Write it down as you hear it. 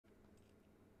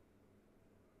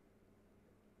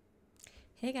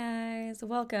Hey guys,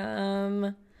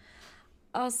 welcome.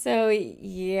 Also,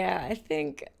 yeah, I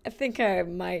think I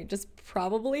might just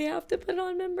probably have to put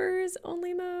on members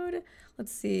only mode.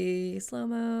 Let's see, slow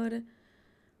mode.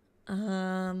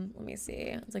 Let me see.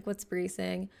 It's like what's Bree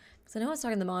saying? Because I know I was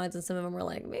talking to the mods and some of them were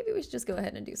like, maybe we should just go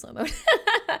ahead and do slow mode.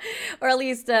 Or at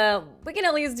least we can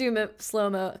at least do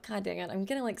slow mode. God dang it, I'm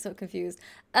getting like so confused.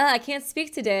 I can't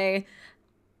speak today.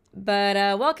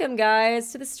 But welcome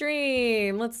guys to the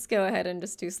stream. Let's go ahead and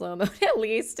just do slow mode at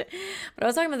least. But I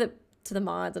was talking about to the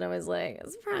mods and I was like,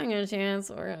 it's probably a chance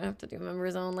or I have to do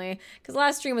members only. Because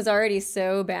last stream was already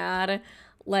so bad.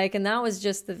 Like, and that was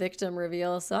just the victim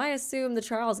reveal. So I assume the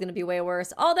trial is going to be way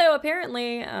worse. Although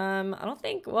apparently, I don't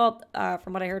think, well,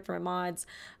 from what I heard from my mods,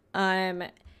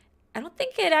 I don't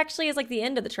think it actually is like the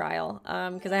end of the trial,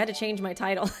 because I had to change my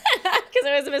title because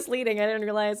it was misleading. I didn't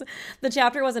realize the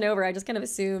chapter wasn't over. I just kind of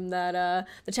assumed that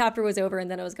the chapter was over and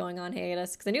then it was going on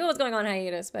hiatus because I knew it was going on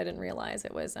hiatus, but I didn't realize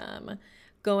it was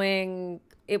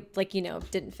it like, you know,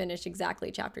 didn't finish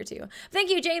exactly chapter 2. Thank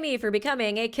you, Jamie, for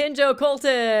becoming a Kinjo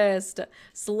cultist.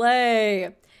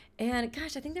 Slay. And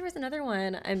gosh, I think there was another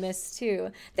one I missed too.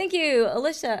 Thank you,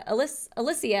 Alicia.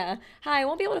 Hi, I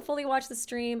won't be able to fully watch the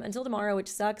stream until tomorrow, which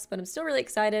sucks, but I'm still really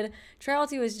excited. Trial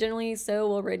 2 is generally so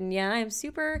well written. Yeah, I'm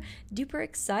super duper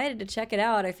excited to check it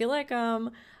out. I feel like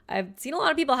I've seen a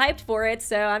lot of people hyped for it,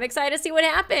 so I'm excited to see what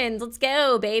happens. Let's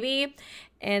go, baby.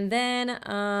 And then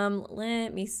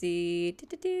let me see.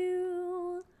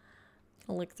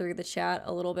 I'll look through the chat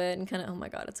a little bit and kind of, oh my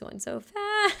god, it's going so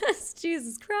fast.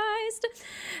 Jesus Christ.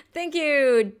 Thank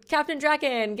you, Captain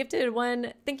Draken. Gifted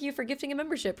one. Thank you for gifting a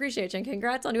membership. Appreciate you. And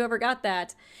congrats on whoever got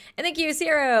that. And thank you,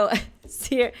 Sierra.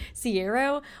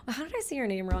 Sierra? Well, how did I say your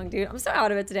name wrong, dude? I'm so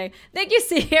out of it today. Thank you,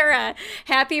 Sierra.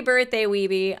 Happy birthday,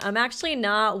 Weeby. I'm actually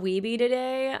not Weeby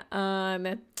today.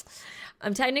 I'm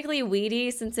technically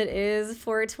Weedy since it is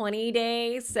 420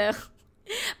 day, so...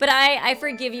 But I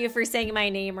forgive you for saying my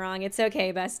name wrong. It's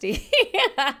okay, bestie.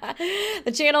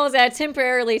 The channel is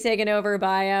temporarily taken over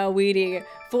by Weedy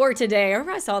for today. I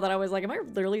remember I saw that. I was like, am I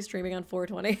literally streaming on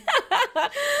 420?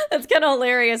 That's kind of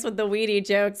hilarious with the Weedy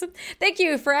jokes. Thank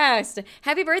you, Frost.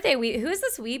 Happy birthday, Who is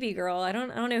this Weeby girl? I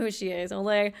don't know who she is. All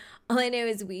I know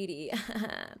is Weedy.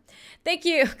 Thank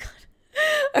you. God.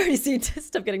 I already see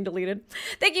stuff getting deleted.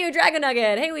 Thank you, Dragon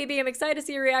Nugget. Hey, Weeby, I'm excited to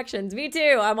see your reactions. Me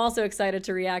too. I'm also excited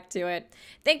to react to it.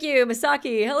 Thank you,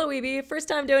 Misaki. Hello, Weeby. First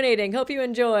time donating. Hope you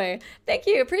enjoy. Thank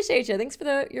you. Appreciate you. Thanks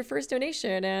for your first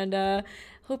donation, and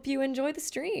hope you enjoy the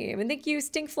stream. And thank you,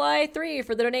 Stinkfly3,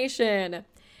 for the donation.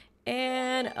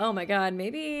 And oh my god,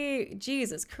 maybe,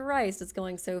 Jesus Christ, it's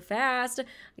going so fast.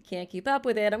 I can't keep up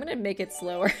with it. I'm gonna make it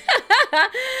slower.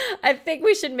 I think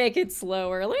we should make it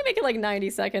slower. Let me make it like 90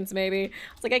 seconds maybe.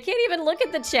 It's like I can't even look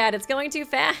at the chat. It's going too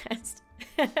fast.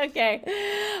 Okay.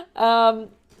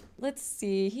 Let's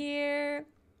see here.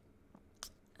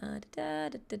 Okay,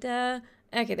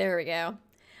 there we go.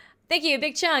 Thank you,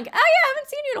 Big Chunk. Oh yeah, I haven't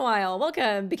seen you in a while.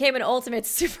 Welcome. Became an ultimate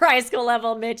super high school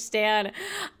level Mitch stan.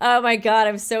 Oh my god,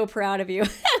 I'm so proud of you.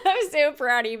 I'm so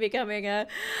proud of you becoming a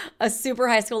super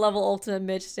high school level ultimate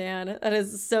Mitch stan. That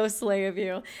is so slay of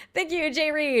you. Thank you,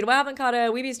 Jay Reed. Well, I haven't caught a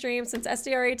Weeby stream since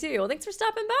SDRA2. Well, thanks for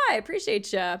stopping by.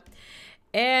 Appreciate ya.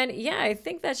 And yeah, I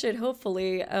think that should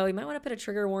hopefully, oh, you might want to put a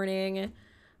trigger warning.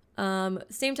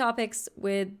 Same topics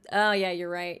with, oh yeah, you're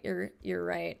right. You're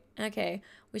right. Okay.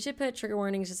 We should put trigger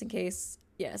warnings just in case.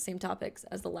 Yeah, same topics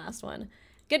as the last one.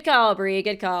 Good call, Bree.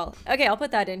 Good call. Okay, I'll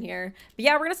put that in here. But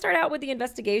yeah, we're going to start out with the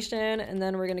investigation, and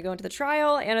then we're going to go into the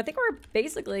trial. And I think we're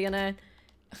basically going to...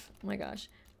 Oh my gosh.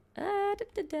 Yeah,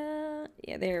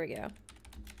 there we go.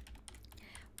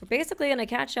 We're basically going to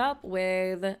catch up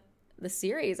with the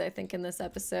series, I think, in this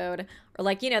episode. Or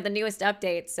like, you know, the newest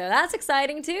updates. So that's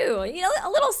exciting, too. You know, a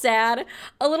little sad.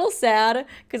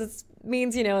 Because it's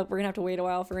means, you know, we're gonna have to wait a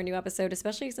while for a new episode,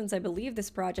 especially since I believe this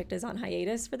project is on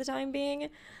hiatus for the time being.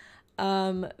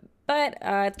 But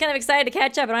it's kind of excited to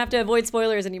catch up. I don't have to avoid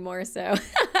spoilers anymore, so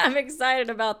I'm excited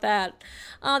about that.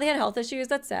 They had health issues.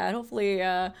 That's sad. Hopefully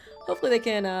they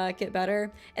can get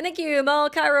better. And thank you, Mal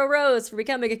Cairo Rose, for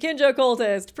becoming a Kinjo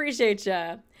cultist. Appreciate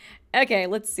ya. Okay,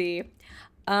 let's see.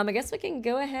 I guess we can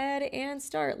go ahead and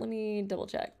start. Let me double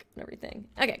check and everything.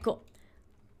 Okay, cool.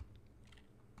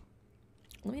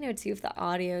 Let me know too if the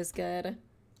audio is good.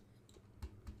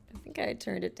 I think I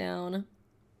turned it down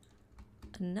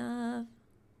enough,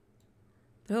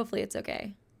 but hopefully it's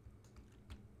okay.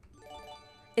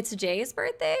 It's Jay's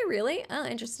birthday? Really? Oh,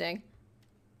 interesting.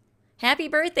 Happy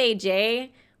birthday,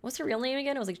 Jay. What's her real name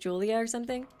again? It was like Julia or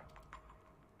something.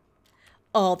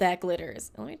 All that glitters.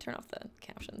 Let me turn off the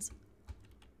captions.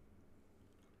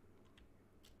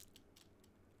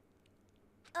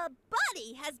 A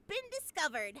body has been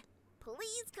discovered.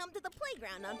 Please come to the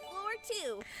playground on floor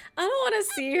 2. I don't want to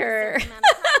see her.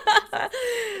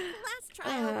 Last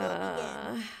trial will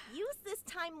begin. Use this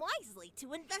time wisely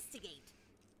to investigate.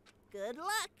 Good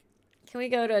luck. Can we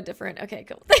go to a different? Okay,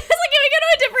 cool. Can we go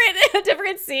to a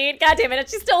different scene? God damn it,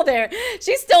 she's still there.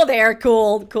 She's still there.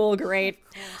 Cool, great.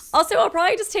 Also, I'll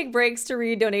probably just take breaks to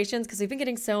read donations because we've been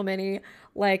getting so many,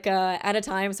 like, at a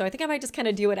time. So I think I might just kind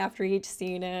of do it after each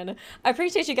scene. And I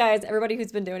appreciate you guys, everybody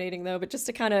who's been donating, though, but just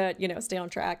to kind of, you know, stay on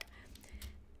track.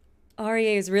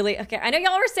 Aria is really, okay, I know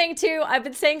y'all were saying, too, I've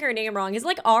been saying her name wrong. Is it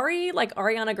like Ari, like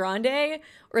Ariana Grande?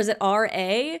 Or is it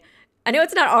R.A.? I know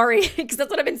it's not Ari, because that's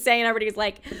what I've been saying. Everybody's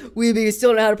like, Weeby, still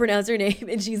don't know how to pronounce her name,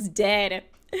 and she's dead.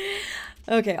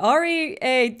 Okay, Ari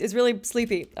is really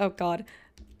sleepy. Oh, God.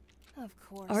 Of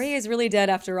course. Ari is really dead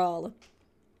after all.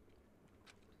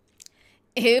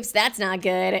 Oops, that's not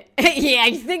good. Yeah,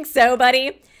 you think so,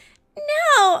 buddy?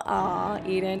 No. Aw,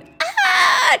 Eden.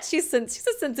 Ah! She's a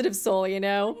sensitive soul, you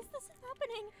know? Why is this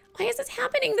happening? Why is this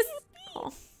happening? This.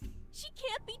 Oh. She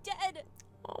can't be dead.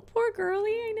 Oh, poor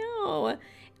girlie, I know.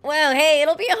 Well, hey,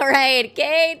 it'll be all right,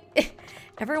 okay?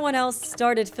 Everyone else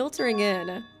started filtering in.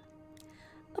 A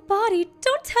body?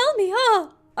 Don't tell me, huh?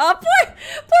 Oh, poor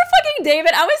fucking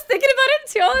David. I was thinking about it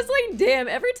too. I was like, damn,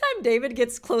 every time David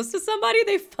gets close to somebody,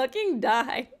 they fucking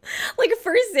die. Like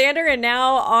first Xander and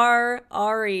now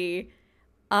Ari.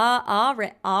 Are?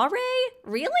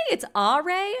 Really? It's Are?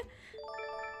 But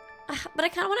I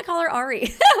kind of want to call her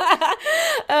Ari.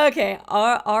 Okay,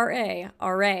 R.A.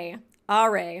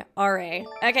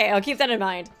 Okay, I'll keep that in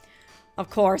mind. Of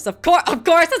course, that's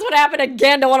what happened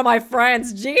again to one of my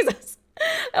friends. Jesus.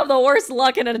 I have the worst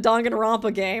luck in a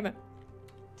Danganronpa game.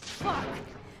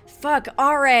 Fuck,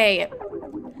 R.A.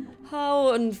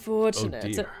 How unfortunate. Oh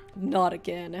dear. Not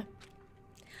again.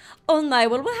 Oh my,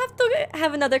 well, we'll have to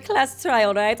have another class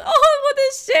trial, right? Oh, what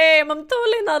a shame. I'm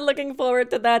totally not looking forward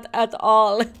to that at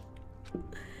all.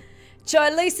 So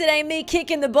at least it ain't me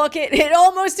kicking the bucket. It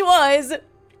almost was.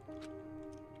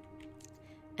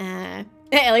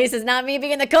 At least it's not me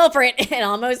being the culprit. It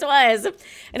almost was.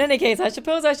 In any case, I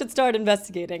suppose I should start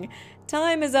investigating.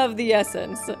 Time is of the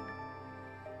essence.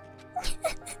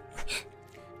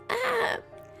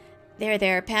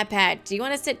 There, Pat. Do you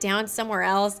want to sit down somewhere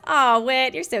else? Oh,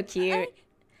 Wit, you're so cute.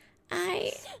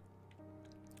 Do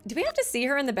we have to see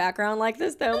her in the background like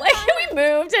this, though? Like, we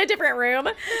moved to a different room.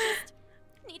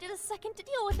 Needed a second to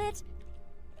deal with it.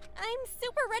 I'm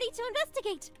super ready to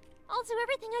investigate. I'll do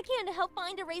everything I can to help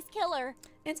find Aray's killer.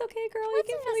 It's okay, girl. Let's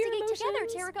you can feel your investigate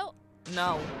emotions. together, Terrico.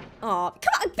 No. Aw,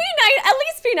 come on, be nice. At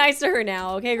least be nice to her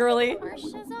now, okay, girlie? Harsh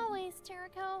as always,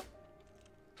 Terrico.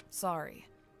 Sorry.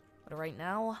 But right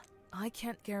now, I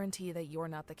can't guarantee that you're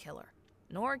not the killer.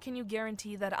 Nor can you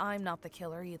guarantee that I'm not the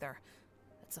killer either.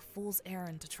 It's a fool's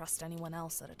errand to trust anyone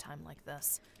else at a time like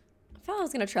this. If I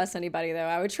was gonna trust anybody, though,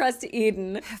 I would trust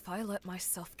Eden. If I let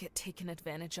myself get taken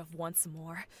advantage of once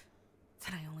more,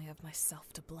 then I only have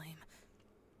myself to blame.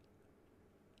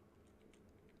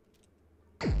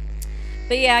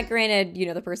 But yeah, granted, you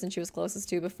know, the person she was closest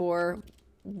to before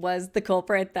was the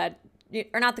culprit that,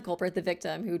 or not the culprit, the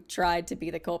victim who tried to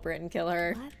be the culprit and kill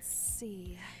her. Let's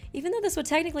see. Even though this would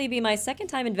technically be my second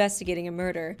time investigating a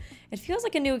murder, it feels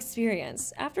like a new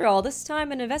experience. After all, this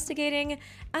time I'm investigating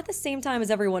at the same time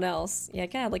as everyone else. Yeah,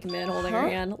 kind of like a man holding her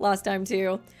hand. Last time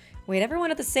too. Wait,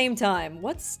 everyone at the same time.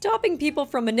 What's stopping people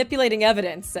from manipulating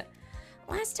evidence?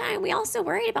 Last time, we also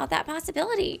worried about that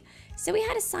possibility. So we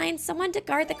had to assign someone to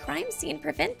guard the crime scene,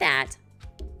 prevent that.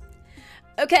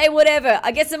 Okay, whatever.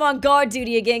 I guess I'm on guard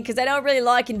duty again because I don't really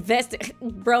like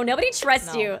Bro, nobody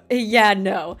trusts you. Yeah,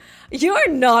 no. You're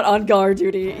not on guard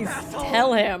duty.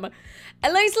 Tell him.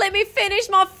 At least let me finish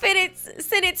my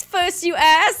sentence first, you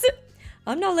ass.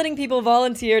 I'm not letting people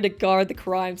volunteer to guard the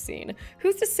crime scene.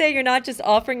 Who's to say you're not just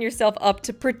offering yourself up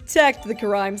to protect the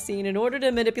crime scene in order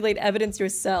to manipulate evidence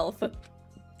yourself?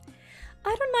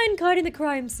 I don't mind guarding the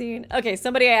crime scene. Okay,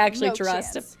 somebody I actually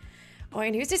trust. Chance. Oh,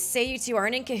 and who's to say you two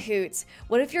aren't in cahoots?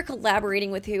 What if you're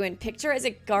collaborating with who and picture as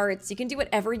a guard so you can do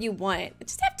whatever you want?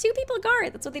 Just have two people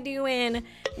guard. That's what they do in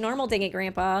normal Dang It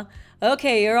Grandpa.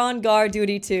 Okay, you're on guard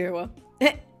duty too.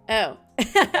 Oh.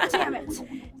 Damn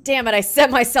it. Damn it, I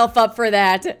set myself up for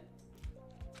that.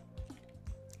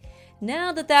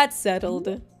 Now that that's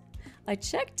settled, I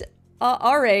checked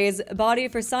R.A.'s body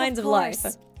for signs of life.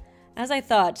 As I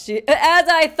thought,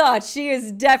 she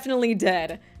is definitely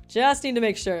dead. Just need to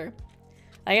make sure.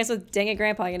 I guess with Dang It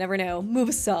Grandpa, you never know. Move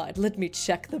aside, let me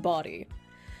check the body.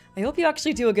 I hope you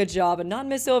actually do a good job and not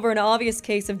miss over an obvious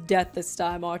case of death this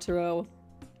time, Arturo.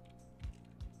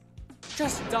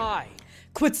 Just die.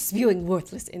 Quit spewing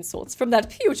worthless insults from that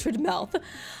putrid mouth.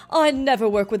 I never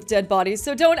work with dead bodies,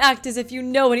 so don't act as if you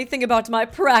know anything about my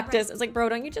practice. It's like, bro,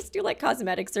 don't you just do like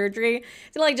cosmetic surgery?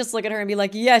 To like just look at her and be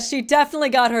like, yes, she definitely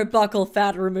got her buccal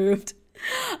fat removed.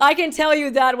 I can tell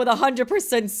you that with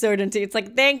 100% certainty. It's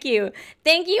like, thank you.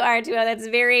 Thank you, Artua. That's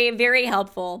very, very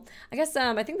helpful. I guess,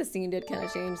 I think the scene did kind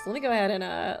of change. So let me go ahead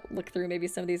and look through maybe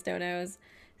some of these donos.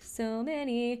 So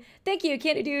many. Thank you,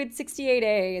 Candy Dude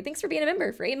 68A. Thanks for being a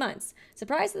member for 8 months.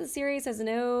 Surprised that the series has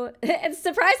no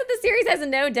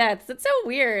deaths. It's so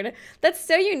weird. That's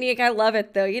so unique. I love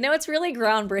it though. You know, it's really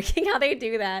groundbreaking how they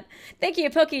do that. Thank you,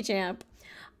 PokeChamp.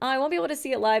 I won't be able to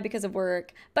see it live because of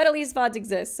work, but at least VODs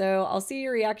exist, so I'll see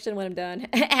your reaction when I'm done.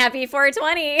 Happy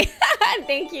 420!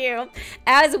 Thank you.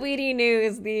 As Weedy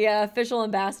Newz, the official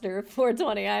ambassador of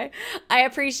 420, I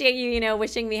appreciate you, you know,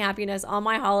 wishing me happiness on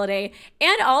my holiday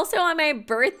and also on my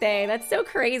birthday. That's so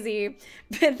crazy.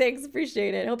 But thanks,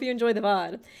 appreciate it. Hope you enjoy the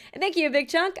VOD. And thank you, Big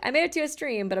Chunk. I made it to a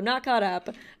stream, but I'm not caught up.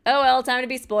 Oh well, time to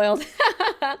be spoiled.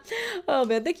 Oh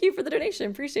man, thank you for the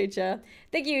donation. Appreciate ya.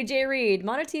 Thank you, Jay Reed.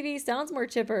 Mono TV sounds more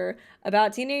chipper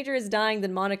about teenagers dying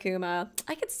than Monokuma.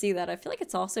 I could see that. I feel like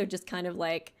it's also just kind of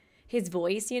like his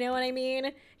voice, you know what I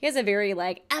mean? He has a very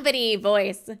like uppity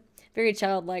voice. Very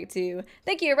childlike too.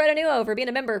 Thank you, Red Anuo, for being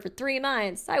a member for 3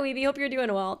 months. Hi, Weeby. Hope you're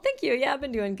doing well. Thank you. Yeah, I've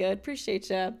been doing good. Appreciate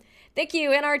ya. Thank you,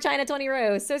 NR China 20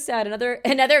 Rose. So sad.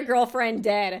 Another girlfriend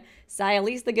dead. Sigh, at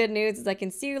least the good news is I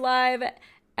can see you live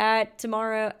at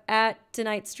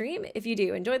tonight's stream. If you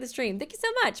do, enjoy the stream. Thank you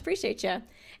so much. Appreciate you.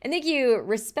 And thank you,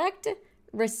 Respect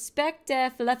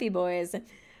Fluffy Boys.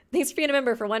 Thanks for being a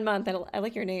member for 1 month. I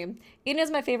like your name. Eden is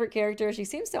my favorite character. She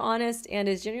seems so honest and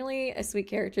is genuinely a sweet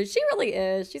character. She really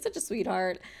is. She's such a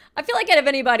sweetheart. I feel like out of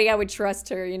anybody, I would trust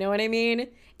her. You know what I mean? And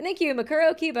thank you,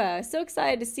 Makuro Kiba. So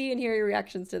excited to see and hear your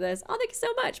reactions to this. Oh, thank you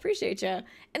so much. Appreciate you.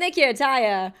 And thank you,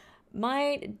 Taya.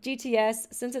 My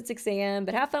GTS since it's 6 a.m.,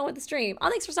 but have fun with the stream. Oh,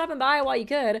 thanks for stopping by while you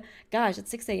could. Gosh, it's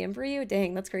 6 a.m. for you?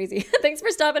 Dang, that's crazy. Thanks for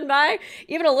stopping by.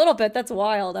 Even a little bit, that's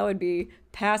wild. I would be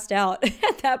passed out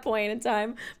at that point in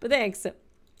time, but thanks.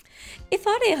 If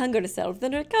Are hung herself,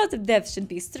 then her cause of death should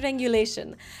be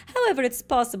strangulation. However, it's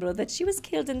possible that she was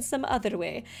killed in some other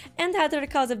way and had her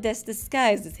cause of death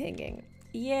disguised as hanging.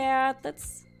 Yeah,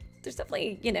 there's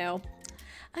definitely, you know.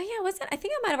 Oh yeah, I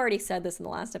think I might have already said this in the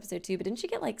last episode too, but didn't she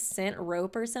get like sent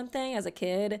rope or something as a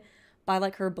kid by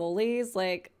like her bullies,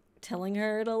 like telling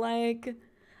her to like,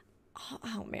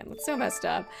 oh man, that's so messed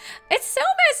up. It's so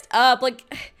messed up.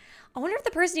 Like, I wonder if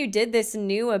the person who did this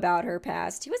knew about her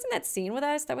past. He was in that scene with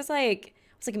us. That was like, it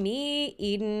was like me,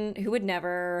 Eden, who would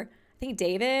never, I think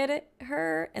David,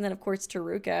 her, and then of course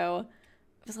Taruko.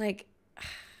 It was like, I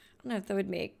don't know if that would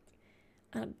make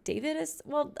David is,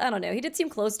 well, I don't know. He did seem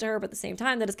close to her, but at the same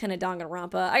time, that is kind of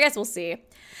Danganronpa. I guess we'll see.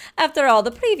 After all,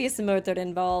 the previous murder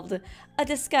involved a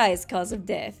disguised cause of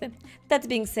death. That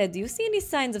being said, do you see any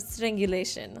signs of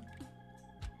strangulation?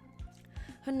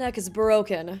 Her neck is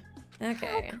broken.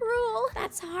 Okay. How cruel.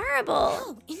 That's horrible.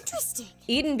 Oh, interesting.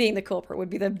 Eden being the culprit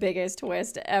would be the biggest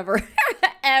twist ever.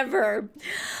 Ever.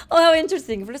 Oh, how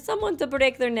interesting. For someone to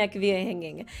break their neck via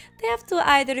hanging, they have to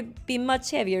either be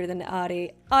much heavier than Are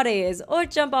is, or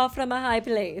jump off from a high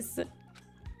place.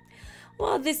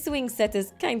 Well, this swing set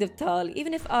is kind of tall.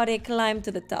 Even if Are climbed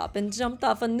to the top and jumped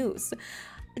off in a noose,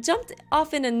 I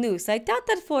doubt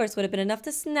that force would have been enough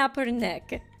to snap her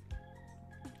neck.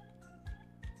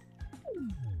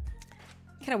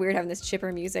 Kind of weird having this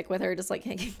chipper music with her just like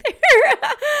hanging there.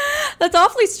 That's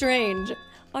awfully strange.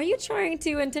 Are you trying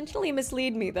to intentionally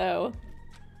mislead me, though?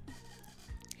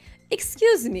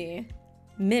 Excuse me.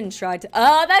 Min tried to...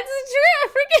 Oh, that's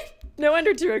true! Freaking... No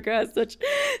wonder Turiko has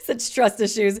such trust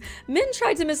issues. Min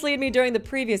tried to mislead me during the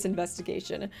previous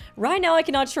investigation. Right now, I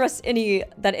cannot trust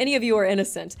that any of you are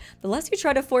innocent. The less you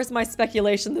try to force my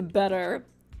speculation, the better.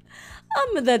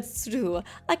 That's true.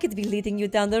 I could be leading you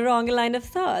down the wrong line of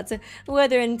thought,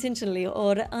 whether intentionally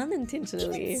or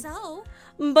unintentionally. Even so.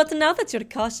 But now that you're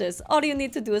cautious, all you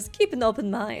need to do is keep an open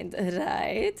mind,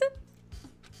 right?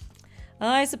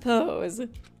 I suppose.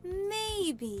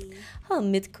 Maybe.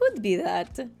 It could be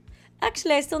that.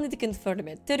 Actually, I still need to confirm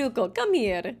it. Teruko, come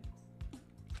here.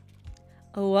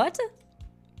 What?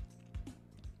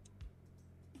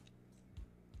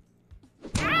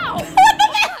 Ow!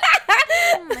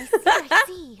 I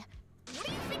see. What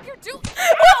do you think you're doing?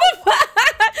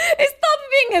 Stop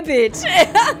being a bitch.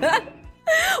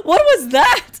 What was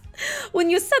that? When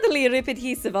you suddenly rip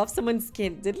adhesive off someone's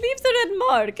skin, it leaves a red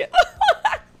mark.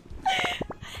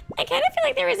 I kind of feel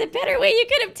like there was a better way you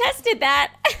could have tested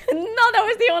that. No, that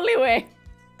was the only way.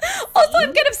 Also,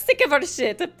 I'm kind of sick of our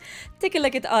shit. Take a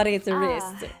look at Are's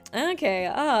wrist. Okay,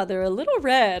 they're a little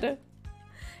red.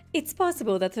 It's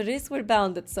possible that the risks were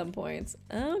bound at some point.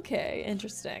 Okay,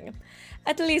 interesting.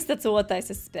 At least that's what I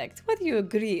suspect. Whether you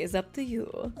agree is up to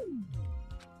you.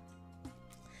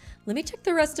 Let me check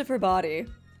the rest of her body.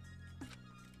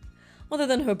 Other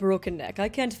than her broken neck, I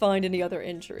can't find any other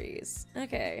injuries.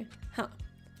 Okay. Huh.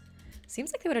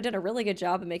 Seems like they would have done a really good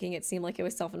job of making it seem like it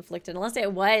was self-inflicted. Unless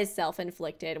it was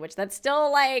self-inflicted, which that's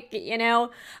still, like, you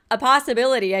know, a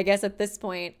possibility, I guess, at this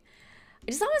point.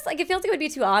 It just almost, like, it feels like it would be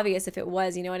too obvious if it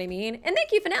was, you know what I mean? And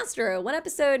thank you, Finastro. One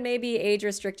episode may be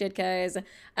age-restricted because, I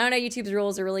don't know, YouTube's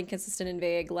rules are really inconsistent and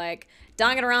vague. Like,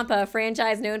 Danganronpa, a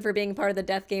franchise known for being part of the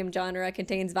death game genre,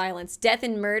 contains violence, death,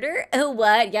 and murder? Oh,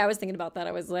 what? Yeah, I was thinking about that.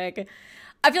 I was like,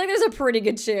 I feel like there's a pretty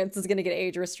good chance it's gonna get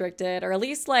age-restricted. Or at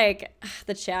least, like,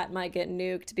 the chat might get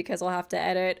nuked because I'll have to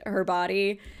edit her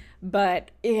body. But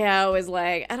yeah, I was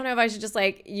like, I don't know if I should just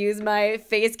like use my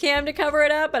face cam to cover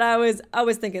it up, but I was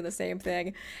thinking the same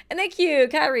thing. And thank you,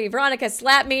 Kyrie, Veronica,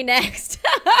 slap me next.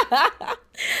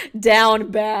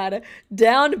 Down bad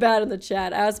in the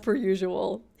chat as per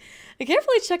usual. I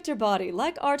carefully checked her body.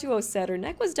 Like R2O said, her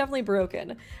neck was definitely broken,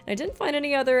 and I didn't find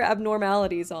any other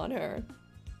abnormalities on her.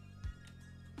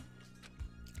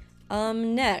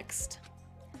 Next.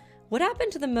 What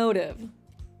happened to the motive?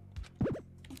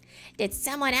 Did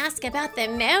someone ask about the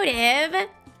motive?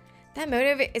 That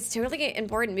motive is totally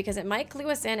important because it might clue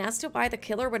us in as to why the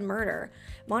killer would murder.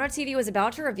 Mono TV was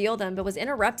about to reveal them, but was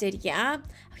interrupted, yeah?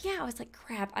 Oh yeah, I was like,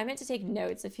 crap, I meant to take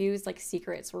notes of whose like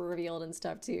secrets were revealed and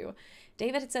stuff too.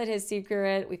 David had said his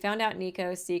secret. We found out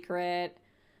Nico's secret.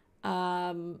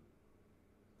 Like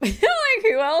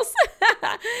who else?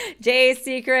 Jay's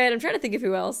secret. I'm trying to think of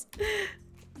who else.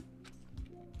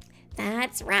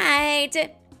 That's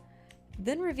right.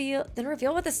 Then reveal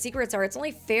what the secrets are. It's only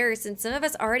fair since some of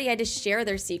us already had to share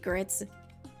their secrets.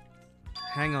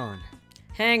 Hang on.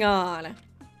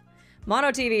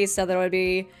 Mono TV said that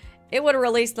it would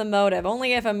release the motive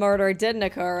only if a murder didn't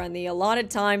occur in the allotted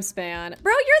time span.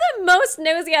 Bro, you're the most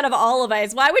nosy out of all of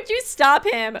us. Why would you stop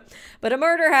him? But a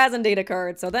murder has indeed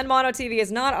occurred, so then Mono TV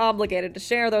is not obligated to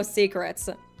share those secrets.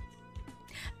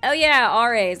 Oh yeah,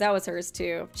 RA's, that was hers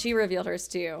too. She revealed hers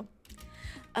too.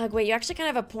 Wait, you actually kind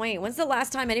of have a point. When's the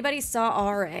last time anybody saw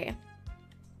RA?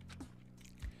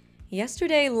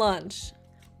 Yesterday, lunch.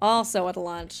 Also at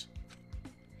lunch.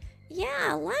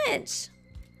 Yeah, lunch.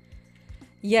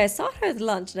 Yeah, I saw her at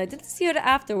lunch, and I didn't see her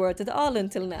afterward at all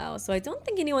until now, so I don't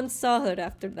think anyone saw her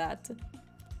after that.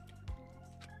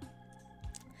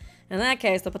 In that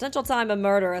case, the potential time of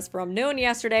murder is from noon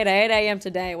yesterday to 8 a.m.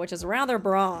 today, which is rather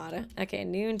broad. Okay,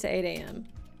 noon to 8 a.m.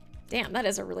 Damn, that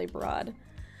is a really broad.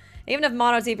 Even if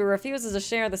Mono TV refuses to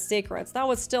share the secrets, that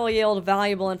would still yield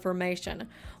valuable information,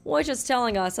 which is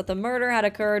telling us that the murder had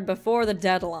occurred before the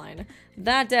deadline.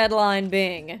 That deadline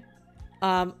being...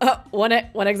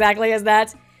 when exactly is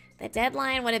that? The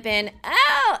deadline would have been...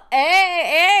 Oh,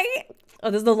 hey! Oh,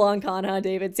 this is the long con, huh,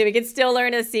 David? So we can still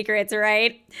learn his secrets,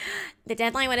 right? The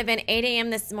deadline would have been 8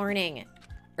 a.m. this morning.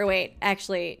 Or wait,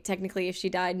 actually, technically if she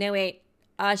died... No, wait.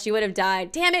 She would have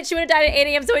died. Damn it, she would have died at 8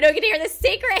 a.m. so we don't get to hear the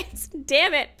secrets.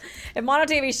 Damn it. If Mono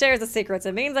TV shares the secrets,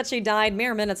 it means that she died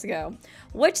mere minutes ago,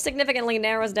 which significantly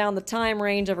narrows down the time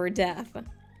range of her death.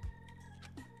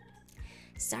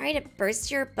 Sorry to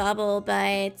burst your bubble,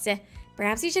 but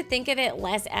perhaps you should think of it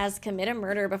less as commit a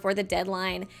murder before the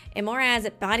deadline and more as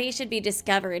body should be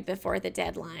discovered before the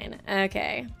deadline.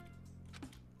 Okay.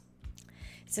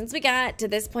 Since we got to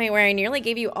this point where I nearly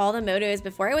gave you all the motives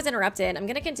before I was interrupted, I'm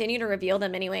going to continue to reveal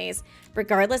them anyways,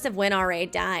 regardless of when RA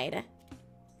died.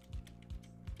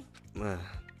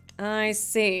 I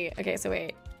see. Okay, so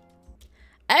wait.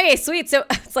 Okay, sweet. So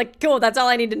it's like, cool, that's all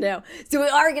I need to know. So we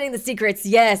are getting the secrets,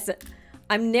 yes.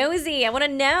 I'm nosy. I want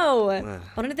to know. I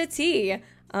want to know the tea.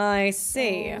 I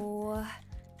see. Oh.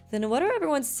 Then what are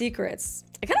everyone's secrets?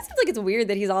 It kind of seems like it's weird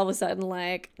that he's all of a sudden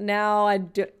like, now I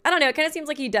don't know. It kind of seems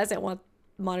like he doesn't want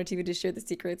Mono TV to share the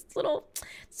secrets. It's a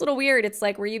little weird. It's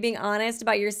like, were you being honest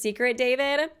about your secret,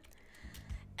 David?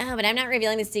 Oh, but I'm not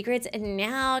revealing the secrets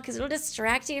now because it'll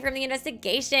distract you from the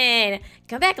investigation.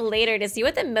 Come back later to see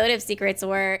what the motive secrets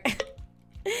were.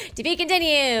 To be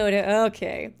continued.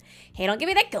 Okay. Hey, don't give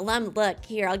me that glum look.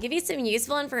 Here, I'll give you some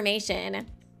useful information.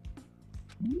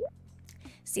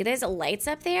 See those lights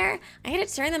up there? I had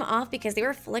to turn them off because they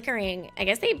were flickering. I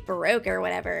guess they broke or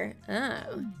whatever.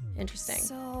 Oh, interesting.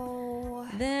 So...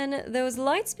 Then those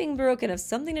lights being broken have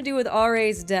something to do with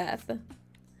RA's death.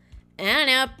 I don't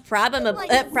know.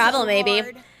 Problem maybe.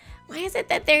 Why is it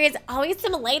that there is always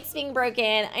some lights being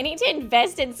broken? I need to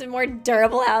invest in some more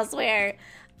durable houseware.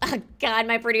 Oh God,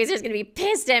 my producer's gonna be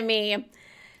pissed at me.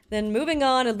 Then moving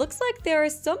on, it looks like there are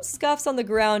some scuffs on the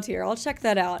ground here. I'll check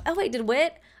that out. Oh wait, did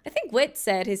Wit? I think Wit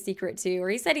said his secret too, or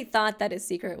he said he thought that his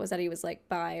secret was that he was like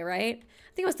bi, right?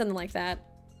 I think it was something like that.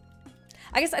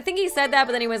 I think he said that,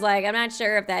 but then he was like, I'm not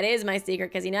sure if that is my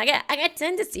secret, because you know, I got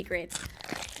tons of secrets.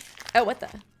 Oh, what the?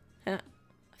 A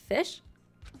fish?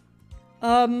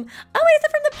 Oh wait, is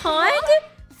that from the pond?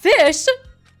 Fish?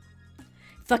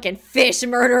 Fucking fish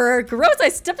murderer. Gross, I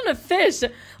stepped on a fish.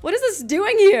 What is this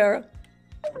doing here?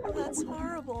 That's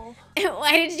horrible.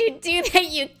 Why did you do that?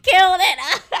 You killed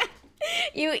it.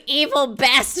 You evil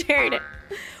bastard.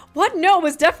 What? No, it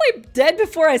was definitely dead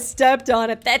before I stepped on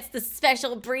it. That's the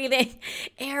special breathing,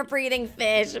 air breathing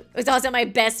fish. It was also my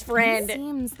best friend. It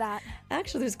seems that.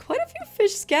 Actually, there's quite a few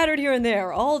fish scattered here and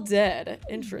there, all dead.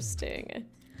 Interesting.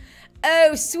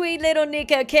 Oh, sweet little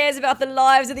Nico cares about the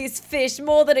lives of these fish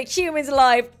more than a human's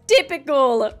life.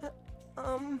 Typical.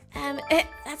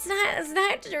 That's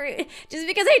not true. Just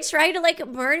because I tried to like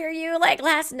murder you like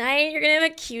last night, you're gonna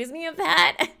accuse me of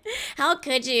that? How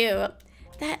could you?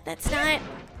 That's not.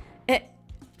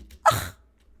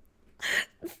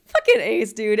 Fucking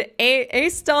Ace, dude.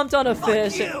 Ace stomped on a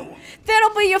fish.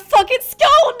 That'll be your fucking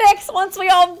skull next once we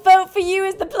all vote for you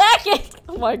as the blackest.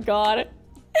 Oh my god.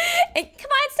 Come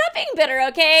on, stop being bitter,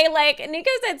 okay? Like,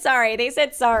 Nico said sorry. They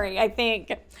said sorry, I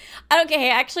think. Okay,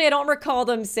 actually, I don't recall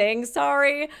them saying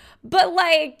sorry, but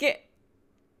like,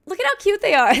 look at how cute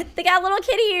they are. They got little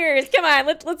kitty ears. Come on,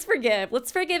 let's forgive. Let's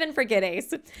forgive and forget,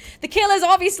 Ace. The killer's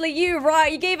obviously you,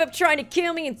 right? You gave up trying to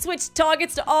kill me and switched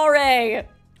targets to RA.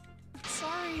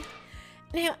 Sorry.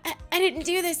 No, I didn't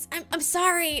do this. I'm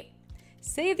sorry.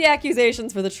 Save the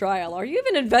accusations for the trial. Are you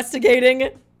even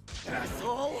investigating?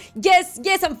 Asshole. Yes,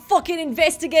 I'm fucking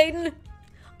investigating.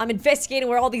 I'm investigating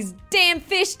where all these damn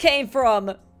fish came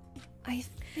from. I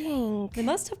think. They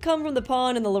must have come from the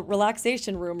pond in the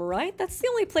relaxation room, right? That's the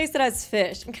only place that has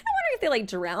fish. I'm kind of wondering if they like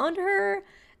drowned her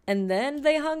and then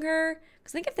they hung her.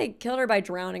 Because I think if they killed her by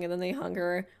drowning and then they hung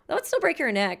her, that would still break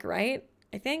her neck, right?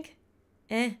 I think.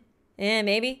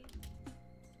 Maybe.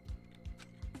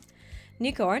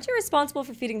 Nico, aren't you responsible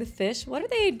for feeding the fish? What are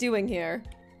they doing here?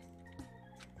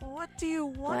 What do you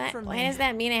want from me? Why does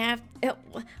that mean I have?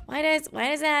 Why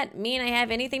does that mean I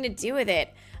have anything to do with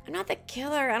it? I'm not the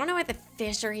killer. I don't know why the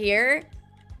fish are here.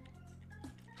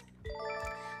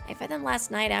 I fed them last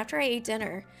night after I ate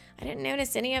dinner. I didn't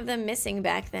notice any of them missing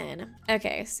back then.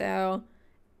 Okay, so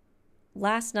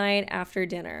last night after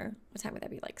dinner. What time would that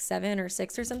be? Like 7 or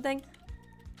 6 or something?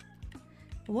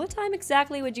 What time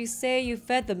exactly would you say you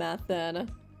fed them at then?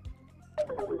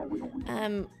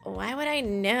 Why would I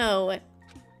know?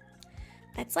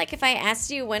 That's like if I asked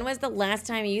you when was the last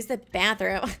time you used the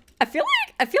bathroom. I feel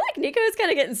like Nico's kind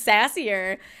of getting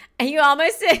sassier, and you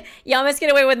almost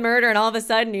get away with murder, and all of a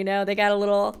sudden, you know, they got a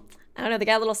little, I don't know, they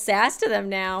got a little sass to them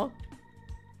now.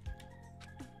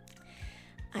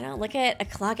 I don't look at a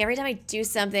clock every time I do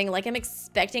something like I'm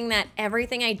expecting that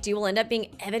everything I do will end up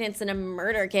being evidence in a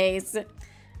murder case.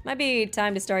 Might be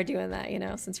time to start doing that, you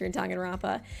know, since you're in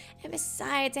Danganronpa. And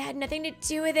besides, it had nothing to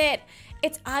do with it.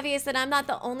 It's obvious that I'm not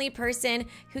the only person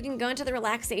who can go into the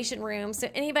relaxation room, so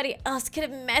anybody else could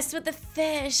have messed with the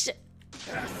fish.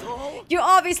 Asshole. You're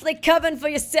obviously covering for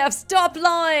yourself. Stop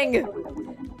lying.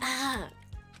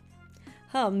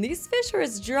 These fish are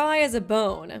as dry as a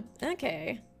bone.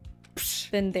 Okay.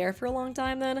 Been there for a long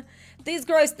time then? These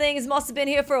gross things must have been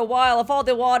here for a while if all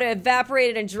the water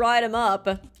evaporated and dried them up.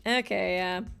 Okay,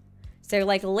 yeah. So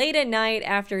like late at night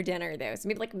after dinner though. So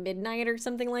maybe like midnight or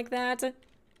something like that.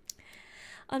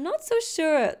 I'm not so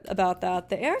sure about that.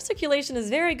 The air circulation is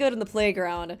very good in the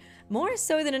playground. More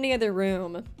so than any other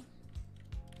room.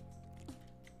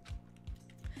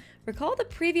 Recall the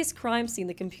previous crime scene.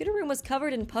 The computer room was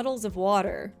covered in puddles of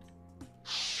water.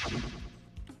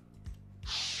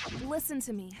 Listen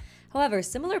to me. However,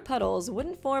 similar puddles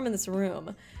wouldn't form in this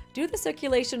room due to the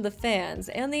circulation of the fans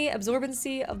and the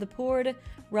absorbency of the poured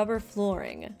rubber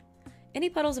flooring. Any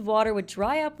puddles of water would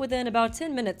dry up within about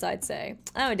 10 minutes, I'd say.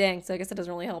 Oh, dang, so I guess it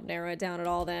doesn't really help narrow it down at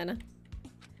all then.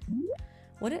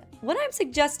 What I'm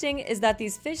suggesting is that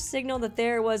these fish signal that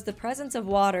there was the presence of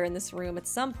water in this room at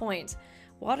some point.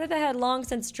 Water that had long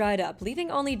since dried up,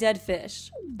 leaving only dead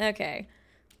fish. Okay.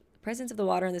 Presence of the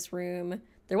water in this room.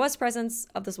 There was presence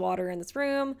of this water in this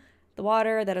room. The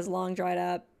water that has long dried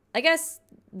up. I guess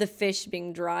the fish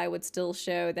being dry would still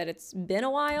show that it's been a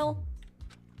while.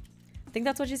 I think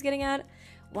that's what she's getting at.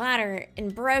 Water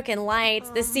and broken lights.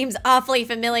 This seems awfully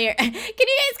familiar. Can you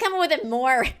guys come up with a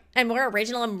more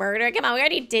original murder? Come on, we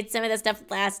already did some of this stuff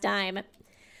last time.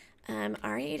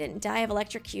 Ari didn't die of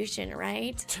electrocution,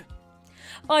 right?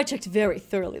 I checked very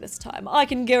thoroughly this time. I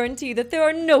can guarantee that there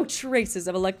are no traces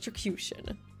of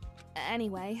electrocution.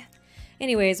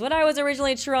 Anyways, what I was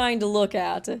originally trying to look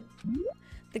at.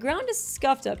 The ground is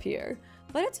scuffed up here,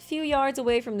 but it's a few yards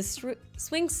away from the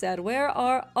swing set where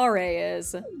our RA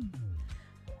is.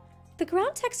 The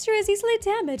ground texture is easily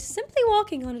damaged. Simply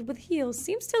walking on it with heels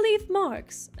seems to leave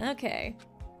marks. Okay.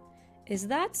 Is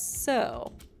that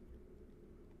so?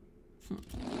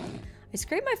 I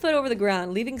scraped my foot over the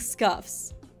ground, leaving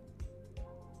scuffs.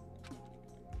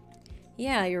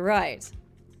 Yeah, you're right.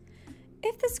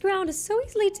 If this ground is so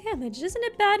easily damaged, isn't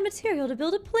it bad material to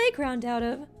build a playground out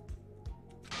of?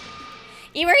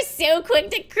 You are so quick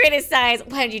to criticize.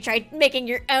 Why don't you try making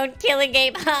your own killing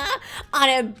game, huh? On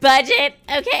a budget?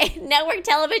 Okay, network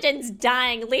television's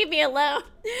dying. Leave me alone.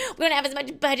 We don't have as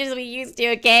much budget as we used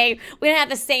to, okay? We don't have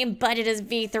the same budget as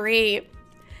V3.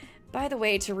 By the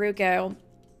way, Taruko,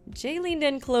 Jay leaned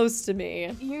in close to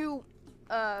me. You,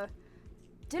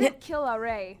 didn't kill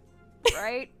RA,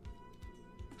 right?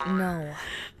 No.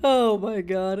 Oh my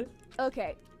god.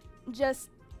 Okay, just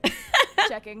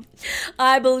checking.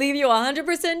 I believe you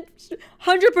 100%,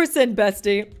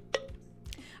 bestie.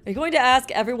 Are you going to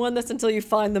ask everyone this until you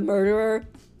find the murderer?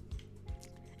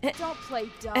 Don't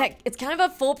play dumb. Heck, it's kind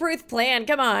of a foolproof plan,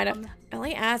 come on. I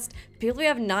only asked people who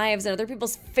have knives in other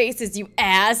people's faces, you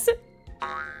ass.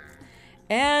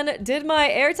 And did my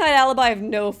airtight alibi of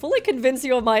no fully convince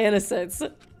you of my innocence?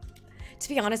 To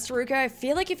be honest, Taruka, I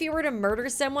feel like if you were to murder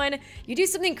someone, you do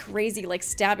something crazy like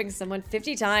stabbing someone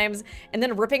 50 times and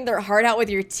then ripping their heart out with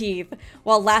your teeth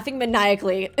while laughing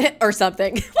maniacally or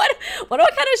something. What do I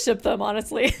kind of ship them,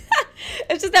 honestly?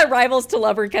 It's just that rivals to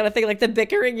lover kind of thing, like the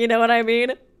bickering, you know what I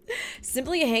mean?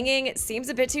 Simply hanging seems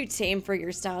a bit too tame for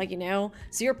your style, you know?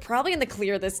 So you're probably in the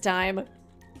clear this time.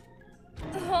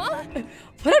 Huh?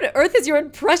 What on earth is your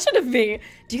impression of me?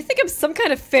 Do you think I'm some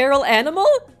kind of feral animal?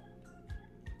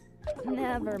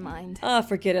 Never mind. Ah,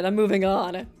 forget it. I'm moving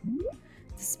on.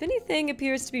 The spinny thing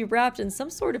appears to be wrapped in some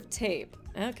sort of tape.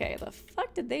 Okay, the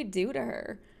fuck did they do to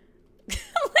her?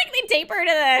 Like they tape her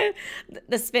to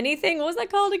The spinny thing? What was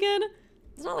that called again?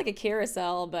 It's not like a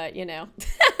carousel, but you know.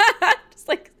 Just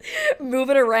like move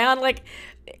it around. Like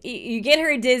you get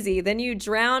her dizzy, then you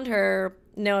drown her.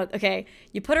 No, okay.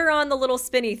 You put her on the little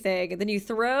spinny thing, and then you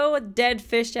throw a dead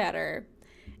fish at her.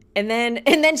 And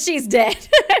then she's dead.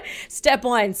 Step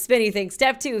 1, spinny thing.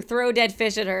 Step 2, throw dead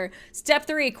fish at her. Step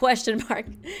 3, question mark.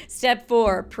 Step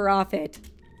 4, profit.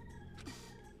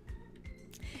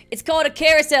 It's called a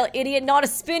carousel, idiot, not a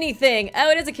spinny thing. Oh,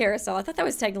 it is a carousel. I thought that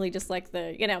was technically just like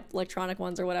the, you know, electronic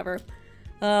ones or whatever.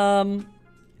 I've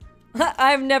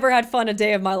never had fun a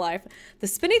day of my life. The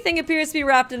spinny thing appears to be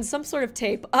wrapped in some sort of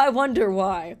tape. I wonder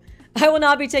why. I will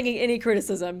not be taking any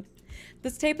criticism.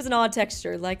 This tape is an odd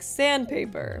texture, like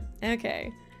sandpaper.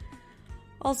 Okay.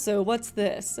 Also, what's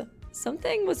this?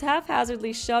 Something was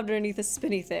haphazardly shoved underneath the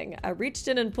spinny thing. I reached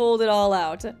in and pulled it all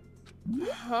out.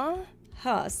 Huh?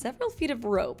 Huh, several feet of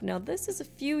rope. Now this is a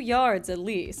few yards at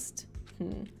least.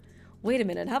 Wait a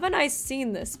minute, haven't I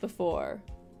seen this before?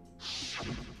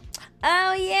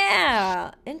 Oh yeah,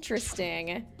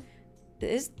 interesting.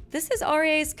 This is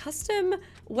RA's custom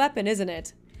weapon, isn't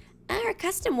it? Our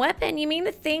custom weapon? You mean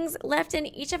the things left in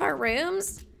each of our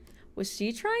rooms? Was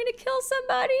she trying to kill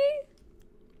somebody?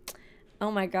 Oh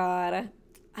my god.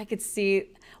 I could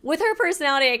see, with her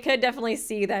personality, I could definitely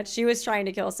see that she was trying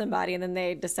to kill somebody and then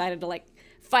they decided to like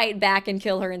fight back and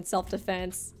kill her in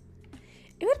self-defense.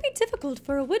 It would be difficult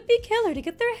for a would-be killer to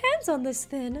get their hands on this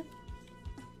thing.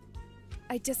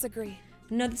 I disagree.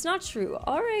 No, that's not true.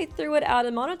 RA threw it out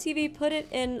and Mono TV put it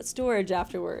in storage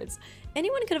afterwards.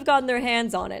 Anyone could have gotten their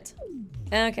hands on it.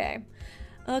 Okay.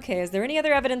 Okay, is there any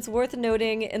other evidence worth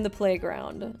noting in the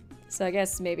playground? So I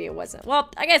guess maybe it wasn't. Well,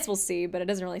 I guess we'll see, but it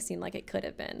doesn't really seem like it could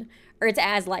have been. Or it's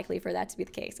as likely for that to be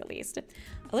the case, at least.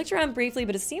 I looked around briefly,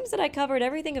 but it seems that I covered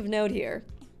everything of note here.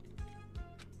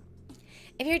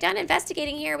 If you're done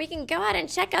investigating here, we can go out and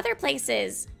check other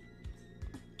places.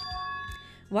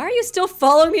 Why are you still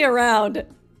following me around?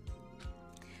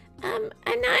 I'm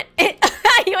not...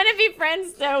 You want to be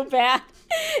friends so bad.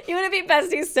 You want to be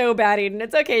besties so bad, Eden.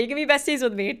 It's okay. You can be besties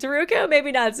with me. Taruko,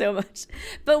 maybe not so much.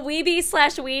 But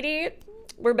Weeby/Weedy,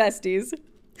 we're besties.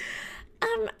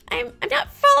 I'm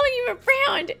not following you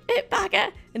around,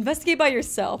 Baka. Investigate by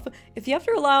yourself. If you have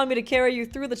to rely on me to carry you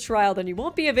through the trial, then you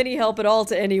won't be of any help at all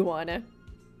to anyone.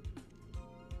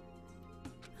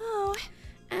 Oh,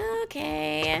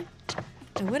 okay.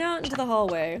 I went out into the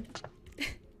hallway.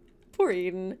 Poor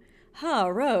Eden. Huh,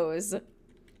 Rose.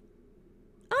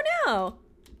 Oh no!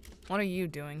 What are you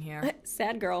doing here?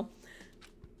 Sad girl.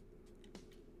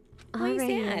 Why are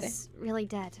you sad? Is really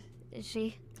dead, is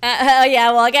she? Oh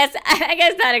yeah, well I guess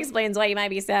that explains why you might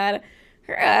be sad.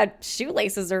 Her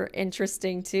shoelaces are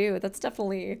interesting too. That's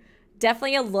definitely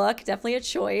a look, definitely a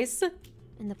choice.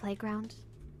 In the playground?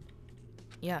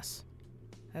 Yes.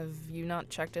 Have you not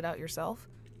checked it out yourself?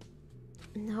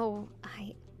 No,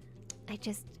 I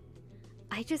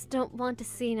just don't want to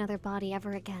see another body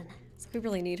ever again. So we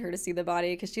really need her to see the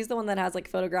body because she's the one that has like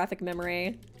photographic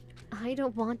memory. I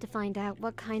don't want to find out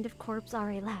what kind of corpse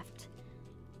Ari left.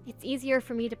 It's easier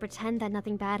for me to pretend that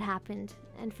nothing bad happened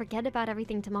and forget about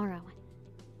everything tomorrow.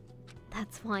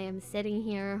 That's why I'm sitting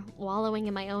here, wallowing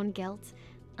in my own guilt,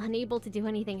 unable to do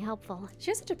anything helpful.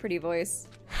 She has such a pretty voice.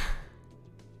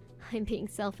 I'm being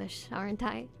selfish, aren't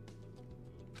I?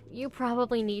 You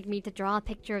probably need me to draw a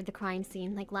picture of the crime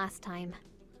scene like last time.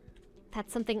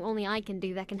 That's something only I can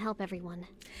do that can help everyone.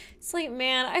 It's like,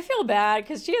 man, I feel bad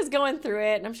because she is going through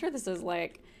it, and I'm sure this is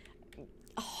like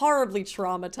horribly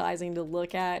traumatizing to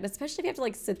look at, and especially if you have to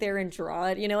like sit there and draw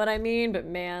it, you know what I mean? But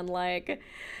man, like,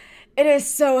 it is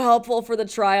so helpful for the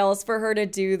trials for her to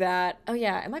do that. Oh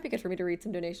yeah, it might be good for me to read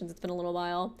some donations. It's been a little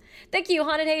while. Thank you,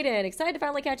 Haunted Hayden. Excited to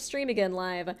finally catch stream again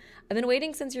live. I've been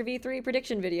waiting since your V3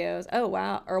 prediction videos. Oh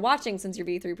wow, or watching since your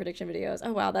V3 prediction videos.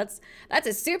 Oh wow, that's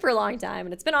a super long time,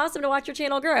 and it's been awesome to watch your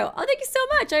channel grow. Oh, thank you so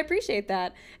much. I appreciate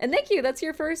that. And thank you. That's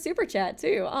your first super chat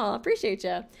too. Oh, appreciate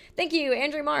you. Thank you,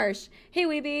 Andrew Marsh. Hey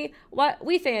Weeby, what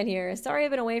we fan here. Sorry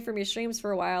I've been away from your streams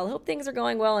for a while. Hope things are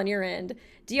going well on your end.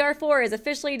 DR4 is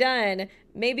officially done.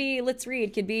 Maybe Let's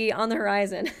Read could be on the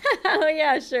horizon. Oh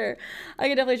yeah, sure. I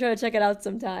can definitely try to check it out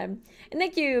sometime. And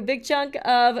thank you, big chunk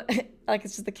of, like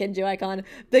it's just the Kinjo icon.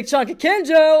 Big chunk of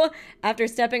Kinjo after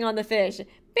stepping on the fish.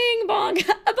 Bing bong, a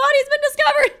body's been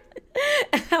discovered.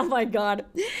 Oh my God.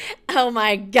 Oh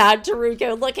my God,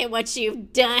 Taruko, look at what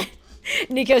you've done.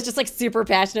 Nico's just like super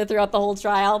passionate throughout the whole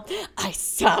trial. I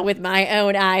saw with my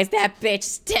own eyes that bitch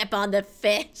step on the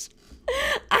fish.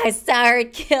 I saw her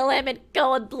kill him in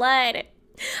cold blood.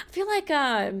 I feel like,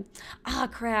 oh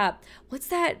crap. What's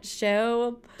that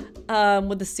show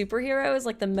with the superheroes,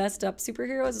 like the messed up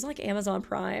superheroes? It's like Amazon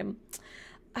Prime.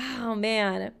 Oh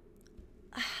man.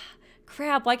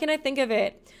 Crap, why can't I think of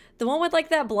it? The one with like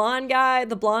that blonde guy,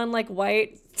 the blonde like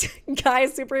white guy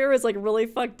superhero is like really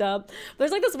fucked up.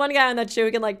 There's like this one guy on that show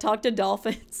who can like talk to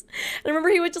dolphins. I remember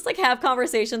he would just like have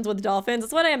conversations with dolphins.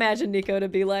 That's what I imagine Nico to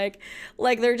be like.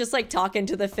 Like they're just like talking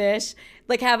to the fish,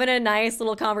 like having a nice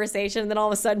little conversation, and then all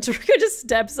of a sudden Taruko just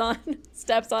steps on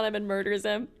him and murders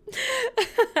him.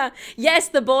 Yes,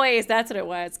 The Boys, that's what it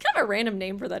was. Kind of a random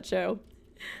name for that show.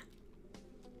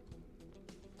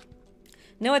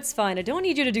 No, it's fine. I don't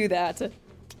need you to do that.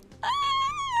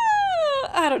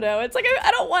 I don't know. It's like I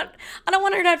don't want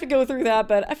her to have to go through that,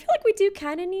 but I feel like we do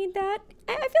kind of need that.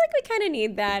 I feel like we kind of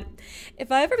need that.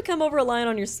 If I ever become over reliant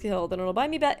on your skill, then it'll bite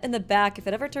me back in the back if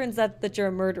it ever turns out that you're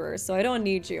a murderer, so I don't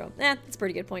need you. That's a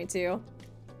pretty good point too.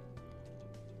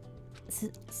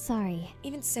 Sorry.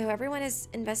 Even so, everyone is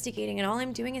investigating and all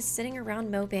I'm doing is sitting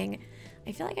around moping.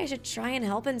 I feel like I should try and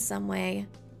help in some way.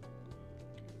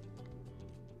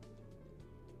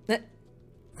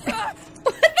 Huh?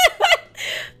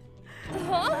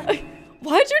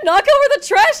 Why'd you knock over the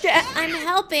trash can? I'm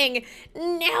helping.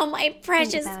 Now my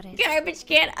precious garbage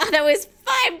can. Oh, that was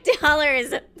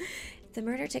 $5. If the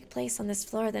murder took place on this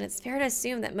floor, then it's fair to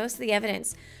assume that most of the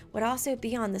evidence would also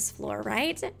be on this floor,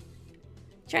 right?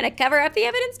 Trying to cover up the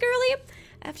evidence, girly?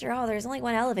 After all, there's only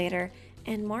one elevator,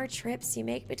 and more trips you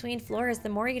make between floors, the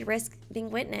more you'd risk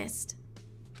being witnessed.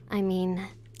 I mean,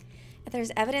 if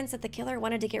there's evidence that the killer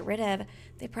wanted to get rid of,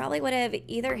 they probably would have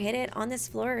either hid it on this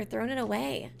floor or thrown it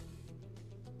away.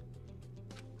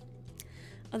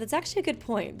 Oh, that's actually a good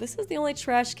point. This is the only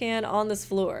trash can on this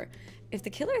floor. If the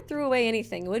killer threw away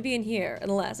anything, it would be in here,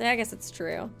 unless, I guess it's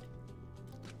true.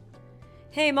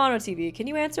 Hey, Mono TV, can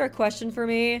you answer a question for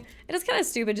me? It is kind of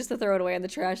stupid just to throw it away in the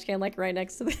trash can, like right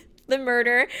next to the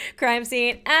murder crime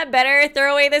scene. Better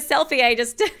throw away the selfie I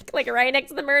just took, like right next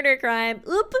to the murder crime.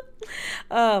 Oop.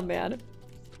 Oh, man.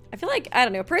 I feel like, I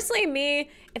don't know, personally me,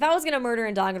 if I was gonna murder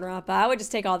in Danganronpa, I would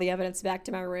just take all the evidence back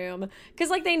to my room. Cause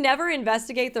like they never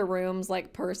investigate the rooms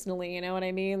like personally, you know what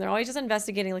I mean? They're always just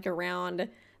investigating like around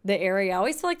the area. I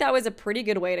always feel like that was a pretty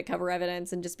good way to cover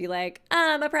evidence and just be like,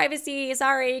 my privacy,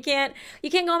 sorry, you can't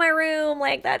go in my room,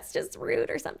 like that's just rude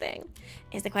or something.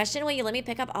 Is the question, will you let me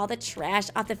pick up all the trash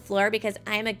off the floor because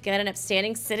I'm a good and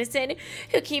upstanding citizen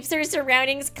who keeps her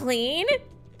surroundings clean?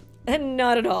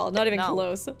 Not at all, not even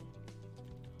close.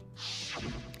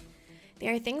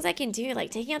 There are things I can do,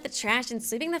 like taking out the trash and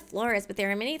sweeping the floors, but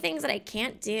there are many things that I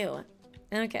can't do.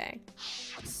 Okay.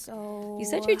 So... You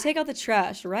said you'd take out the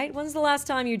trash, right? When's the last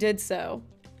time you did so?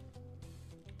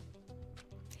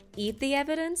 Eat the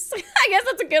evidence? I guess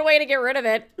that's a good way to get rid of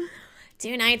it.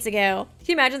 2 nights ago. Can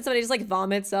you imagine somebody just like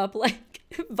vomits up like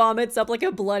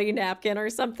a bloody napkin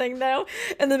or something though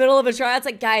in the middle of a trial? It's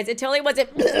like, guys, it totally wasn't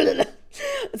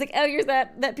It's like, oh, here's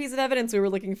that piece of evidence we were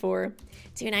looking for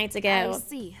 2 nights I ago.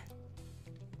 see.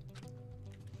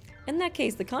 In that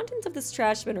case, the contents of this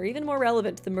trash bin are even more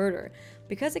relevant to the murder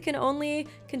because it can only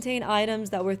contain items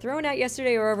that were thrown out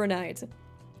yesterday or overnight.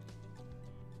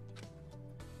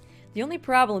 The only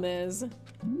problem is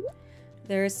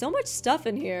there is so much stuff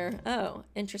in here. Oh,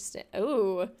 interesting.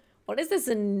 Oh, what is this?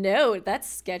 A note? That's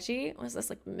sketchy. What is this,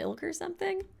 like milk or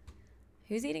something?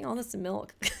 Who's eating all this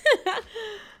milk?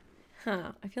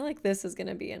 Huh. I feel like this is going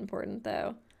to be important,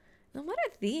 though. And what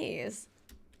are these?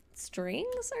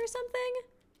 Strings or something?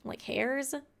 Like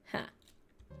hairs? Huh.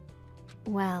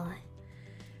 Well,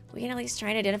 We can at least try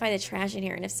and identify the trash in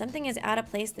here. And if something is out of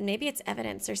place, then maybe it's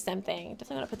evidence or something.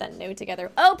 Definitely want to put that note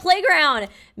together. Oh, playground!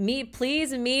 Meet,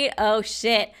 please meet. Oh,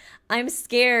 shit. I'm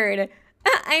scared.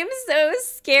 I'm so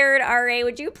scared, RA.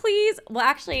 Would you please? Well,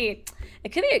 actually, it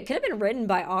could have been written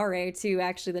by RA too,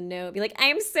 actually, the note. Be like,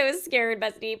 I'm so scared,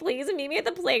 bestie. Please meet me at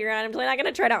the playground. I'm totally not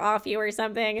going to try to off you or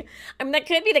something. I mean, that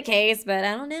could be the case, but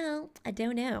I don't know. I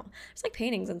don't know. There's like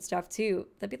paintings and stuff too.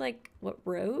 That'd be like what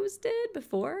Rose did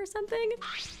before or something.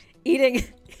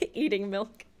 Eating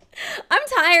milk. I'm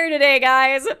tired today,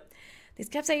 guys. These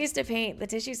cups I used to paint. The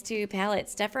tissues too.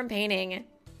 Palettes. Stuff from painting.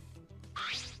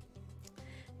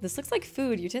 This looks like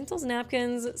food, utensils,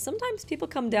 napkins. Sometimes people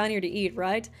come down here to eat,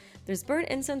 right? There's burnt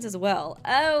incense as well.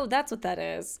 Oh, that's what that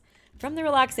is. From the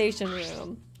relaxation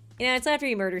room. You know, it's after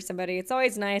you murder somebody. It's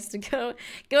always nice to go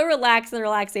relax in the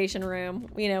relaxation room.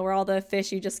 You know, where all the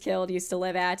fish you just killed used to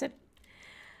live at.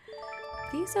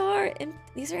 These are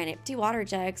empty water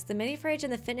jugs. The mini fridge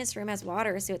in the fitness room has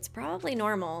water, so it's probably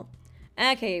normal.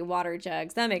 Okay, water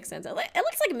jugs. That makes sense. It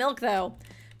looks like milk, though.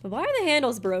 But why are the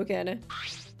handles broken?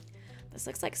 This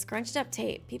looks like scrunched up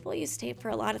tape. People use tape for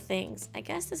a lot of things. I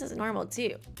guess this is normal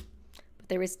too. But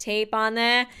there was tape on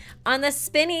the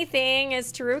spinny thing,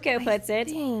 as Taruko puts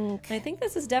it. I think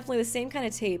this is definitely the same kind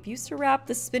of tape used to wrap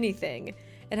the spinny thing.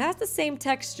 It has the same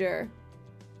texture.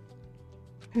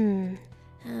 Then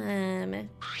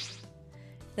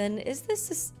is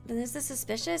this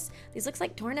suspicious? These looks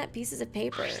like torn up pieces of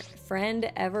paper. friend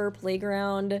ever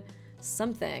playground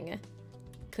something?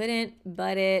 Couldn't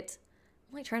but it.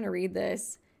 I'm like trying to read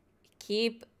this.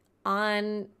 Keep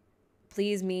on,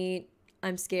 please meet.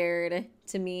 I'm scared.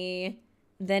 To me,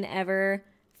 then ever,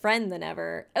 friend than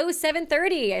ever. Oh,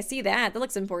 7:30. I see that. That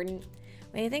looks important.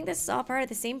 Wait, I think this is all part of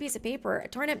the same piece of paper. A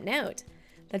torn up note.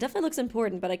 That definitely looks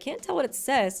important, but I can't tell what it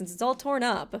says since it's all torn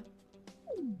up.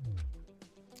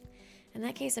 In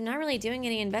that case, I'm not really doing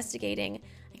any investigating.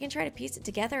 I can try to piece it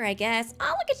together, I guess.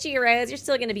 Oh, look at you, Rose. You're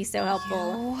still gonna be so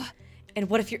helpful. And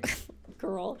what if you're...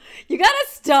 Girl, you gotta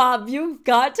stop. You've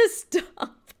got to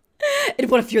stop. And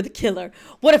what if you're the killer?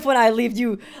 What if when I leave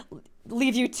you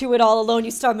to it all alone, you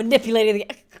start manipulating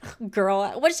the...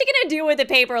 Girl, what's she gonna do with the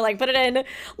paper? Like, put it in,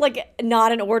 like,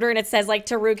 not in order and it says, like,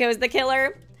 Taruko's the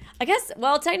killer? I guess,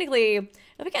 well, technically, it'd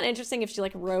be kind of interesting if she,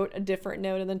 like, wrote a different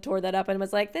note and then tore that up and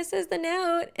was like, this is the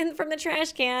note and from the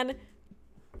trash can.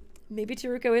 Maybe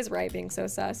Taruko is right being so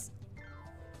sus.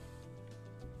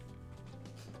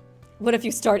 What if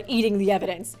you start eating the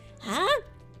evidence? Huh?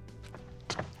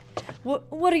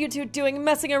 What are you two doing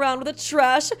messing around with the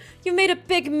trash? You made a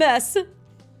big mess.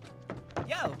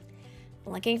 Yo!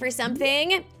 Looking for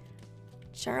something?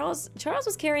 Charles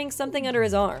was carrying something under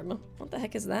his arm. What the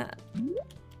heck is that?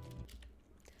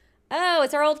 Oh,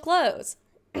 it's our old clothes.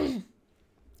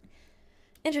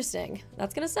 Interesting.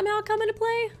 That's gonna somehow come into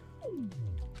play?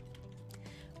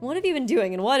 What have you been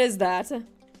doing and what is that?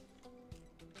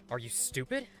 Are you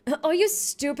stupid? Are you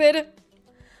stupid?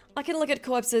 I can look at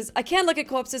corpses. I can look at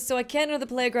corpses, so I can't enter the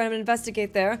playground and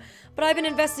investigate there. But I've been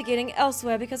investigating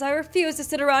elsewhere because I refuse to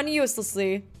sit around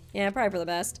uselessly. Yeah, probably for the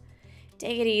best.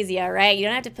 Take it easy, alright? You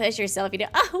don't have to push yourself. You do.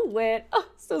 Oh, wait. Oh,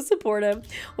 so supportive.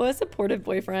 What a supportive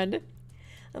boyfriend.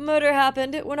 A murder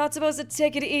happened. We're not supposed to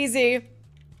take it easy.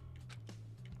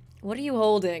 What are you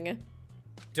holding?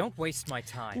 Don't waste my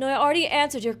time. No, I already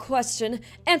answered your question.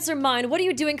 Answer mine. What are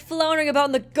you doing floundering about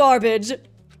in the garbage?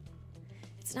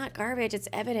 It's not garbage, it's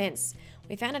evidence.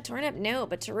 We found a torn up note,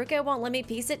 but Taruko won't let me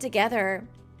piece it together.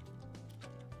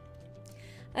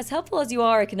 As helpful as you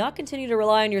are, I cannot continue to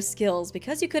rely on your skills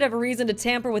because you could have a reason to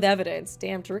tamper with evidence.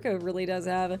 Damn, Taruko really does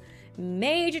have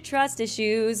major trust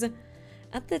issues.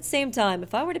 At the same time,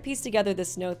 if I were to piece together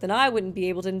this note, then I wouldn't be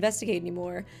able to investigate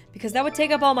anymore because that would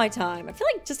take up all my time. I feel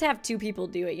like just have two people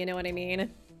do it, you know what I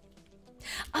mean?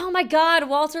 Oh my god,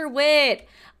 Walter Witt!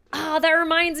 Oh, that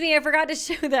reminds me, I forgot to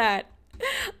show that.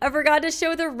 I forgot to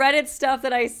show the Reddit stuff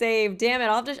that I saved. Damn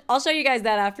it, I'll show you guys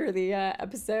that after the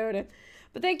episode.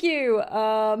 But thank you.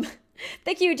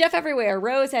 Thank you, Jeff Everywhere.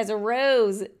 Rose has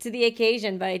rose to the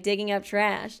occasion by digging up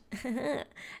trash.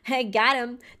 I got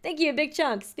him. Thank you, Big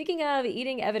Chunk. Speaking of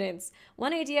eating evidence,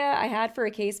 one idea I had for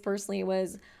a case personally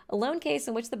was a lone case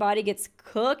in which the body gets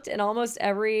cooked and almost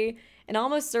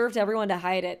served everyone to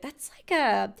hide it. That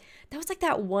was like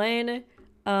that one,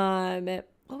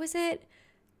 what was it?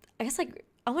 I guess like,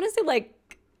 I want to say like,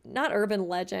 not urban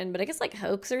legend, but I guess like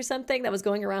hoax or something that was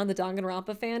going around the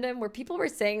Danganronpa fandom where people were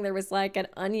saying there was like an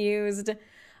unused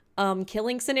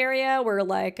killing scenario where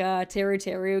like Teru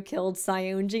Teru killed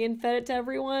Sayonji and fed it to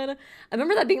everyone. I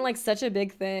remember that being like such a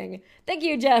big thing. Thank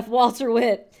you, Jeff. Walter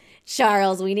Witt.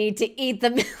 Charles, we need to eat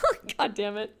the milk. God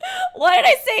damn it. Why did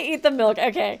I say eat the milk?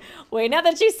 Okay. Wait, now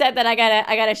that she said that, I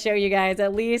gotta show you guys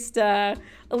at least the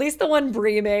one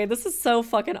Brie made. This is so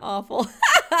fucking awful.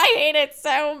 I hate it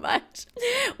so much.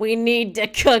 We need to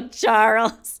cook,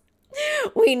 Charles.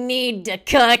 We need to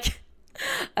cook.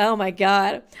 Oh my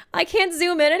God. I can't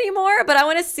zoom in anymore, but I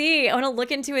want to see. I want to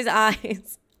look into his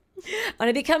eyes. I want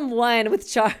to become one with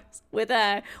Charles, with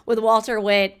Walter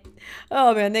Witt.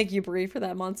 Oh man, thank you, Brie, for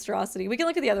that monstrosity. We can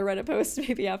look at the other Reddit posts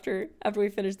maybe after we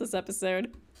finish this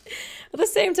episode. At the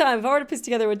same time, if I were to piece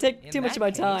together, it would take too much of my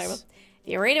time.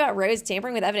 You're worried about Rose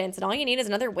tampering with evidence, and all you need is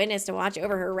another witness to watch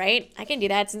over her, right? I can do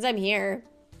that since I'm here.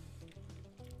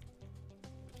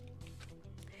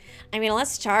 I mean,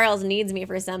 unless Charles needs me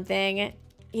for something,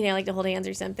 you know, like to hold hands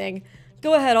or something.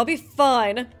 Go ahead, I'll be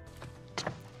fine.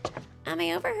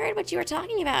 I overheard what you were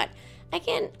talking about. I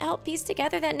can help piece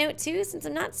together that note too, since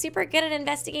I'm not super good at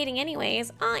investigating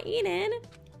anyways. Eden.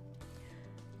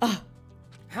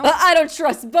 I don't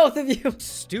trust both of you.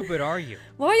 Stupid are you?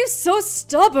 Why are you so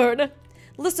stubborn?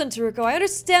 Listen, Taruko, I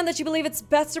understand that you believe it's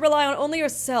best to rely on only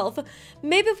yourself.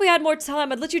 Maybe if we had more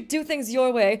time, I'd let you do things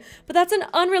your way, but that's an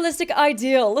unrealistic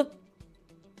ideal.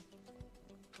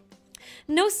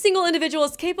 No single individual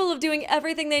is capable of doing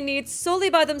everything they need solely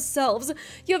by themselves.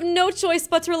 You have no choice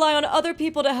but to rely on other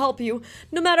people to help you,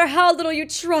 no matter how little you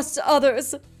trust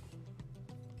others.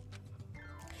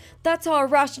 That's how our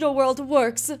rational world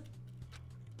works.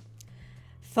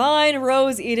 Fine,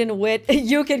 Rose, Eden, Wit.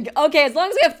 You can... Okay, as long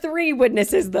as we have 3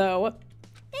 witnesses, though.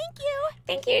 Thank you.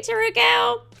 Thank you,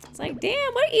 Taruko. It's like,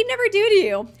 damn, what did Eden ever do to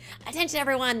you? Attention,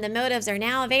 everyone. The motives are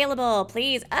now available.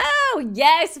 Please. Oh,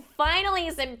 yes. Finally,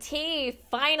 some tea.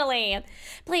 Finally.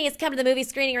 Please come to the movie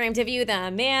screening room to view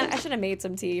them. Man, I should have made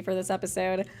some tea for this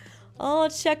episode. I'll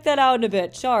check that out in a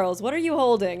bit. Charles, what are you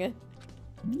holding?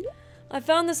 I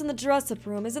found this in the dress-up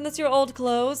room. Isn't this your old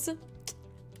clothes?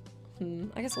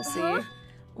 I guess we'll see.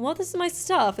 Well, this is my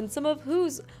stuff, and some of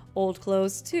whose old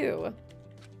clothes, too.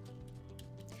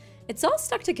 It's all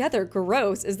stuck together.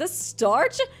 Gross. Is this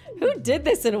starch? Who did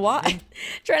this and why?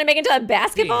 Trying to make it into a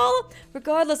basketball?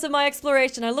 Regardless of my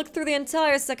exploration, I looked through the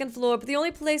entire 2nd floor, but the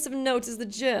only place of note is the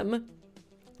gym.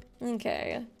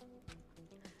 Okay.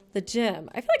 The gym.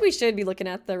 I feel like we should be looking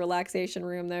at the relaxation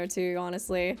room there, too,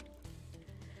 honestly.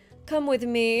 Come with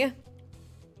me.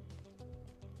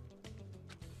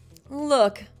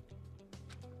 Look.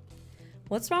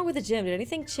 What's wrong with the gym? Did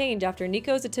anything change after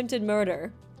Nico's attempted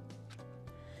murder?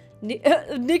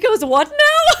 Nico's what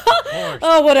now?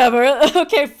 Oh, whatever.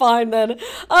 Okay, fine then.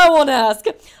 I won't ask.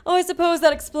 Oh, I suppose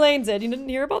that explains it. You didn't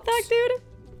hear about that, dude?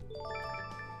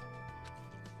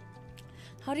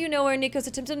 How do you know where Nico's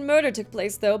attempted murder took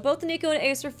place, though? Both Nico and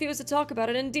Ace refused to talk about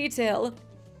it in detail.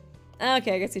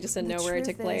 Okay, I guess he just didn't know where it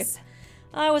took place.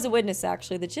 I was a witness,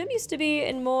 actually. The gym used to be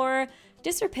in more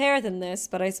disrepair than this,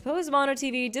 but I suppose Mono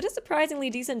TV did a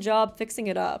surprisingly decent job fixing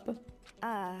it up.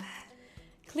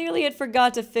 Clearly it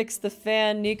forgot to fix the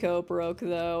fan Nico broke,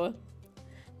 though.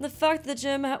 The fact that the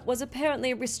gym was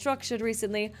apparently restructured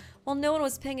recently while no one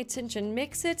was paying attention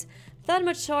makes it that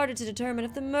much harder to determine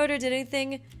if the murderer did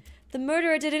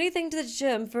anything to the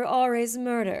gym for Ra's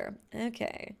murder.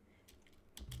 Okay.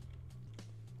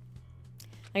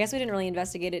 I guess we didn't really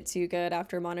investigate it too good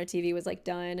after Mono TV was like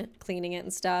done cleaning it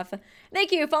and stuff.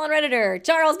 Thank you, Fallen Redditor.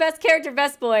 Charles, best character,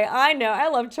 best boy. I know, I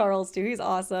love Charles too. He's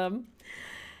awesome.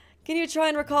 Can you try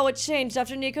and recall what changed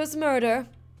after Nico's murder?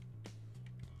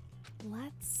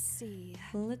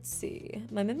 Let's see.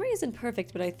 My memory isn't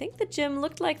perfect, but I think the gym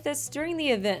looked like this during the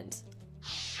event.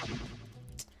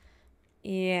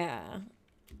 Yeah.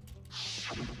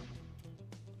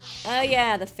 Oh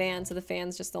yeah, the fan. So the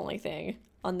fan's just the only thing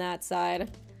on that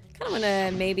side. Kind of want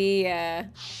to maybe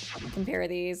compare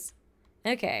these.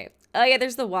 Okay. Oh yeah,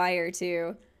 there's the wire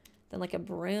too. Then like a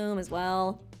broom as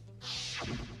well.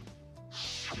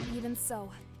 Even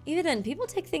so. Even then, people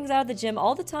take things out of the gym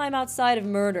all the time outside of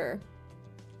murder.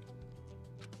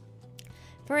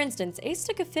 For instance, Ace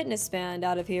took a fitness band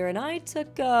out of here and I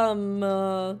took,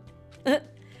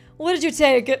 what did you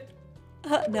take?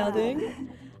 Nothing.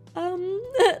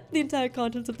 The entire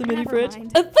contents of the mini Never fridge.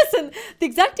 mind. Listen, the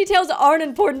exact details aren't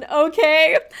important,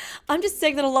 okay? I'm just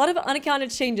saying that a lot of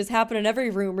unaccounted changes happen in every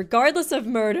room, regardless of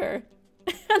murder.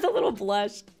 The little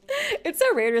blush. It's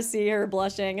so rare to see her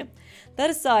blushing. That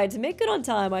aside, to make good on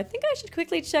time, I think I should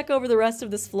quickly check over the rest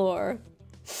of this floor.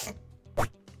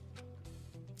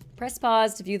 Press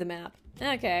pause to view the map.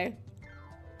 Okay.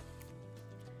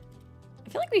 I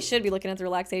feel like we should be looking at the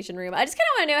relaxation room. I just kind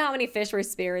of want to know how many fish were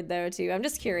spared, though, too. I'm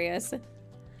just curious.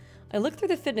 I looked through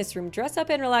the fitness room, dress up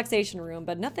and relaxation room,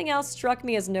 but nothing else struck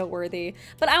me as noteworthy.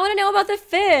 But I want to know about the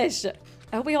fish!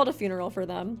 I hope we hold a funeral for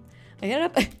them. I get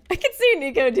up. I can see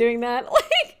Nico doing that.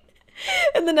 Like,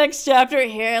 in the next chapter,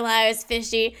 here lies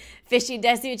Fishy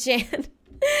Desu-chan,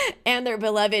 and their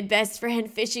beloved best friend,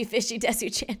 Fishy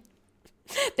Desu-chan.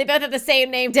 They both have the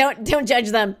same name. Don't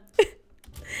judge them.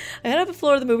 I head up the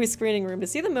floor of the movie screening room to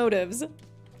see the motives. Oh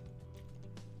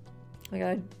my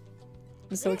god.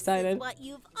 I'm so excited. This is what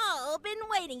you've all been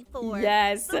waiting for.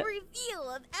 Yes. The reveal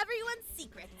of everyone's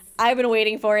secrets. I've been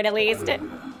waiting for it, at least.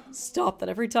 Stop that.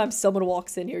 Every time someone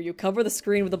walks in here, you cover the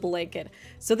screen with a blanket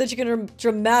so that you can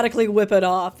dramatically whip it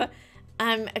off.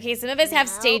 Okay, some of us have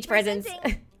stage presence.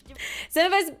 Some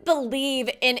of us believe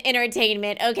in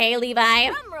entertainment, okay, Levi?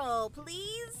 Drum roll,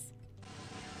 please.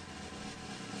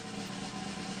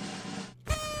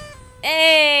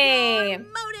 Hey! Your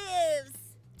motives.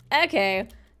 Okay.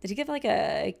 Did he give like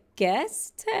a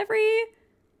guess to every?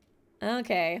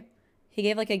 Okay. He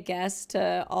gave like a guess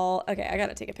to all. Okay, I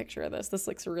gotta take a picture of this. This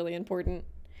looks really important.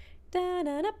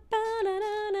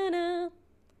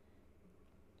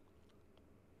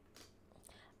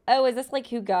 Oh, is this like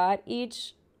who got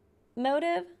each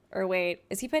motive? Or wait,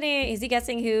 is he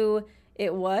guessing who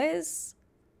it was?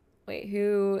 Wait,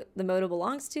 who the motive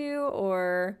belongs to?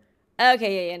 Or,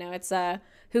 okay, yeah, no, it's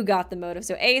who got the motive.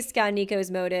 So Ace got Nico's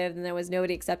motive, and there was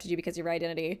nobody accepted you because of your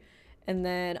identity. And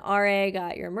then RA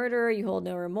got your murderer, you hold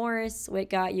no remorse. Wit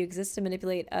got you exist to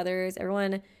manipulate others.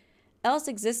 Everyone else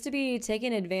exists to be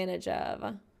taken advantage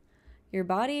of. Your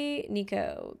body,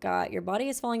 Nico, got your body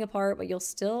is falling apart, but you'll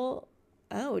still,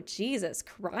 oh, Jesus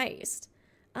Christ.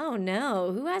 Oh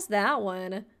no, who has that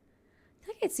one? I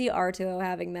think I could see Arto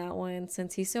having that one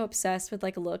since he's so obsessed with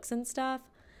like looks and stuff.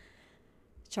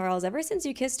 Charles, ever since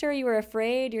you kissed her, you were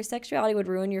afraid your sexuality would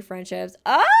ruin your friendships.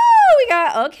 Oh, we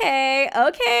got, okay.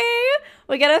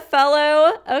 We got a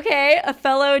fellow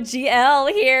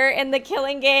GL here in the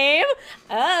killing game.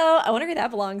 Oh, I wonder who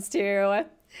that belongs to.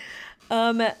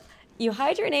 You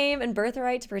hide your name and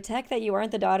birthright to protect that you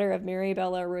aren't the daughter of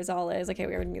Maribella Rosales. Okay,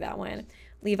 we already knew that one.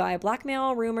 Levi,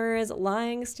 blackmail, rumors,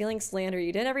 lying, stealing, slander.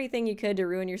 You did everything you could to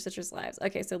ruin your sister's lives.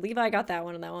 Okay, so Levi got that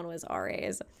one, and that one was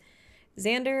RA's.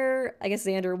 Xander, I guess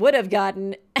Xander would have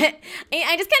gotten. I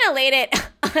just kind of laid it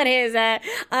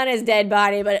on his dead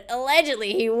body, but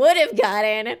allegedly he would have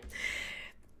gotten.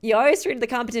 You always treated the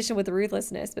competition with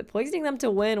ruthlessness, but poisoning them to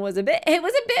win was a bit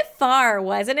far,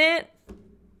 wasn't it?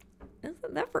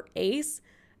 Isn't that for Ace?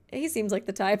 He seems like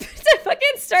the type to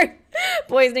fucking start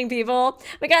poisoning people.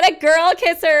 We got a girl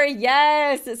kisser.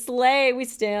 Yes, slay. We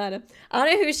stan. I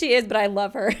don't know who she is, but I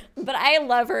love her. But I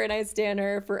love her and I stan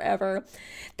her forever.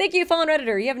 Thank you, Fallen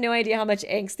Redditor. You have no idea how much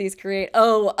angst these create.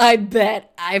 Oh, I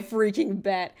bet. I freaking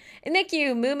bet. And thank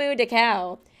you, Moo Moo de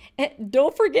Cow. And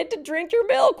don't forget to drink your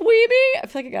milk, Weeby. I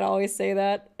feel like I gotta always say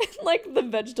that. Like the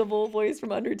vegetable voice from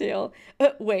Undertale.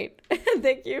 Wait.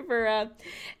 Thank you for,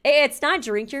 hey, it's not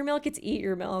drink your milk, it's eat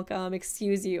your milk.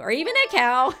 Excuse you. Or even a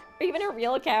cow. Or even a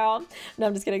real cow. No,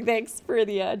 I'm just kidding. Thanks for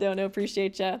the, don't know,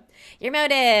 appreciate ya. Your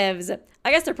motives.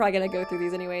 I guess they're probably gonna go through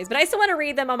these anyways, but I still want to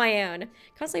read them on my own.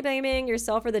 Constantly blaming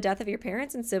yourself for the death of your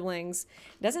parents and siblings.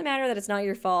 It doesn't matter that it's not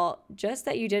your fault, just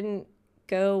that you didn't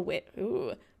go with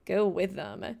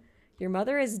them. Your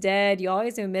mother is dead. You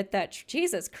always omit that.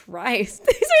 Jesus Christ.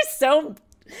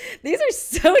 These are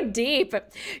so deep.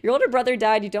 Your older brother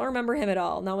died. You don't remember him at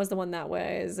all. And that was the one that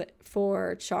was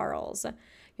for Charles.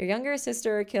 Your younger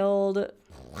sister killed.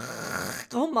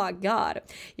 Oh my God.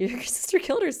 Your younger sister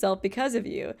killed herself because of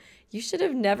you. You should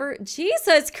have never.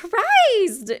 Jesus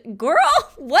Christ. Girl,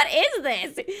 what is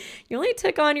this? You only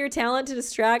took on your talent to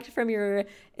distract from your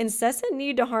incessant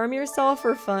need to harm yourself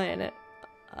for fun.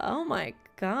 Oh my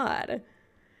God.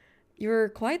 You were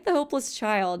quite the hopeless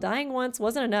child. Dying once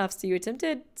wasn't enough, so you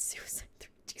attempted suicide.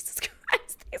 Jesus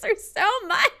Christ, these are so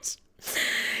much.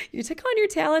 You took on your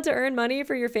talent to earn money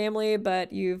for your family,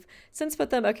 but you've since put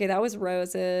them. Okay, that was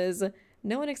Rose's.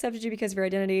 No one accepted you because of your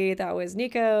identity. That was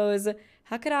Nico's.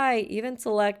 How could I even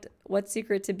select what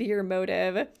secret to be your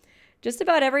motive? Just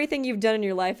about everything you've done in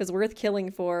your life is worth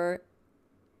killing for.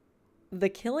 The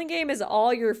killing game is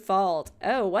all your fault.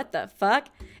 Oh, what the fuck?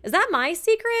 Is that my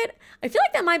secret? I feel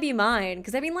like that might be mine.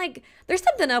 Because, I mean, like, there's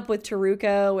something up with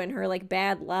Taruko and her, like,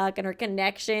 bad luck and her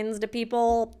connections to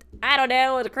people. I don't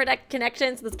know. The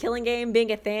connections to this killing game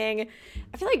being a thing.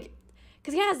 I feel like,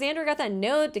 because, yeah, Xander got that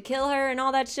note to kill her and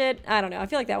all that shit. I don't know. I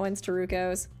feel like that one's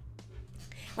Taruko's.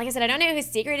 Like I said, I don't know whose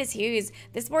secret is whose.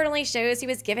 This board only shows who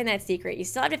was given that secret. You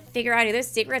still have to figure out who those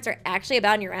secrets are actually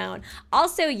about on your own.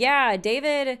 Also, yeah,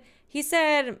 David... He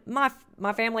said, my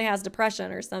family has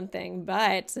depression or something,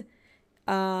 but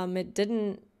I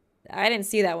didn't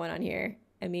see that one on here.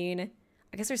 I mean,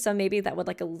 I guess there's some maybe that would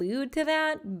like allude to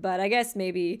that, but I guess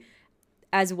maybe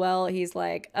as well he's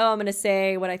like, oh, I'm going to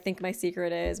say what I think my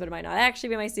secret is, but it might not actually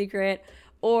be my secret.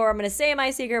 Or I'm going to say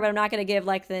my secret, but I'm not going to give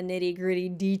like the nitty gritty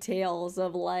details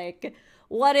of like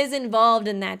what is involved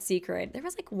in that secret. There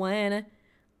was like one...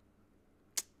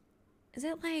 Is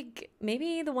it like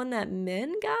maybe the one that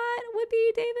Min got would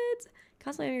be David's?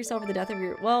 Constantly yourself for the death of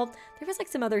your... Well, there was like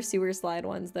some other sewer slide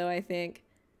ones though, I think.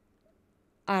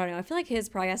 I don't know. I feel like his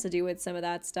probably has to do with some of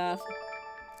that stuff.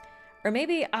 Or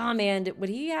maybe... Oh man, would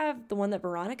he have the one that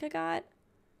Veronica got?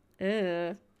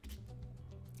 Ugh.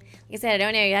 Like I said, I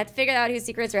don't know. You have to figure out whose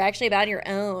secrets are actually about on your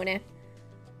own.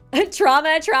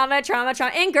 Trauma.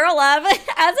 And girl love,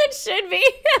 as it should be.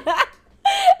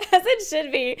 As it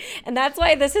should be. And that's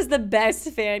why this is the best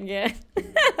fan gift.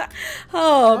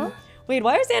 Wait,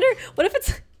 why is Xander? What if it's...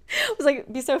 It was like,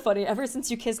 it'd be so funny. Ever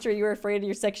since you kissed her, you were afraid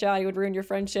your sexuality would ruin your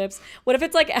friendships. What if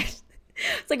it's like...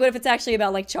 It's like, what if it's actually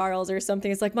about like Charles or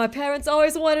something? It's like, my parents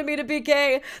always wanted me to be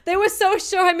gay. They were so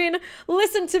sure. I mean,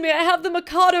 listen to me. I have the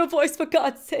Mikado voice, for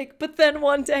God's sake. But then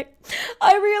one day,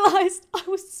 I realized I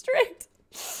was straight.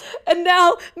 And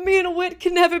now, me and Wit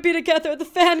can never be together. The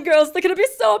fangirls, they're gonna be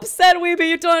so upset, Weeby,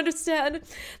 you don't understand.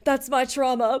 That's my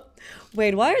trauma.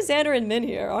 Wait, why are Xander and Min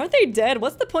here? Aren't they dead?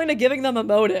 What's the point of giving them a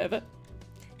motive? I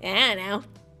don't know.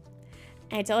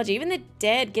 I told you, even the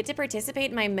dead get to participate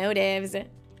in my motives.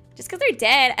 Just because they're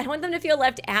dead, I don't want them to feel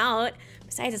left out.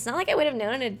 Besides, it's not like I would have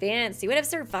known in advance. You would have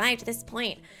survived to this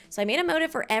point. So I made a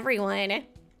motive for everyone.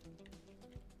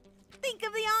 Think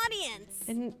of the audience.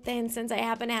 And then since I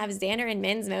happen to have Xander and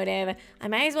Min's motive, I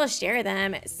might as well share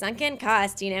them. Sunken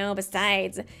cost, you know,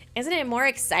 besides. Isn't it more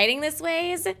exciting this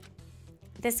ways?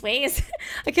 This ways?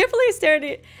 I can't believe I stared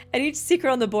at each secret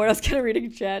on the board. I was kind of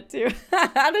reading chat too.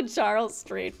 The Charles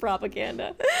Street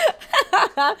propaganda.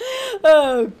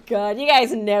 Oh God, you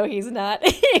guys know he's not.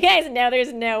 You guys know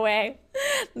there's no way.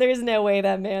 There's no way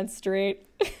that man's straight.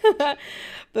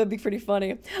 That'd be pretty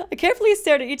funny. I carefully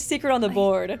stared at each secret on the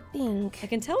board. I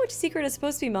can tell which secret is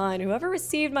supposed to be mine. Whoever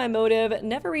received my motive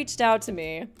never reached out to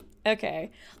me. Okay.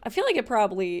 I feel like it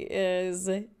probably is,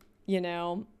 you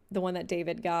know, the one that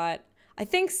David got. I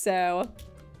think so.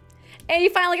 Hey, you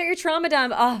finally got your trauma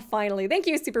dump. Oh, finally. Thank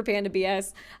you, Super Panda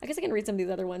BS. I guess I can read some of these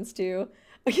other ones too.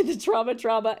 Okay, the trauma.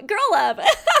 Girl love.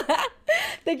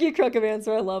 Thank you,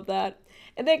 Crocomancer. I love that.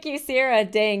 And thank you, Sierra.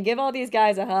 Dang, give all these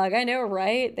guys a hug. I know,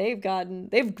 right?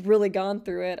 They've really gone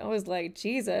through it. I was like,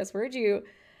 Jesus, where'd you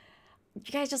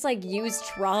guys just like use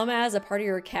trauma as a part of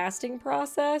your casting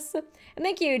process? And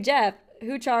thank you, Jeff,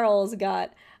 who Charles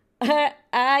got.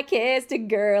 I kissed a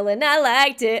girl and I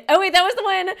liked it. Oh wait, that was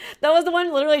the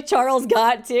one literally Charles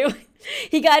got too.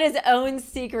 He got his own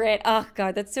secret. Oh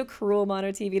God, that's so cruel,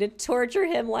 Mono TV, to torture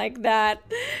him like that.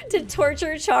 To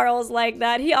torture Charles like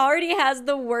that. He already has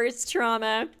the worst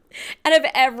trauma out of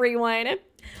everyone. I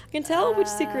can tell which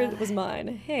secret was mine.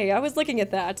 Hey, I was looking at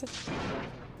that.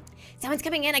 Someone's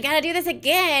coming in. I gotta do this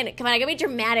again. Come on, I gotta be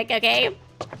dramatic, okay?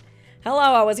 Hello,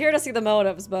 I was here to see the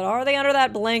motives, but are they under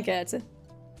that blanket?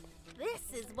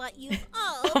 This is what you've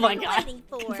all Oh my been God. waiting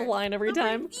for. It's a line every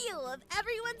time. Reveal of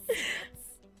everyone's secrets.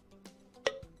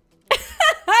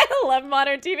 I love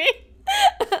modern TV.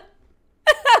 I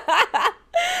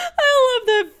love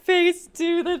that face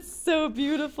too. That's so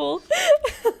beautiful.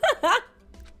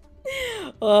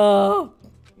 Oh.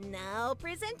 Now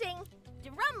presenting.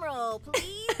 Drum roll,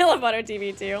 please. I love modern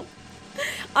TV too.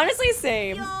 Honestly,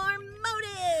 same. Your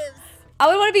motives. I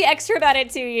would want to be extra about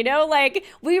it too, you know? Like,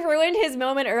 we ruined his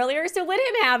moment earlier, so let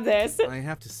him have this. I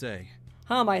have to say.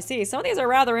 I see. Some of these are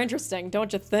rather interesting,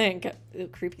 don't you think? Ooh,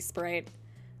 creepy Sprite.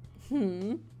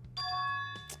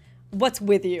 What's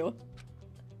with you?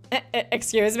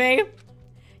 Excuse me?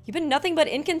 You've been nothing but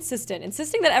inconsistent,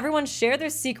 insisting that everyone share their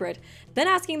secret, then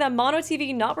asking that Mono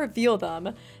TV not reveal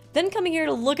them, then coming here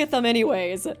to look at them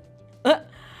anyways.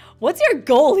 What's your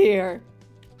goal here?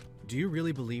 Do you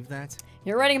really believe that?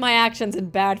 You're writing my actions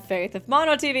in bad faith. If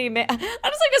Mono TV I just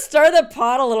like to stir the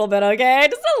pot a little bit, okay?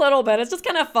 Just a little bit. It's just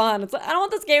kind of fun. I don't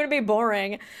want this game to be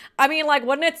boring. I mean, like,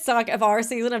 wouldn't it suck if our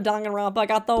season of Danganronpa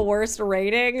got the worst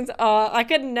ratings? I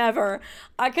could never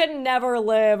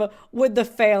live with the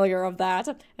failure of that.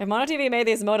 If Mono TV made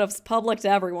these motives public to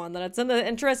everyone, then it's in the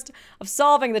interest of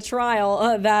solving the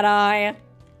trial that I...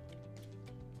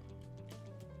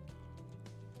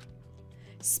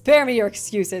 Spare me your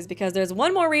excuses, because there's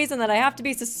one more reason that I have to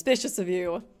be suspicious of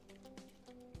you.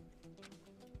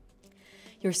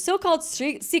 Your so-called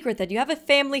secret that you have a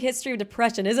family history of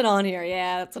depression isn't on here.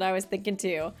 Yeah, that's what I was thinking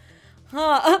too.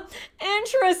 Huh,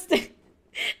 interesting.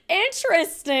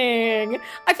 Interesting.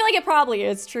 I feel like it probably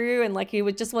is true, and like he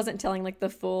just wasn't telling like the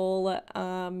full,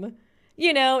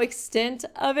 you know, extent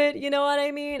of it, you know what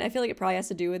I mean? I feel like it probably has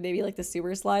to do with maybe like the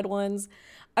sewer slide ones.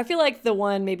 I feel like the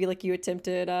one maybe like you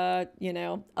attempted, you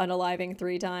know, unaliving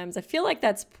 3 times. I feel like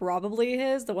that's probably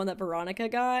his, the one that Veronica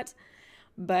got.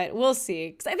 But we'll see.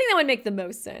 Because I think that would make the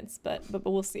most sense. But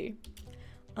we'll see.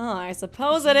 Oh, I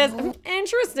suppose it is.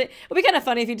 Interesting. It would be kind of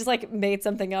funny if you just like made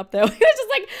something up though. It's just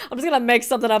like, I'm just gonna make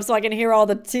something up so I can hear all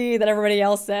the tea that everybody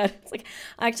else said. It's like,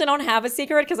 I actually don't have a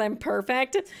secret because I'm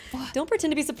perfect. Don't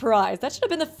pretend to be surprised. That should have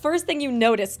been the first thing you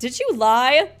noticed. Did you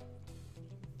lie?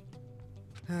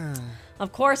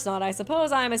 Of course not. I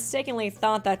suppose I mistakenly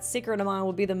thought that secret of mine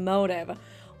would be the motive,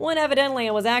 when evidently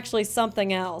it was actually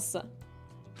something else.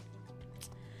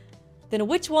 Then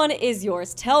which one is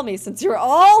yours? Tell me, since you're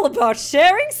all about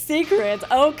sharing secrets.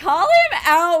 Oh, call him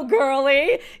out,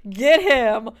 girly. Get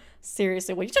him.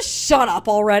 Seriously, will you just shut up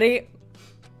already?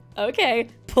 Okay,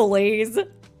 please.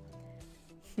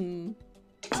 Okay,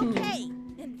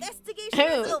 investigation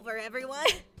is over, everyone.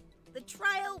 The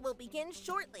trial will begin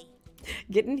shortly.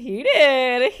 Getting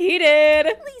heated.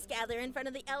 Please gather in front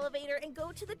of the elevator and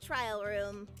go to the trial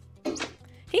room.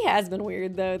 He has been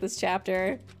weird, though, this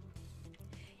chapter.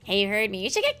 Hey, you heard me.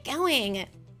 You should get going.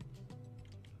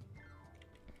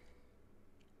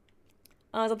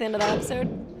 Oh, is that the end of that episode?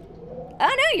 Oh,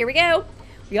 no, here we go.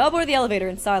 We all board the elevator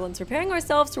in silence, preparing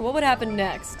ourselves for what would happen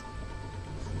next.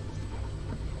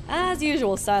 As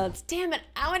usual, silence. Damn it,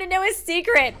 I want to know his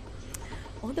secret.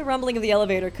 Only the rumbling of the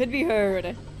elevator could be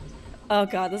heard. Oh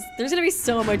god, there's gonna be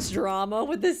so much drama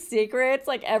with the secrets,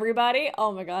 like everybody.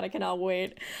 Oh my god, I cannot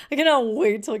wait. I cannot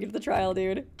wait till we get to the trial,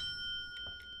 dude.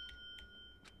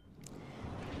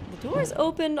 The doors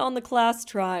opened on the class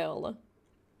trial.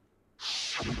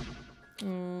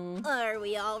 Are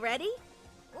we all ready?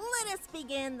 Let us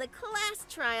begin the class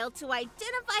trial to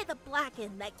identify the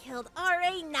Blacken that killed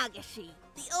R.A. Nagashi,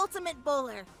 the ultimate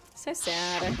bowler. So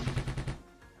sad.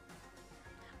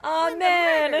 Oh when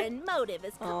man! The murder and motive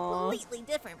is completely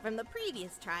different from the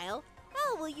previous trial,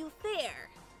 how will you fare?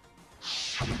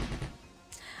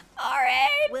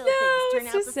 Alright, Will no, things turn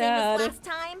out the sad. same as last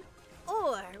time?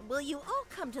 Or will you all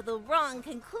come to the wrong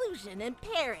conclusion and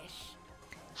perish?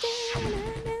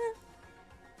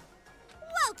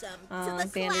 Welcome to the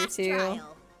Xander class too.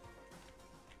 trial.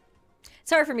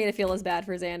 It's hard for me to feel as bad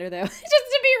for Xander, though. Just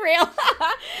to be real.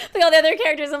 Like all the other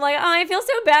characters, I'm like, oh, I feel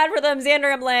so bad for them.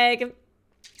 Xander, I'm like,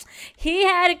 he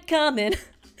had it coming.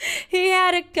 He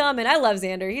had it coming. I love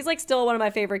Xander. He's like still one of my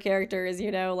favorite characters,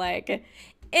 you know, like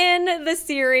in the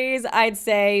series, I'd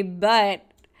say, but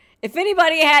if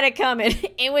anybody had it coming,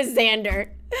 it was Xander.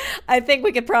 I think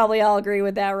we could probably all agree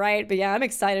with that, right? But yeah, I'm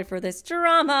excited for this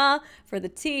drama, for the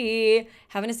tea,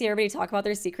 having to see everybody talk about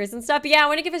their secrets and stuff. But yeah, I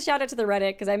want to give a shout out to the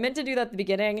Reddit because I meant to do that at the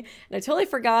beginning and I totally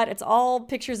forgot. It's all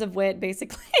pictures of wit,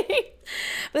 basically.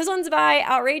 This one's by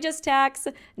Outrageous Tax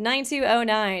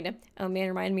 9209. Oh man,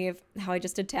 remind me of how I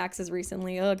just did taxes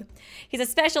recently. Ugh. He's a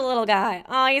special little guy.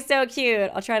 Oh, he's so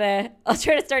cute. I'll try to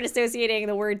start associating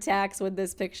the word tax with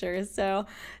this picture so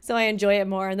I enjoy it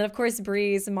more. And then of course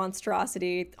Breeze,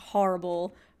 monstrosity,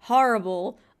 horrible,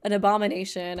 an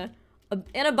abomination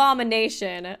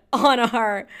on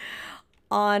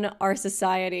our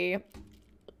society.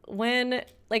 When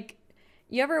like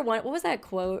you ever want, what was that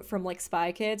quote from like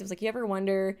Spy Kids? It was like, you ever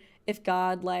wonder if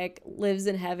God like lives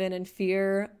in heaven in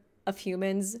fear of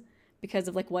humans because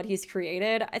of like what he's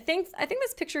created? I think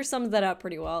this picture sums that up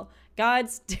pretty well.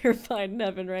 God's terrified in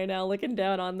heaven right now looking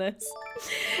down on this.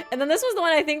 And then this was the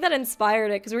one I think that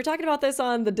inspired it because we were talking about this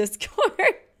on the Discord.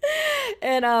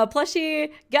 And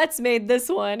Plushy Guts made this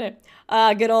one.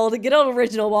 Good old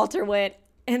original Walter Witt.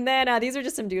 And then these are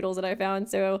just some doodles that I found,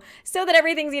 so that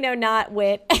everything's, you know, not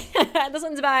wit. This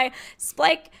one's by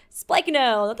Spike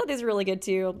No. I thought these were really good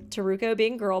too. Taruko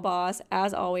being girl boss,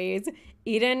 as always.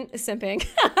 Eden simping.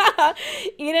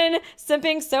 Eden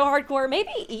simping so hardcore. Maybe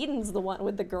Eden's the one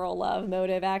with the girl love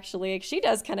motive, actually. She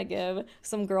does kind of give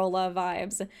some girl love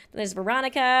vibes. Then there's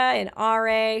Veronica and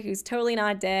RA, who's totally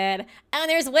not dead. Oh, and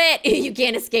there's Wit. You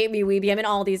can't escape me, Weeby. I'm in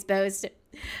all these posts.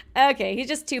 Okay, he's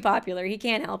just too popular. He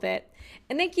can't help it.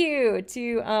 And thank you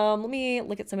to, let me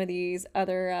look at some of these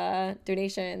other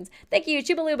donations. Thank you,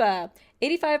 Chubaluba.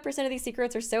 85% of these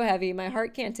secrets are so heavy, my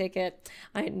heart can't take it.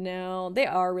 I know, they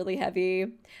are really heavy.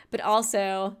 But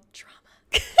also, drama.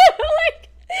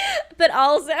 But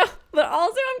also, I'm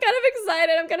kind of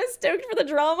excited. I'm kind of stoked for the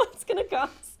drama it's gonna cause.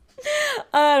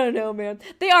 I don't know, man.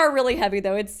 They are really heavy,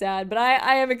 though. It's sad, but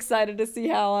I am excited to see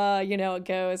how, you know, it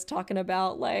goes. Talking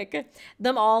about, like,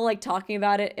 them all, like, talking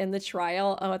about it in the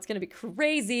trial. Oh, it's gonna be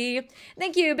crazy.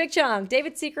 Thank you, Big Chunk.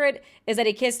 David's secret is that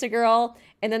he kissed a girl,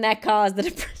 and then that caused the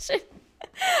depression.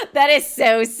 That is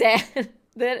so sad.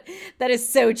 That is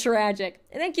so tragic.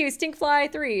 And thank you,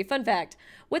 Stinkfly3. Fun fact.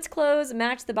 Wit's clothes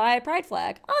match the bi pride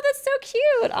flag. Oh, that's so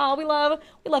cute. Oh, we love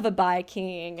a bi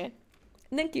king.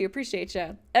 Thank you, appreciate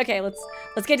you. Okay, let's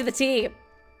get to the tea.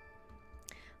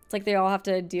 It's like they all have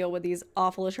to deal with these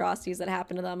awful atrocities that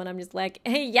happen to them, and I'm just like,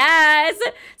 hey, yes,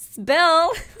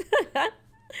 spill.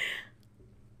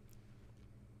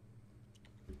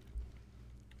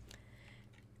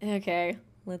 Okay,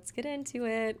 let's get into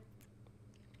it.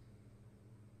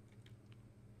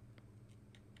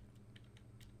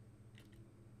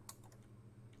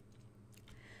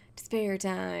 Spare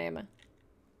time.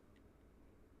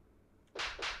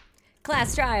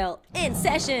 Class trial in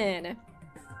session.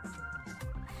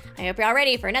 I hope you're all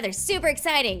ready for another super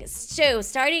exciting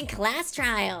show-starting class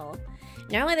trial.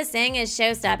 Normally the saying is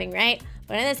show-stopping, right?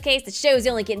 But in this case, the show's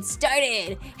only getting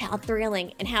started. How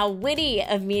thrilling and how witty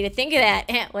of me to think of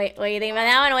that. Wait, what do you think about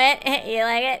that one, Wit? You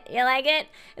like it? You like it?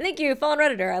 And thank you, Fallen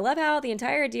Redditor. I love how the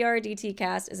entire DRDT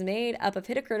cast is made up of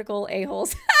hypocritical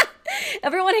a-holes.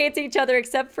 Everyone hates each other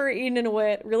except for Eden and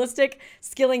Wit. Realistic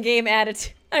skilling game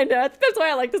attitude. I know, that's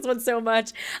why I like this one so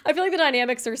much. I feel like the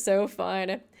dynamics are so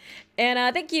fun.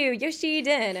 And thank you, Yoshi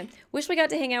Din. Wish we got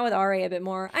to hang out with RA a bit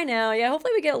more. I know, yeah,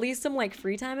 hopefully we get at least some like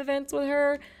free time events with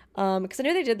her. Because I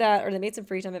know they did that, or they made some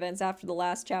free time events after the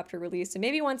last chapter released. So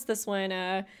maybe once this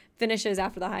one finishes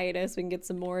after the hiatus, we can get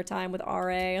some more time with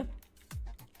RA.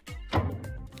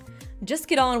 Just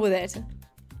get on with it.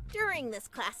 During this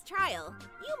class trial,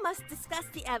 you must discuss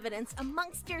the evidence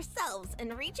amongst yourselves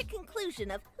and reach a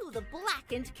conclusion of who the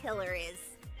blackened killer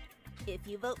is. If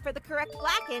you vote for the correct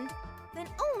blackened, then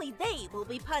only they will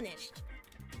be punished.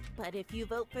 But if you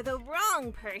vote for the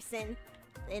wrong person,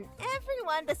 then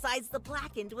everyone besides the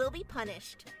blackened will be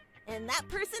punished. And that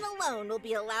person alone will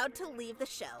be allowed to leave the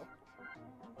show.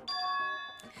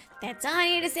 That's all I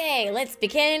need to say. Let's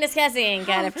begin discussing.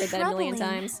 God, I've heard that a million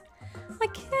times. I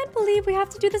can't believe we have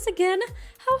to do this again.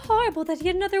 How horrible that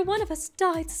yet another one of us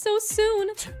died so soon.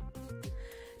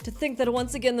 To think that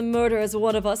once again the murderer is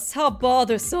one of us. How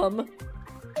bothersome. Ari,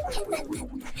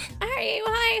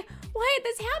 why did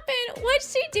this happen? What did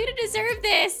she do to deserve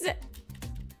this?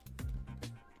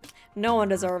 No one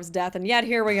deserves death, and yet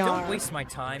here we are. Don't waste my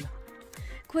time.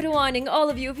 Quit whining, all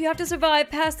of you. If you have to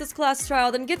survive past this class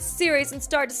trial, then get serious and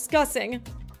start discussing.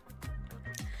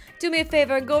 Do me a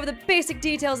favor and go over the basic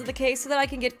details of the case so that I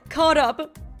can get caught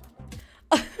up.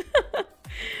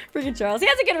 Freaking Charles. He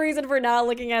has a good reason for not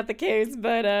looking at the case,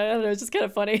 but I don't know, it's just kind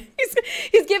of funny.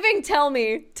 He's giving tell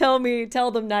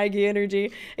them Nike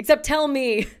energy. Except tell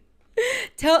me.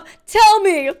 Tell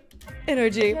me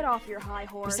energy. Get off your high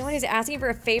horse. For someone who's asking for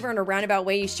a favor in a roundabout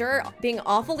way, you sure being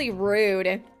awfully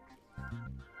rude.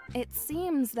 It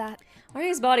seems that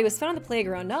Aria's body was found on the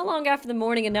playground not long after the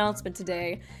morning announcement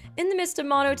today, in the midst of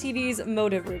Mono TV's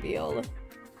motive reveal.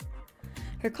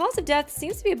 Her cause of death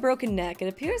seems to be a broken neck. It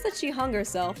appears that she hung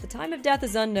herself. The time of death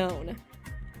is unknown.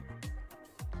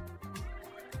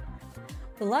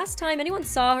 The last time anyone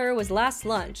saw her was last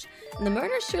lunch, and the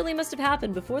murder surely must have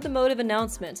happened before the motive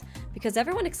announcement, because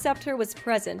everyone except her was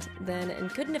present then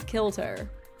and couldn't have killed her.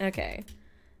 Okay.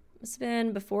 Must have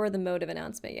been before the motive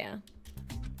announcement, yeah.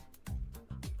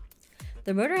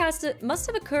 The murder must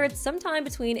have occurred sometime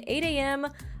between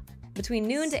between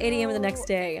noon to 8 a.m. the next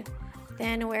day.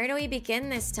 Then where do we begin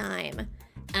this time?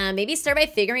 Maybe start by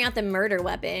figuring out the murder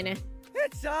weapon.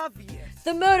 It's obvious.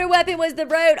 The murder weapon was the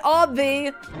road,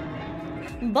 obvi.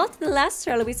 But the last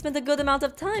trial we spent a good amount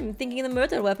of time thinking the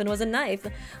murder weapon was a knife,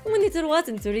 when it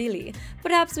wasn't really.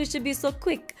 Perhaps we shouldn't be so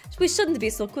quick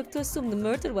to assume the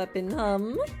murder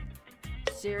weapon,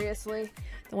 seriously.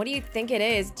 What do you think it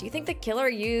is? Do you think the killer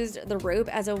used the rope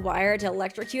as a wire to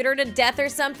electrocute her to death or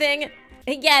something?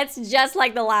 Yeah, it's just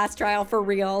like the last trial, for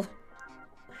real.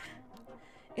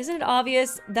 Isn't it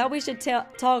obvious that we should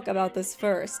talk about this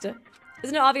first?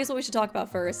 Isn't it obvious what we should talk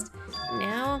about first?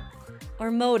 No.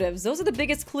 Our motives. Those are the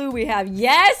biggest clue we have.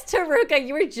 Yes, Taruka,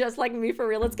 you were just like me for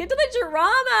real. Let's get to the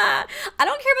drama. I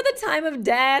don't care about the time of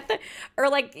death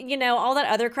or like, you know, all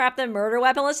that other crap, the murder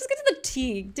weapon. Let's just get to the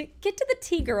tea. Get to the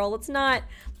tea, girl. Let's not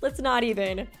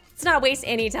waste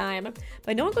any time.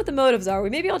 By knowing what the motives are, we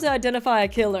may be able to identify a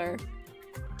killer.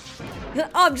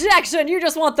 Objection! You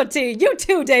just want the tea. You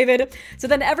too, David. So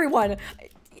then everyone.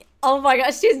 Oh my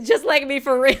gosh, she's just like me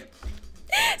for real.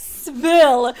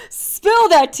 Spill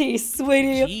that tea,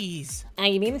 sweetie. Jeez.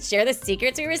 You mean share the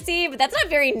secrets we received? That's not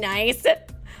very nice.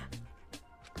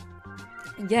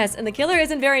 Yes, and the killer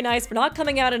isn't very nice for not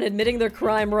coming out and admitting their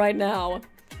crime right now.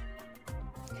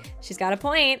 She's got a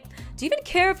point. Do you even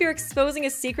care if you're exposing a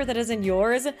secret that isn't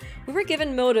yours? We were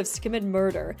given motives to commit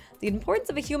murder. The importance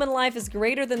of a human life is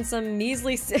greater than some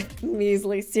measly secret.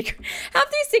 Half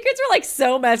these secrets were like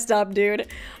so messed up, dude.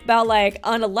 About like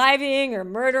unaliving or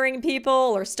murdering people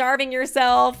or starving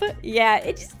yourself. Yeah,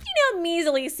 it's just, you know,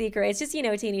 measly secrets. Just, you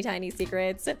know, teeny tiny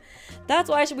secrets.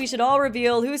 That's why we should all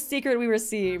reveal whose secret we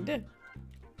received.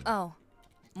 Oh,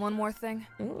 one more thing.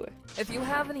 Ooh. If you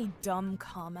have any dumb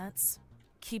comments,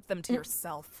 keep them to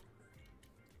yourself.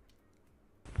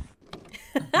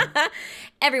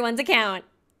 Everyone's account.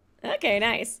 Okay,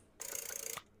 nice.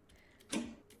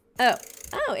 Oh,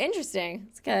 interesting.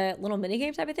 It's like a little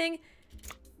minigame type of thing.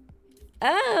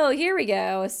 Oh, here we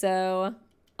go. So,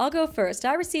 I'll go first.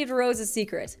 I received Rose's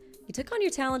secret. You took on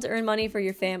your talent to earn money for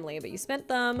your family, but you spent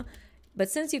them. But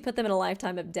since you put them in a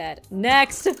lifetime of debt.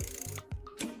 Next.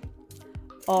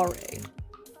 Alright.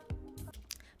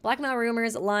 Blackmail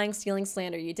rumors, lying, stealing,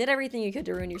 slander. You did everything you could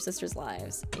to ruin your sister's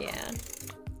lives. Yeah.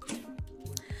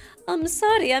 I'm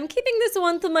sorry, I'm keeping this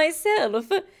one to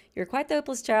myself. You're quite the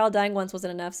hopeless child. Dying once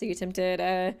wasn't enough, so you attempted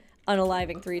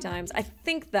unaliving 3 times. I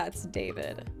think that's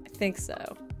David. I think so.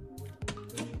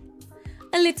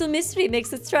 A little mystery makes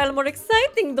this trial more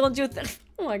exciting, don't you think?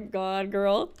 Oh my god,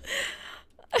 girl.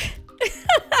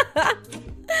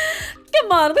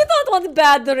 Come on, we don't want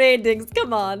bad ratings.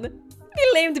 Come on. Be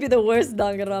lame to be the worst,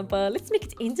 Danganronpa. Let's make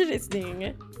it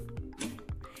interesting.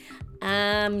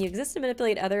 You exist to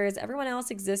manipulate others. Everyone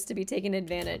else exists to be taken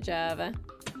advantage of.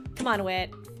 Come on,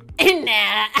 Wit.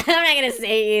 Nah, I'm not gonna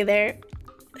say either.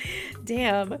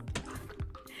 Damn.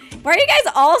 Why are you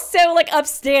guys all so, like,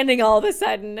 upstanding all of a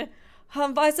sudden?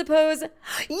 I suppose.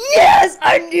 Yes!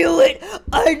 I knew it!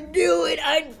 I knew it!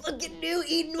 I fucking knew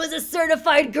Eden was a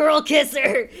certified girl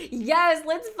kisser! Yes,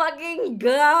 let's fucking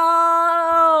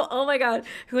go! Oh my god.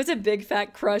 Who has a big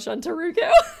fat crush on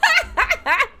Taruko?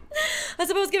 I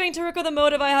suppose giving Taruko the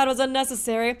motive I had was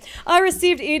unnecessary. I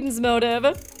received Eden's motive.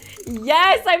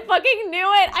 Yes, I fucking knew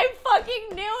it! I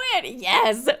fucking knew it!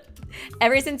 Yes!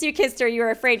 Ever since you kissed her, you were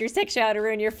afraid your sexuality would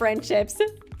ruin your friendships.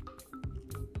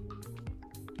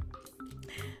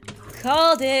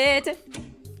 Called it.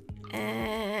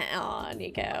 Oh,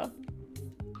 Nico.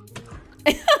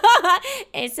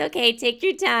 It's okay, take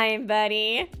your time,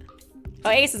 buddy. Oh,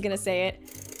 Ace is gonna say it.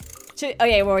 Oh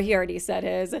yeah, well, he already said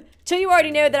his. So you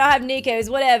already know that I have Nico's,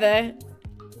 whatever.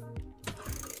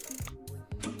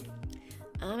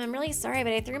 I'm really sorry,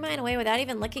 but I threw mine away without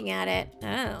even looking at it.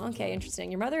 Oh, okay,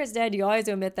 interesting. Your mother is dead, you always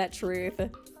omit that truth.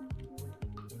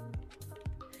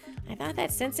 I thought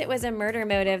that since it was a murder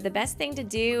motive, the best thing to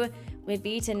do would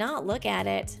be to not look at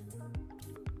it.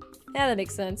 Yeah, that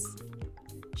makes sense.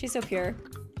 She's so pure.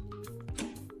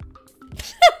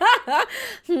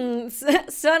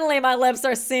 Suddenly my lips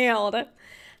are sealed.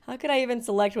 How could I even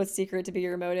select what secret to be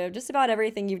your motive? Just about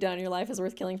everything you've done in your life is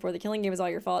worth killing for. The killing game is all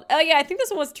your fault. Oh yeah, I think this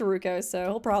one was Taruko, so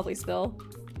he'll probably spill.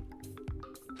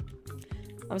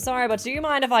 I'm sorry, but do you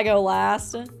mind if I go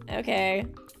last? Okay.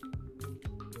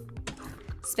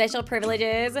 Special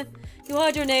privileges. You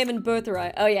hide your name and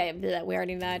birthright. Oh yeah, we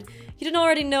already know that. You didn't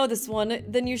already know this one,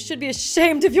 then you should be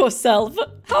ashamed of yourself.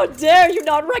 How dare you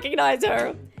not recognize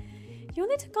her? You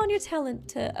only took on your talent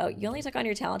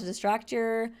to distract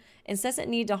your incessant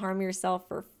need to harm yourself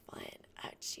for fun. Oh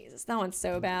Jesus, that one's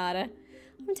so bad.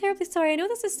 I'm terribly sorry. I know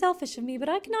this is selfish of me, but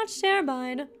I cannot share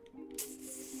mine.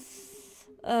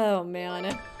 Oh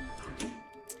man.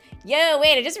 Yo,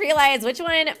 wait, I just realized which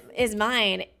one is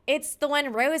mine. It's the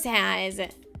one Rose has.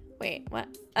 Wait, what?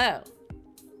 Oh.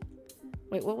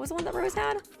 Wait, what was the one that Rose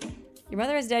had? Your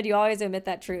mother is dead, you always omit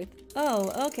that truth.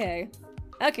 Oh, okay.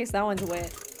 Okay, so that one's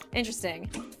Wit. Interesting.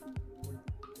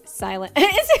 Silent.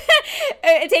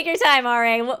 Take your time,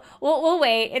 alright. We'll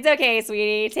wait. It's okay,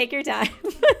 sweetie. Take your time.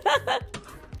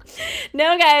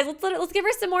 No, guys, let's give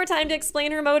her some more time to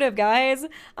explain her motive, guys.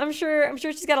 I'm sure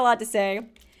she's got a lot to say.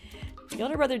 Your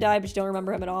older brother died, but you don't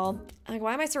remember him at all. Like,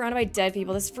 why am I surrounded by dead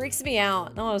people? This freaks me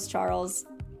out. No, it was Charles.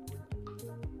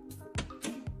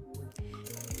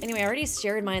 Anyway, I already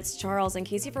shared mine. It's Charles, in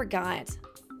case you forgot.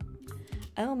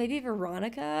 Oh, maybe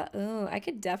Veronica? Oh, I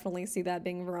could definitely see that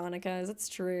being Veronica's. It's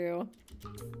true.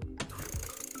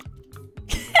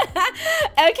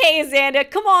 Okay, Xander.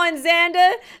 Come on,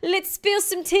 Xander. Let's spill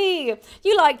some tea.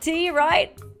 You like tea,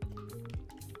 right?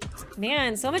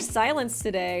 Man, so much silence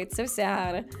today. It's so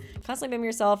sad. Constantly blame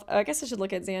yourself. Oh, I guess I should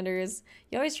look at Xander's.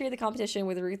 You always treat the competition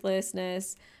with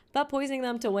ruthlessness. But poisoning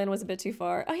them to win was a bit too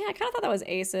far. Oh yeah, I kind of thought that was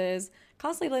Ace's.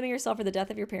 Constantly blaming yourself for the death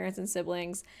of your parents and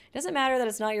siblings. It doesn't matter that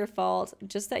it's not your fault,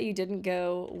 just that you didn't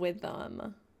go with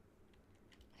them.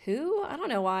 Who? I don't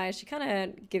know why. She kind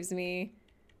of gives me,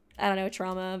 I don't know,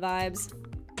 trauma vibes.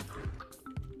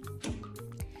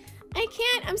 I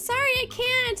can't. I'm sorry, I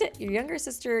can't. Your younger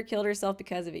sister killed herself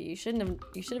because of it. You should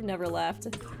have never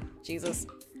left. Jesus.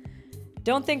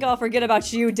 Don't think I'll forget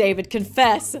about you, David.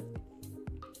 Confess.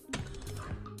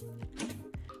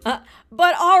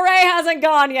 But R.A. hasn't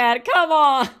gone yet. Come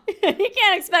on. You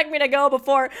can't expect me to go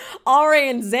before R.A.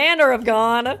 and Xander have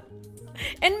gone. And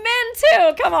men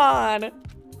too. Come on.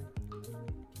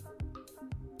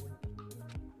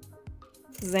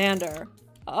 Xander.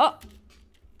 Oh.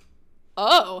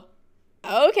 Oh.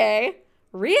 Okay.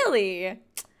 Really?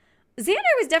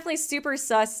 Xander was definitely super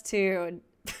sus too.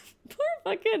 Poor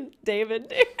fucking David,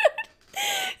 dude.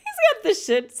 He's got the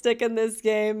shit stick in this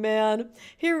game, man.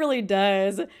 He really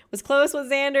does. Was close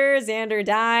with Xander. Xander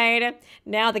died.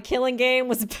 Now the killing game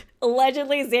was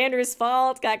allegedly Xander's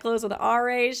fault. Got close with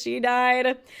R.A. She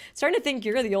died. Starting to think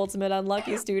you're the ultimate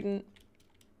unlucky student.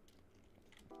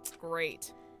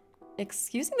 Great.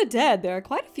 Excusing the dead, there are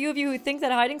quite a few of you who think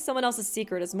that hiding someone else's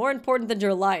secret is more important than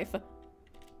your life.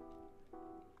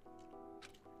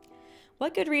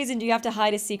 What good reason do you have to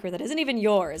hide a secret that isn't even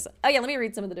yours? Oh yeah, let me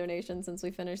read some of the donations since we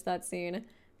finished that scene. I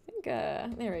think,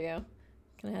 there we go.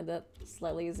 Kind of had that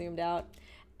slightly zoomed out.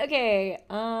 Okay,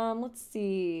 let's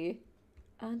see.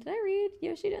 Did I read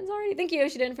Yoshidin's already? Thank you,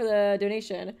 Yoshidin, for the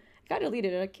donation. I got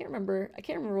deleted it. I can't remember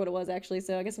what it was actually,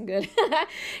 so I guess I'm good.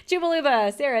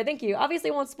 Chubaluba, Sarah, thank you.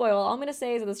 Obviously won't spoil. All I'm gonna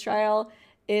say is that this trial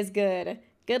is good.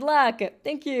 Good luck.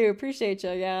 Thank you. Appreciate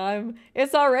you. Yeah,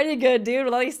 it's already good, dude,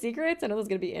 with all these secrets. I know this is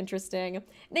going to be interesting.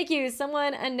 Thank you.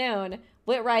 Someone unknown.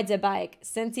 What rides a bike?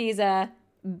 Since he's a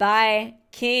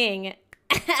bi-king.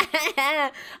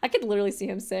 I could literally see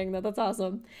him saying that. That's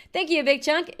awesome. Thank you, Big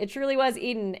Chunk. It truly was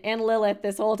Eden and Lilith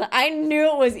this whole time. I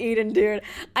knew it was Eden, dude.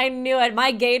 I knew it.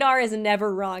 My gaydar is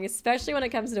never wrong, especially when it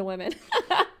comes to women.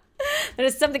 That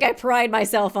is something I pride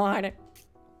myself on.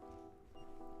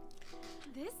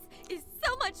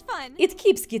 So much fun. It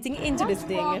keeps getting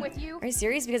interesting. What's wrong with you? Are you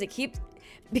serious? Because it keeps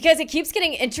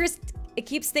getting it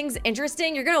keeps things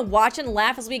interesting. You're gonna watch and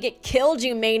laugh as we get killed,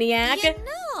 you maniac. You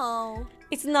know.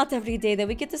 It's not every day that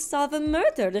we get to solve a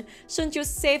murder. Shouldn't you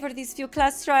savor these few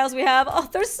class trials we have? Oh,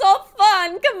 they're so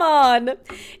fun. Come on.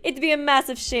 It'd be a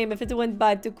massive shame if it went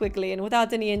by too quickly and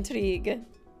without any intrigue.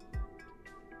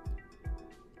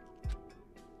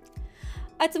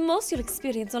 At most, you'll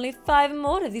experience only 5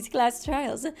 more of these class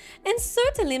trials, and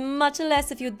certainly much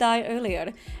less if you die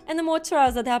earlier. And the more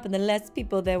trials that happen, the less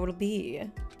people there will be.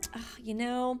 You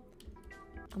know,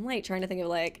 I'm like trying to think of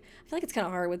like, I feel like it's kind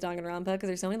of hard with Danganronpa because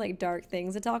there's so many like dark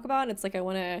things to talk about, and it's like I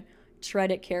want to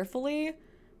tread it carefully.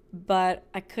 But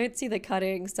I could see the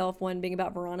cutting self one being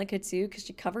about Veronica too, because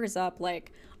she covers up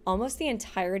like almost the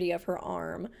entirety of her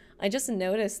arm. I just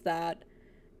noticed that.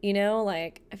 You know,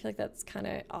 like, I feel like that's kind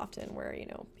of often where, you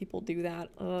know, people do that.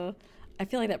 I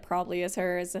feel like that probably is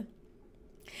hers. This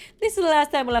is the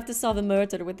last time we'll have to solve a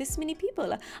murder with this many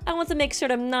people. I want to make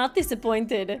sure I'm not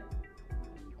disappointed.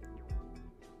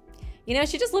 You know,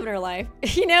 she's just living her life.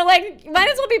 You know, like, might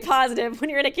as well be positive when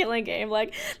you're in a killing game.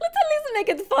 Like, let's at least make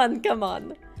it fun. Come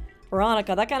on.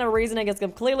 Veronica, that kind of reasoning is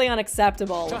completely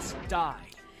unacceptable. Just die.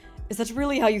 Is that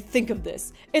really how you think of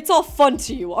this? It's all fun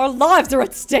to you. Our lives are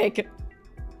at stake.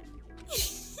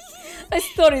 A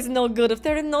story's no good if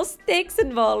there are no stakes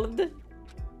involved. It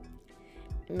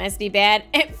must be bad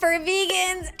for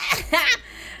vegans.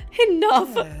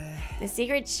 Enough. The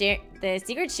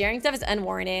secret sharing stuff is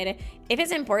unwarranted. If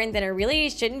it's important, then it really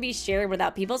shouldn't be shared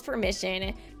without people's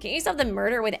permission. Can't you solve the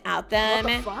murder without them?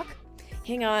 What the fuck?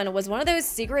 Hang on, was one of those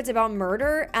secrets about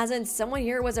murder? As in someone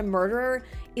here was a murderer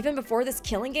even before this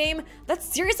killing game? That's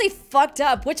seriously fucked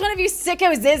up. Which one of you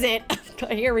sickos is it?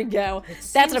 Here we go.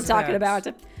 That's what I'm talking about.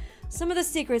 Some of the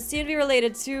secrets seem to be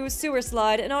related to sewer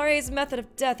slide, and R.A.'s method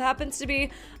of death happens to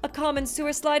be a common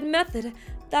sewer slide method.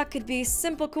 That could be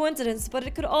simple coincidence, but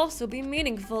it could also be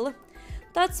meaningful.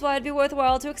 That's why it'd be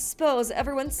worthwhile to expose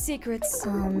everyone's secrets.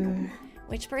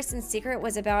 Which person's secret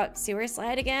was about sewer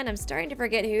slide again? I'm starting to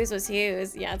forget whose was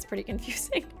whose. Yeah, it's pretty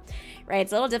confusing. Right,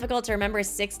 it's a little difficult to remember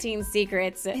 16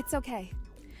 secrets. It's okay.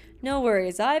 No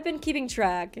worries, I've been keeping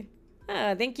track.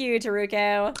 Oh, thank you,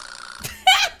 Taruko.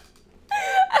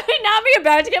 I would not be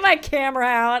about to get my camera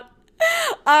out.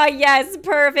 Yes,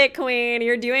 perfect, queen.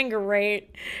 You're doing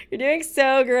great. You're doing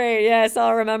so great. Yes,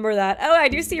 I'll remember that. Oh, I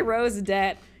do see Rose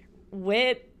Debt.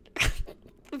 Wit.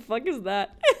 The fuck is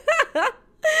that?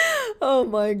 Oh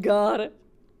my god.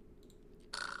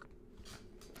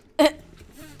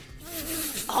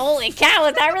 Holy cow,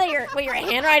 is that really what your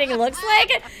handwriting looks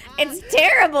like? It's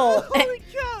terrible. Holy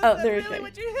cow, Oh, is that there's really it.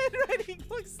 what your handwriting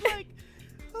looks like?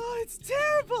 Oh, it's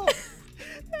terrible.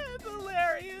 And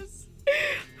hilarious.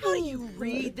 How do you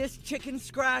read this, chicken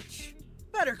scratch?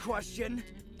 Better question.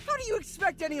 How do you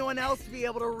expect anyone else to be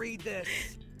able to read this?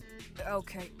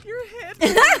 Okay. Your hand.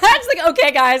 That's like,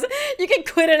 okay, guys, you can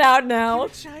quit it out now. You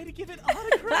tried to give an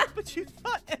autograph, but you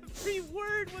thought every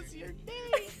word was your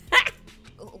name.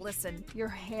 Listen, your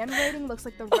handwriting looks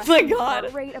like the Oh my resting God.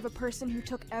 heart rate of a person who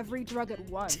took every drug at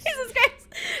once. Jesus Christ.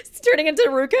 It's turning into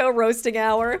Ruko roasting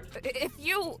hour. If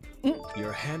you...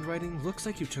 Your handwriting looks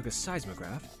like you took a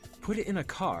seismograph, put it in a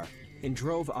car, and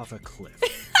drove off a cliff.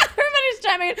 Everybody's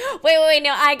chiming in. Wait,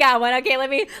 no, I got one. Okay, let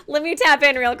me tap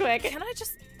in real quick. Can I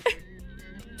just...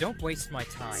 Don't waste my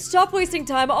time. Stop wasting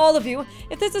time, all of you.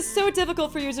 If this is so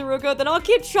difficult for you, Taruko, then I'll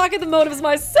keep track of the motives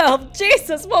myself.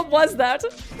 Jesus, what was that?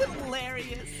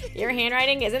 Hilarious. Your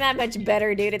handwriting isn't that much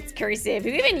better, dude. It's cursive. Who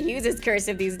even uses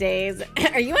cursive these days?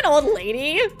 Are you an old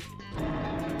lady?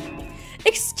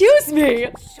 Excuse me.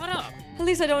 Shut up. At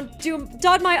least I don't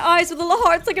dot my eyes with little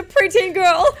hearts like a preteen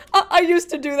girl. I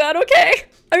used to do that, okay?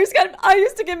 I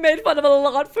used to get made fun of a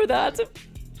lot for that.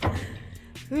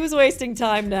 Who's wasting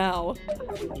time now?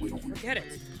 Forget it.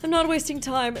 I'm not wasting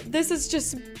time. This is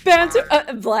just banter.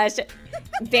 Blush.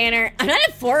 Banner. I'm not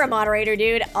a forum moderator,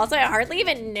 dude. Also, I hardly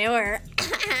even knew her.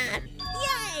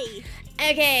 Yay!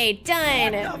 Okay,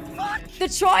 done. The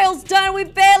trial's done. We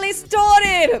barely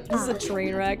started. This is a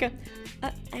train wreck.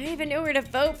 I don't even know where to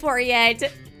vote for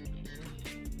yet.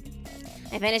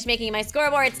 I finished making my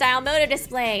scoreboard style motive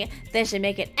display. This should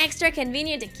make it extra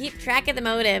convenient to keep track of the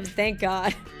motives. Thank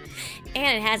God.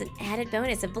 And it has an added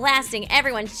bonus of blasting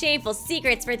everyone's shameful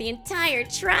secrets for the entire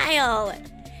trial.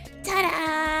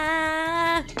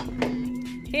 Ta-da!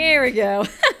 Here we go.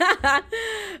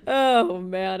 Oh,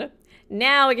 man.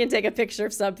 Now we can take a picture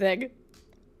of something.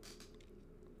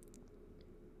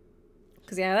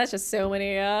 Because, yeah, that's just so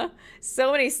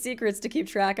many secrets to keep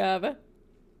track of.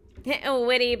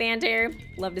 Witty banter.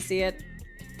 Love to see it.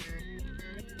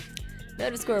 Go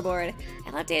to scoreboard.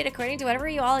 I'll update it according to whatever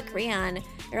you all agree on.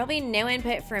 There will be no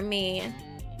input from me.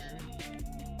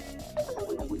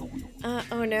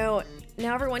 Oh no.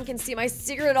 Now everyone can see my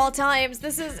secret at all times.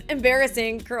 This is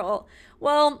embarrassing, girl.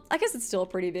 Well, I guess it's still a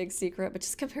pretty big secret, but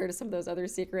just compared to some of those other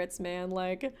secrets, man,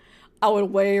 like, I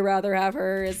would way rather have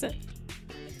hers. Eat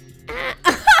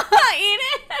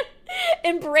it!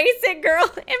 Embrace it,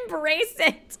 girl. Embrace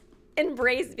it.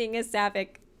 Embrace being a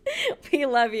sapphic. We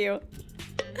love you.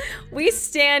 We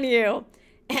stan you.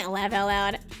 Laugh out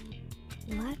loud.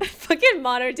 What? Fucking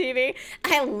Mono TV.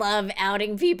 I love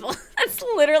outing people. That's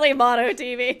literally Mono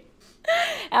TV.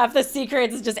 Half the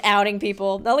secrets is just outing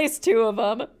people. At least 2 of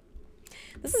them.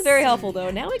 This is very helpful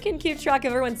though. Now we can keep track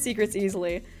of everyone's secrets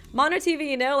easily. Mono TV,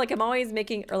 you know, like I'm always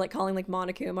making, or like calling like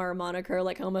Monokuma or Moniker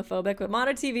like homophobic, but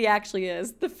Mono TV actually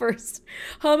is the first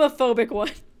homophobic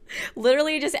one.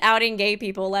 Literally just outing gay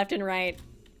people left and right.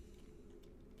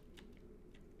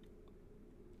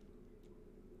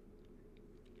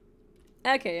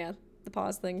 Okay, yeah, the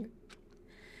pause thing.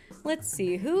 Let's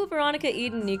see, who, Veronica,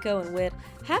 Eden, Nico, and Wit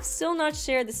have still not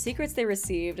shared the secrets they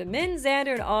received. Min,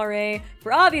 Xander, and RA,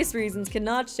 for obvious reasons,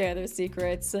 cannot share their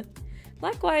secrets.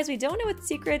 Likewise, we don't know what the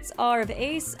secrets are of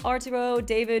Ace, Arturo,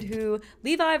 David, Who,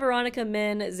 Levi, Veronica,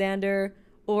 Min, Xander,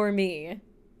 or me.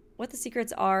 What the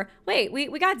secrets are. Wait,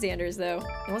 we got Xander's though,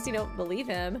 unless you don't believe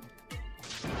him.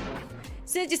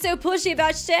 Since you're so pushy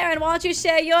about sharing, why don't you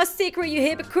share your secret, you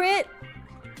hypocrite?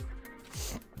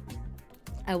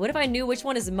 What if I knew which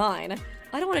one is mine?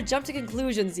 I don't want to jump to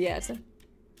conclusions yet.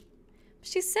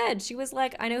 She said, she was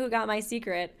like, I know who got my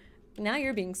secret. Now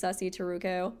you're being sussy,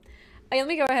 Taruko. Let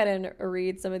me go ahead and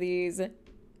read some of these.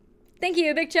 Thank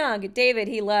you, big chunk. David,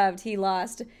 he loved, he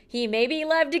lost. He maybe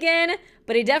loved again,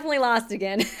 but he definitely lost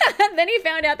again. Then he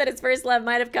found out that his first love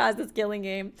might have caused this killing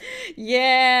game.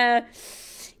 Yeah.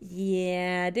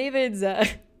 Yeah, David's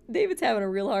having a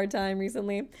real hard time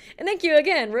recently. And thank you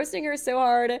again, roasting her so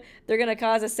hard, they're gonna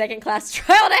cause a second class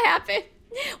trial to happen.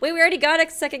 Wait, we already got a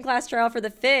second class trial for the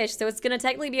fish, so it's gonna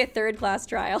technically be a third class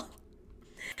trial.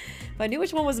 If I knew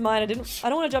which one was mine, I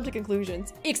don't want to jump to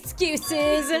conclusions.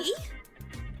 Excuses!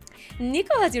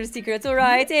 Nico has your secrets,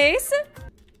 alright, Ace?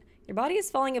 Your body is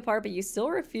falling apart, but you still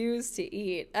refuse to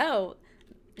eat. Oh,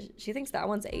 she thinks that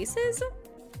one's Ace's?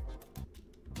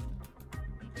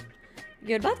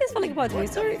 Your body is falling apart, but you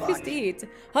still refuse to eat.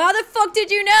 How the fuck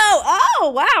did you know?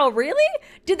 Oh, wow, really?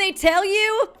 Did they tell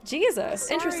you?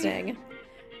 Jesus, interesting.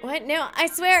 What? No, I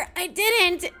swear I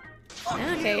didn't.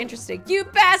 Okay, interesting. You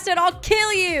bastard, I'll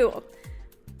kill you!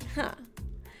 Huh.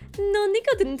 No,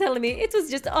 Nico didn't tell me. It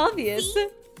was just obvious.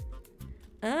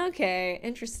 Okay,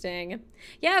 interesting.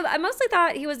 Yeah, I mostly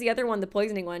thought he was the other one, the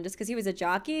poisoning one, just because he was a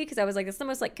jockey, because I was like, it's the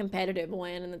most like competitive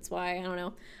one, and that's why, I don't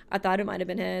know, I thought it might have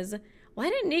been his. Why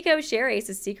didn't Nico share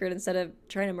Ace's secret instead of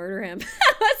trying to murder him?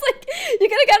 I was like, you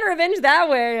could have gotten revenge that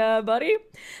way, buddy.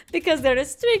 Because there are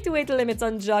strict weight limits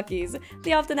on jockeys.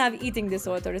 They often have eating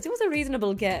disorders. It was a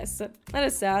reasonable guess. That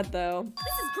is sad, though.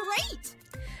 This is great!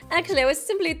 Actually, I was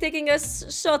simply taking a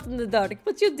shot in the dark,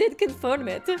 but you did confirm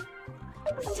it.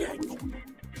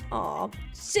 Aw,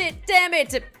 shit, damn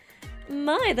it!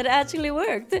 My, that actually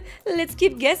worked. Let's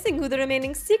keep guessing who the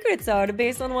remaining secrets are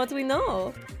based on what we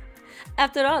know.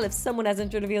 After all, if someone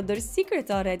hasn't revealed their secret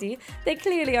already, they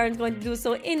clearly aren't going to do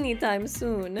so anytime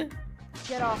soon.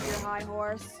 Get off your high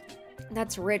horse.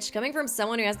 That's rich, coming from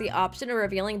someone who has the option of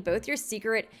revealing both your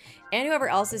secret and whoever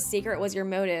else's secret was your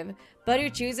motive, but who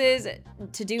chooses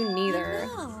to do neither.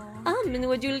 And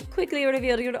would you quickly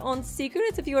reveal your own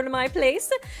secret if you were in my place?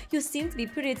 You seem to be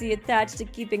pretty attached to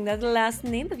keeping that last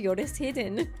name of yours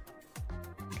hidden.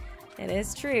 It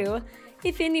is true.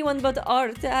 If anyone but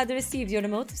Art had received your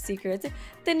motive secret,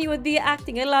 then you would be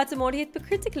acting a lot more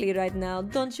hypocritically right now,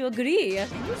 don't you agree?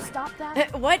 Can you stop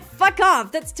that? What? Fuck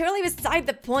off! That's totally beside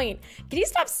the point. Can you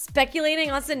stop speculating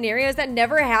on scenarios that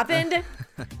never happened?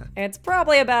 It's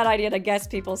probably a bad idea to guess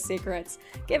people's secrets,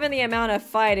 given the amount of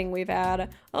fighting we've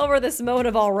had over this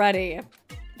motive already.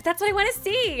 But that's what I want to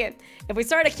see! If we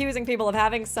start accusing people of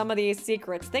having some of these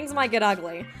secrets, things might get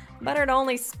ugly. Better to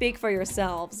only speak for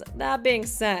yourselves. That being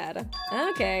said,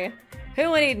 okay.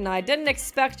 Who and Eden, I didn't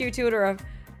expect you to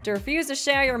refuse to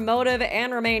share your motive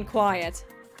and remain quiet.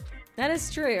 That is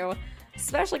true,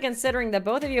 especially considering that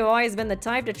both of you have always been the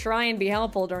type to try and be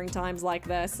helpful during times like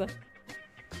this.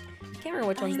 Can't remember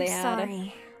which ones they had.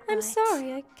 I'm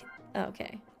sorry.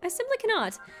 Okay. I simply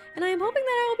cannot, and I am hoping that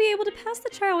I will be able to pass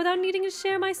the trial without needing to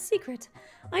share my secret.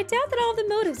 I doubt that all of the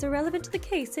motives are relevant to the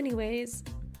case anyways.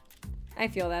 I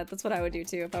feel that. That's what I would do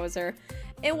too if I was her.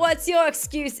 And what's your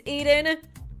excuse, Eden?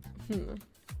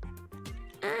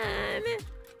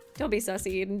 Don't be sussy,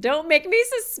 Eden. Don't make me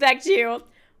suspect you.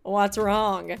 What's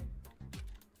wrong?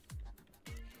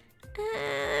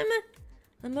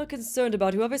 I'm more concerned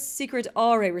about whoever's secret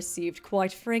Ra received,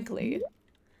 quite frankly.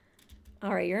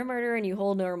 Alright, you're a murderer and you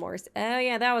hold no remorse. Oh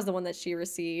yeah, that was the one that she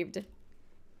received.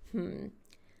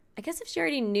 I guess if she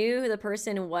already knew who the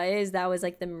person was that was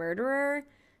like the murderer,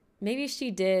 maybe she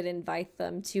did invite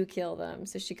them to kill them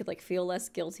so she could like feel less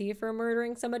guilty for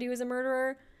murdering somebody who was a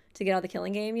murderer to get out of the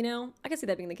killing game, you know? I can see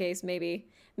that being the case, maybe.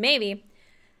 Maybe.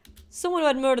 Someone who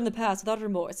had murdered in the past without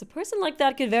remorse. A person like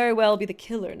that could very well be the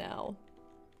killer now.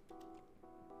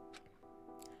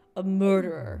 A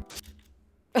murderer.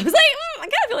 I was like, I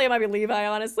kind of feel like it might be Levi,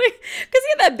 honestly. Because he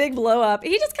had that big blow up.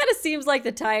 He just kind of seems like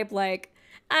the type, like,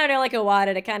 I don't know, like a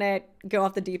Wada to kind of go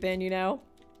off the deep end, you know?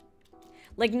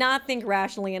 Like, not think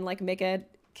rationally and, like, make a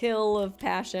kill of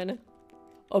passion.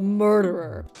 A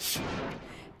murderer.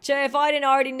 Che, if I didn't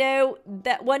already know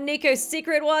that what Nico's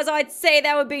secret was, I'd say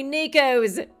that would be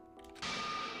Nico's.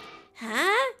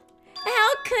 Huh?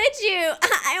 How could you?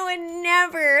 I would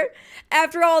never.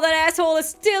 After all, that asshole is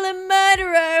still a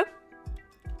murderer.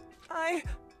 I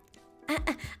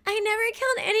never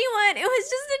killed anyone. It was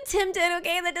just attempted,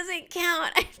 okay? That doesn't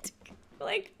count.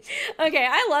 Like, okay,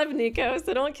 I love Nico,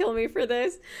 so don't kill me for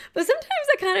this. But sometimes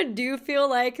I kind of do feel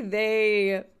like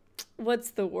they...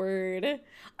 What's the word?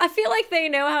 I feel like they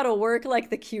know how to work, like,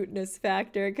 the cuteness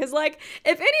factor. Because, like,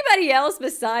 if anybody else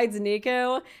besides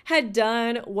Nico had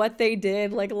done what they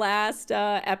did, like, last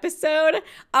episode,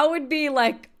 I would be,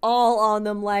 like, all on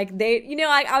them. Like, they, you know,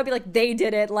 I would be like, they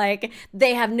did it. Like,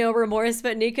 they have no remorse.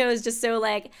 But Nico is just so,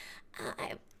 like,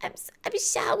 I'm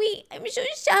showy. I'm so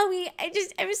showy.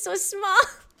 I'm so small.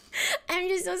 I'm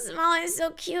just so small and so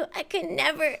cute. I could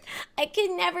never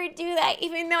do that,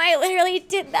 even though I literally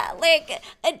did that like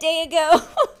a day ago.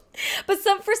 But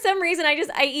for some reason I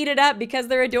eat it up because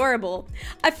they're adorable.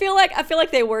 I feel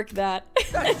like they worked that.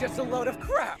 That's just a load of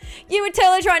crap. You were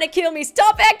totally trying to kill me.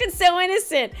 Stop acting so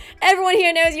innocent. Everyone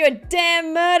here knows you're a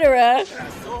damn murderer.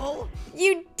 Asshole.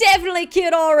 You definitely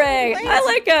killed R.A. I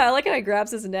like how he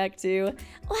grabs his neck too.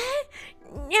 What?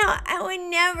 No, I would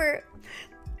never.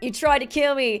 You tried to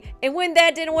kill me, and when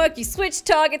that didn't work, you switched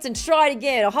targets and tried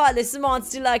again. A heartless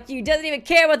monster like you doesn't even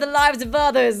care about the lives of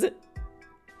others.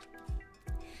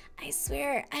 I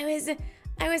swear, I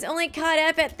was only caught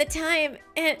up at the time,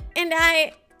 and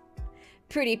I...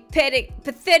 Pretty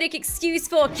pathetic excuse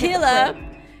for a killer.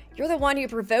 You're the one who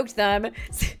provoked them. I'm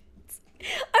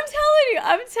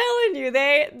telling you,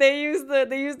 they use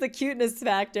the cuteness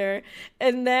factor,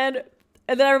 and then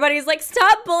everybody's like,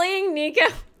 stop bullying Nico.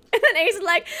 And then Ace is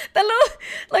like, the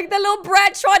little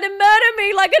brat tried to murder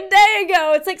me like a day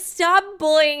ago. It's like, stop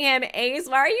bullying him, Ace.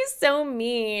 Why are you so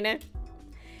mean?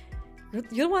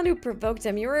 You're the one who provoked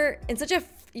him. You were such a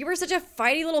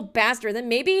fighty little bastard. Then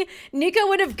maybe Nico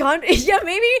would have gone. Yeah,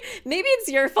 maybe it's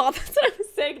your fault. That's what I was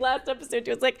saying last episode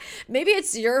too. It's like, maybe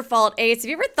it's your fault, Ace. Have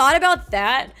you ever thought about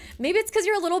that? Maybe it's because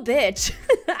you're a little bitch.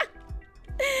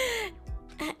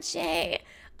 Jay.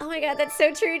 Oh my god, that's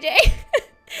so true, Jay.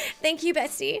 Thank you,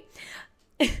 bestie.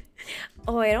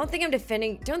 Oh, I don't think I'm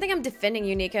defending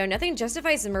you, Nico. Nothing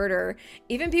justifies murder.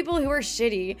 Even people who are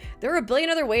shitty. There are a billion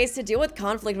other ways to deal with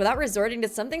conflict without resorting to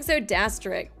something so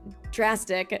drastic.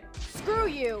 Screw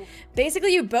you.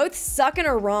 Basically, you both suck and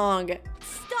are wrong.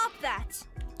 Stop that.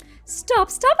 Stop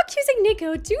accusing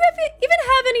Nico. Do you even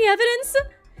have any evidence?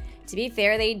 To be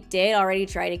fair, they did already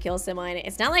try to kill someone.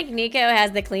 It's not like Nico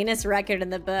has the cleanest record in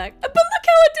the book. But look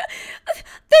how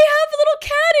they have little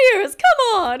cat ears.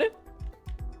 Come on.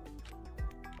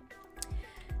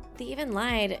 They even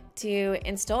lied to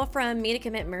and stole from me to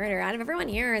commit murder. Out of everyone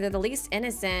here, they're the least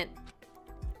innocent.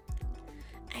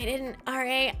 I didn't,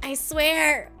 R.A., I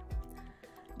swear.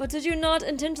 But did you not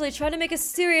intentionally try to make a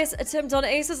serious attempt on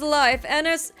Ace's life?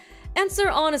 Answer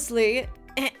honestly.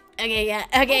 Okay, yeah,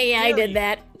 I did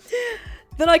that.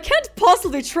 Then I can't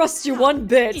possibly trust you one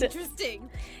bit. Interesting.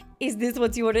 Is this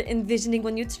what you were envisioning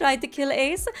when you tried to kill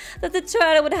Ace? That the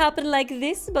trial would happen like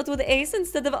this, but with Ace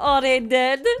instead of R.A.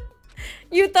 dead?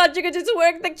 You thought you could just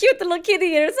work the cute little kitty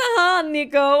ears, huh,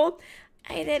 Nico?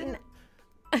 I didn't.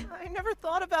 I never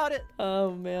thought about it.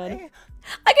 Oh, man.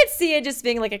 I could see it just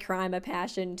being like a crime of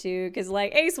passion, too, because,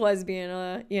 like, Ace was being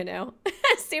a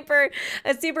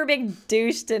super big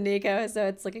douche to Nico, so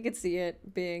it's like I could see it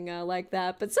being like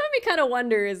that. But some of me kind of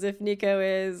wonders if Nico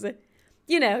is,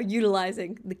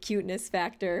 utilizing the cuteness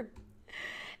factor.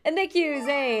 And thank you,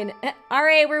 Zane. All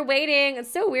right, we're waiting.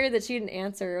 It's so weird that she didn't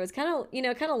answer. It was kind of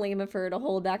lame of her to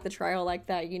hold back the trial like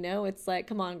that, It's like,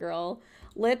 come on, girl.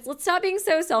 Let's stop being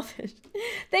so selfish.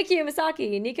 Thank you,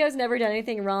 Misaki. Nico's never done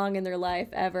anything wrong in their life,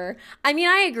 ever. I mean,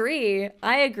 I agree.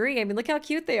 I mean, look how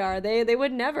cute they are. They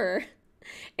would never.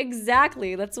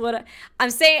 Exactly. That's what I'm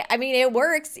saying. I mean, it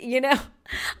works,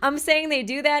 I'm saying they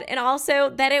do that and also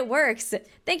that it works.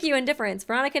 Thank you, Indifference.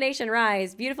 Veronica Nation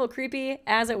Rise. Beautiful, creepy,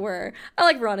 as it were. I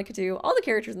like Veronica too. All the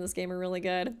characters in this game are really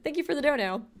good. Thank you for the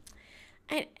dono.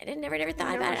 I never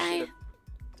thought about it.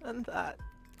 Done that.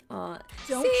 Don't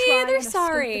See, try they're and escape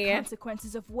sorry. the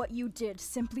consequences of what you did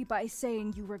simply by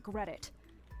saying you regret it.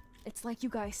 It's like you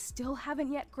guys still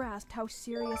haven't yet grasped how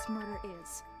serious murder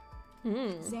is.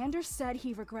 Xander said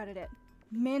he regretted it.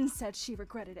 Min said she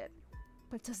regretted it.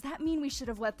 But does that mean we should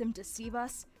have let them deceive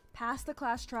us, pass the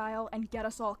class trial, and get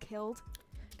us all killed?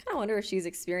 I kind of wonder if she's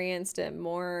experienced it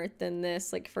more than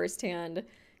this, like, firsthand.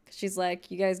 Because she's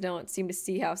like, you guys don't seem to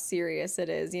see how serious it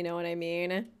is, you know what I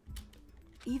mean?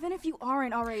 Even if you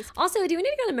aren't RA's... Also, do we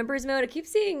need to go to members mode?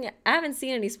 I haven't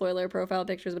seen any spoiler profile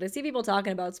pictures, but I see people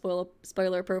talking about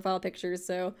spoiler profile pictures,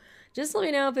 so just let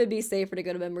me know if it'd be safer to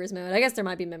go to members mode. I guess there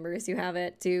might be members who have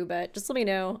it too, but just let me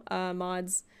know,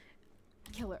 mods.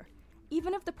 Killer.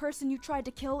 Even if the person you tried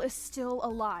to kill is still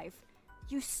alive,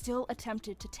 you still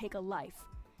attempted to take a life.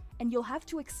 And you'll have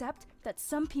to accept that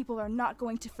some people are not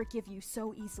going to forgive you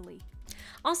so easily.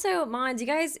 Also, mods, you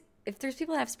guys... If there's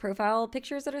people that have profile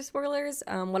pictures that are spoilers,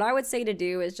 what I would say to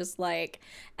do is just, like,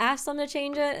 ask them to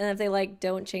change it, and if they, like,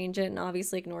 don't change it and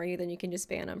obviously ignore you, then you can just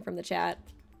ban them from the chat.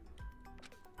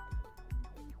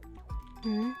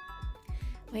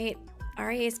 Wait,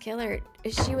 Arya's killer,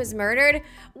 she was murdered?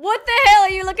 What the hell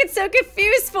are you looking so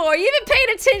confused for? You even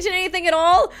paying attention to anything at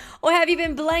all? Or have you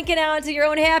been blanking out into your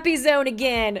own happy zone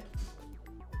again?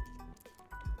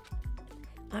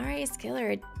 Arya's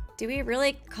killer, do we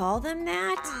really call them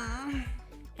that?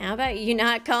 How about you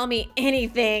not call me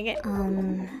anything?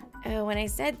 Oh, when I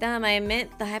said them, I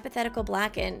meant the hypothetical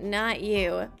Blackened, not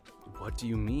you. What do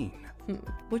you mean?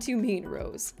 What do you mean,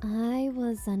 Rose? I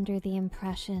was under the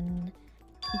impression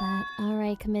that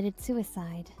R.A. committed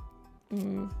suicide.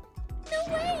 No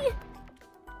way!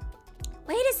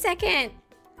 Wait a second.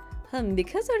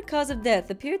 Because her cause of death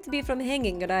appeared to be from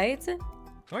hanging, right?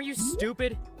 Are you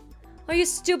stupid? Are you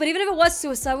stupid? Even if it was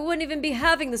suicide, we wouldn't even be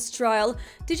having this trial.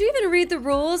 Did you even read the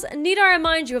rules? Need I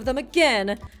remind you of them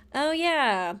again? Oh,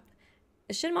 yeah.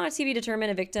 Should Mono TV determine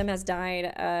a victim has died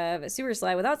of a sewer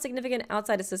slide without significant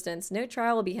outside assistance, no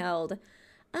trial will be held.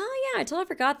 Oh, yeah, I totally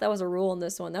forgot that was a rule in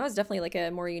this one. That was definitely like a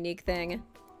more unique thing.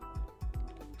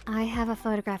 I have a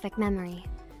photographic memory.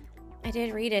 I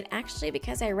did read it. Actually,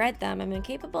 because I read them, I'm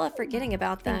incapable of forgetting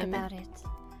about them. Think about it.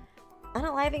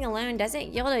 Unaliving alone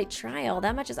doesn't yield a trial,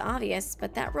 that much is obvious,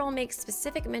 but that rule makes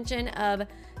specific mention of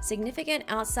significant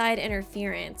outside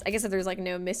interference. I guess if there's like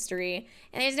no mystery,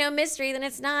 and there's no mystery, then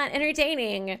it's not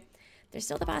entertaining. There's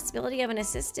still the possibility of an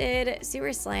assisted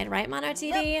sewer slide, right, Mono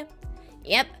TV?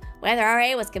 Yep. Whether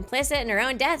RA was complicit in her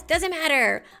own death doesn't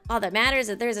matter. All that matters is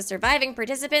that there's a surviving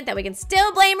participant that we can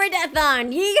still blame her death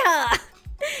on. Yeehaw!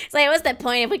 It's like, what's the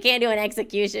point if we can't do an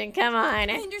execution? Come on.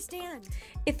 I understand.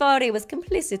 If RA was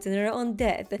complicit in her own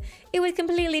death, it would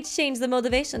completely change the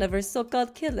motivation of her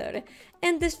so-called killer.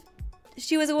 And if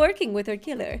she was working with her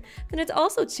killer, then it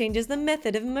also changes the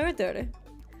method of murder.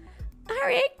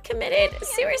 RA committed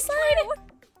suicide?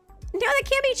 No, that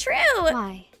can't be true.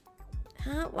 Why?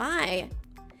 Huh? Why?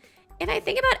 If I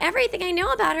think about everything I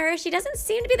know about her, she doesn't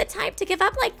seem to be the type to give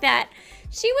up like that.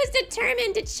 She was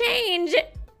determined to change.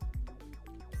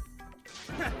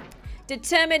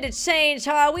 Determined to change,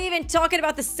 huh? Are we even talking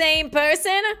about the same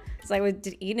person? It's like,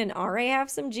 did Eden and RA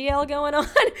have some GL going on?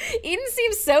 Eden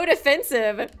seems so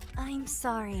defensive. I'm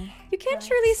sorry. You can't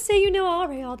truly say you know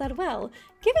RA all that well,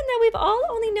 given that we've all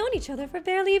only known each other for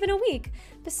barely even a week.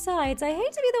 Besides, I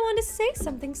hate to be the one to say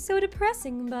something so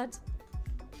depressing, but...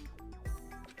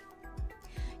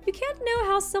 You can't know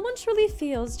how someone truly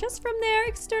feels just from their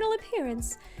external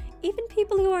appearance. Even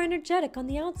people who are energetic on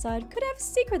the outside could have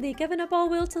secretly given up all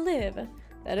will to live.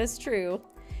 That is true.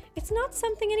 It's not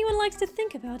something anyone likes to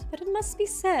think about, but it must be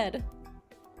said.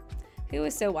 Who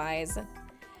is so wise? If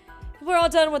we're all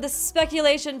done with the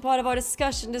speculation part of our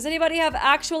discussion, does anybody have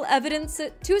actual evidence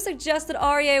to suggest that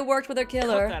RA worked with her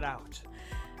killer? Cut that out.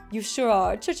 You sure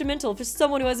are judgmental for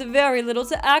someone who has very little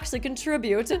to actually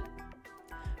contribute.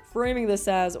 Framing this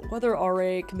as whether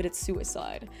RA committed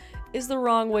suicide is the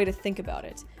wrong way to think about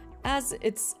it, as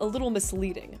it's a little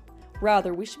misleading.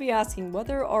 Rather, we should be asking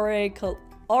whether RA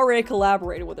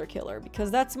collaborated with her killer,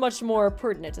 because that's much more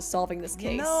pertinent to solving this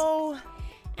case. No.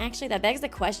 Actually, that begs the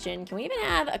question, can we even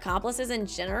have accomplices in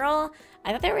general?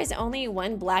 I thought there was only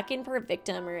one blackened per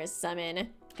victim or a summon.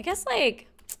 I guess, like,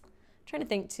 I'm trying to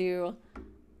think too.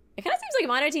 It kind of seems like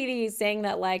Mono TV is saying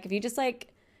that, like, if you just, like,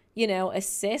 you know,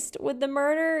 assist with the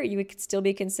murder, you could still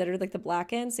be considered like the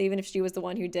blackened. So even if she was the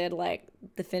one who did like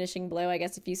the finishing blow, I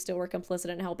guess if you still were complicit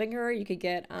in helping her, you could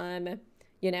get,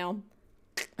 you know,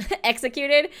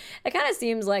 executed. It kind of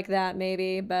seems like that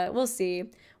maybe, but we'll see.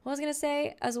 What I was gonna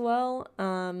say as well,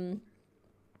 I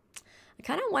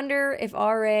kind of wonder if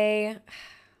RA,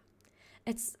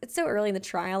 it's so early in the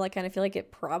trial, I kind of feel like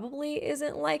it probably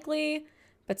isn't likely,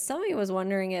 but somebody was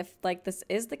wondering if like this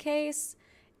is the case.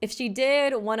 If she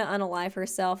did want to unalive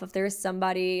herself, if there's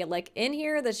somebody like in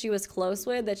here that she was close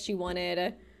with that she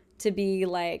wanted to be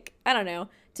like, I don't know,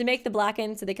 to make the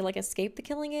blackened so they could like escape the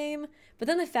killing game. But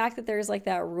then the fact that there's like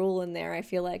that rule in there, I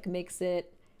feel like makes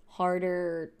it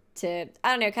harder to, I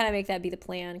don't know, kind of make that be the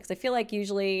plan. Because I feel like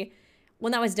usually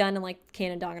when that was done in like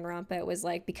canon Danganronpa, it was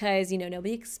like because, you know,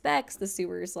 nobody expects the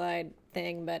sewer slide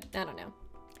thing, but I don't know.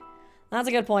 That's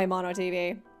a good point, Mono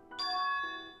TV.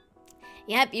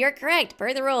 Yep, you're correct.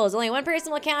 Per the rules, only one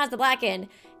person will count as the blackened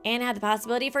and have the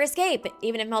possibility for escape.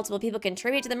 Even if multiple people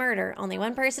contribute to the murder, only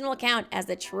one person will count as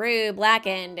the true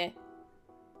blackened. And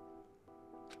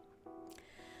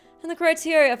the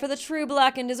criteria for the true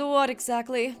blackened is what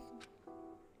exactly?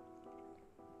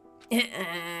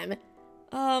 I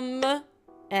don't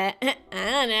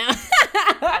know.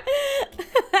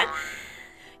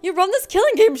 You run this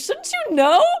killing game, shouldn't you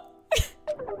know?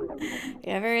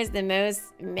 Whoever is the most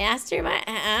mastermind,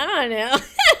 I don't know.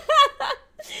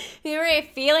 Whoever I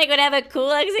feel like would have a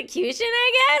cool execution,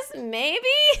 I guess? Maybe?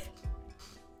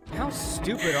 How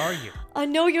stupid are you? I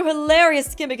know your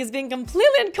hilarious gimmick is being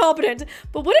completely incompetent,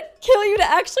 but would it kill you to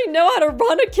actually know how to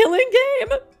run a killing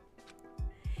game?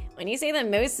 When you say the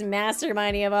most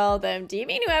mastermindy of all of them, do you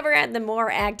mean whoever had the more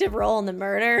active role in the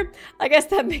murder? I guess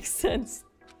that makes sense.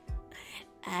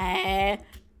 Head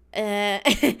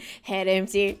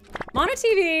empty. Mono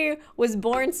TV was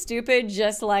born stupid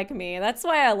just like me. That's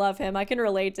why I love him. I can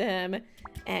relate to him.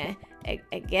 I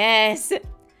guess.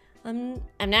 I'm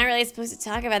not really supposed to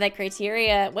talk about that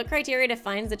criteria. What criteria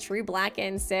defines the true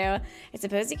blackened? So I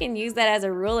suppose you can use that as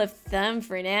a rule of thumb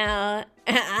for now.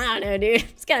 I don't know, dude. I'm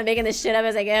just kind of making this shit up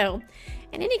as I go.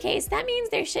 In any case, that means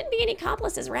there shouldn't be any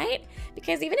accomplices, right?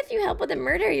 Because even if you help with the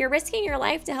murder, you're risking your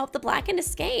life to help the blackened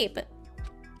escape.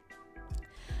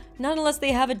 Not unless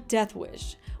they have a death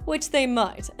wish, which they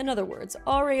might. In other words,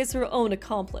 Ari is her own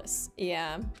accomplice.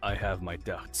 Yeah. I have my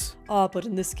doubts. But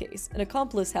in this case, an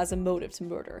accomplice has a motive to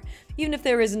murder, even if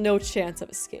there is no chance of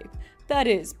escape. That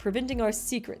is, preventing our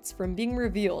secrets from being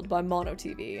revealed by Mono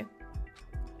TV.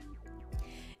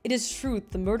 It is true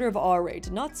that the murder of Ari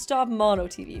did not stop Mono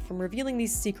TV from revealing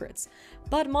these secrets,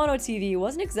 but Mono TV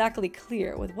wasn't exactly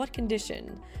clear with what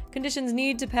conditions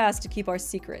need to pass to keep our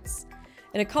secrets.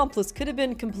 An accomplice could have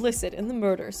been complicit in the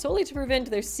murder solely to prevent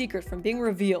their secret from being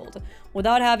revealed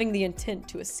without having the intent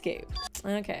to escape.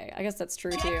 Okay, I guess that's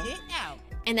true too.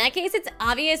 In that case, it's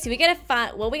obvious we gotta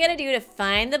find what we gotta do to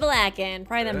find the blackened.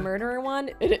 Probably the murderer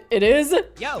one. It is.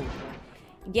 Yo,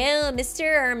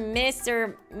 Mr. or Miss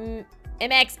or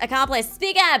MX accomplice,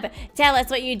 speak up. Tell us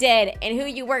what you did and who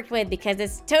you worked with, because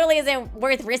this totally isn't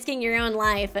worth risking your own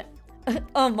life.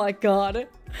 Oh my god,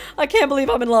 I can't believe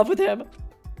I'm in love with him.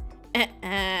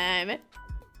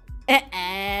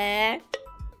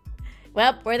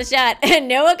 Well, for the shot.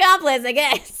 No accomplice, I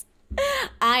guess.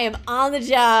 I am on the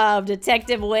job,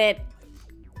 Detective Wit.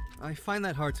 I find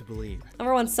that hard to believe.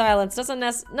 Everyone's silence doesn't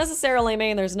necessarily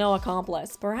mean there's no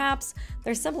accomplice. Perhaps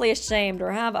they're simply ashamed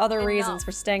or have other reasons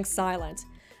for staying silent.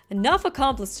 Enough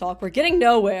accomplice talk, we're getting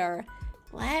nowhere.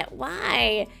 What?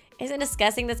 Why? Isn't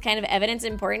discussing this kind of evidence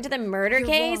important to the murder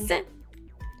case? Wrong.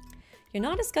 You're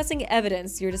not discussing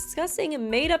evidence, you're discussing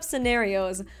made-up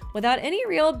scenarios without any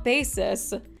real basis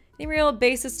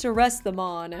to rest them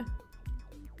on.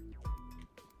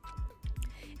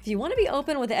 If you want to be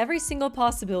open with every single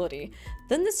possibility,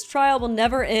 then this trial will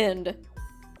never end.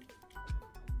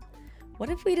 What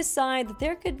if we decide that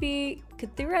there could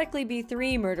theoretically be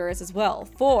 3 murderers as well?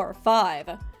 4, 5.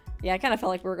 Yeah, I kind of felt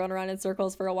like we were going around in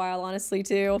circles for a while, honestly,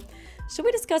 too. Should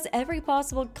we discuss every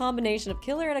possible combination of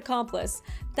killer and accomplice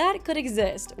that could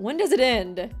exist? When does it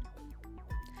end?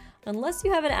 Unless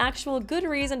you have an actual good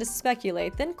reason to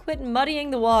speculate, then quit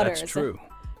muddying the waters. That's true.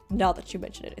 Now that you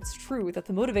mention it, it's true that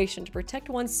the motivation to protect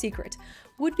one's secret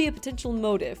would be a potential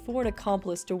motive for an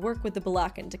accomplice to work with the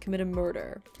blackened to commit a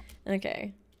murder.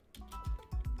 Okay.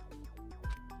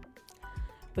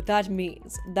 But that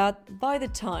means that by the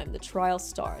time the trial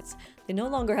starts, they no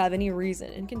longer have any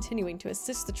reason in continuing to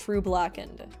assist the true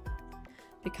blackened.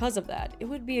 Because of that, it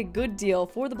would be a good deal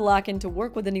for the blackened to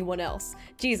work with anyone else.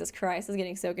 Jesus Christ, this is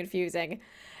getting so confusing.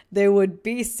 They would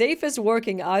be safest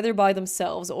working either by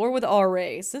themselves or with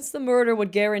RA, since the murder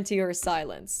would guarantee her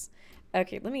silence.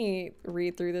 Okay, let me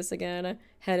read through this again.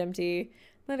 Head empty.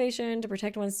 Motivation to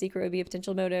protect one's secret would be a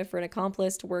potential motive for an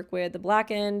accomplice to work with the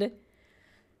blackened.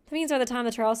 That means by the time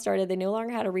the trial started, they no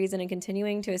longer had a reason in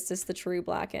continuing to assist the true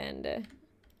blackened.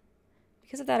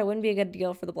 Because of that, it wouldn't be a good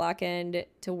deal for the blackened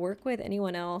to work with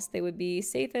anyone else. They would be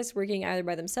safest working either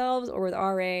by themselves or with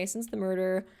RA, since the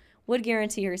murder would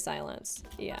guarantee her silence.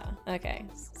 Yeah, okay.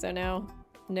 So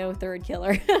no third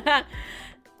killer.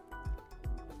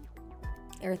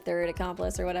 Or third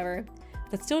accomplice or whatever.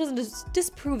 That still doesn't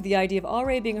disprove the idea of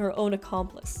RA being her own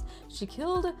accomplice. She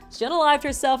unalived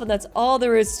herself, and that's all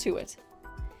there is to it.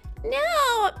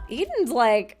 No! Eden's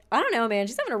like, I don't know, man.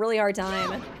 She's having a really hard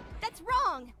time. No, that's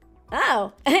wrong.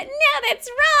 Oh. No, that's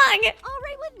wrong!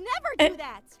 Alright would never do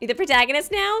that. You the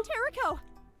protagonist now? Terrico,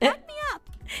 back me up.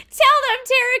 Tell them,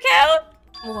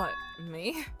 Terrico! What,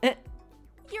 me?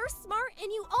 You're smart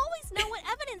and you always know what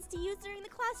evidence to use during the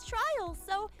class trial,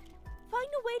 so find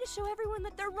a way to show everyone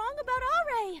that they're wrong about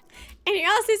Ra. And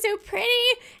you're also so pretty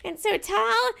and so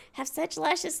tall, have such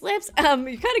luscious lips. You're kind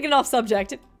of getting off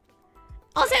subject.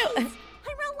 Also, I'm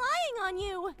relying on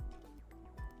you.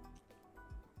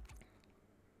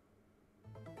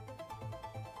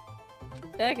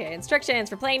 Okay, instructions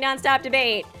for playing non-stop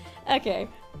debate. Okay.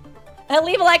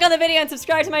 Leave a like on the video and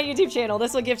subscribe to my YouTube channel.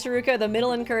 This will give Taruko the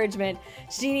middle encouragement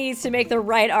she needs to make the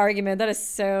right argument. That is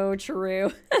so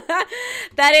true.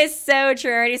 That is so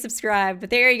true. I already subscribed. But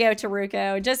there you go,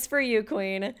 Taruko. Just for you,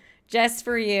 queen. Just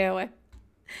for you.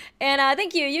 And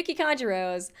thank you, Yuki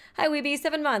Kanjiros. Hi, Weeby,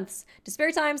 7 months. To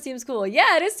spare time seems cool.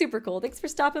 Yeah, it is super cool. Thanks for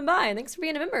stopping by, and thanks for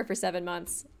being a member for 7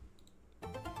 months.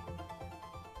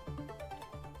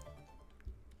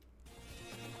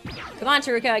 Come on,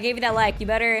 Taruko, I gave you that like. You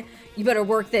better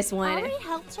work this one. Ari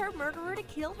helped her murderer to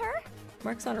kill her?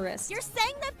 Marks on her wrist. You're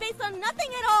saying that based on nothing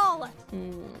at all.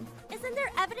 Isn't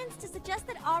there evidence to suggest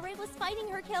that Ari was fighting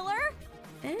her killer?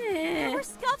 There were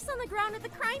scuffs on the ground at the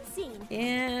crime scene.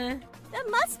 Yeah. That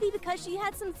must be because she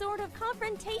had some sort of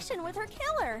confrontation with her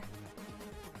killer.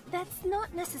 That's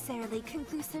not necessarily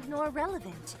conclusive nor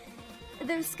relevant.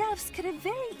 Those scuffs could have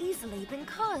very easily been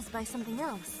caused by something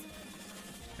else.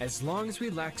 As long as we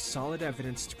lack solid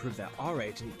evidence to prove that RA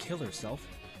didn't kill herself,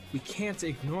 we can't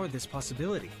ignore this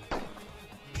possibility.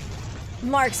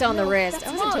 Marks on the wrist. that's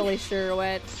I wasn't wrong. totally sure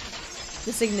what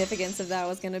the significance of that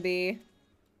was going to be.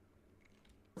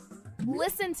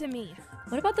 Listen to me.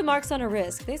 What about the marks on her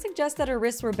wrist? They suggest that her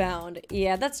wrists were bound.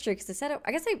 Yeah, that's true. Because they said,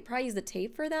 I guess they probably used the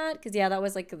tape for that. Because yeah, that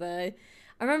was like the.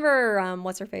 I remember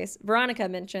what's her face? Veronica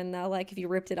mentioned that like if you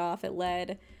ripped it off, it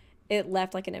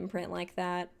left like an imprint like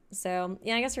that. So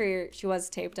yeah, I guess she was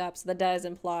taped up. So that does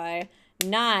imply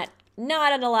not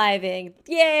unaliving.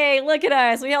 Yay! Look at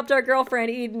us. We helped our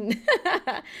girlfriend Eden.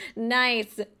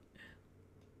 Nice.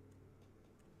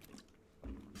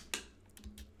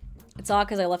 It's all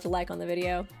because I left a like on the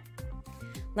video.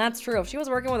 That's true. If she was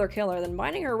working with her killer, then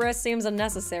binding her wrist seems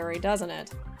unnecessary, doesn't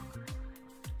it?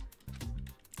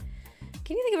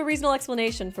 Can you think of a reasonable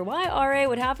explanation for why RA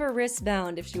would have her wrists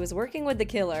bound if she was working with the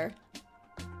killer?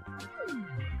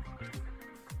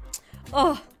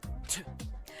 Oh,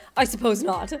 I suppose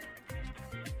not.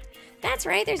 That's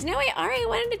right, there's no way RA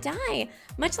wanted to die.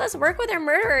 Much less work with her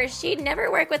murderer. She'd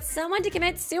never work with someone to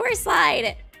commit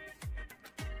suicide.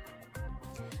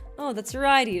 Oh, that's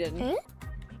right, Eden.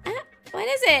 What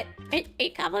is it? Are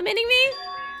you complimenting me?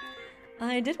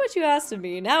 I did what you asked of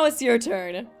me. Now it's your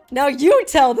turn. Now you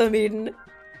tell them, Eden.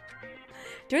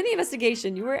 During the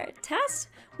investigation, you were tasked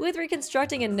with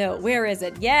reconstructing a note. Where is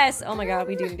it? Yes. Oh my god,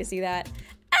 we do need to see that.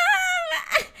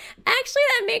 Actually,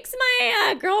 that makes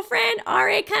my girlfriend,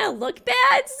 RA, kind of look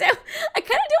bad, so I kind of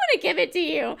do want to give it to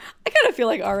you. I kind of feel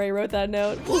like RA wrote that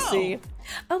note. We'll see.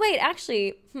 Oh wait,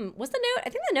 actually, was the note? I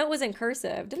think the note was in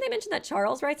cursive. Didn't they mention that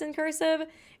Charles writes in cursive?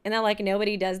 And that like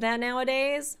nobody does that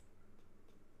nowadays?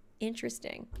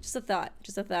 Interesting. Just a thought.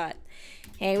 Just a thought.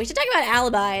 Hey, we should talk about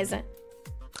alibis.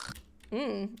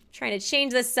 Trying to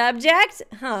change the subject?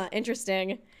 Huh, interesting.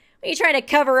 What are you trying to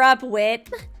cover up, Wit?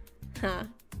 Huh.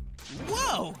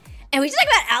 Whoa! And we should talk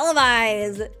about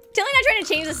alibis. Totally not trying to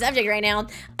change the subject right now.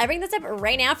 I bring this up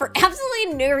right now for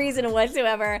absolutely no reason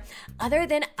whatsoever, other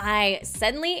than I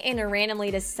suddenly and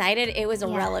randomly decided it was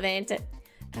relevant.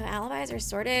 Oh, alibis are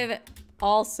sort of...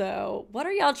 Also, what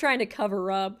are y'all trying to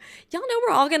cover up? Y'all know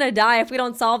we're all gonna die if we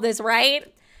don't solve this,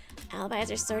 right? Alibis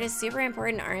are sort of super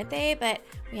important, aren't they? But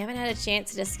we haven't had a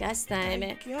chance to discuss them.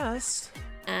 I guess.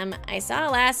 I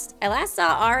last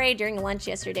saw RA during lunch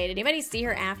yesterday. Did anybody see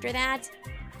her after that?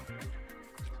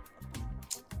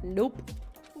 Nope.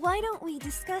 Why don't we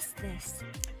discuss this?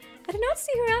 I did not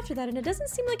see her after that, and it doesn't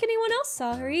seem like anyone else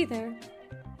saw her either.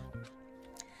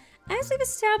 As we've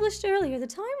established earlier, the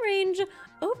time range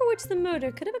over which the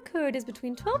murder could have occurred is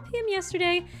between 12 p.m.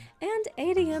 yesterday and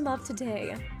 8 a.m. of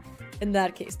today. In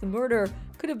that case, the murder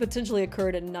could have potentially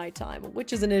occurred at nighttime,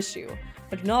 which is an issue.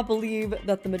 I do not believe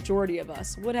that the majority of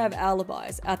us would have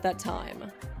alibis at that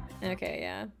time. Okay,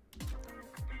 yeah.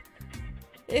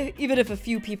 Even if a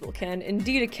few people can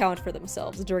indeed account for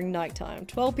themselves during nighttime,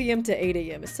 12 p.m. to 8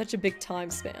 a.m. is such a big time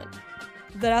span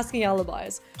that asking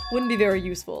alibis wouldn't be very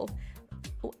useful.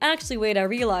 Actually, wait, I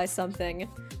realized something.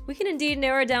 We can indeed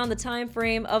narrow down the time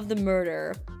frame of the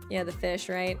murder. Yeah, the fish,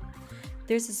 right?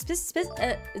 There's a specific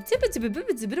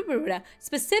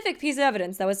piece of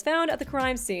evidence that was found at the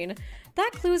crime scene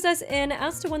that clues us in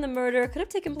as to when the murder could have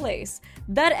taken place.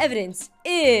 That evidence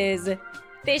is...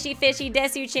 Fishy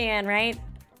Desu-chan, right?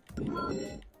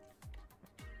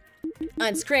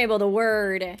 Unscramble the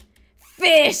word.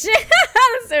 Fish!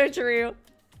 That's so true.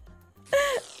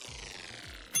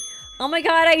 Oh my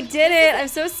god, I did it! I'm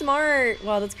so smart.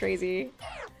 Wow, that's crazy.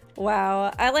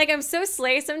 Wow, I'm so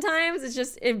slay sometimes. It's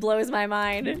just, it blows my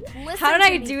mind. How did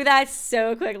I do that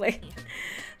so quickly?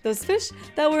 Those fish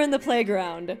that were in the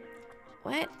playground.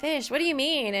 What fish? What do you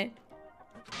mean?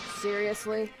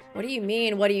 Seriously? What do you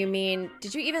mean? What do you mean?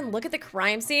 Did you even look at the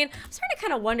crime scene? I'm starting to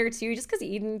kind of wonder too, just because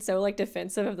Eden's so like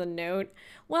defensive of the note.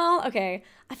 Well, okay.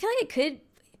 I feel like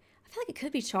it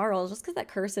could be Charles, just because that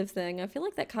cursive thing. I feel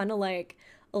like that kind of like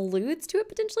alludes to it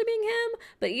potentially being him,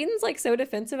 but Eden's like so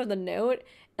defensive of the note,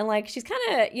 and like she's kind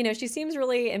of, you know, she seems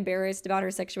really embarrassed about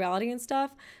her sexuality and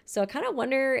stuff. So I kind of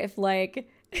wonder if like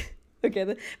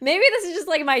okay, maybe this is just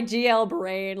like my GL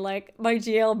brain, like my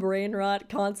GL brain rot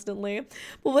constantly.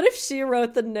 But what if she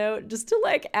wrote the note just to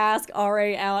like ask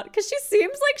RA out? Because she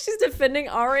seems like she's defending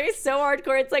RA so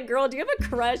hardcore. It's like, girl, do you have a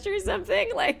crush or something?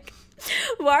 Like,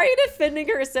 why are you defending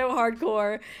her so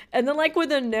hardcore? And then like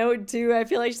with a note too, I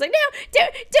feel like she's like, no,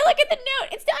 don't look at the note.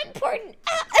 It's not important.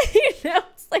 You know,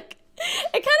 it's like,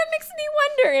 it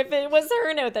sure if it was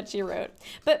her note that she wrote.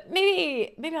 But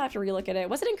maybe I'll have to relook at it.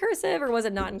 Was it in cursive or was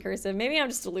it not in cursive? Maybe I'm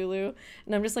just a Lulu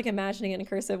and I'm just like imagining it in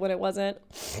cursive when it wasn't.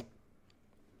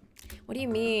 What do you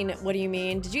mean? What do you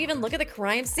mean? Did you even look at the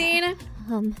crime scene?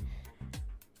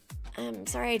 I'm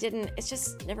sorry I didn't. It's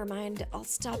just, never mind. I'll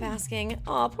stop asking.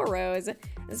 Aw, poor Rose. This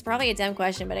is probably a dumb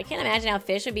question, but I can't imagine how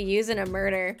fish would be used in a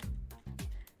murder.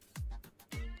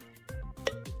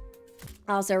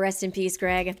 Also, rest in peace,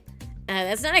 Greg.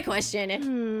 That's not a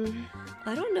question.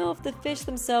 I don't know if the fish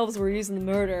themselves were used in the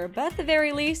murder, but at the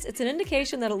very least, it's an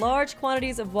indication that large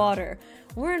quantities of water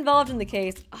were involved in the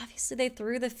case. Obviously, they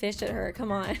threw the fish at her.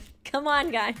 Come on. Come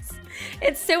on, guys.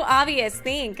 It's so obvious.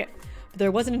 Think. But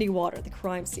there wasn't any water at the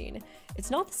crime scene.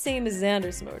 It's not the same as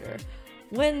Xander's murder,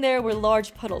 when there were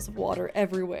large puddles of water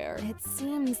everywhere. It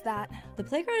seems that the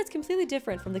playground is completely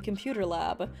different from the computer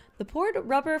lab. The poured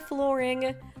rubber flooring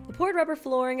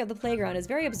of the playground is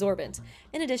very absorbent.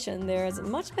 In addition, there is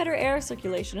much better air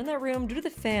circulation in that room due to the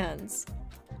fans.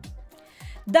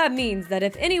 That means that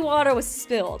if any water was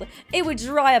spilled, it would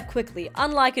dry up quickly,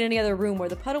 unlike in any other room where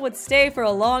the puddle would stay for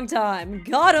a long time.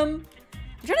 Got 'em!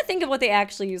 I'm trying to think of what they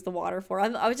actually use the water for.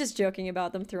 I was just joking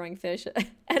about them throwing fish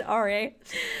at RA.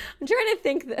 I'm trying to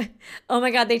think that, oh my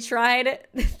god, they tried.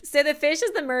 So the fish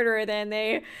is the murderer then.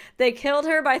 They killed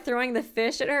her by throwing the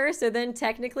fish at her. So then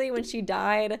technically when she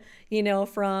died, you know,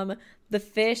 from the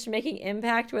fish making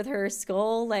impact with her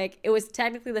skull, like it was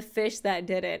technically the fish that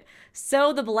did it.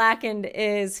 So the blackened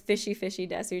is fishy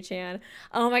Desu-chan.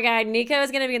 Oh my god, Nico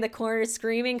is gonna be in the corner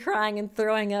screaming, crying, and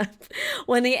throwing up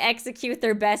when they execute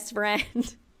their best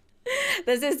friend.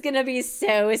 This is gonna be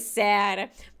so sad.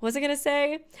 What was I gonna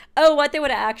say? Oh, what they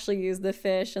would actually use the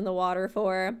fish and the water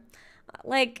for.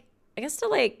 Like, I guess to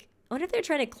like, I wonder if they're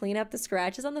trying to clean up the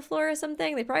scratches on the floor or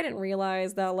something. They probably didn't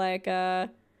realize that like,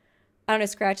 I don't know,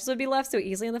 scratches would be left so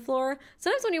easily on the floor.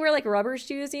 Sometimes when you wear like rubber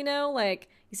shoes, you know, like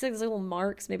you see like those little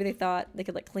marks. Maybe they thought they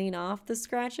could like clean off the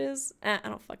scratches. I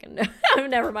don't fucking know.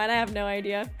 Never mind. I have no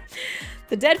idea.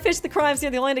 The dead fish at the crime scene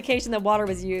are the only indication that water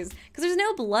was used. Because there's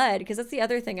no blood. Because that's the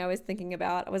other thing I was thinking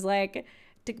about. I was like,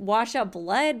 to wash out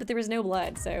blood, but there was no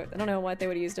blood. So I don't know what they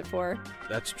would have used it for.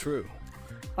 That's true.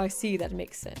 I see. That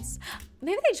makes sense.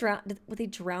 Maybe they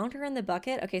drowned her in the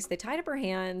bucket? Okay, so they tied up her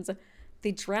hands.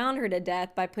 They drowned her to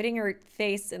death by putting her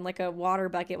face in like a water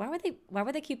bucket. Why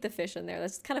would they keep the fish in there?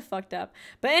 That's kind of fucked up.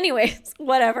 But anyways,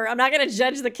 whatever. I'm not gonna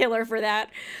judge the killer for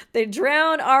that. They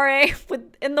drown RA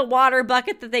in the water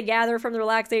bucket that they gather from the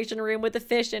relaxation room with the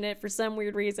fish in it for some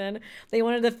weird reason. They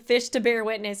wanted the fish to bear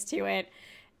witness to it.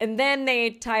 And then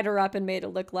they tied her up and made it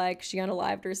look like she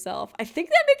unalived herself. I think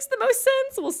that makes the most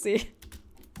sense. We'll see.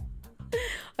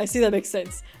 I see that makes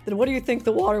sense. Then what do you think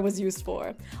the water was used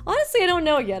for? Honestly, I don't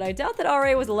know yet. I doubt that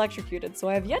RA was electrocuted, so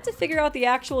I have yet to figure out the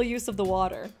actual use of the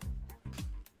water.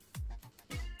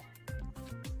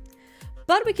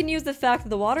 But we can use the fact that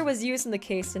the water was used in the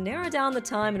case to narrow down the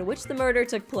time in which the murder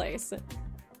took place.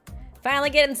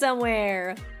 Finally getting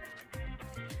somewhere.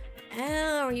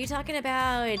 Oh, are you talking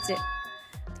about the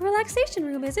relaxation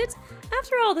room, is it?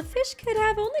 After all, the fish could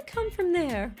have only come from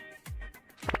there.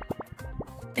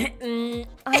 I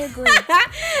agree.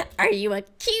 Are you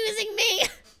accusing me?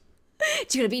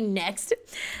 Do you want to be next?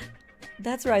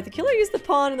 That's right. The killer used the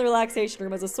pond in the relaxation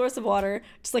room as a source of water,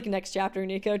 just like next chapter.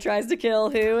 Nico tries to kill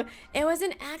who? It was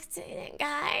an accident,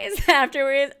 guys.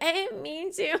 Afterwards, I didn't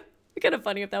mean to. It'd be kind of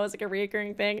funny if that was like a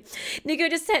recurring thing. Nico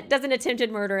just does an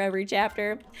attempted murder every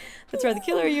chapter. That's right. The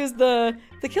killer used the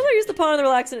pond in the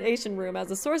relaxation room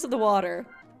as a source of the water.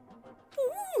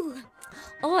 Ooh.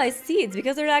 Oh, I see. It's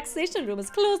because the relaxation room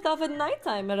is closed off at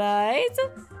nighttime, right?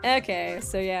 Okay,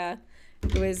 so yeah.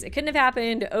 It couldn't have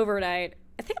happened overnight.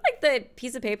 I think like the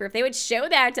piece of paper, if they would show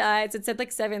that to us, it said like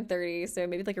 7:30, so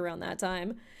maybe like around that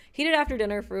time. He did after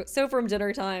dinner, so from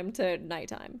dinner time to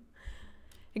nighttime.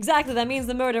 Exactly, that means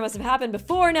the murder must have happened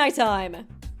before nighttime.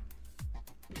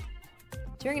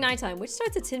 During nighttime, which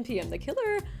starts at 10 p.m., the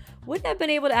killer wouldn't have been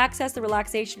able to access the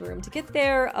relaxation room to get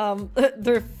their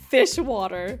fish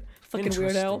water. Fucking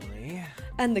weirdo.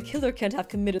 And the killer can't have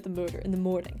committed the murder in the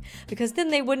morning, because then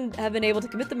they wouldn't have been able to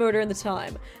commit the murder in the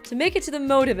time to make it to the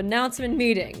motive announcement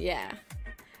meeting. Yeah.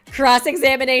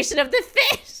 Cross-examination of the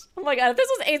fish. Oh my god, if this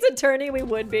was Ace Attorney, we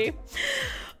would be.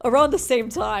 Around the same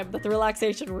time that the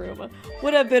relaxation room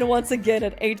would have been once again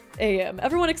at 8 a.m.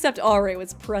 Everyone except RA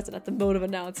was present at the motive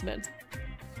announcement.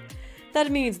 That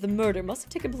means the murder must have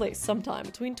taken place sometime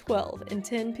between 12 and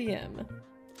 10 p.m.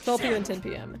 12 p.m. and 10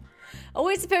 p.m. Are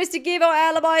we supposed to give our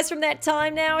alibis from that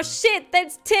time now? Shit,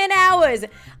 that's 10 hours.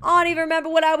 I don't even remember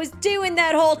what I was doing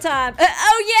that whole time.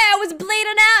 Oh yeah, I was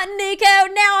bleeding out,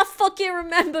 Nico. Now I fucking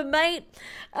remember, mate.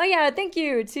 Oh yeah, thank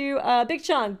you to Big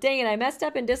Chunk. Dang it, I messed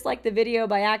up and disliked the video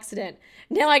by accident.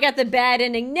 Now I got the bad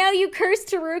ending. No, you cursed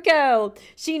Taruko.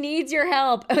 She needs your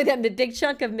help. Oh, then the Big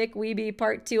Chunk of Mick Weeby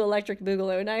Part 2 Electric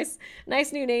Boogaloo.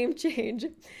 Nice new name change.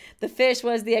 The fish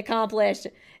was the accomplished.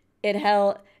 It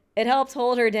helped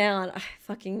hold her down. I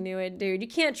fucking knew it, dude. You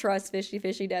can't trust Fishy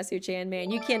Desu-chan, man.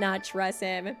 You cannot trust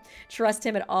him. Trust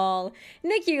him at all.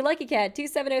 Thank you, Lucky Cat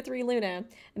 2703 Luna.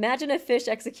 Imagine a fish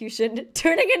execution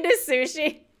turning into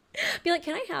sushi. Be like,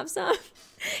 can I have some?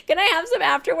 Can I have some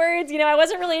afterwards? You know, I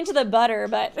wasn't really into the butter,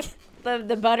 but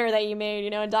the butter that you made, you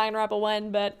know, in Danganronpa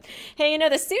 1. But hey, you know,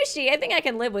 the sushi, I think I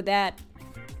can live with that.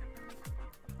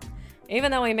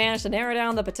 Even though we managed to narrow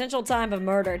down the potential time of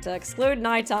murder to exclude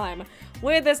nighttime,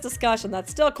 with this discussion,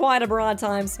 that's still quite a broad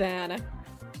time span.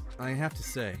 I have to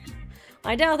say,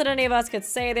 I doubt that any of us could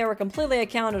say they were completely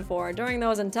accounted for during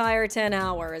those entire 10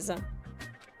 hours.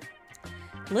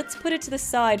 Let's put it to the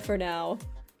side for now.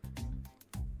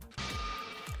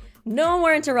 No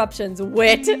more interruptions,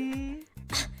 Wit.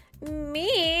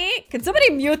 Me? Can somebody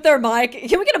mute their mic?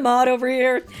 Can we get a mod over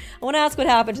here? I want to ask what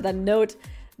happened to that note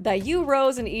that you,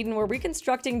 Rose, and Eden were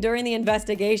reconstructing during the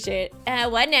investigation.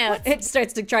 What note? It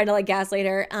starts to try to like gaslight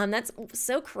her. That's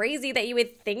so crazy that you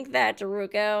would think that,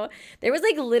 Taruko. There was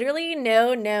like literally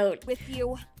no note. With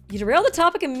you. You derailed the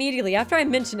topic immediately after I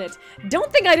mentioned it.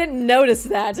 Don't think I didn't notice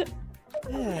that.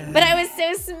 But I was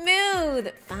so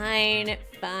smooth. Fine,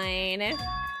 fine.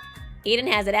 Eden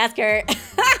has it, ask her.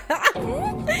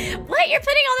 What, you're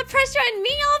putting all the pressure on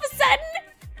me all of a sudden?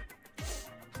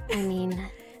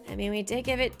 I mean, we did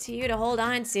give it to you to hold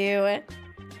on to.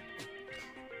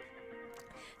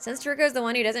 Since Taruko's the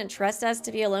one who doesn't trust us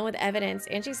to be alone with evidence,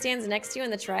 and she stands next to you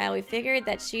in the trial, we figured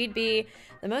that she'd be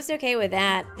the most okay with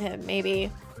that,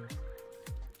 maybe.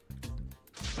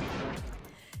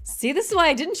 See, this is why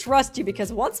I didn't trust you,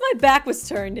 because once my back was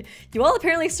turned, you all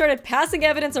apparently started passing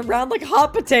evidence around like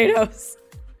hot potatoes.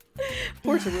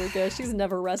 Poor Taruko, she's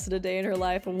never rested a day in her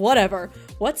life. Whatever.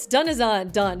 What's done is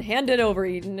done. Hand it over,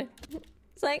 Eden.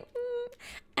 It's like,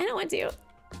 I don't want to.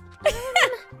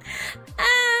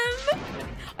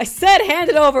 I said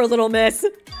hand it over, little miss.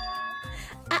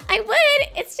 I would.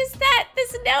 It's just that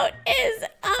this note is,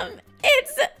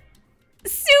 it's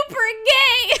super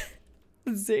gay.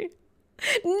 Let's see.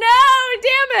 No,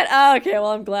 damn it. Oh, okay, well,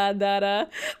 I'm glad that, I'm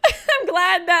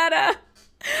glad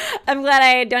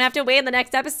I don't have to wait in the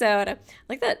next episode. I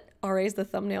like that RA's the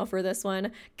thumbnail for this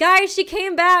one. Guys, she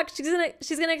came back. She's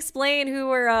gonna explain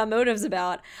who her motive's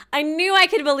about. I knew I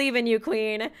could believe in you,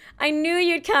 Queen. I knew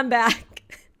you'd come back.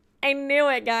 I knew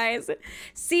it, guys.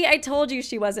 See, I told you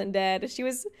she wasn't dead. She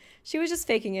was just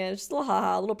faking it. Just a little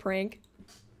haha, a little prank.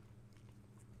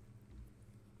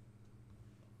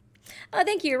 Oh,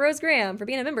 thank you, Rose Graham, for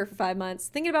being a member for 5 months.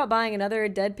 Thinking about buying another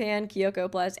Deadpan Kyoko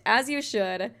plush, as you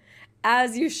should.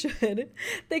 As you should.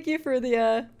 Thank you for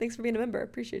the, thanks for being a member.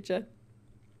 Appreciate you.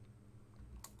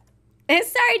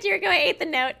 Sorry, Jericho, I ate the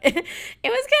note. It was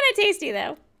kind of tasty,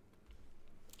 though.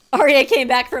 Aria came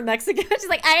back from Mexico. She's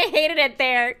like, I hated it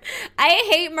there. I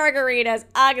hate margaritas.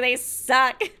 Ugh, they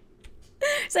suck.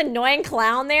 This annoying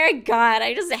clown there. God,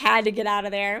 I just had to get out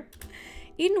of there.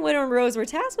 Eden, Widow, and Rose were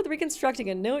tasked with reconstructing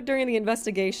a note during the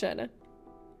investigation.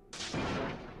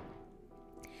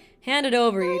 Hand it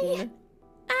over, Eden.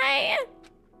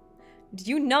 Do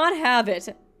you not have it?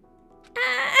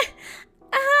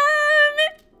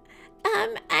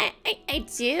 I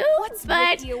do? What's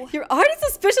but with you? You're already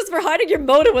suspicious for hiding your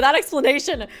motive without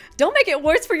explanation. Don't make it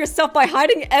worse for yourself by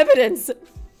hiding evidence.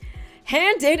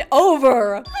 Hand it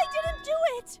over. I didn't do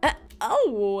it.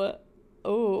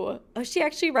 Oh, she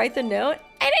actually write the note?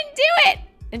 I didn't do it.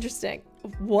 Interesting.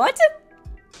 What?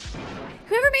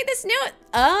 Whoever made this note,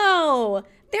 Oh,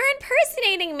 they're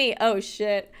impersonating me. oh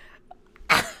shit.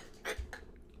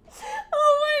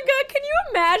 Oh my god, can you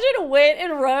imagine Wit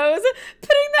and Rose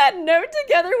putting that note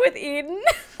together with Eden?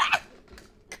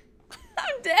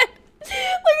 I'm dead.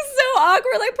 Like so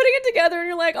awkward, like putting it together and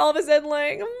you're like all of a sudden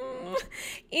like,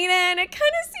 Eden, it kind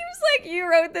of seems like you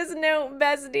wrote this note,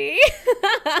 bestie. It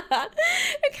kind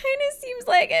of seems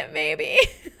like it, maybe.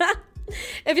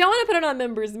 If y'all want to put it on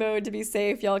members mode to be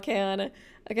safe, y'all can.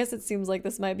 I guess it seems like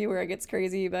this might be where it gets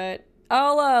crazy, but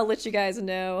I'll let you guys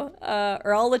know,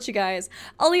 or I'll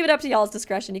leave it up to y'all's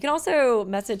discretion. You can also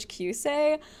message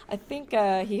Qsei. I think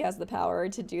he has the power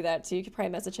to do that too. You could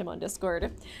probably message him on Discord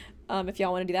if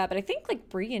y'all want to do that. But I think like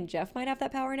Bree and Jeff might have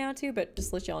that power now too, but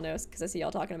just let y'all know because I see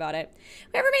y'all talking about it.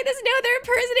 Whoever made this note, they're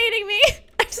impersonating me.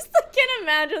 I'm just like, can't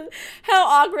imagine how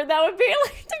awkward that would be,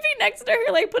 like, to be next to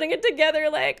her, like, putting it together,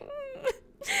 like,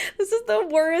 this is the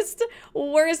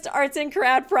worst arts and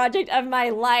craft project of my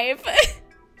life.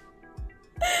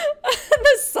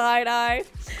 The side eye.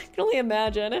 I can only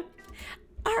imagine.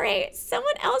 Alright,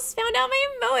 someone else found out my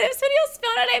motive. Somebody else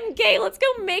found out I'm gay. Let's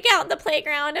go make out in the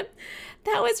playground.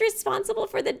 That was responsible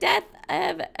for the death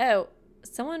of... Oh,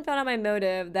 someone found out my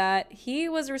motive, that he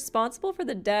was responsible for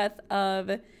the death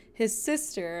of his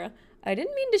sister. I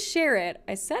didn't mean to share it.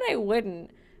 I said I wouldn't,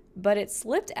 but it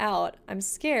slipped out. I'm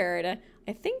scared.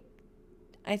 I think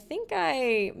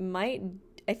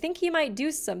he might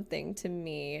do something to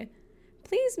me.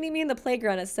 Please meet me in the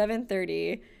playground at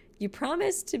 7:30. You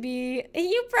promised to be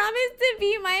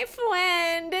my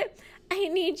friend. I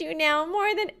need you now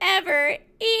more than ever,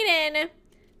 Eden.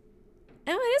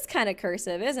 Oh, it is kind of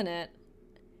cursive, isn't it?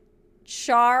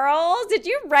 Charles, did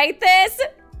you write this?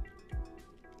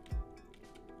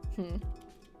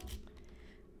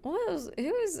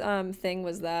 Whose thing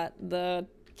was that? The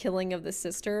killing of the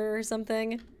sister or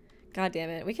something? God damn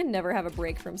it. We can never have a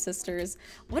break from sisters.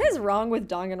 What is wrong with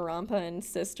Danganronpa and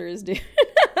sisters, dude?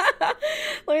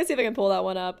 Let me see if I can pull that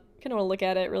one up. I kind of want to look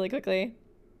at it really quickly.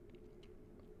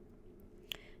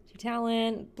 Your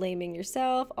talent, blaming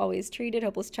yourself, always treated,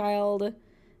 hopeless child,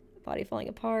 body falling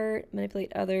apart,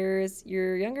 manipulate others.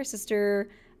 Your younger sister,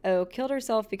 oh, killed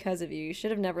herself because of you. You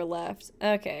should have never left.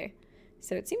 Okay.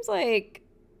 So it seems like...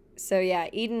 So yeah,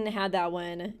 Eden had that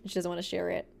one. She doesn't want to share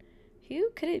it.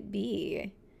 Who could it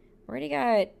be? We already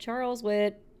got Charles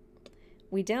Witt.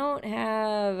 We don't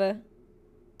have...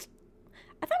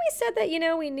 I thought we said that, you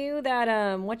know, we knew that,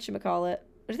 whatchamacallit.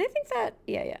 Did they think that?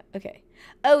 Yeah, okay.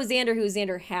 Oh, Xander, who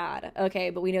Xander had. Okay,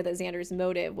 but we know that Xander's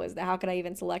motive was that how could I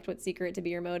even select what secret to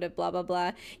be your motive, blah, blah,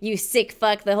 blah. You sick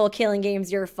fuck, the whole killing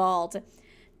game's your fault.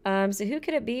 So who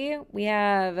could it be? We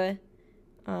have, this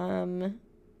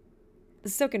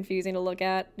is so confusing to look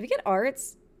at. Did we get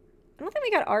arts? I don't think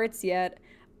we got arts yet.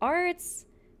 Arts,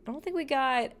 I don't think we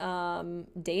got,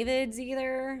 David's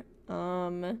either.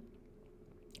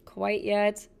 Quite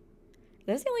yet. Are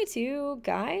those the only two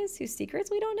guys whose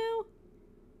secrets we don't know?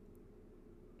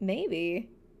 Maybe.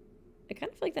 I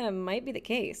kind of feel like that might be the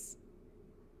case.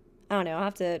 I don't know. I'll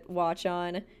have to watch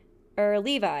on... Or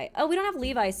Levi. Oh, we don't have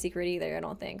Levi's secret either, I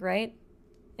don't think, right?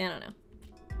 I don't know.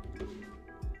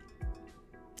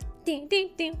 Ding, ding,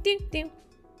 ding, ding, ding.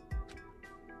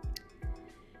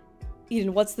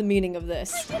 Eden, what's the meaning of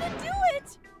this? I didn't do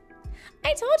it!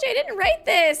 I told you I didn't write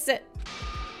this!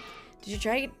 Did you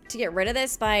try to get rid of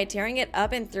this by tearing it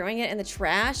up and throwing it in the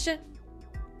trash?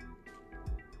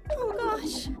 Oh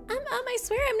gosh. I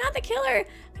swear I'm not the killer.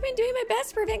 I've been doing my best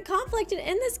to prevent conflict and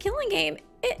end this killing game.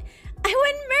 I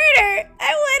wouldn't murder.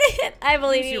 I wouldn't. I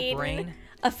believe you. Use your brain.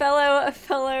 A fellow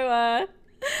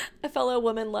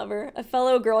woman lover, a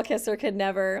fellow girl kisser could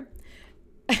never.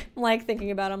 Like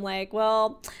thinking about it, I'm like,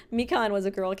 well, Mikan was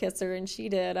a girl kisser and she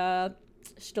did a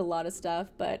lot of stuff,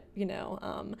 but you know,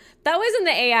 that was in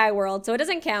the AI world, so it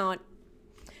doesn't count.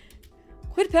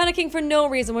 Quit panicking for no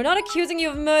reason. We're not accusing you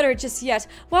of murder just yet.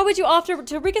 Why would you offer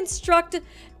to reconstruct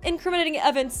incriminating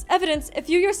evidence if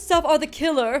you yourself are the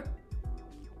killer?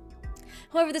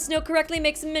 However, this note correctly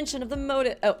makes mention of the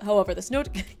motive. Oh, however, this note...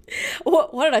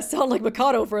 Why did I sound like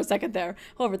Mikado for a second there?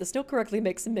 However, this note correctly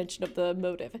makes mention of the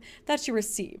motive that you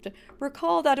received.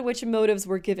 Recall that which motives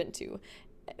were given to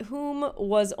whom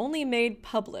was only made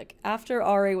public after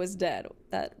RA was dead.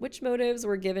 That which motives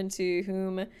were given to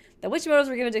whom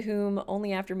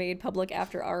only after made public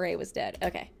after RA was dead.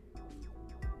 Okay.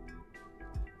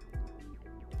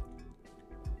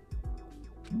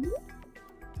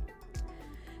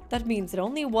 That means that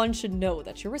only one should know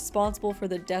that you're responsible for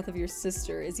the death of your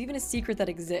sister is even a secret that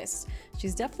exists.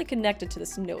 She's definitely connected to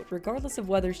this note, regardless of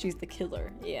whether she's the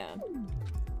killer. Yeah.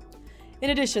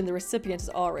 In addition, the recipient is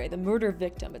RA, the murder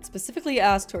victim. It specifically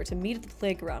asked her to meet at the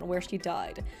playground where she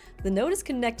died. The note is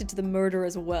connected to the murder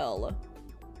as well.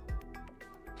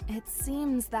 It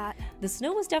seems that... This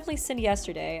note was definitely sent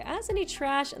yesterday, as any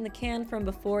trash in the can from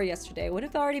before yesterday would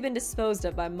have already been disposed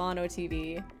of by Mono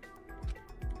TV.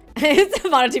 It's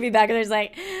Mono TV back and there's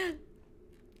like,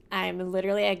 I'm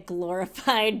literally a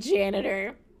glorified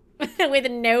janitor with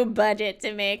no budget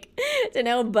to make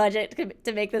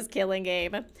this killing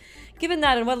game. Given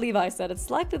that and what Levi said, it's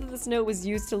likely that this note was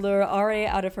used to lure RA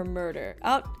out of her murder.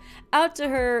 Out to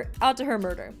her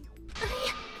murder.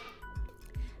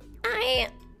 I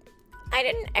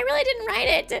really didn't write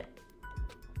it.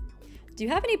 Do you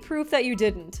have any proof that you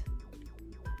didn't?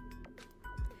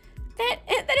 That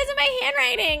isn't my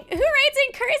handwriting. Who writes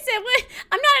in cursive?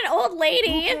 I'm not an old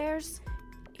lady. Who cares?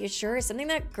 You sure? Something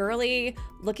that girly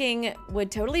looking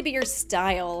would totally be your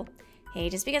style. Hey,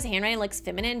 just because handwriting looks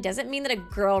feminine doesn't mean that a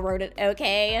girl wrote it,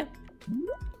 okay?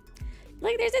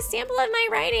 Look, there's a sample of my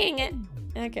writing.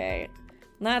 Okay,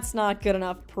 that's not good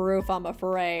enough proof, I'm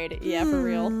afraid. Yeah, for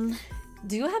real.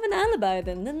 Do you have an alibi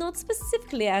then? Then not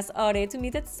specifically ask Ari to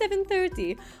meet at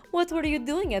 7:30. What were you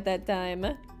doing at that time?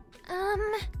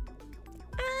 Oh,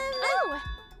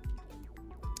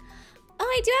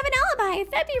 I do have an alibi.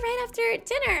 That'd be right after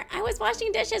dinner. I was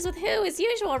washing dishes with Who as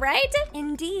usual, right?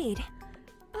 Indeed.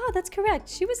 Oh, that's correct.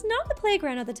 She was not at the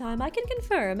playground at the time, I can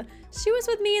confirm. She was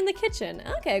with me in the kitchen.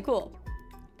 Okay, cool.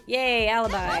 Yay,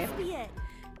 alibi. That must be it.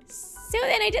 So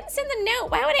then I didn't send the note.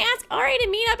 Why would I ask Ari to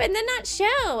meet up and then not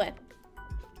show?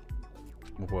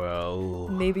 Well...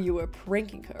 Maybe you were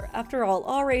pranking her. After all,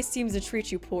 Ari seems to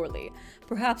treat you poorly.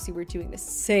 Perhaps you were doing the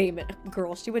same.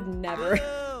 Girl, she would never.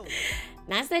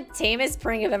 That's the tamest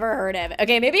prank I've ever heard of.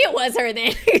 Okay, maybe it was her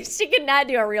then. She could not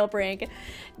do a real prank.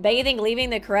 Bet you think leaving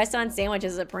the croissant sandwich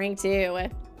is a prank too.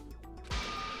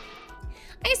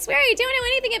 I swear I don't know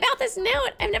anything about this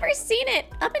note. I've never seen it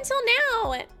up until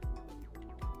now.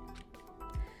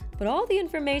 But all the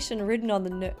information written on the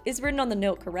note is written on the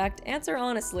note, correct? Answer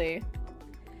honestly.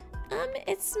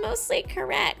 It's mostly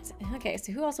correct. Okay,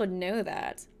 so who else would know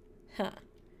that? Huh.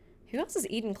 Who else is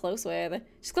Eden close with?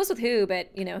 She's close with Who, but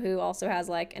you know, Who also has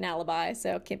like an alibi,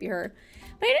 so it can't be her.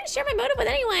 But I didn't share my motive with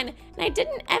anyone, and I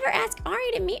didn't ever ask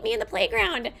Ari to meet me in the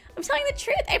playground. I'm telling the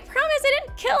truth. I promise I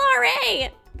didn't kill Ari.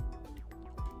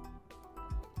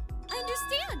 I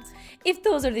understand. If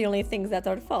those are the only things that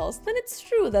are false, then it's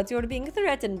true that you're being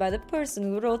threatened by the person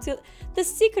who wrote the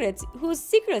secret, whose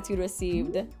secret you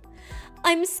received.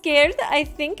 I'm scared. I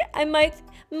think I might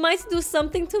do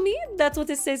something to me. That's what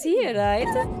it says here, right?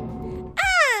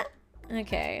 Ah!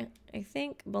 Okay, I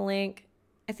think blank.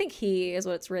 I think he is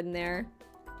what's written there.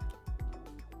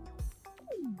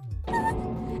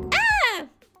 Ah!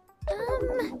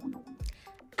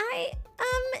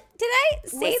 Did I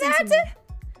say that?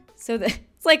 So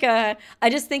it's like I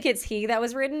just think it's he that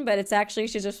was written, but it's actually,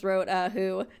 she just wrote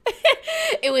Who.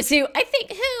 It was Who. I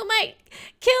think Who might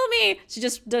kill me. She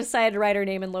just decided to write her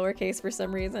name in lowercase for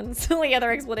some reason. It's the only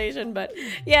other explanation, but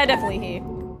yeah, definitely he.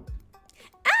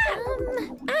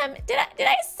 Did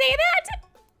I say that?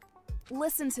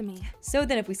 Listen to me. So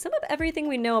then if we sum up everything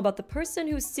we know about the person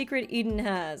whose secret Eden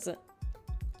has,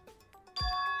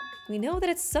 we know that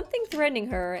it's something threatening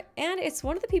her, and it's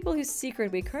one of the people whose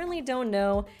secret we currently don't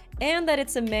know, and that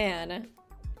it's a man.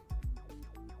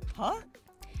 Huh?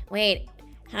 Wait,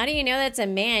 how do you know that's a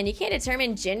man? You can't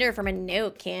determine gender from a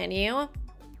note, can you?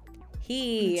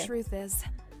 The truth is,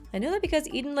 I know that because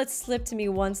Eden let slip to me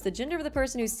once the gender of the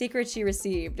person whose secret she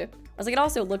received. I was like, it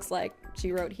also looks like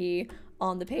she wrote he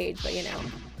on the page, but you know.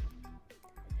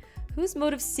 Whose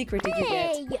motive secret did you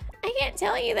get? I can't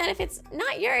tell you that if it's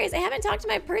not yours. I haven't talked to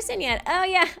my person yet. Oh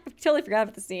yeah, I totally forgot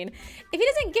about the scene. If he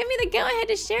doesn't give me the go-ahead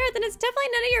to share it, then it's definitely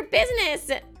none of your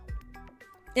business.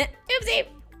 Oopsie.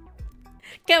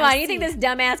 Come on, you think this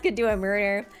dumbass could do a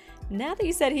murder? Now that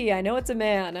you said he, I know it's a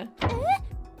man.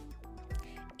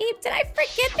 Did I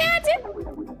forget that?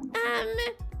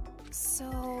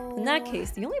 So... In that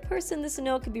case, the only person this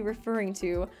note could be referring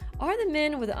to are the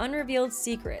men with unrevealed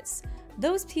secrets.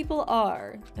 Those people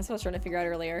are, that's what I was trying to figure out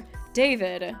earlier,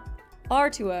 David,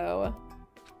 R2O,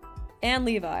 and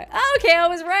Levi. Okay, I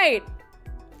was right.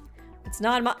 It's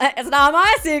not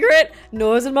my secret.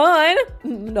 No, it's mine.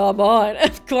 Not mine.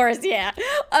 Of course, yeah.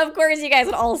 Of course you guys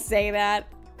would all say that.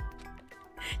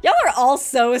 Y'all are all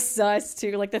so sus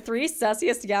too, like the three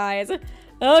sussiest guys.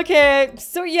 Okay,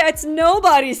 so yeah, it's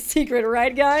nobody's secret,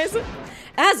 right guys?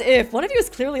 As if, one of you is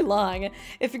clearly lying.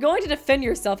 If you're going to defend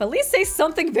yourself, at least say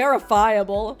something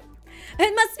verifiable.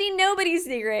 It must be nobody's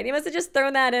secret. He must have just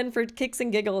thrown that in for kicks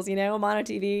and giggles, you know, Mono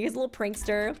TV. He's a little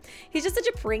prankster. He's just such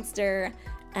a prankster.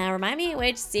 Remind me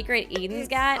which secret Eden's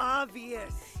got?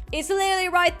 Obvious. It's literally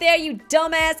right there, you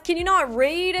dumbass. Can you not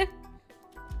read?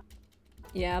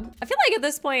 Yeah, I feel like at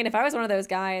this point, if I was one of those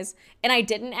guys and I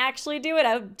didn't actually do it,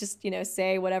 I would just, you know,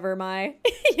 say whatever my,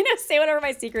 say whatever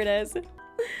my secret is.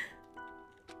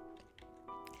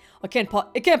 It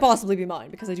can't possibly be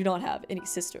mine because I do not have any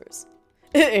sisters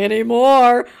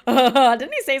anymore.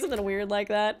 Didn't he say something weird like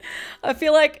that? I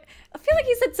feel like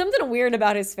he said something weird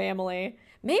about his family.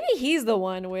 Maybe he's the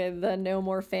one with the no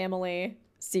more family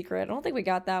secret. I don't think we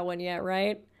got that one yet,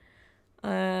 right?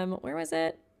 Where was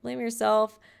it? Blame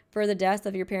yourself for the death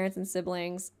of your parents and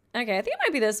siblings. Okay, I think it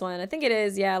might be this one. I think it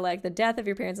is, yeah, like the death of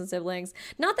your parents and siblings.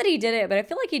 Not that he did it, but I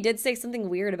feel like he did say something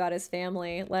weird about his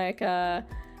family. Like,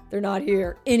 they're not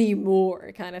here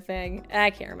anymore kind of thing.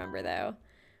 I can't remember though.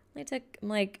 I took,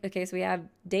 like, okay, so we have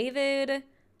David,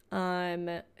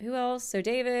 Who else? So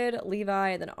David, Levi,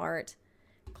 and then Art.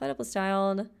 Incredible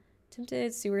Styled,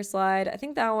 Tempted, Sewer Slide. I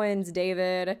think that one's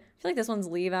David. I feel like this one's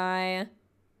Levi.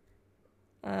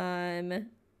 So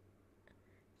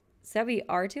that'd be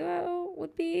R2O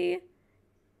would be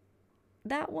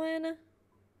that one.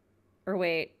 Or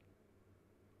wait.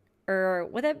 Or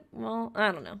would that, well,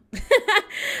 I don't know.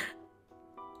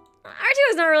 R2O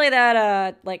is not really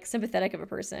that, like, sympathetic of a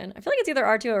person. I feel like it's either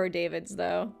R2O or David's,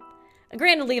 though.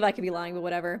 Granted, Levi could be lying, but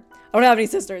whatever. I don't have any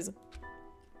sisters.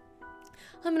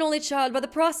 I'm an only child by the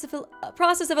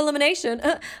process of elimination.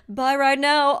 Buy right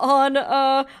now on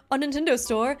Nintendo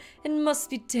Store. It must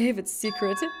be David's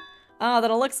secret. Ah,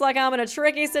 then it looks like I'm in a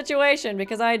tricky situation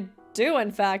because I do,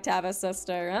 in fact, have a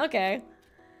sister. Okay.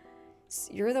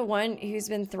 So you're the one who's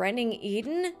been threatening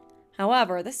Eden?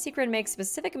 However, this secret makes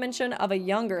specific mention of a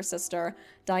younger sister.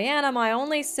 Diana, my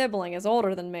only sibling, is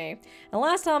older than me. And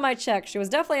last time I checked, she was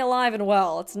definitely alive and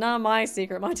well. It's not my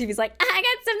secret. My TV's like, I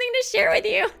got something to share with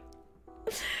you.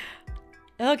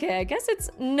 Okay, I guess it's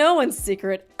no one's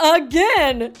secret.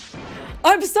 Again!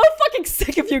 I'm so fucking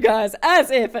sick of you guys. As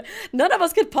if none of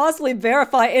us could possibly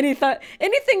verify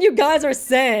anything you guys are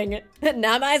saying.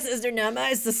 Not my sister, not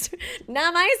my sister,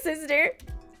 not my sister.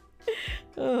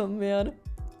 Oh, man.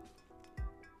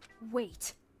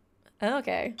 Wait.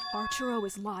 Okay. Arturo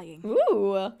is lying.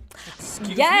 Ooh.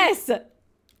 Excuse yes! me?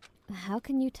 How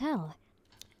can you tell?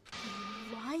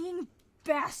 Lying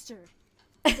bastard.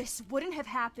 This wouldn't have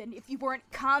happened if you weren't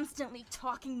constantly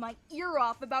talking my ear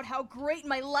off about how great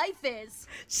my life is.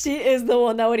 She is the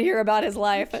one that would hear about his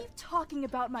life. You keep talking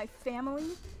about my family,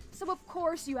 so of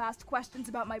course you asked questions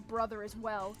about my brother as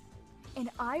well.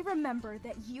 And I remember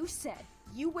that you said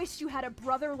you wish you had a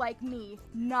brother like me,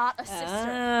 not a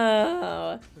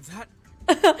sister.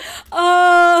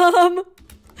 Oh.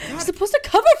 You're supposed to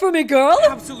cover for me, girl.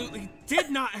 Absolutely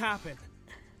did not happen.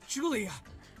 Julia,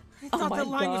 I thought the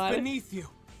line was beneath you.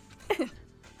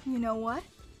 You know what?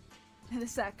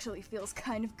 This actually feels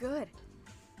kind of good.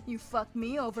 You fucked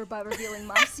me over by revealing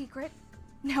my secret.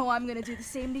 Now I'm gonna do the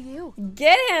same to you.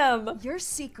 Get him! Your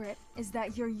secret is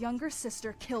that your younger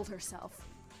sister killed herself.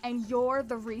 And you're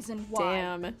the reason why.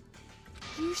 Damn.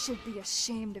 You should be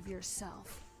ashamed of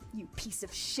yourself, you piece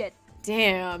of shit.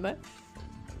 Damn.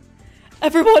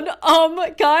 Everyone,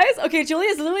 guys, okay,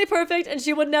 Julia's literally perfect and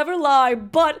she would never lie,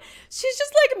 but she's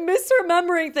just like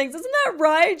misremembering things. Isn't that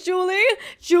right, Julie?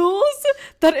 Jules?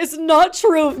 That is not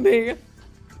true of me.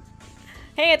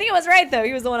 Hey, I think it was right though.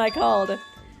 He was the one I called.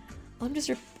 I'm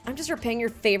just repaying your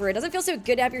favor. It doesn't feel so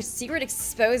good to have your secret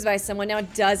exposed by someone now,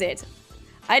 does it?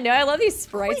 I know, I love these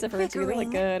sprites of her too. They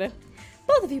look good.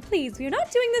 Both of you, please, we are not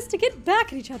doing this to get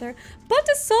back at each other, but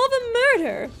to solve a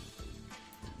murder.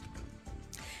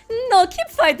 No, keep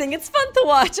fighting. It's fun to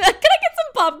watch. Can I get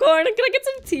some popcorn? Can I get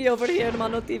some tea over here in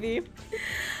Mono TV?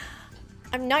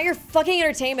 I'm not your fucking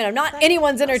entertainment. I'm not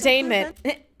anyone's entertainment.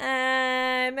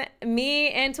 Me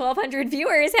and 1,200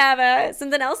 viewers have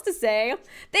something else to say.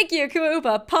 Thank you,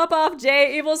 Kuupa, Pop Off,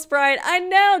 Jay, Evil Sprite. I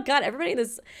know. God,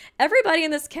 everybody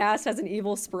in this cast has an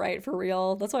evil sprite for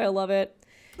real. That's why I love it.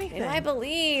 And I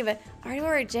believe Arno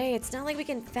or Jay. It's not like we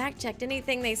can fact check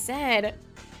anything they said.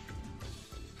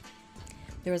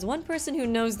 There is one person who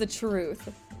knows the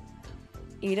truth.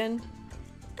 Eden?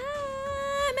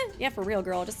 Yeah, for real,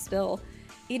 girl. Just spill.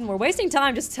 Eden, we're wasting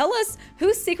time. Just tell us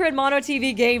whose secret Mono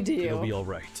TV gave to you. It'll be all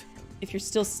right. If you're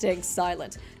still staying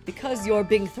silent, because you're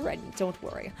being threatened, don't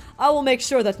worry. I will make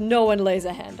sure that no one lays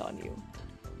a hand on you.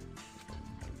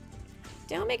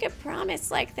 Don't make a promise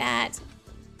like that.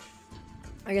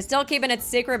 Are you still keeping it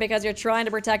secret because you're trying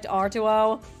to protect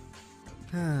Arturo?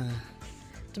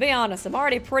 To be honest, I'm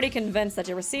already pretty convinced that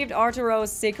you received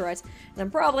Arturo's secret, and I'm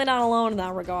probably not alone in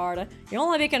that regard. You'll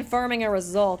only be confirming a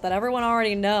result that everyone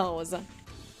already knows.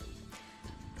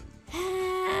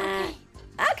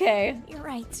 Okay. You're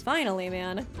right. Finally,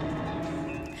 man.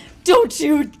 Don't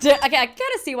you dare! Okay, I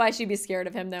gotta see why she'd be scared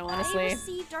of him, though, honestly. I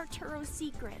received Arturo's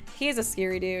secret. He's a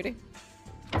scary dude.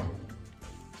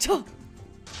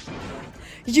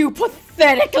 You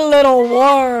pathetic little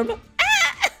worm!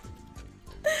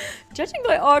 Judging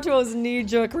by Arturo's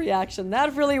knee-jerk reaction,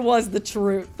 that really was the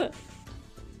truth.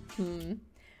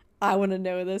 I want to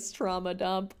know this trauma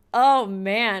dump. Oh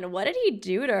man, what did he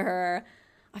do to her?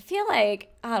 I feel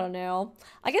like, I don't know.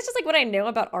 I guess just like what I know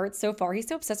about Art so far, he's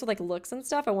so obsessed with like looks and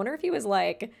stuff. I wonder if he was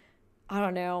like, I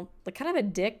don't know, like kind of a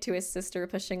dick to his sister,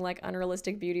 pushing like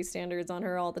unrealistic beauty standards on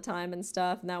her all the time and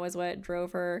stuff. And that was what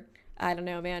drove her. I don't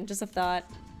know, man, just a thought.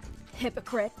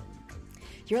 Hypocrite.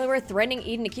 You really were threatening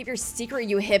Eden to keep your secret,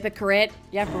 you hypocrite.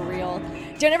 Yeah, for real.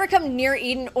 Don't ever come near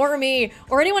Eden or me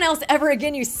or anyone else ever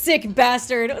again, you sick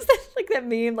bastard. Was that like Like that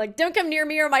meme, like, don't come near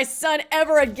me or my son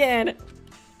ever again.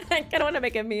 I kind of want to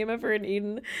make a meme of her and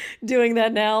Eden doing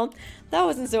that now. That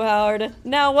wasn't so hard.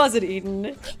 Now was it,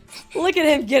 Eden? Look at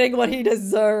him getting what he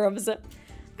deserves. I'm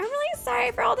really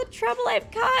sorry for all the trouble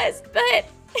I've caused, but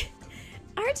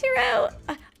Arturo,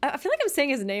 I feel like I'm saying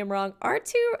his name wrong.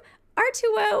 Arturo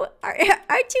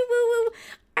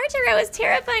is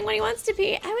terrifying when he wants to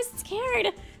be. I was scared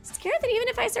that even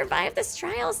if I survived this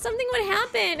trial, something would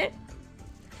happen.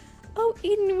 Oh,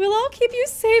 Eden, we'll all keep you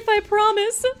safe, I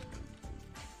promise.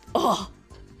 Oh.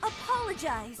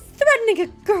 Apologize. Threatening a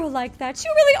girl like that. You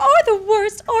really are the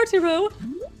worst, Arturo.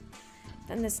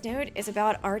 Then this note is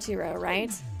about Arturo,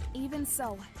 right? Even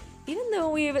so. Even though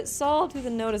we've solved who the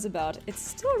note is about, it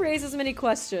still raises many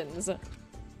questions.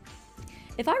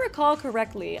 If I recall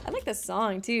correctly, I like this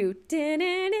song too.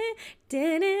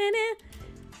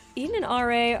 Eden and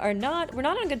RA we're not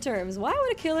on good terms. Why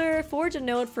would a killer forge a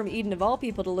note from Eden of all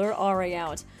people to lure RA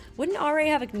out? Wouldn't RA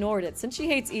have ignored it since she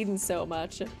hates Eden so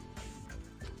much?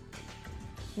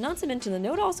 Not to mention, the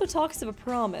note also talks of a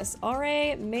promise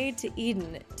RA made to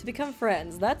Eden to become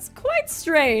friends. That's quite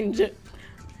strange.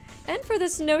 And for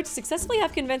this note to successfully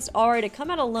have convinced RA to come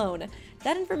out alone,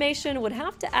 that information would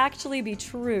have to actually be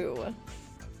true.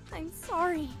 I'm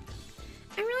sorry.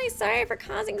 I'm really sorry for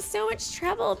causing so much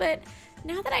trouble, but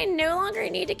now that I no longer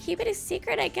need to keep it a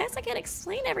secret, I guess I can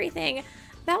explain everything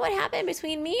about what happened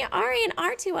between me, Ari, and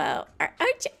Artuo.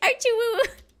 Artuo.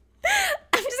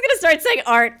 I'm just gonna start saying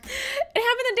Art. It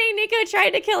happened the day Nico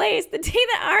tried to kill Ace, the day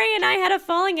that Ari and I had a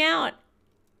falling out.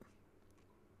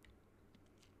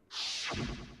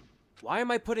 Why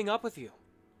am I putting up with you?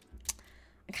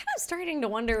 I'm kind of starting to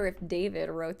wonder if David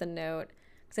wrote the note.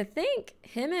 Because I think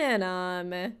him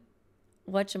and,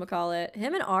 whatchamacallit,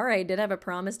 him and RA did have a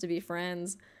promise to be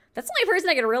friends. That's the only person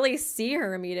I could really see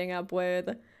her meeting up with.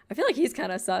 I feel like he's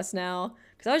kind of sus now.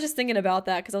 Because I was just thinking about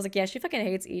that. Because I was like, yeah, she fucking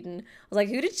hates Eden. I was like,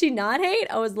 who did she not hate?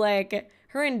 I was like,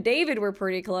 her and David were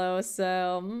pretty close.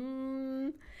 So,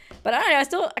 But I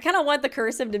don't know, I kind of want the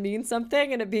cursive to mean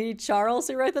something and it be Charles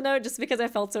who wrote the note just because I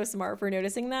felt so smart for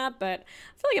noticing that. But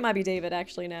I feel like it might be David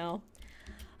actually now.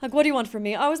 Like, what do you want from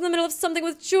me? I was in the middle of something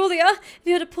with Julia. If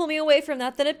you had to pull me away from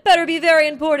that, then it better be very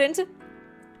important.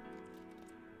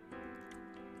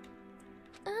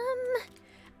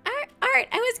 Art,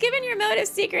 I was given your motive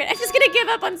secret. I'm just gonna give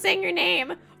up on saying your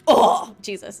name. Oh,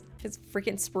 Jesus. His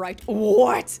freaking sprite.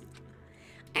 What?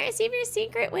 I received your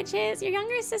secret, which is your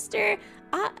younger sister,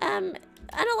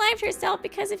 unalived herself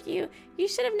because of you. You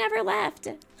should have never left.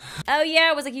 Oh, yeah,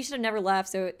 it was like, you should have never left.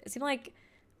 So it seemed like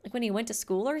when he went to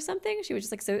school or something, she was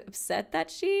just like so upset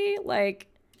that she like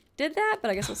did that,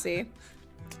 but I guess we'll see.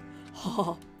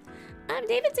 Oh.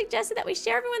 David suggested that we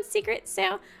share everyone's secret,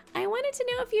 so I wanted to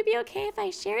know if you'd be okay if I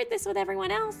shared this with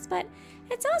everyone else, but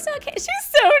it's also okay. She's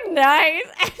so nice.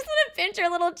 I just want to pinch her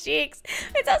little cheeks.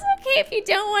 It's also okay if you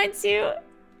don't want to.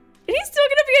 And he's still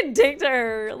gonna be a dick to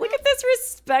her. Look at this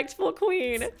respectful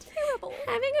queen. It's terrible.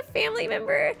 Having a family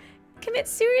member commit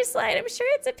suicide, I'm sure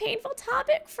it's a painful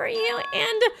topic for you,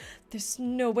 and there's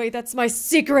no way that's my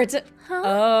secret.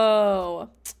 Huh?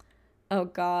 Oh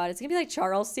God, it's gonna be like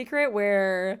Charles' secret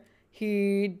where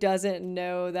he doesn't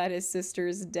know that his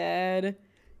sister's dead.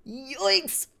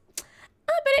 Yikes.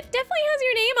 But it definitely has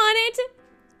your name on it.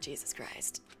 Jesus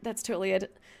Christ, that's totally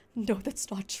it. No,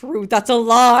 that's not true. That's a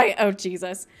lie. Oh,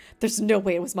 Jesus. There's no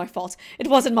way it was my fault. It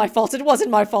wasn't my fault. It wasn't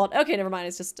my fault. Okay, never mind.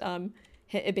 It's just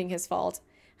it being his fault.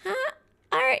 Huh?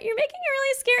 Alright, you're making a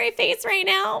really scary face right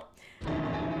now.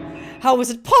 How was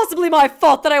it possibly my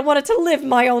fault that I wanted to live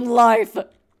my own life?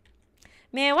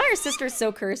 Man, why are sisters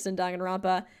so cursed in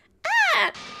Danganronpa?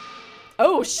 Ah!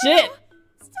 Oh, shit. No!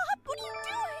 Stop! What are you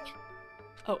doing?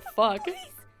 Oh, fuck. Please,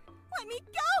 let me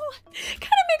go. Kind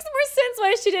of makes more sense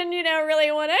why she didn't,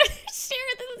 really want to share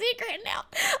the secret now.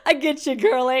 I get you,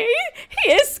 girlie.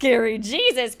 He is scary.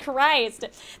 Jesus Christ.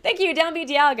 Thank you, Downbeat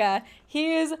Dialga.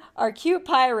 He is our cute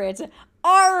pirate,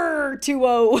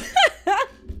 Artuo. I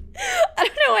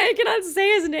don't know why I cannot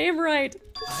say his name right.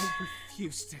 I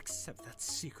refuse to accept that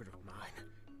secret of mine.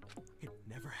 It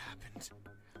never happened.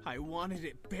 I wanted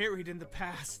it buried in the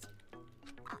past.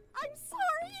 I'm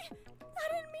sorry.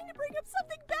 I didn't mean to bring up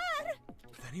something bad.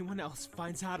 If anyone else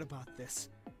finds out about this,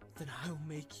 then I'll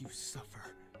make you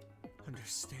suffer.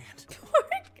 Understand? Poor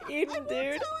Eden, dude. I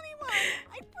won't tell anyone.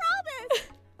 I promise.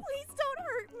 Please don't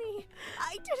hurt me.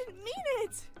 I didn't mean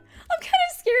it. I'm kind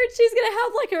of scared she's gonna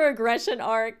have like a regression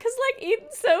arc, cause like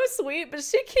Eden's so sweet, but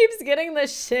she keeps getting the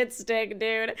shit stick,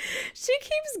 dude. She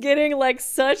keeps getting like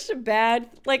such bad,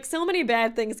 like so many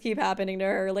bad things keep happening to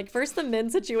her. Like first the Min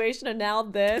situation and now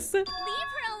this. Leave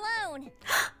her alone.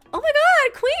 Oh my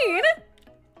God, Queen!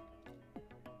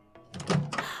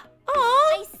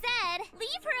 Oh. I said,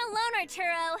 leave her alone,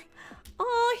 Arturo.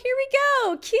 Oh, here we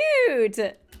go. Cute.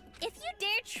 If you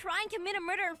dare try and commit a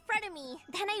murder in front of me,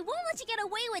 then I won't let you get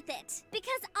away with it.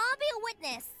 Because I'll be a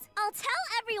witness. I'll tell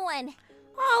everyone.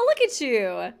 Oh, look at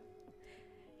you.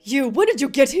 You, when did you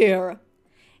get here?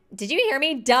 Did you hear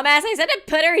me, dumbass? I said to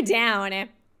put her down.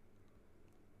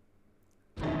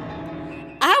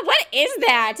 What is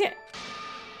that?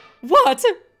 What?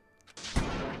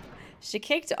 She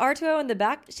kicked Arturo in the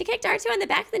back. She kicked Arturo in the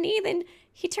back of the knee, then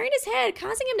he turned his head,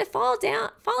 causing him to fall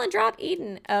and drop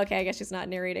Eden. Okay, I guess she's not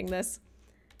narrating this.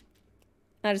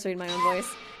 I just read my own voice.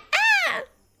 Ah!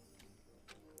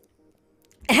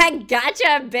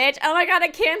 Gotcha, bitch. Oh my god,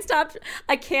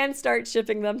 I can't start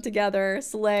shipping them together.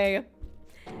 Slay.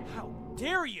 How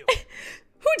dare you?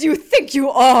 Who do you think you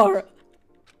are?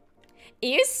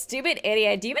 You stupid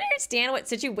idiot. Do you even understand what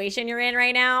situation you're in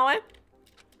right now?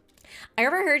 I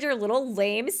overheard your little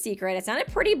lame secret. It sounded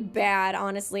pretty bad,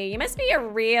 honestly. You must be a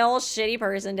real shitty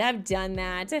person to have done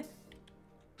that.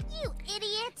 You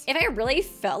idiot. If I really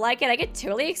felt like it, I could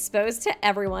totally expose to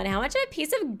everyone how much of a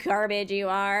piece of garbage you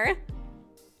are.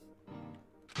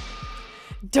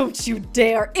 Don't you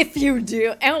dare. If you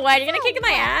do. And what, you're gonna kick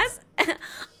my ass?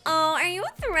 Oh, are you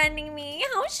threatening me?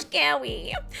 How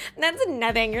scary. That's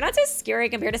nothing. You're not so scary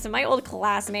compared to some of my old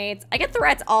classmates. I get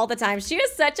threats all the time. She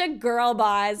is such a girl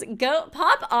boss. Go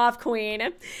pop off, queen.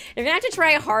 You're gonna have to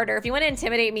try harder if you want to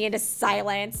intimidate me into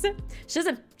silence. She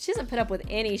doesn't put up with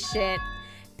any shit.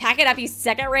 Pack it up, you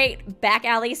second-rate back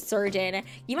alley surgeon.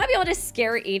 You might be able to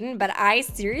scare Eden, but I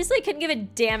seriously couldn't give a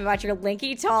damn about your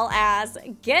lanky tall ass.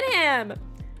 Get him.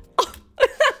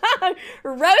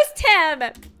 Roast him.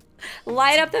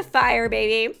 Light up the fire,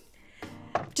 baby.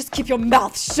 Just keep your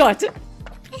mouth shut.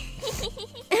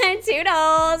 And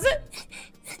Toodles.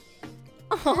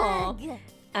 Oh.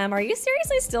 Are you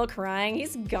seriously still crying?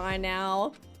 He's gone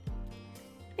now.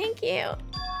 Thank you.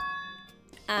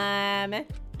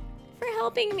 For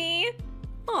helping me.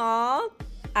 Aw.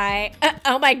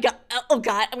 Oh my god. Oh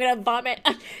god, I'm gonna vomit.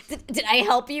 Did I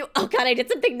help you? Oh god, I did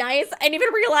something nice. I didn't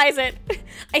even realize it.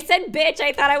 I said bitch.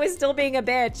 I thought I was still being a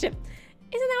bitch.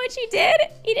 Isn't that what you did?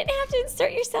 You didn't have to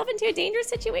insert yourself into a dangerous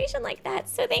situation like that,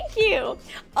 so thank you.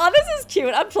 Oh, this is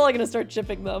cute. I'm totally gonna start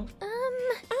shipping them.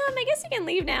 I guess you can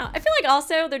leave now. I feel like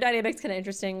also their dynamic's kind of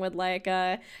interesting with like,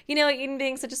 you know, Eden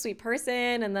being such a sweet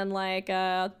person, and then like,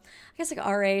 I guess like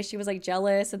RA, she was like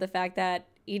jealous of the fact that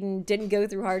Eden didn't go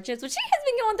through hardships, but she has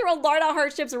been going through a lot of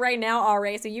hardships right now,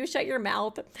 RA, so you shut your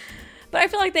mouth. But I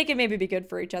feel like they can maybe be good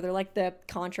for each other, like the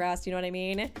contrast, you know what I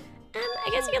mean? I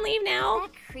guess you can leave now.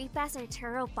 That creep-ass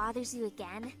Arturo bothers you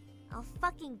again? I'll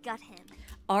fucking gut him.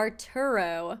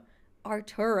 Arturo. What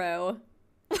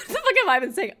the fuck have I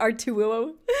been saying?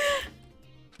 Arturo?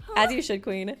 As you should,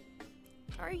 queen.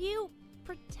 Are you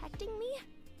protecting me?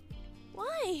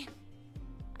 Why?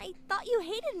 I thought you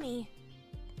hated me.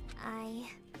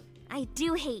 I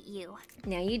do hate you.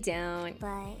 No, you don't.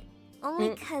 But only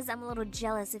because I'm a little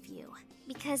jealous of you.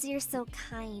 Because you're so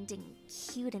kind and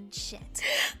cute and shit.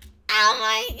 Oh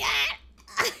my god.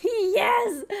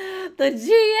 Yes. The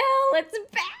GL, it's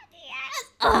back. Yes.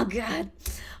 Oh god.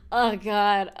 Oh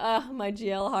god. Oh, my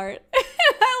GL heart.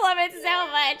 I love it so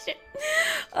much.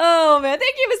 Oh man,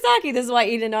 thank you, Misaki. This is why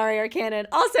Eden and Ari are canon.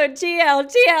 Also,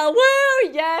 GL,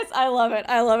 woo! Yes, I love it.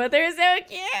 I love it. They're so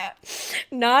cute.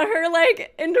 Not her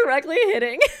like indirectly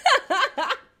hitting.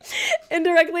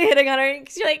 Indirectly hitting on her.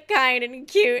 She's like kind and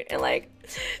cute and like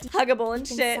huggable and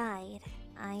shit. Inside,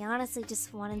 I honestly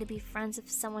just wanted to be friends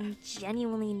with someone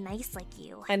genuinely nice like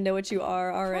you. I know what you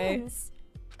are, RA. Friends?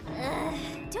 Ugh,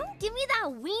 don't give me that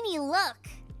weenie look.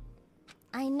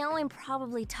 I know I'm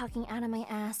probably talking out of my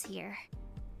ass here,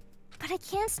 but I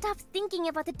can't stop thinking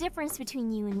about the difference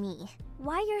between you and me.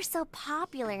 Why you're so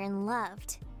popular and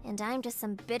loved, and I'm just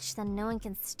some bitch that no one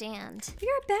can stand.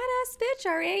 You're a badass bitch,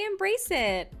 RA. Embrace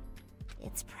it.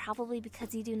 It's probably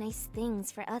because you do nice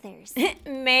things for others.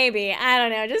 Maybe. I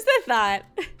don't know. Just a thought.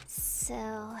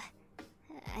 So,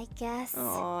 I guess...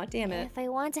 Aw, damn it. If I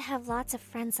want to have lots of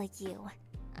friends like you,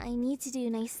 I need to do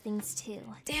nice things too.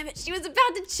 Damn it, she was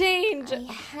about to change! I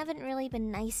haven't really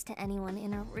been nice to anyone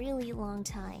in a really long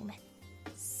time,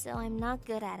 so I'm not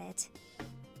good at it.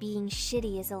 Being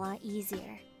shitty is a lot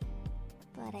easier,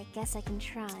 but I guess I can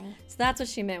try. So that's what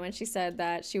she meant when she said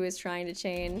that she was trying to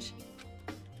change.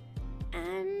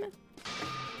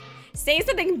 Say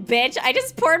something, bitch! I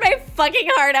just poured my fucking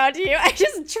heart out to you. I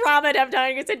just trauma dumped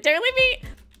on you, so don't leave me.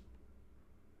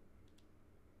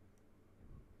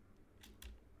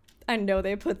 I know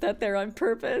they put that there on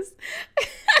purpose.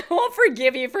 I won't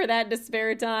forgive you for that,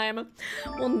 Despair Time.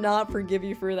 Will not forgive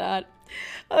you for that.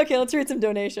 Okay, let's read some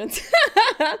donations.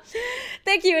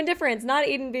 Thank you, Indifference. Not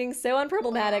Eden being so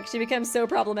unproblematic. She becomes so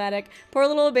problematic. Poor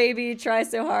little baby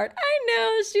tries so hard. I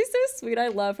know. She's so sweet. I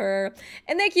love her.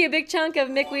 And thank you, big chunk of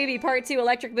Mick Weeby, Part 2,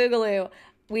 Electric Boogaloo.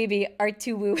 Weeby,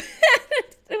 R2 Woo.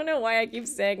 I don't know why I keep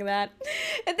saying that.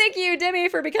 And thank you, Demi,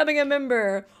 for becoming a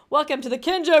member. Welcome to the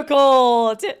Kinjo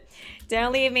cult.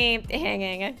 Don't leave me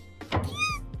hanging.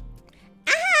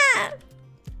 Ah!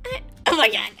 Oh my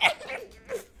god.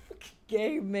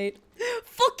 Gay, mate.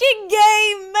 Fucking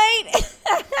gay, mate.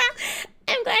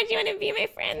 I'm glad you want to be my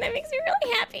friend. That makes me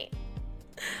really happy.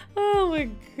 Oh my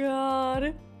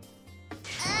god.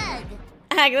 Ugh,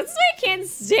 that's why I can't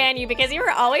stand you, because you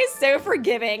were always so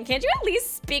forgiving. Can't you at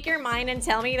least speak your mind and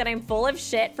tell me that I'm full of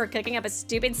shit for cooking up a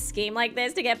stupid scheme like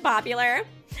this to get popular?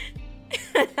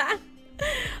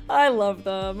 I love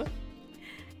them.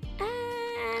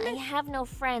 I have no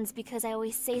friends because I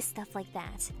always say stuff like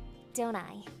that, don't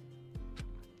I?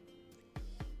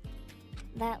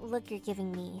 That look you're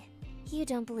giving me, you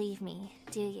don't believe me,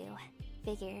 do you?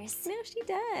 Figures. No, she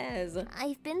does.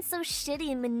 I've been so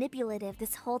shitty and manipulative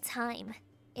this whole time.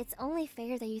 It's only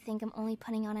fair that you think I'm only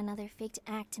putting on another faked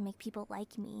act to make people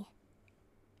like me.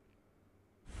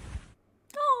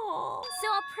 Aww. So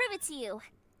I'll prove it to you.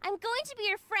 I'm going to be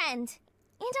your friend,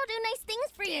 and I'll do nice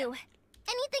things for you.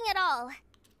 Anything at all.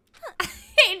 I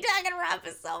hate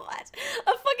Danganronpa so much.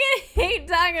 I fucking hate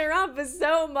Danganronpa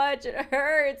so much. It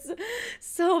hurts.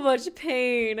 So much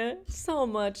pain. So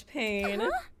much pain.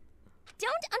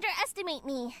 Don't underestimate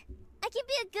me. I can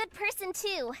be a good person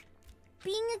too.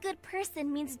 Being a good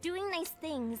person means doing nice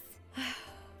things.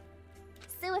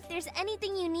 So if there's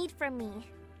anything you need from me,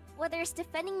 whether it's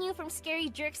defending you from scary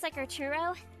jerks like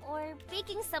Arturo, or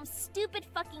baking some stupid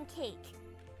fucking cake,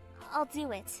 I'll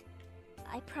do it.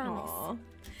 I promise. Aww.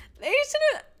 They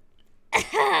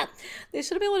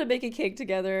should have been able to bake a cake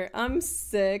together. I'm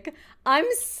sick. I'm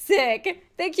sick.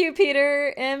 Thank you,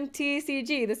 Peter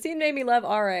MTCG. The scene made me love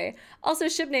RA. Also,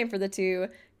 ship name for the two.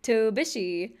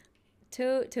 Tobishi.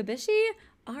 Tobishi?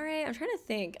 RA? I'm trying to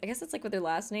think. I guess it's like with their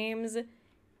last names.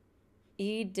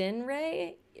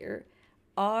 Edenray?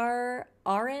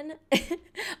 Aaron?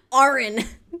 Aaron.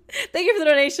 Thank you for the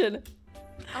donation.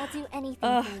 I'll do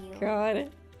anything for you. Oh,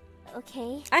 God.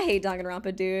 Okay. I hate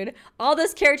Danganronpa, dude. All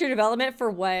this character development for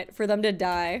what? For them to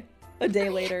die a day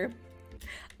later.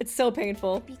 It's so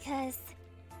painful. Because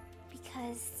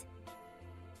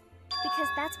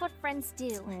that's what friends do.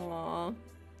 Aww.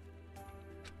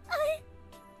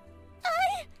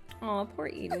 Aw, poor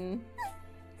Eden.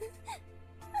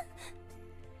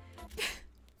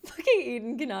 Fucking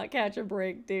Eden cannot catch a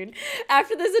break, dude.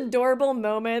 After this adorable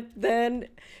moment, then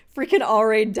freaking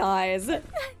Aure dies. Aww.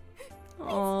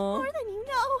 More than you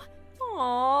know.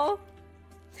 Aww.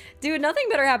 Dude, nothing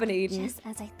better happened to Eden. Just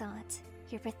as I thought.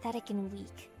 You're pathetic and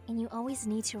weak, and you always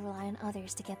need to rely on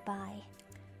others to get by.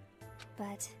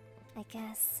 But I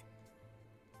guess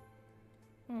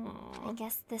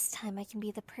this time I can be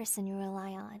the person you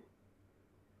rely on.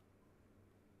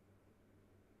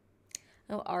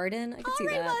 Oh, Arden? I could see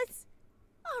that.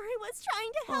 Aure was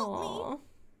trying to help me.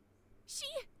 She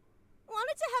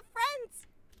wanted to have friends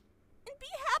and be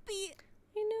happy.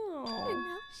 I know. And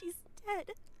now she's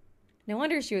dead. No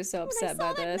wonder she was so upset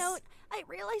by That this. note, I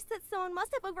realized that someone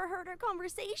must have overheard our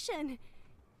conversation.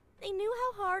 They knew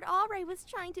how hard Aure was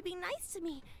trying to be nice to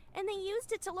me, and they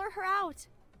used it to lure her out.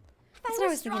 That's what I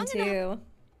was thinking too.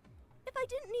 If I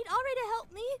didn't need Aure to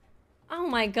help me. Oh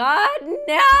my god, no!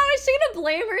 Is she gonna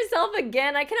blame herself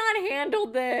again? I cannot handle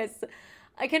this.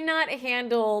 I cannot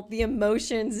handle the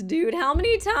emotions, dude. How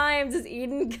many times is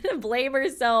Eden gonna blame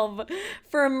herself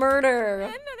for murder?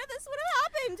 And none of this would have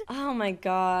happened. Oh my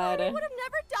god. Aure would have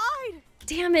never died.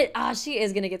 Damn it. Ah, she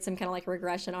is gonna get some kind of like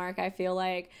regression arc, I feel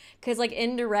like. Because like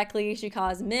indirectly she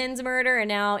caused Min's murder, and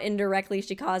now indirectly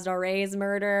she caused Aure's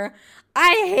murder.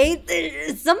 I hate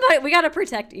this. Somebody, we gotta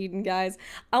protect Eden, guys.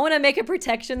 I wanna make a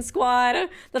protection squad.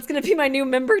 That's gonna be my new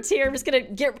member tier. I'm just gonna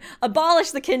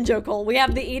abolish the Kinjo cult. We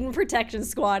have the Eden protection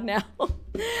squad now.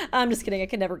 I'm just kidding. I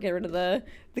can never get rid of the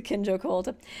Kinjo cult.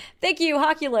 Thank you,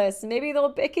 Hoculus. Maybe they'll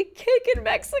bake a cake in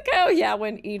Mexico. Yeah,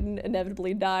 when Eden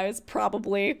inevitably dies,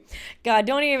 probably. God,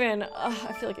 don't even.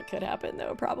 I feel like it could happen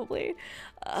though, probably.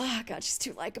 God, she's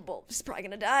too likable. She's probably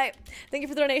gonna die. Thank you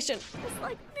for the donation. Just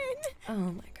like Min.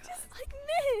 Oh my god. Just like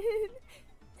Min.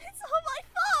 It's all my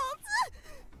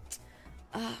fault.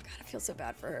 Oh god, I feel so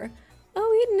bad for her.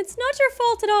 Oh, Eden, it's not your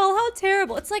fault at all. How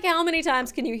terrible. It's like, how many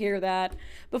times can you hear that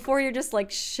before you're just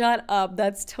like, shut up.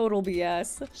 That's total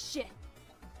BS. Shit.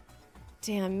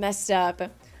 Damn, messed up.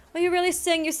 Are you really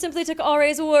saying you simply took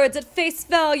Aure's words at face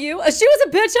value? She was a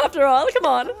bitch after all. Come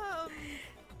on.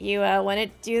 You want to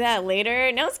do that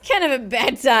later? No, it's kind of a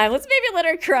bad time. Let's maybe let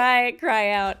her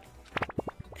cry out.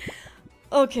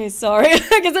 Okay, sorry.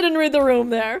 I guess I didn't read the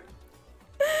room there.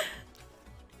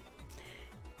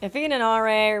 If Ian and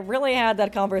RA really had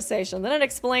that conversation, then it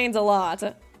explains a lot.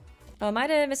 Oh, I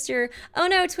might have missed your... Oh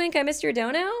no, Twink, I missed your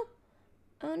dono?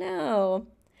 Oh no.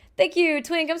 Thank you,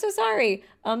 Twink, I'm so sorry.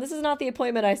 This is not the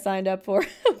appointment I signed up for.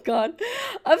 Oh god.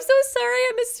 I'm so sorry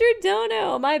I missed your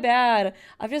dono. My bad.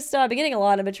 I've just been getting a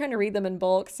lot. I've been trying to read them in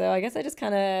bulk, so I guess I just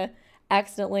kind of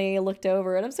accidentally looked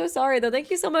over it. I'm so sorry though.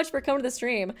 Thank you so much for coming to the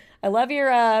stream. I love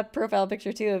your profile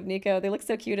picture too of Nico. They look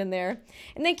so cute in there.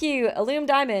 And thank you, Illum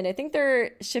Diamond. I think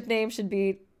their ship name should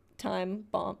be Time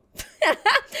Bomb.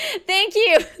 Thank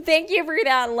you for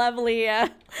that lovely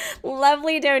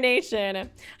lovely donation. I'm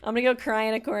gonna go cry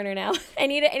in a corner now. I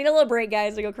need a little break,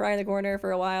 guys, to go cry in the corner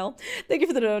for a while. Thank you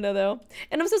for the dono though,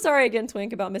 and I'm so sorry again,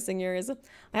 Twink, about missing yours.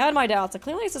 I had my doubts. A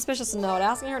clearly suspicious note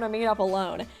asking her to meet up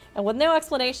alone, and with no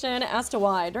explanation as to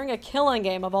why, during a killing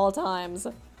game of all times.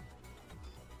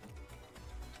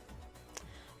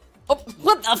 Oh,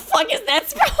 what the fuck is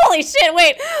that? Holy shit!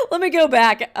 Wait, let me go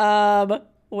back.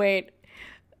 Wait.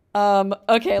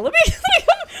 Okay, let me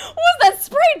what was that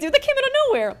sprite, dude? That came out of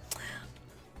nowhere.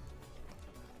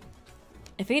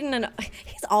 If Eden and...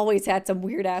 He's always had some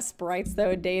weird-ass sprites,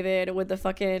 though, David, with the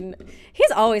fucking...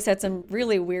 He's always had some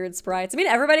really weird sprites. I mean,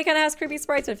 everybody kind of has creepy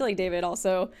sprites, but I feel like David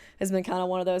also has been kind of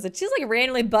one of those. It just, like,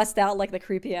 randomly bust out, like, the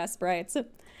creepy-ass sprites.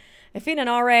 If Eden and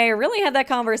RA really had that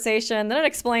conversation, then it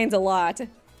explains a lot.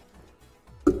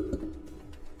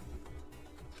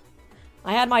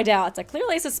 I had my doubts. A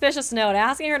clearly suspicious note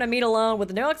asking her to meet alone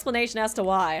with no explanation as to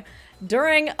why,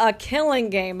 during a killing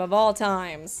game of all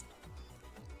times.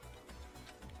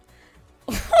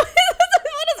 What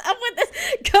is up with this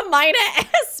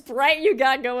Kamina-ass sprite you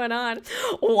got going on?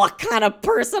 What kind of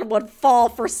person would fall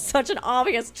for such an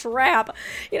obvious trap?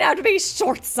 You'd have to be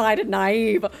short-sighted,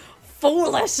 naive,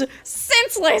 foolish,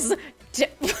 senseless.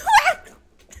 Okay,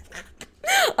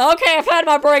 I've had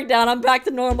my breakdown. I'm back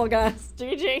to normal, guys.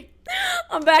 GG.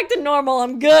 I'm back to normal.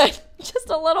 I'm good. Just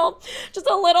a little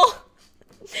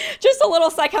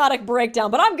psychotic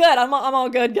breakdown, but I'm good. I'm all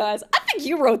good, guys. I think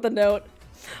you wrote the note.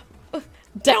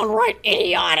 Downright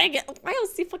idiotic. Why else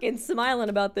is he fucking smiling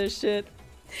about this shit?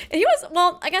 And he was,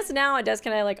 well, I guess now it does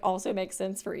kind of like also make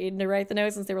sense for Eden to write the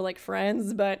note since they were like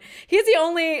friends, but he's the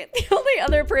only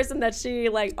other person that she,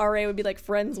 like, RA would be like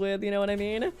friends with, you know what I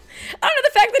mean? I don't know,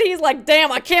 the fact that he's like,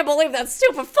 damn, I can't believe that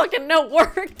stupid fucking note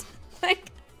worked.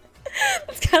 Like,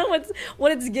 that's kind of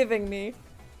what it's giving me.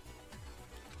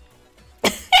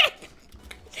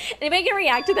 Anybody can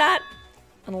react to that?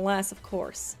 Unless, of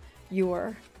course,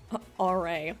 you're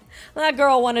RA. That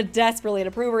girl wanted desperately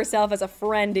to prove herself as a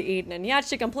friend to Eden, and yet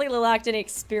she completely lacked any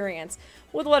experience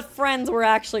with what friends were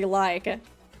actually like.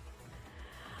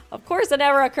 Of course, it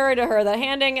never occurred to her that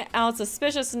handing out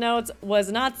suspicious notes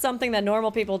was not something that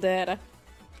normal people did.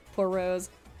 Poor Rose.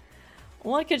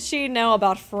 What could she know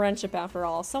about friendship after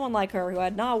all? Someone like her who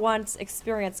had not once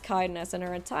experienced kindness in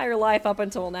her entire life up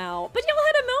until now. But y'all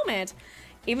had a moment.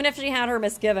 Even if she had her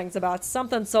misgivings about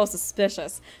something so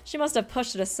suspicious, she must have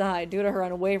pushed it aside due to her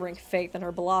unwavering faith in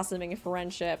her blossoming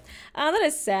friendship. That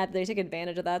is sad they took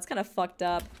advantage of that. It's kind of fucked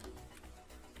up.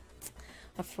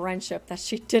 A friendship that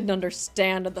she didn't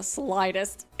understand in the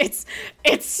slightest. It's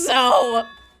so...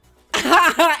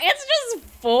 it's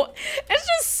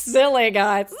just silly,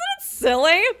 guys. Isn't it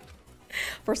silly?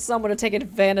 For someone to take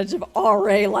advantage of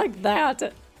RA like that.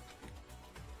 What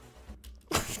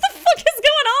the fuck is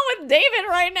going on with David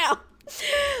right now?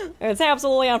 It's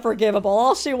absolutely unforgivable.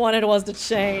 All she wanted was to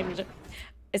change.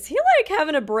 Is he like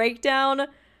having a breakdown?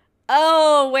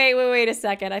 Oh, wait a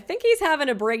second. I think he's having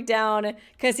a breakdown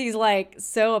because he's like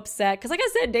so upset. Because like I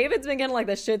said, David's been getting like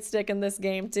the shit stick in this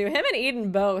game too. Him and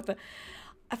Eden both.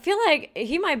 I feel like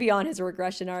he might be on his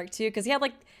regression arc too, because he had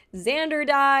like Xander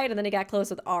died and then he got close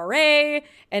with RA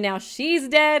and now she's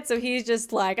dead. So he's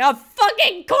just like, oh,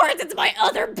 fucking course, it's my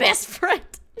other best friend.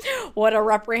 What a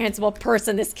reprehensible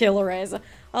person this killer is.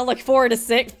 I look forward to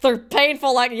seeing their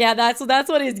painful, like, yeah, that's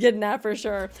what he's getting at for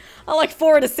sure. I look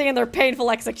forward to seeing their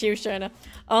painful execution.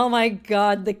 Oh my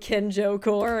god, the Kenjo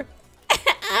core. So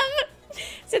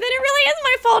then it really is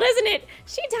my fault, isn't it?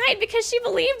 She died because she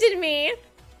believed in me.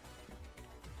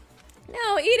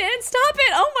 No, Eden, stop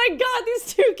it! Oh my god,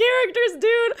 these two characters,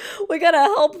 dude! We gotta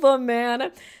help them,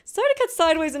 man. Sorry to cut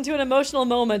sideways into an emotional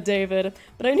moment, David,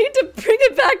 but I need to bring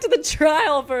it back to the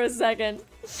trial for a second.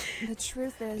 The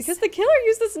truth is... Because the killer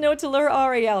used this note to lure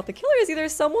Ari out. The killer is either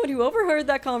someone who overheard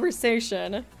that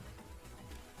conversation,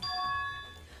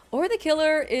 or the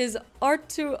killer is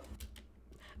Art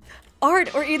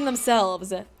or Eden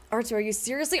themselves. Arthur, you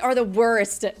seriously are the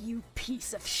worst. You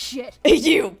piece of shit.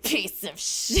 You piece of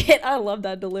shit. I love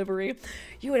that delivery.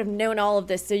 You would have known all of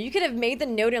this, so you could have made the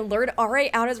note and lured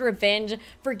R.A. out as revenge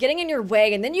for getting in your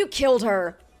way, and then you killed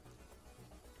her.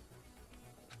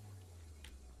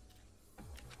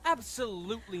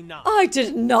 Absolutely not. I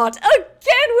did not.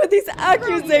 Again with these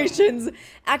accusations.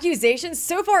 Accusations?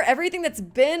 So far, everything that's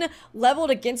been leveled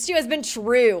against you has been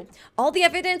true. All the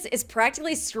evidence is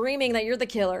practically screaming that you're the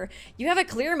killer. You have a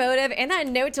clear motive, and that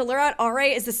note to lure out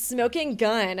R.A. is the smoking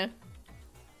gun.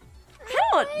 I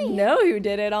don't know who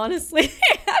did it, honestly.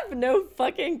 I have no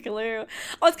fucking clue.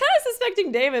 I was kind of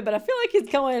suspecting David, but I feel like he's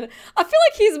going... I feel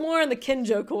like he's more in the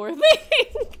Kinjo core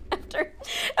thing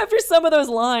after some of those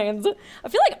lines. I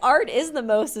feel like Art is the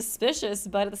most suspicious,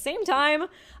 but at the same time,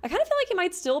 I kind of feel like he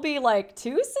might still be, like,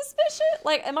 too suspicious.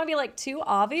 Like, it might be, like, too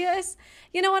obvious.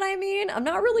 You know what I mean? I'm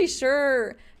not really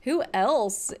sure who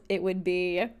else it would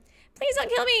be. Please don't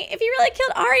kill me. If you really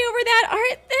killed Ari over that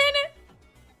Art, then...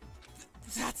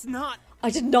 That's not... I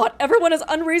did not. Everyone is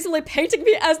unreasonably painting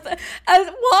me as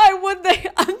why would they?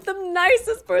 I'm the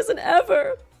nicest person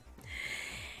ever.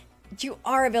 You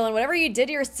are a villain. Whatever you did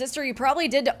to your sister, you probably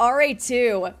did to R.A.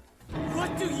 too.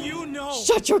 What do you know?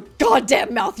 Shut your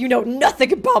goddamn mouth. You know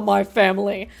nothing about my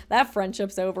family. That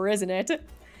friendship's over, isn't it?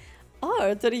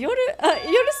 Oh,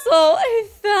 you're so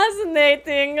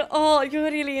fascinating. Oh,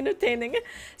 you're really entertaining.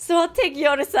 So I'll take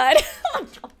your side. I'm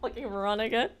not fucking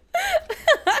Veronica.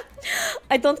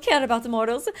 I don't care about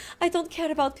mortals. I don't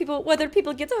care about people, whether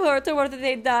people get hurt or whether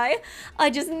they die. I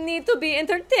just need to be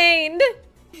entertained.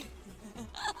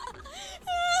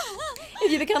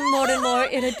 If you become more and more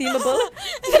irredeemable,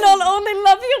 then I'll only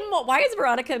love you more. Why is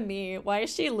Veronica me? Why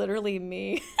is she literally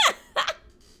me?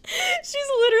 She's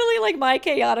literally like my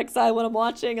chaotic side when I'm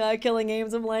watching Killing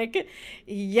Games. I'm like,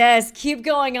 yes, keep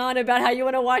going on about how you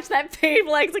want to watch that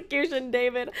painful execution,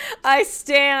 David. I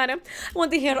stand. I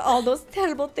want to hear all those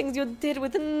terrible things you did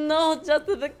with no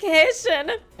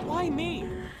justification. Why me?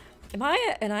 Am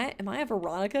I a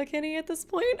Veronica Kenny at this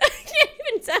point? I can't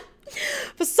even tell.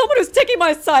 For someone who's taking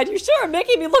my side, you sure are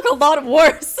making me look a lot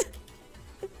worse.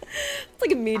 It's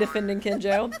like me defending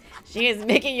Kinjo. She is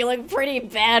making you look pretty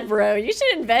bad, bro. You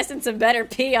should invest in some better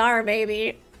PR,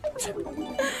 maybe.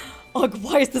 Ugh,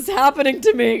 why is this happening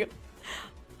to me?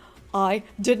 I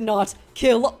did not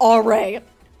kill R.A.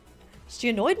 She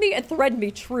annoyed me and threatened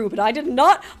me, true, but I did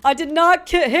not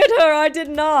hit her. I did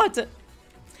not.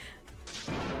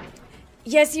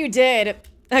 Yes, you did.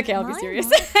 Okay, I'll be serious.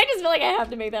 I just feel like I have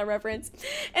to make that reference.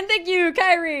 And thank you,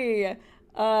 Kyrie.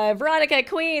 Veronica,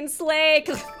 Queen, Slay.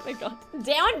 Oh my god.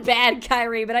 Down bad,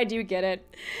 Kyrie, but I do get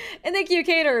it. And thank you,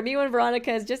 Cater. Me and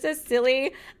Veronica is just as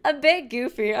silly, a bit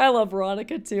goofy. I love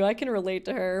Veronica too. I can relate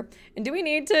to her. And do we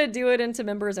need to do it into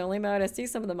members only mode? I see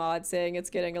some of the mods saying it's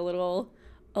getting a little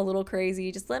crazy.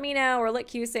 Just let me know, or let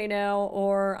Q say no,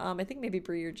 or I think maybe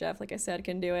Bree or Jeff, like I said,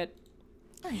 can do it.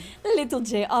 Little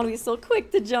J always so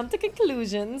quick to jump to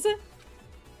conclusions.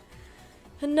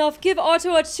 Enough. Give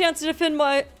Otto a chance to defend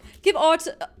my... Give Art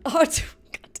a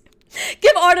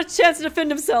chance to defend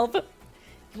himself. You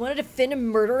want to defend a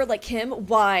murderer like him?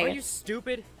 Why? Are you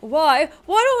stupid? Why?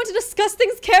 Why do I want to discuss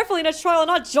things carefully in a trial and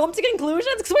not jump to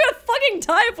conclusions? Because we got fucking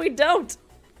die if we don't.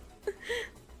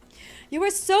 You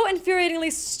are so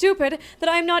infuriatingly stupid that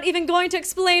I am not even going to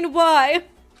explain why.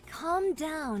 Calm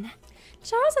down.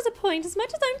 Charles has a point. As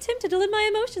much as I'm tempted to let my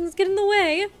emotions get in the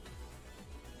way,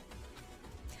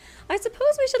 I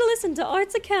suppose we should have listened to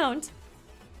Art's account.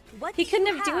 He couldn't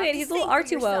have done it. He's a little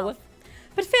R2O.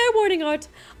 But fair warning, Art.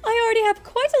 I already have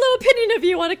quite a low opinion of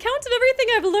you on account of everything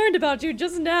I've learned about you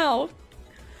just now.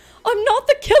 I'm not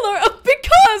the killer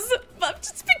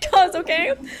just because,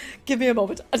 okay? Give me a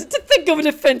moment to think of a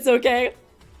defense, okay?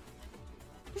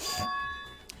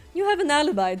 You have an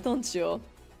alibi, don't you?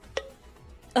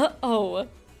 Uh-oh.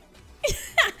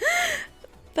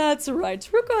 That's right.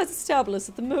 Ruko has established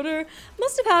that the murder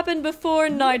must have happened before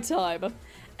nighttime.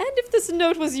 And if this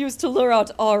note was used to lure out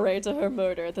R.A. to her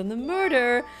murder, then the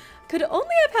murder could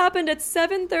only have happened at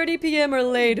 7:30 p.m. or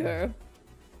later.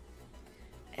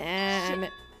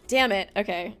 Damn it.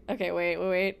 Okay,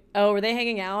 wait. Oh, were they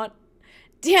hanging out?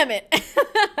 Damn it.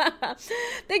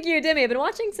 Thank you, Demi. I've been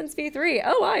watching since V3.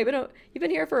 Oh, wow, you've been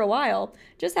here for a while.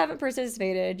 Just haven't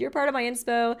participated. You're part of my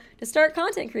inspo to start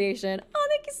content creation. Oh,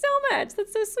 thank you so much.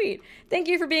 That's so sweet. Thank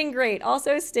you for being great.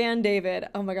 Also, stan David.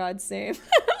 Oh my god, same.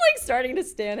 I'm like starting to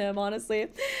stan him, honestly.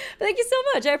 But thank you so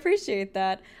much. I appreciate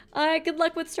that. Good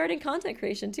luck with starting content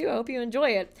creation, too. I hope you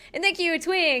enjoy it. And thank you,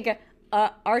 Twink,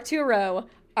 Arturo,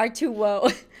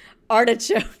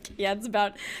 Artichoke. Yeah, it's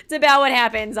about what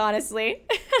happens, honestly.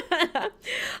 I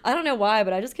don't know why,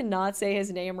 but I just cannot say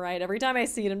his name right. Every time I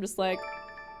see it, I'm just like,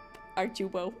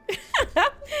 Archubo.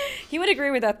 He would agree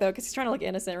with that, though, because he's trying to look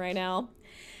innocent right now.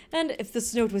 And if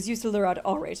this note was used to lure out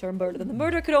R8 or a murder, then the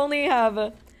murder could only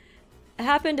have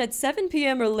happened at 7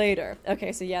 p.m. or later.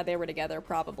 Okay, so yeah, they were together,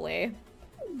 probably.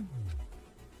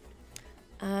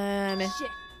 Shit.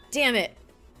 Damn it.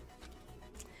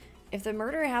 If the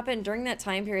murder happened during that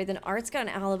time period, then Art's got an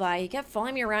alibi. He kept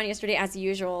following me around yesterday as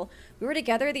usual. We were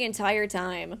together the entire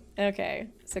time. Okay,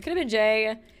 so it could have been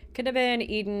Jay, could have been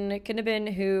Eden, could have been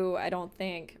who, I don't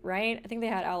think, right? I think they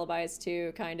had alibis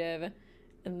too, kind of.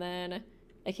 And then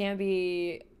it can't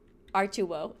be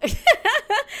Artuo.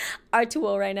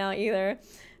 Artuo right now either.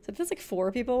 So it feels like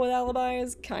 4 people with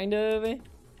alibis, kind of.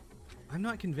 I'm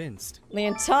not convinced. The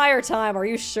entire time, are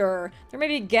you sure? There may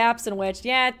be gaps in which,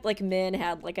 yeah, like Min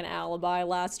had like an alibi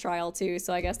last trial too,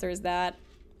 so I guess there's that.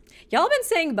 Y'all been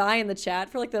saying bye in the chat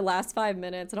for like the last 5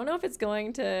 minutes. I don't know if it's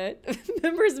going to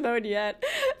members mode yet.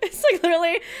 It's like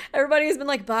literally everybody's been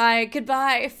like bye,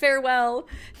 goodbye, farewell,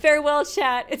 farewell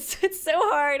chat. It's so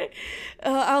hard.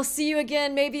 I'll see you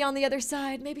again, maybe on the other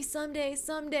side, maybe someday.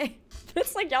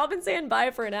 It's like y'all been saying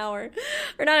bye for an hour.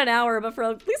 Or not an hour, but for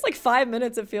at least like 5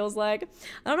 minutes it feels like.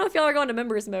 I don't know if y'all are going to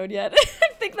members mode yet.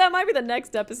 I think that might be the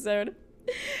next episode.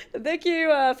 Thank you,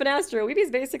 Finastro. Weeby's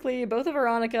basically both of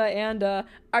Veronica and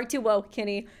Artuo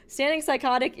Kenny. Standing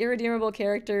psychotic, irredeemable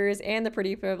characters, and the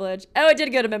pretty privilege. Oh, it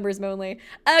did go to members only.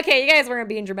 Okay, you guys weren't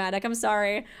being dramatic. I'm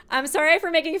sorry. I'm sorry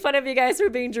for making fun of you guys for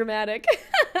being dramatic.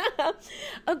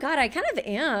 Oh god, I kind of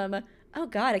am. Oh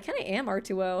god, I kind of am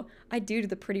Artuo. I do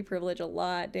the pretty privilege a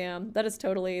lot. Damn, that is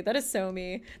so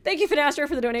me. Thank you, Finastro,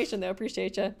 for the donation, though.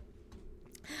 Appreciate you.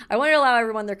 I wanted to allow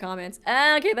everyone their comments.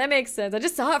 Okay, that makes sense. I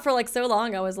just saw it for like so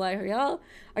long. I was like, are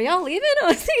y'all leaving?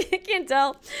 I can't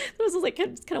tell. I was like, I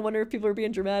just kind of wonder if people are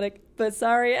being dramatic. But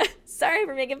sorry, sorry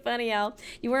for making fun of y'all.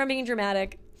 You weren't being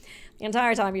dramatic the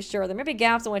entire time. You sure? There may be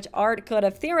gaps in which Art could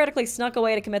have theoretically snuck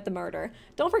away to commit the murder.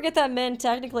 Don't forget that Min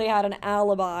technically had an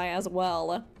alibi as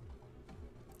well.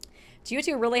 Do you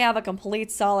two really have a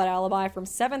complete solid alibi from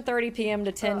 7:30 p.m.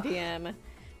 to 10 p.m.?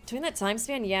 During that time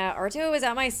span, yeah, Artuo was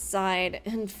at my side,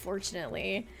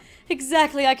 unfortunately.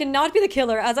 Exactly, I cannot be the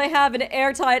killer as I have an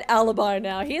airtight alibi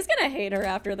now. He's gonna hate her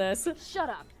after this. Shut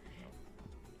up.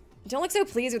 Don't look so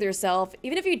pleased with yourself.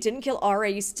 Even if you didn't kill Ara,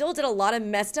 you still did a lot of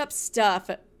messed up stuff.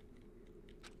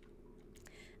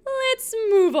 Let's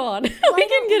move on. We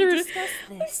can get rid of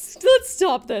this. Let's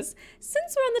stop this.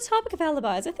 Since we're on the topic of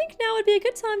alibis, I think now would be a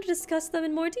good time to discuss them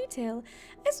in more detail,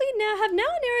 as we have now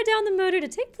narrowed down the murder to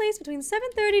take place between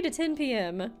 7:30 to 10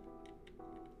 p.m.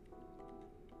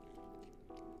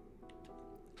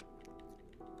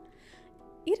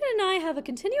 Eden and I have a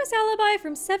continuous alibi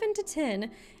from 7 to 10.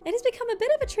 It has become a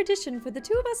bit of a tradition for the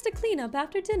two of us to clean up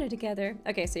after dinner together.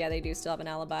 Okay, so yeah, they do still have an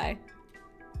alibi.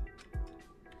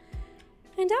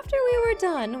 And after we were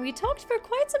done, we talked for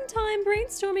quite some time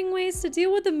brainstorming ways to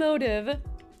deal with the motive.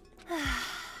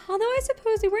 Although I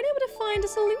suppose we weren't able to find a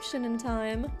solution in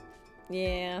time.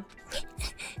 Yeah.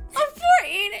 I'm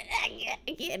 14!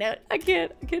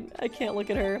 I can't look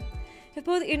at her. If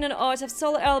both Eden and Art have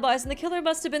solid alibis, then the killer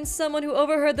must have been someone who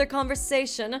overheard their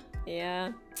conversation.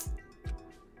 Yeah.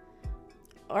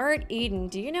 Art, Eden,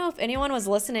 do you know if anyone was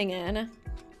listening in?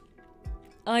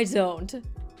 I don't.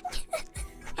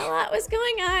 A lot was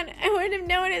going on. I wouldn't have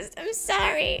noticed. I'm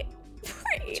sorry.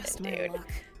 Poor Eden, Just my dude. luck.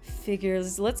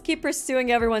 Figures. Let's keep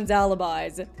pursuing everyone's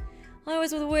alibis. I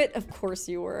was with Wit. Of course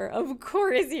you were. Of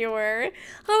course you were.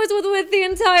 I was with Wit the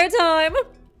entire time.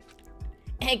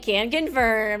 I can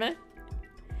confirm.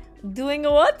 Doing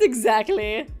what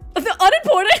exactly? The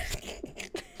unimportant.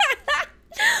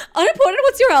 Unimportant,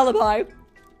 what's your alibi?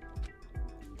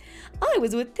 I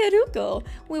was with Teruko.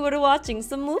 We were watching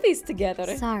some movies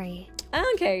together. Sorry.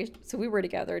 Okay, so we were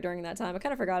together during that time. I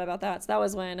kind of forgot about that. So that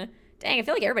was when... Dang, I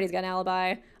feel like everybody's got an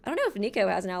alibi. I don't know if Nico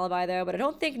has an alibi, though, but I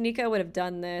don't think Nico would have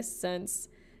done this since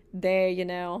they, you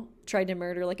know, tried to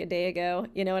murder like a day ago.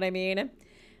 You know what I mean?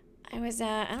 I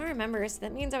don't remember, so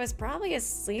that means I was probably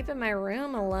asleep in my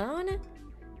room alone?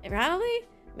 Probably?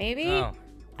 Maybe? Oh.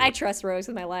 I trust Rose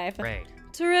with my life. Great.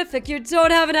 Terrific, you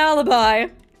don't have an alibi.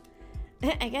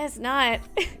 I guess not.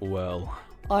 Well...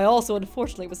 I also,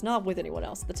 unfortunately, was not with anyone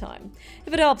else at the time.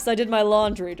 If it helps, I did my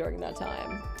laundry during that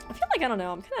time. I feel like, I don't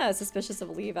know, I'm kind of suspicious of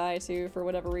Levi, too, for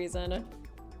whatever reason.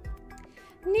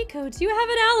 Nico, do you have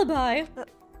an alibi?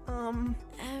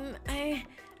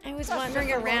 I was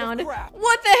wandering around.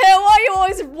 What the hell? Why are you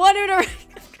always wandering around?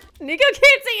 Nico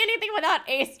can't say anything without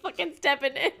Ace fucking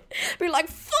stepping in. Be like,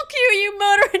 fuck you, you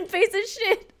murdering piece of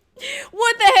shit.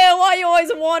 What the hell? Why are you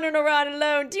always wandering around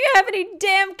alone? Do you have any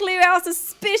damn clue how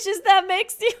suspicious that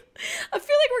makes you? I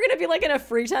feel like we're gonna be like in a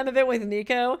free time event with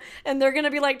Nico, and they're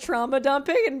gonna be like trauma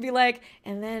dumping and be like,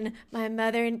 and then my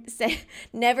mother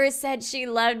never said she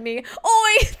loved me.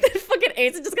 Oi! The fucking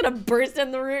Ace is just gonna burst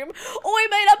in the room. Oi,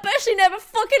 mate, I bet she never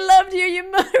fucking loved you, you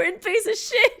murdering piece of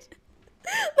shit.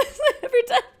 every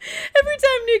time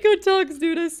Nico talks,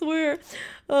 dude, I swear.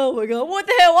 Oh my god, what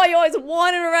the hell? Why are you always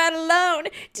wandering around alone?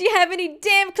 Do you have any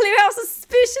damn clue how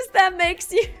suspicious that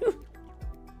makes you?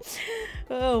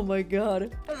 Oh my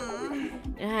god.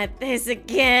 Not this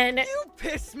again. You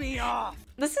piss me off.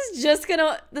 This is just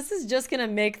gonna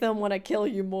make them want to kill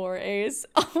you more, Ace.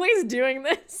 Always doing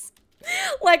this.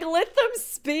 Like, let them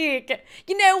speak.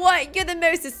 You know what? You're the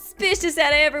most suspicious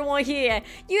out of everyone here.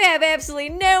 You have absolutely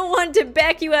no one to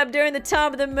back you up during the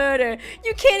time of the murder.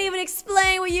 You can't even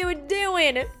explain what you were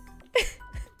doing.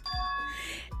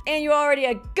 And you're already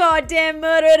a goddamn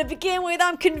murderer to begin with.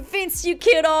 I'm convinced you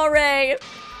killed R.A.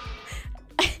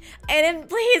 And then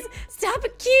please stop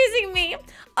accusing me.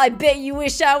 I bet you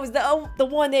wish I was the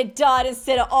one that died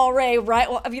instead of R.A., right?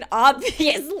 Well, I mean,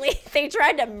 obviously, they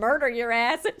tried to murder your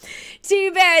ass.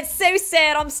 Too bad. So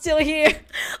sad I'm still here.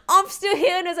 I'm still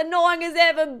here and as annoying as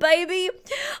ever, baby.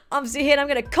 I'm still here and I'm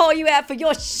gonna call you out for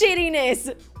your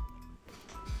shittiness.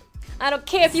 I don't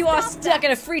care if you are stuck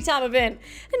in a free time event.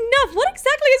 Enough. What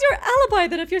exactly is your alibi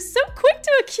then if you're so quick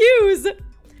to accuse?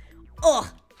 Ugh.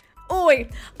 Oi,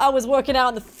 I was working out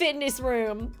in the fitness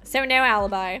room. So no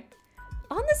alibi.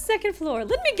 On the second floor.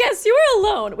 Let me guess, you were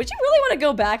alone. Would you really want to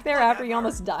go back there after you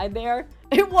almost died there?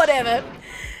 Whatever.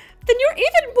 Then you're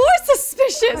even more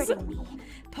suspicious.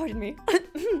 Pardon me. I got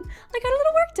a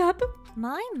little worked up.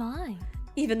 My.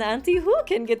 Even Auntie Who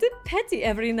can get it petty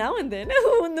every now and then.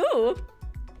 Who knew?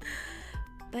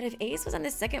 But if Ace was on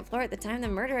the second floor at the time the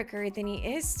murder occurred, then he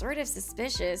is sort of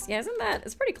suspicious. Yeah, isn't that?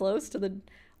 It's pretty close to the,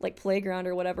 like, playground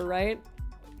or whatever, right?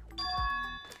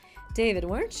 David,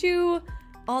 weren't you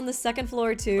on the second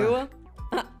floor too?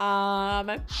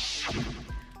 I'm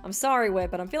sorry,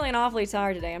 Whip, but I'm feeling awfully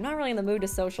tired today. I'm not really in the mood to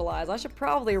socialize. I should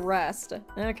probably rest.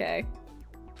 Okay.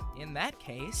 In that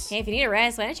case... Hey, if you need a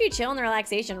rest, why don't you chill in the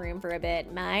relaxation room for a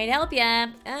bit? Might help ya.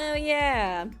 Oh,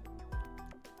 yeah.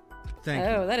 Thank you.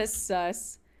 Oh, that is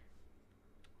sus.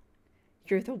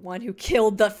 You're the one who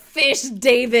killed the fish,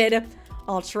 David.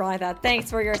 I'll try that. Thanks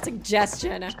for your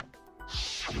suggestion.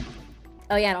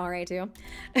 Oh yeah, and R.A. too.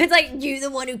 It's like, you the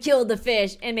one who killed the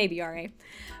fish. And maybe R.A.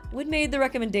 Wood made the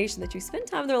recommendation that you spend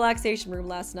time in the relaxation room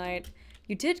last night.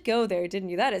 You did go there, didn't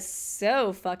you? That is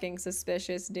so fucking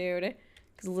suspicious, dude.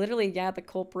 Because literally, yeah, the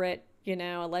culprit, you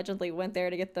know, allegedly went there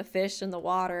to get the fish in the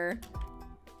water.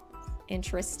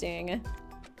 Interesting.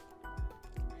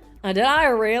 Did I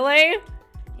really?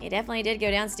 You definitely did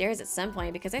go downstairs at some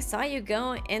point because I saw you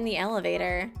go in the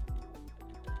elevator.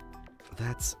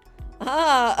 That's...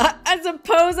 I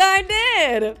suppose I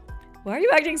did. Why are you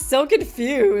acting so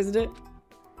confused? In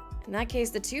that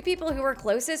case, the two people who were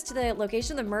closest to the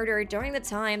location of the murder during the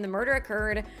time the murder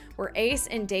occurred were Ace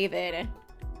and David.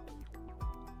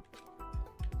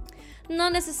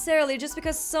 Not necessarily. Just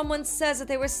because someone says that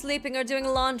they were sleeping or doing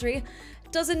laundry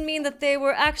doesn't mean that they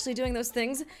were actually doing those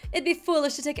things. It'd be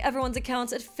foolish to take everyone's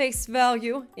accounts at face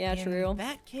value. Yeah, true. In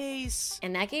that case,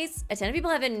 a ton of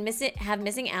people have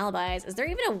missing alibis. Is there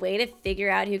even a way to figure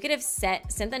out who could have sent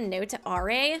the note to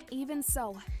R.A.? Even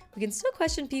so. We can still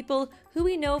question people who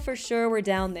we know for sure were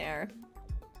down there.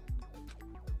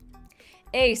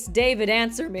 Ace, David,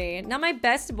 answer me. Not my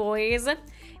best boys.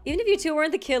 Even if you two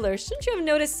weren't the killer, shouldn't you have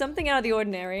noticed something out of the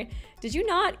ordinary? Did you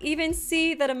not even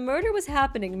see that a murder was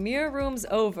happening mere rooms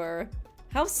over?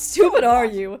 How stupid are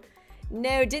you?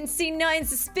 No, didn't see nothing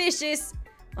suspicious.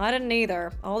 I didn't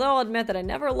either, although I'll admit that I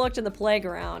never looked in the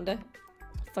playground.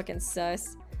 Fucking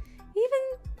sus. Even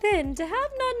then, to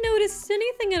have not noticed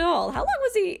anything at all. How long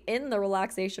was he in the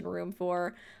relaxation room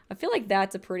for? I feel like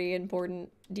that's a pretty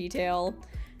important detail.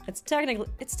 It's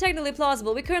technically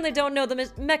plausible. We currently don't know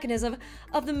the mechanism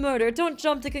of the murder. Don't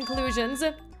jump to conclusions.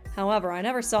 However, I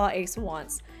never saw Ace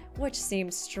once, which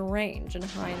seems strange in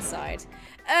hindsight.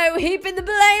 Oh, heaping the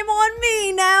blame on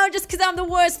me now, just because I'm the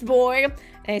worst boy.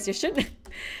 Ace, you shouldn't.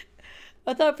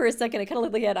 I thought for a second it kind of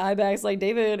looked like he had eye bags. Like,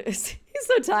 David, he's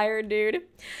so tired, dude.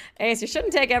 Ace, you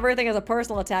shouldn't take everything as a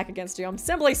personal attack against you. I'm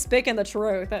simply speaking the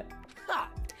truth. Ha!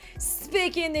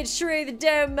 Speaking the truth,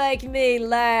 don't make me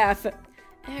laugh.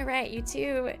 All right, you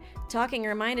two talking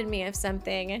reminded me of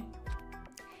something.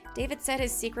 David said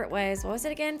his secret was, what was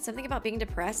it again? Something about being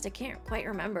depressed? I can't quite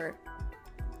remember.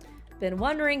 Been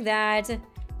wondering that.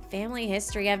 Family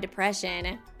history of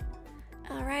depression.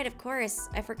 All right, of course.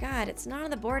 I forgot. It's not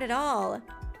on the board at all.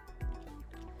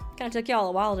 Kind of took y'all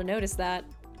a while to notice that.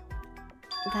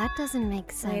 That doesn't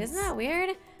make sense. Wait, isn't that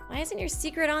weird? Why isn't your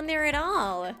secret on there at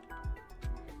all?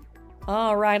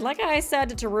 Alright, like I said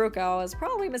to Teruko, I was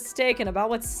probably mistaken about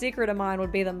what secret of mine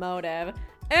would be the motive.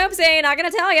 Oopsie, not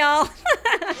gonna tell y'all.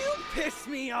 You piss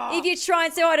me off. If you're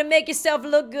trying so hard to make yourself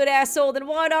look good, asshole, then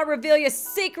why not reveal your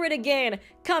secret again?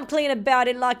 Come clean about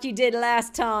it like you did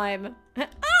last time. I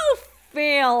don't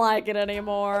feel like it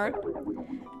anymore.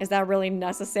 Is that really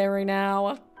necessary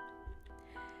now?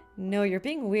 No, you're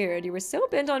being weird. You were so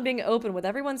bent on being open with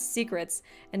everyone's secrets,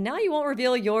 and now you won't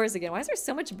reveal yours again. Why is there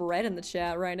so much bread in the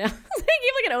chat right now? I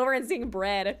keep looking over and seeing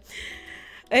bread.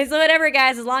 Okay, so whatever,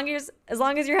 guys. As long as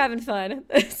you're having fun.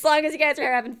 As long as you guys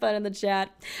are having fun in the chat.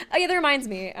 Oh yeah, that reminds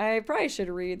me. I probably should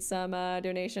read some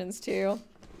donations too.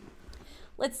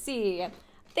 Let's see.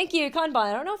 Thank you, Kanban.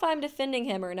 I don't know if I'm defending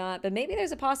him or not, but maybe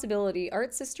there's a possibility.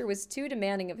 Art's sister was too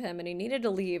demanding of him, and he needed to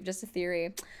leave. Just a theory. I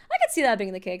could see that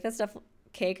being the case. That's definitely.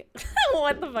 Cake.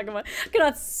 What the fuck am I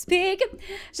cannot speak?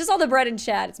 It's just all the bread in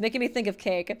chat. It's making me think of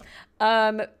cake.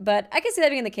 But I can see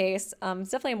that being the case. It's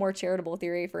definitely a more charitable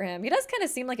theory for him. He does kind of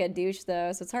seem like a douche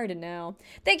though, so it's hard to know.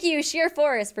 Thank you, Sheer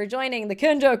Forest, for joining the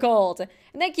Kenjo cult. And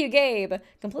thank you, Gabe.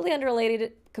 Completely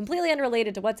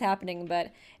unrelated to what's happening,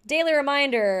 but daily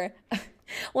reminder.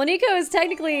 Well, Nico is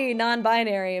technically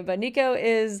non-binary, but Nico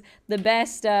is the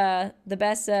best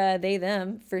they,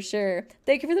 them, for sure.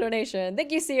 Thank you for the donation.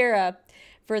 Thank you, Sierra,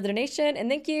 for the donation, and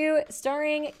thank you,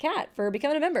 Starring Cat, for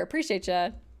becoming a member. Appreciate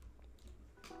ya.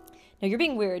 No, you're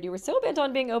being weird. You were so bent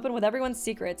on being open with everyone's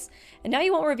secrets, and now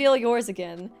you won't reveal yours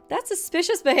again. That's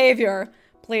suspicious behavior.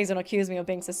 Please don't accuse me of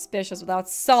being suspicious without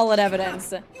solid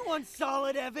evidence. You want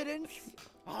solid evidence?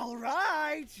 All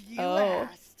right, you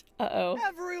asked. Uh-oh.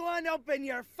 Everyone open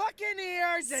your fucking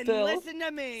ears and Spill. listen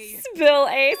to me. Spill,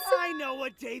 Ace. I know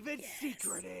what David's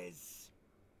secret is.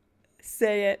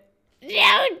 Say it.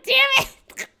 No, damn it!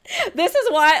 This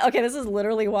is why, okay, this is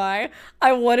literally why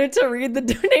I wanted to read the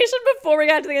donation before we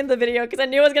got to the end of the video, because I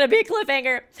knew it was going to be a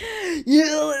cliffhanger.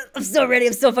 Yeah, I'm so ready.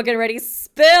 I'm so fucking ready.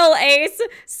 Spill, Ace.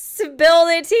 Spill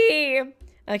the tea.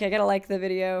 Okay, I gotta like the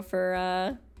video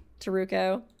for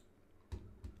Teruko.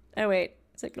 Oh, wait.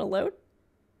 Is it going to load?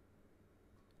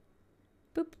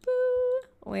 Boop, boop.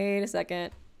 Wait a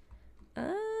second.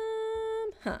 Huh.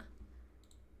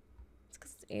 It's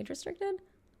because it's age restricted?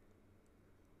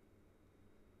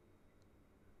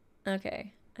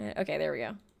 Okay. Okay, there we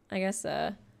go. I guess,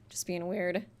 just being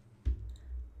weird.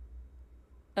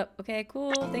 Oh, okay,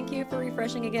 cool. Thank you for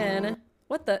refreshing again.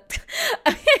 What the?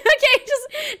 Okay, just,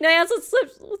 now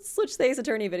let's switch the Ace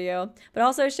Attorney video. But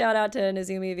also shout out to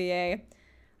Nizumi VA.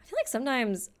 I feel like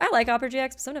sometimes, I like Opera GX,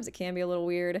 but sometimes it can be a little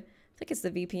weird. I think it's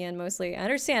the VPN mostly. I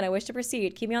understand. I wish to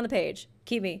proceed. Keep me on the page.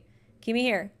 Keep me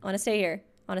here. I want to stay here.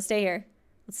 I want to stay here.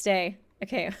 Let's stay.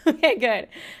 Okay. Okay, good.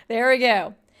 There we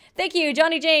go. Thank you,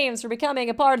 Johnny James, for becoming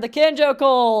a part of the Kenjo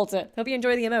cult. Hope you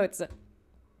enjoy the emotes.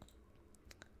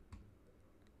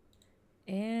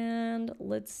 And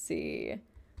let's see. I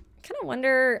kind of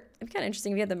wonder, it'd be kind of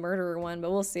interesting if you had the murderer one,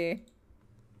 but we'll see.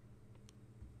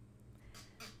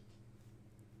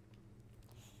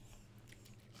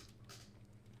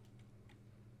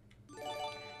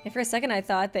 And for a second, I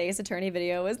thought the Ace Attorney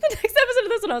video was the next episode of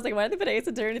this one. I was like, why did they put Ace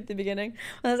Attorney at the beginning?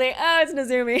 I was like, oh, it's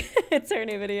Nizumi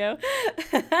Attorney video.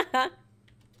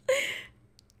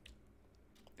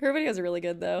 Her videos are really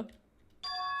good, though.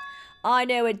 I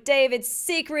know what David's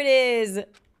secret is.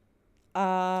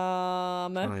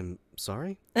 I'm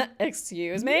sorry?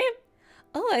 Excuse me?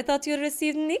 Oh, I thought you had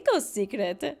received Nico's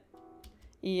secret.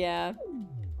 Yeah.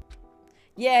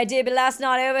 Yeah, I did, but last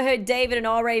night I overheard David and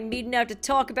R.A. meeting up to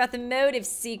talk about the motive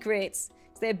secrets.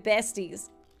 They're besties.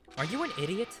 Are you an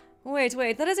idiot? Wait,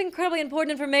 that is incredibly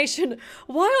important information.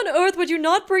 Why on earth would you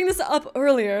not bring this up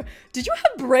earlier? Did you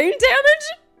have brain damage?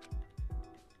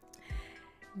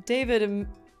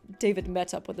 David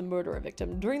met up with the murderer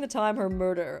victim during the time her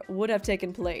murder would have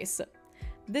taken place.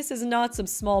 This is not some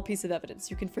small piece of evidence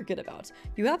you can forget about.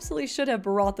 You absolutely should have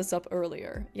brought this up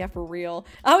earlier. Yeah, for real.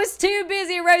 I was too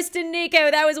busy roasting Nico.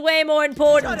 That was way more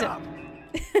important. Shut up.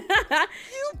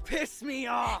 You piss me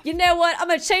off. You know what? I'm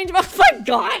gonna change my... Oh my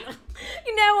God.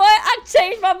 You know what? I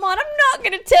changed my mind. I'm not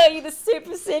gonna tell you the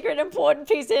super secret important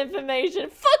piece of information.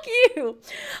 Fuck you.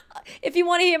 If you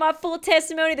want to hear my full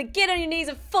testimony, then get on your knees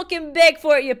and fucking beg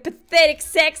for it, you pathetic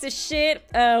sexist shit.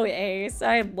 Oh, Ace.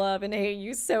 I love and hate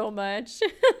you so much.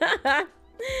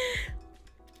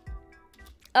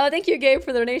 Oh, thank you, Gabe,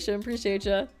 for the donation. Appreciate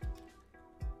ya.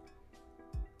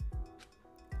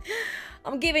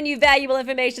 I'm giving you valuable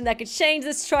information that could change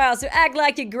this trial, so act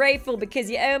like you're grateful because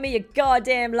you owe me your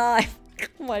goddamn life.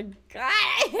 Oh my God,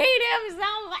 I hate him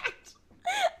so much.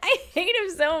 I I hate him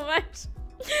so much.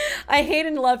 I hate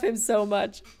and love him so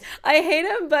much. I hate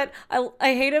him, but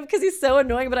I hate him because he's so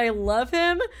annoying, but I love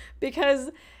him because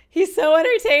he's so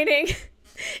entertaining.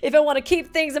 If I want to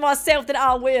keep things to myself, then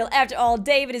I will. After all,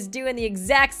 David is doing the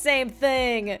exact same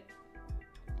thing.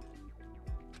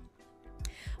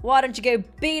 Why don't you go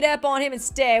beat up on him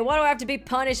instead? Why do I have to be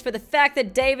punished for the fact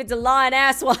that David's a lying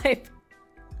asswipe?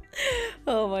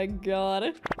 Oh my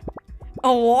god.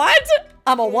 A what?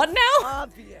 I'm a what now?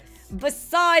 Obvious.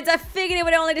 Besides, I figured it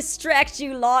would only distract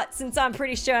you lot since I'm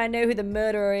pretty sure I know who the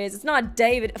murderer is. It's not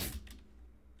David.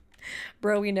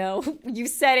 Bro, we know. You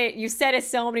said it. You said it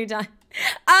so many times.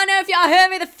 I don't know if y'all heard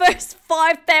me the first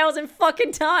 5,000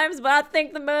 fucking times, but I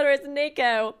think the murderer is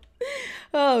Nico.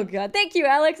 Oh god. Thank you,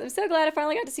 Alex. I'm so glad I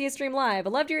finally got to see you stream live. I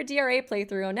loved your DRA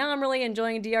playthrough, and now I'm really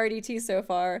enjoying DRDT so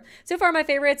far. So far, my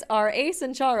favorites are Ace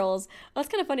and Charles. Oh, that's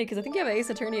kind of funny, because I think you have an Ace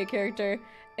Attorney character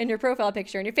in your profile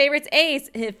picture, and your favorite's Ace.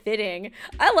 Fitting.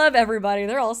 I love everybody.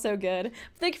 They're all so good.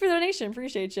 Thank you for the donation.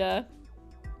 Appreciate ya.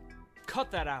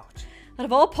 Cut that out. Out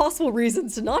of all possible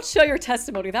reasons to not show your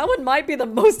testimony, that one might be the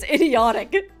most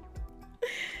idiotic.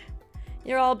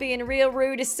 You're all being real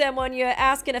rude to someone you're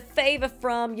asking a favor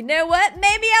from. You know what?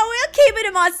 Maybe I will keep it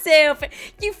to myself.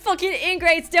 You fucking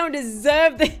ingrates don't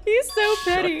deserve this. He's so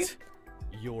petty. Shut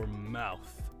your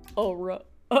mouth. Oh,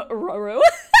 Roro.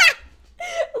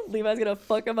 Levi's gonna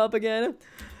fuck him up again.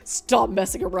 Stop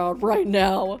messing around right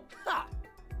now. Ha.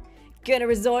 Gonna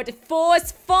resort to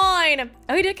force, fine.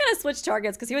 Oh, he did kind of switch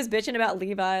targets because he was bitching about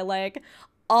Levi, like,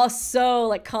 also,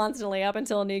 like, constantly up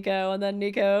until Nico, and then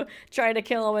Nico tried to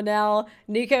kill him, and now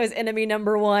Nico's enemy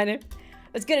number one. I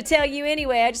was gonna tell you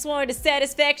anyway, I just wanted the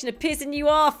satisfaction of pissing you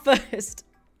off first.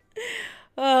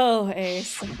 Oh,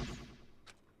 Ace.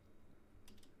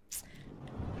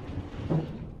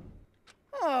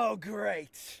 Oh,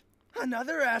 great.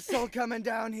 Another asshole coming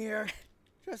down here.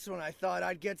 Just when I thought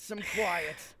I'd get some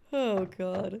quiet. Oh,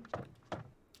 God.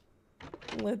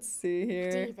 Let's see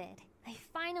here. David, I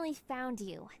finally found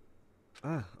you.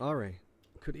 Ah, Ari.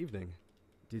 Good evening.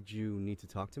 Did you need to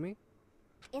talk to me?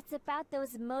 It's about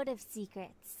those motive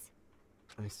secrets.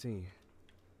 I see.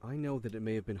 I know that it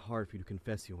may have been hard for you to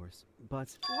confess yours,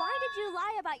 but... Why did you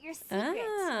lie about your secrets?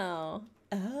 Oh.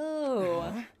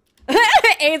 Oh.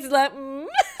 Ace is like,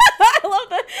 I love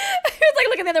that. He was like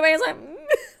looking the other way. He was like,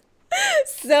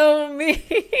 so mean.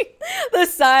 The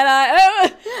side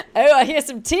eye. Oh, I hear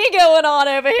some tea going on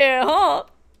over here, huh?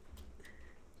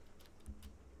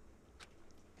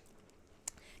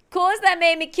 Of course, that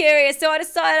made me curious, so I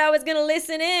decided I was gonna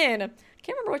listen in. Can't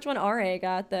remember which one RA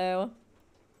got though.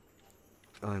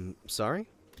 I'm sorry?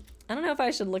 I don't know if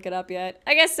I should look it up yet.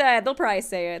 I guess they'll probably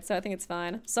say it, so I think it's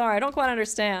fine. Sorry, I don't quite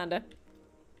understand.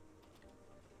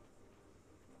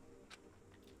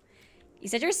 You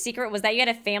said your secret was that you had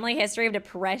a family history of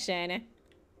depression.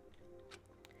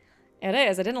 It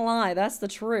is. I didn't lie. That's the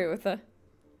truth.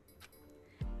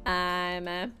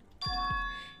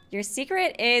 Your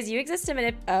secret is you exist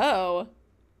to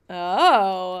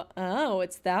Oh,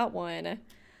 it's that one.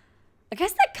 I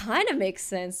guess that kind of makes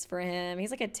sense for him.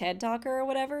 He's like a TED talker or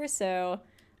whatever, so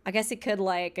I guess it could,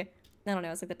 like, I don't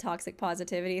know, it's like the toxic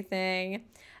positivity thing.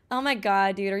 Oh my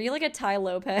god, dude, are you like a Ty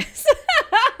Lopez?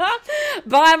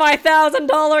 Buy my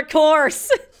 $1,000 course.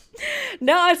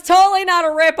 No, it's totally not a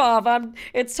ripoff.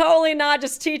 It's totally not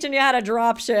just teaching you how to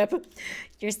dropship.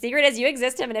 Your secret is you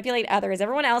exist to manipulate others.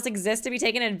 Everyone else exists to be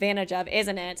taken advantage of,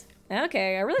 isn't it?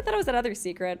 Okay, I really thought it was that other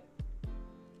secret.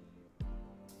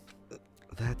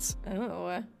 That's...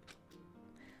 Oh.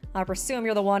 I presume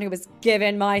you're the one who was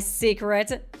given my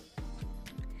secret.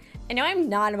 I know I'm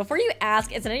not, and before you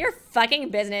ask, it's none of your fucking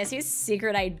business whose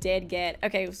secret I did get.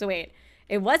 Okay, so wait.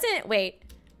 It wasn't... Wait.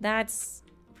 That's...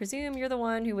 Presume you're the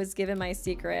one who was given my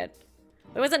secret.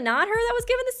 But was it not her that was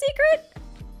given the secret?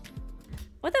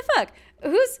 What the fuck?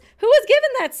 Who was given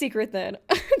that secret then?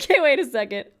 Okay, wait a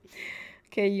second.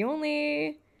 Okay, you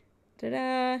only...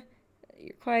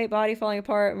 Your quiet body falling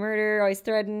apart, murder, always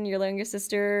threatened, your younger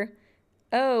sister.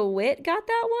 Oh, Wit got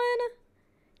that one?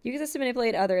 You exist to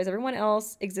manipulate others. Everyone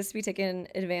else exists to be taken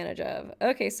advantage of.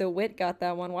 Okay, so Wit got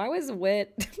that one. Why was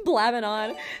Wit blabbing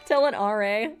on, telling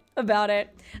RA about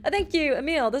it? Thank you,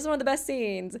 Emil. This is one of the best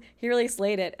scenes. He really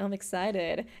slayed it. I'm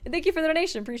excited. And thank you for the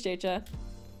donation. Appreciate ya.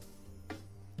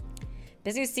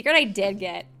 This new secret I did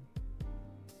get.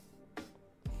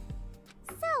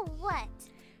 So what?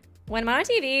 When Mono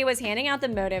TV was handing out the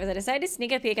motives, I decided to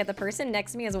sneak a peek at the person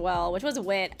next to me as well, which was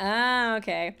Wit. Ah,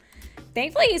 okay.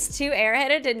 Thankfully, he's too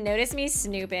airheaded to notice me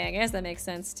snooping. I guess that makes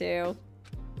sense, too.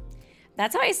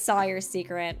 That's how I saw your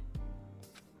secret.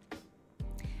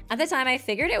 At the time, I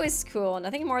figured it was cool.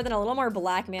 Nothing more than a little more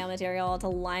blackmail material to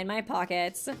line my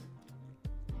pockets.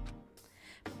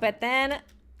 But then,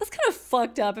 that's kind of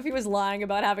fucked up if he was lying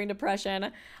about having depression.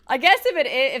 I guess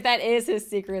if that is his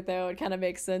secret, though, it kind of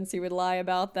makes sense he would lie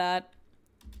about that.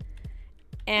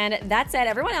 And that said,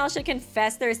 everyone else should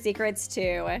confess their secrets,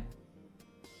 too.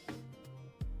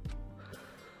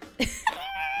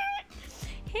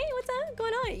 Hey, what's up?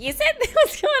 Going on? You said,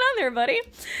 what's going on there, buddy?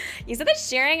 You said that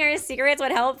sharing our secrets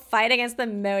would help fight against the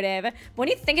motive. But when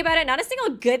you think about it, not a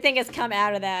single good thing has come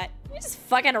out of that. You're just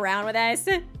fucking around with us.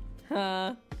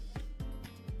 Huh.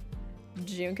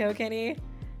 Junko Kenny.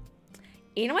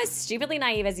 Eden was stupidly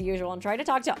naive as usual and tried to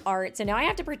talk to Art, so now I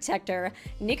have to protect her.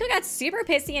 Nico got super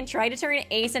pissy and tried to turn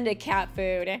Ace into cat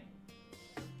food.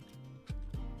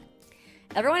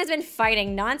 Everyone has been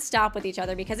fighting non-stop with each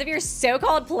other because of your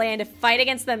so-called plan to fight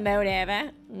against the motive.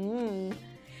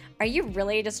 Are you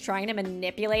really just trying to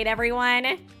manipulate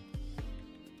everyone?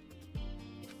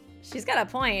 She's got a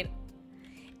point.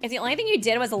 If the only thing you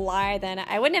did was lie, then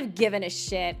I wouldn't have given a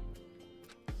shit.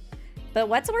 But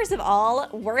what's worst of all?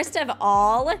 Worst of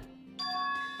all?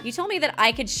 You told me that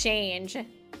I could change.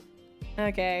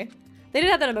 Okay. They did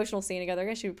have that emotional scene together. I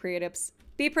guess you'd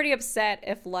be pretty upset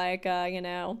if, like, you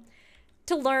know,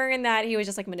 to learn that he was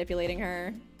just, like, manipulating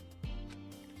her.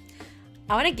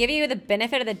 I want to give you the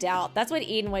benefit of the doubt. That's what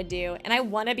Eden would do. And I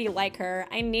want to be like her.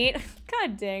 I need...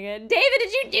 God dang it. David,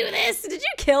 did you do this? Did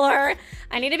you kill her?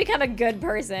 I need to become a good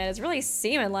person. It's really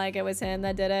seeming like it was him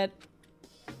that did it.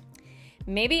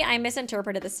 Maybe I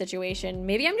misinterpreted the situation.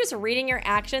 Maybe I'm just reading your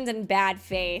actions in bad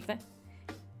faith.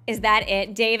 Is that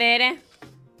it, David?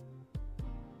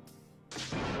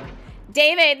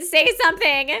 David, say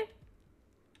something!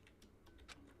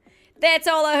 That's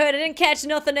all I heard. I didn't catch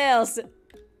nothing else.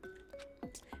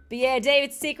 But yeah,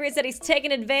 David's secret is that he's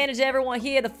taking advantage of everyone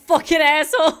here, the fucking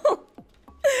asshole.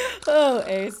 Oh,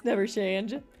 Ace, never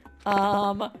change.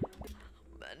 No!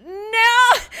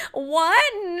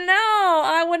 What? No,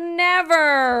 I would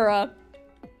never.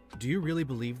 Do you really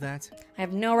believe that? I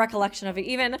have no recollection of it.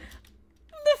 Even the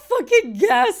fucking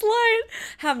gaslight.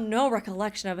 Have no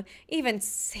recollection of even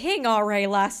seeing RA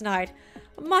last night,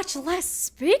 much less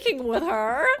speaking with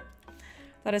her.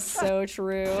 That is so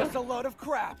true. Just a load of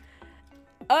crap.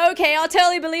 Okay, I'll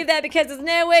totally believe that because there's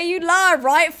no way you'd lie,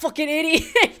 right, fucking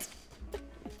idiot?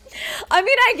 I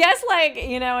mean, I guess, like,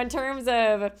 you know, in terms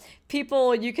of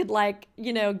people you could, like,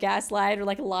 you know, gaslight or,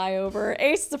 like, lie over,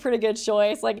 Ace is a pretty good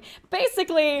choice. Like,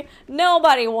 basically,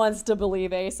 nobody wants to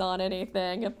believe Ace on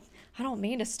anything. I don't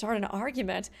mean to start an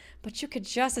argument, but you could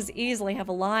just as easily have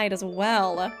lied as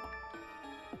well.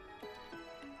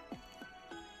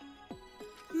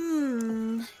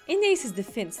 In Ace's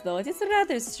defense, though, it is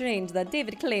rather strange that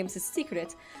David claims his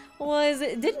secret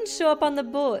didn't show up on the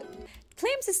board.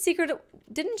 Claims his secret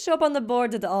didn't show up on the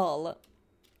board at all.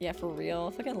 Yeah, for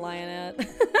real. Fucking lying at.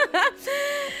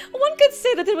 One could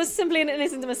say that it was simply an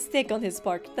innocent mistake on his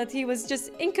part, that he was just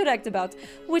incorrect about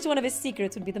which one of his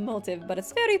secrets would be the motive, but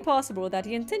it's very possible that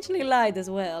he intentionally lied as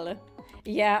well.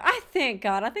 Yeah, I think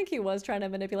he was trying to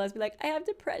manipulate us, be like, I have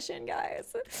depression,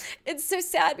 guys. It's so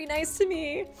sad, be nice to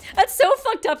me. That's so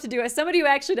fucked up to do. As somebody who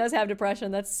actually does have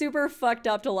depression, that's super fucked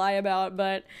up to lie about,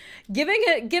 but given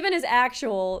his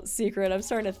actual secret, I'm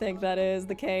starting to think that is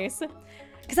the case.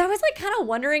 Because I was like kind of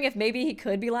wondering if maybe he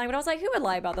could be lying, but I was like, who would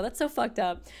lie about that? That's so fucked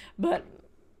up. But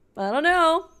I don't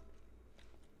know.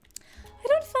 I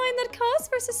don't find that cause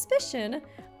for suspicion.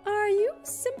 Are you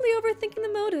simply overthinking the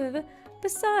motive?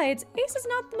 Besides, Ace is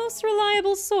not the most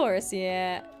reliable source.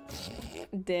 Yeah.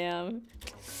 Damn.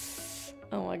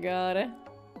 Oh my god.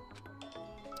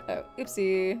 Oh,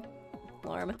 oopsie.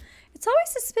 Alarm. It's always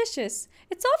suspicious.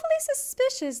 It's awfully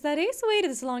suspicious that Ace waited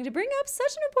this long to bring up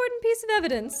such an important piece of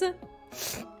evidence.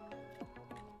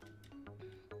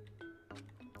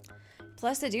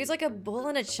 Plus, the dude's like a bull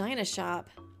in a china shop.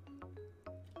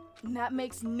 That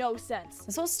makes no sense.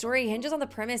 This whole story hinges on the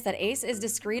premise that Ace is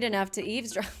discreet enough to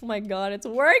eavesdrop. Oh my god, it's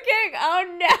working!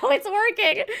 Oh no, it's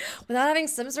working! Without having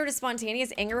some sort of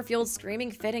spontaneous anger-fueled screaming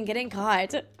fit and getting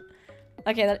caught.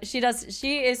 Okay, she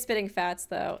is spitting fats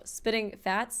though. Spitting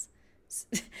fats?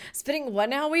 Spitting what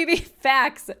now, Weeby?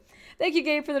 Facts. Thank you,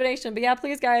 Gabe, for the donation. But yeah,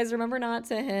 please guys, remember not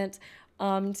to hint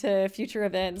to future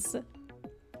events.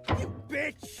 You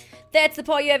bitch! That's the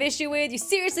part you have issue with? You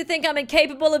seriously think I'm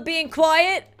incapable of being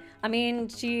quiet? I mean,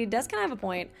 she does kind of have a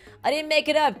point. I didn't make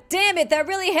it up. Damn it, that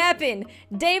really happened.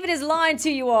 David is lying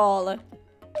to you all.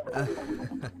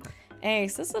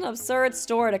 Ace, this is an absurd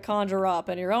story to conjure up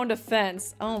in your own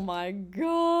defense. Oh my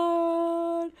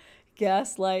god.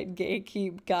 Gaslight,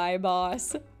 gatekeep, guy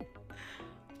boss.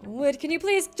 Wood, can you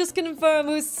please just confirm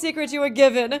whose secret you were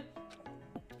given?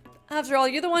 After all,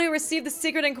 you're the one who received the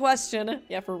secret in question.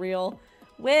 Yeah, for real.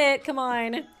 Wit, come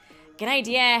on. Good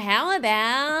idea. How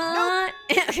about...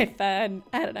 Nope. Okay, fine.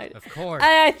 I don't know. Of course.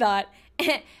 I thought.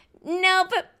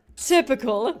 Nope.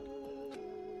 Typical.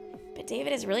 But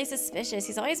David is really suspicious.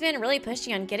 He's always been really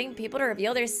pushy on getting people to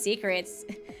reveal their secrets.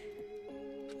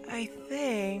 I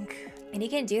think... And he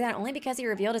can do that only because he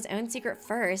revealed his own secret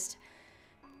first.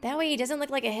 That way he doesn't look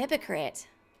like a hypocrite.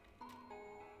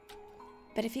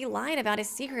 But if he lied about his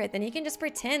secret, then he can just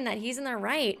pretend that he's in the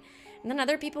right. And then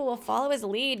other people will follow his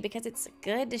lead because it's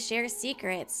good to share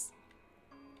secrets.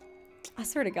 I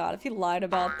swear to God, if he lied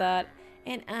about that.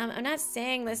 And I'm not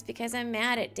saying this because I'm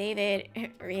mad at David.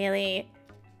 Really.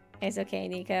 It's okay,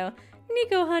 Nico.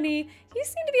 Nico, honey, you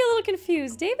seem to be a little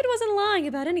confused. David wasn't lying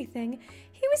about anything.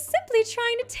 He was simply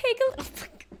trying to take a... Oh my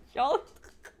God, y'all.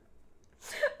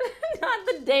 Not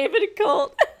the David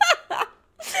cult. Oh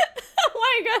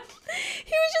my God.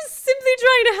 He was just simply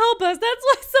trying to help us. That's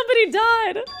why somebody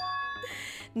died.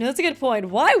 No, that's a good point.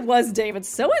 Why was David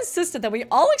so insistent that we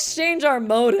all exchange our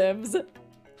motives?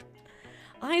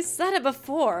 I said it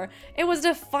before. It was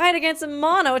to fight against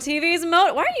Mono TV's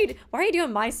motive. Why are you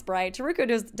doing my sprite? Taruko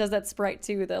does that sprite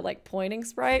too, the like pointing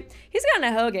sprite. He's got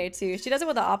an Ahoge too. She does it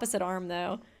with the opposite arm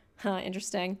though. Huh,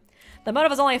 interesting. The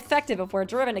motive is only effective if we're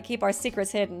driven to keep our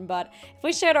secrets hidden, but if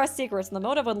we shared our secrets, the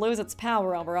motive would lose its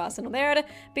power over us, and there'd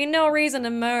be no reason to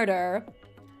murder.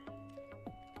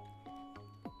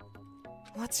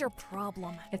 What's your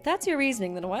problem? If that's your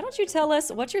reasoning, then why don't you tell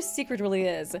us what your secret really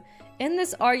is? In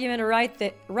this argument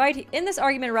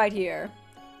right here.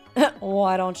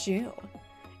 Why don't you?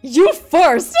 You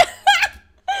first!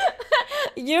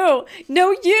 You!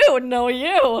 No, you! No,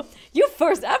 you! You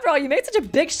first! After all, you made such a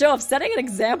big show of setting an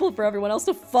example for everyone else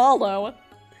to follow.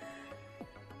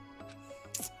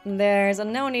 There's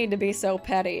no need to be so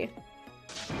petty.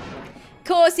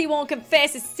 Course he won't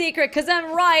confess his secret, cause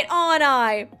I'm right, aren't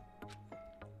I?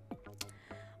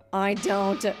 I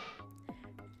don't.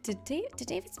 Did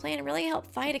David's plan really help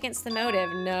fight against the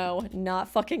motive? No, not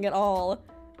fucking at all.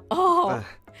 Oh.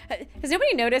 Has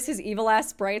nobody noticed his evil ass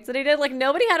sprites that he did? Like,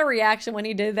 nobody had a reaction when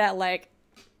he did that, like,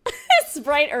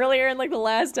 sprite earlier in, like, the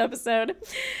last episode.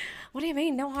 What do you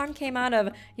mean? No harm came out of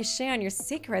you sharing your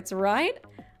secrets, right?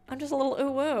 I'm just a little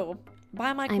ooh-woo.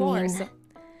 Buy my course.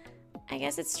 I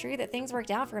guess it's true that things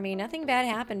worked out for me. Nothing bad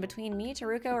happened between me,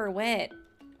 Taruko, or Wit.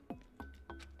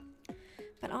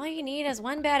 But all you need is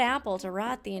one bad apple to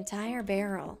rot the entire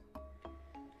barrel.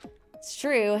 It's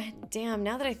true. Damn,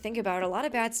 now that I think about it, a lot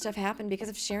of bad stuff happened because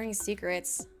of sharing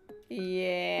secrets.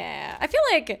 Yeah. I feel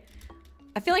like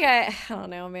I don't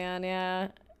know, man. Yeah.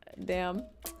 Damn.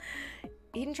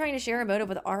 Eden trying to share a motive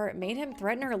with Art made him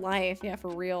threaten her life. Yeah, for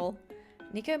real.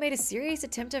 Nico made a serious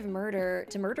attempt of murder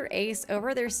to murder Ace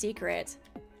over their secret.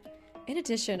 In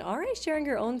addition, RA sharing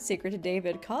her own secret to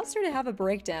David caused her to have a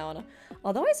breakdown.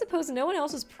 Although I suppose no one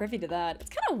else was privy to that. It's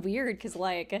kind of weird because,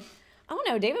 like, I don't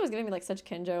know, David was giving me, like, such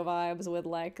Kenjo vibes with,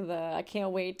 like, the I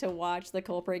can't wait to watch the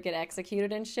culprit get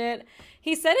executed and shit.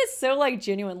 He said it so, like,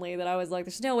 genuinely that I was like,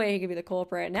 there's no way he could be the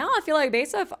culprit. Now I feel like,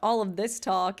 based off all of this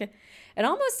talk, it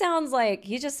almost sounds like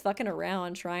he's just fucking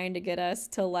around trying to get us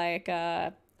to, like,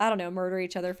 I don't know, murder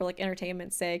each other for, like,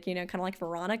 entertainment's sake, you know, kind of like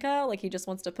Veronica. Like, he just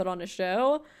wants to put on a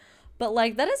show. But,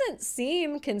 like, that doesn't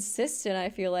seem consistent, I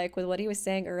feel like, with what he was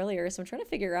saying earlier. So I'm trying to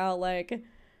figure out, like,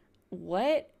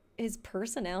 what his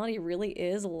personality really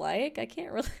is like. I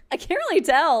can't really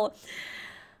tell.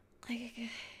 Like,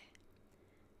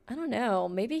 I don't know.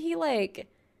 Maybe he, like,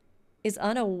 is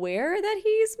unaware that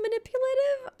he's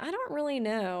manipulative? I don't really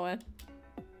know.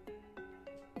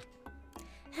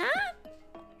 Huh?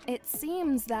 It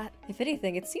seems that... If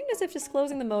anything, it seemed as if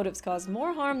disclosing the motives caused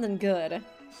more harm than good.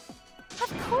 Of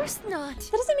course not.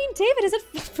 That doesn't mean David is at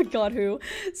for God who.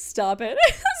 Stop it.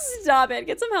 Stop it.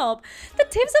 Get some help. That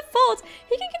David's at fault.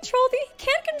 He can't control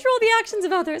the actions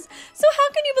of others. So how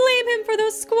can you blame him for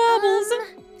those squabbles?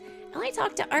 I only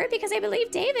talked to Art because I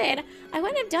believe David. I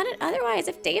wouldn't have done it otherwise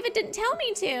if David didn't tell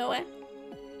me to.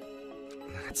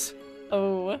 That's...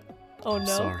 Oh no.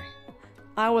 Sorry.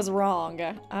 I was wrong.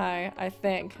 I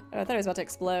think. I thought I was about to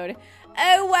explode.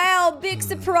 Oh wow, big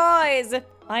surprise!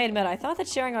 I admit, I thought that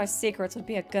sharing our secrets would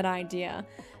be a good idea,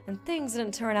 and things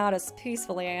didn't turn out as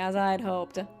peacefully as I had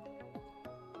hoped.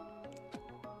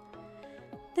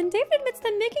 Then David admits to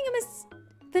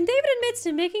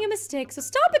making a mistake, so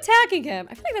stop attacking him!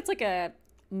 I feel like that's like a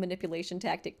manipulation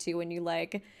tactic too, when you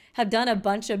like have done a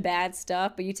bunch of bad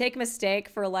stuff, but you take a mistake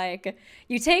for like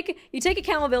you take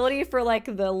accountability for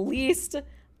like the least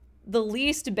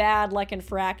bad like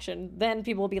infraction. Then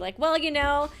people will be like, well, you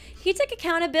know, he took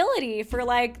accountability for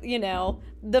like, you know,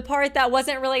 the part that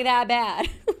wasn't really that bad.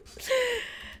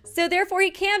 So therefore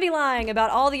he can be lying about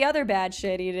all the other bad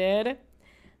shit he did.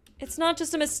 It's not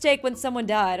just a mistake when someone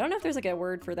died. I don't know if there's like a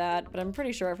word for that, but I'm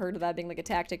pretty sure I've heard of that being like a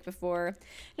tactic before. And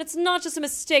it's not just a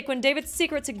mistake when David's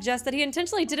secret suggests that he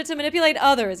intentionally did it to manipulate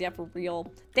others. Yeah, for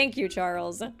real. Thank you,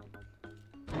 Charles. You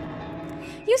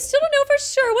still don't know for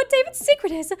sure what David's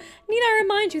secret is. Need I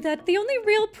remind you that the only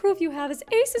real proof you have is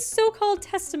Ace's so-called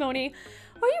testimony.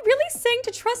 Are you really saying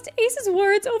to trust Ace's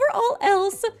words over all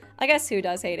else? I guess who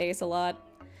does hate Ace a lot?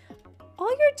 All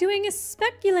you're doing is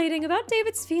speculating about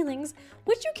David's feelings,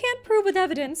 which you can't prove with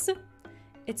evidence.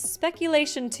 It's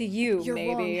speculation to you, You're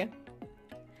maybe. wrong.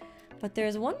 But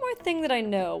there's one more thing that I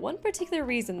know, one particular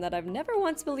reason that I've never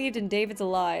once believed in David's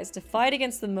lies to fight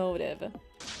against the motive.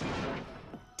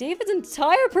 David's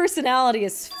entire personality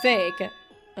is fake.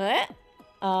 I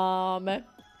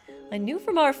knew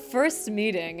from our first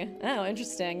meeting. Oh,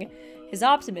 interesting. His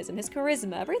optimism, his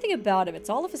charisma, everything about him, it's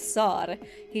all a facade.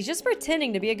 He's just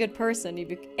pretending to be a good person,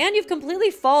 and you've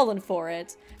completely fallen for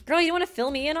it. Girl, you want to fill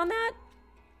me in on that?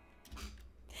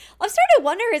 I'm starting to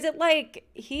wonder, is it like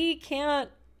he can't,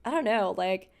 I don't know,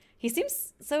 like, he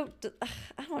seems so,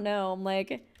 I don't know, I'm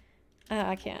like,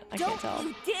 I can't tell. Don't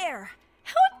you dare!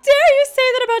 How dare you say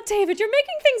that about David? You're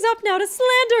making things up now to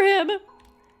slander him.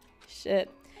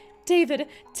 Shit. David,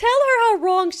 tell her how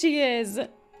wrong she is.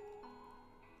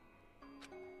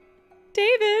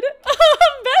 David,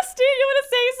 bestie, you want to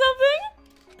say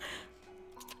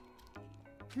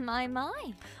something? My.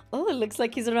 Oh, it looks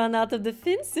like he's run out of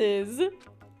defenses.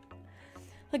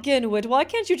 Again, Whit, why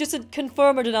can't you just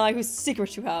confirm or deny whose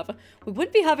secret you have? We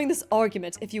wouldn't be having this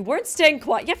argument if you weren't staying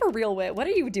quiet. Yeah, for real, Whit, what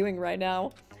are you doing right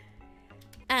now?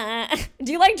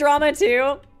 Do you like drama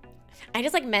too? I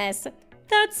just like mess.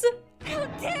 That's... How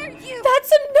dare you!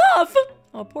 That's enough!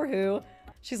 Oh, poor Who.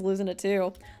 She's losing it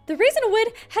too. The reason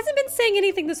Wid hasn't been saying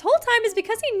anything this whole time is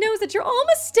because he knows that you're all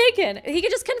mistaken. He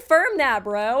could just confirm that,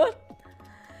 bro.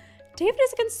 David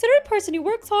is a considerate person who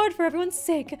works hard for everyone's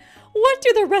sake. What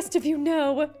do the rest of you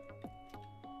know?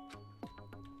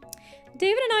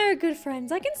 David and I are good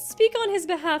friends. I can speak on his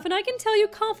behalf, and I can tell you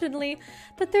confidently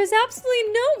that there's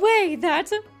absolutely no way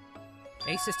that...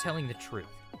 Ace is telling the truth.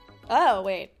 Oh,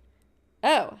 wait.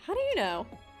 Oh, how do you know?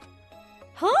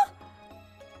 Huh?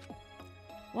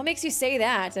 What makes you say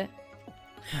that?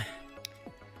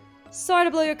 Sorry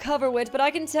to blow your cover, Wit, but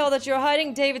I can tell that you're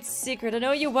hiding David's secret. I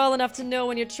know you well enough to know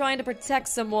when you're trying to protect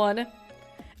someone.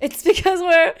 It's because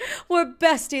we're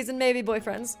besties and maybe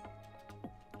boyfriends.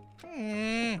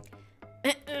 Oh,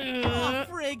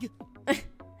 frig.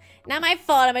 Not my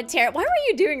fault, I'm a terrible... Why were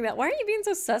you doing that? Why are you being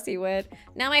so sussy, Wit?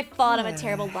 Not my fault, I'm a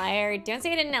terrible liar. Don't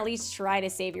say I didn't at least try to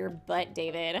save your butt,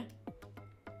 David.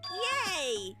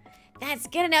 Yay! That's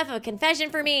good enough of a confession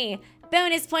for me.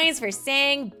 Bonus points for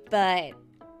saying but.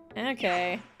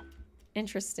 Okay.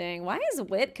 Interesting. Why is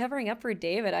Wit covering up for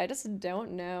David? I just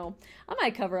don't know. I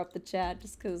might cover up the chat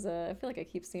just because I feel like I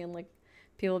keep seeing like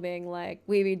people being like,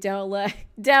 Weeby, don't look,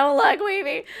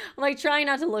 Weeby. I'm like trying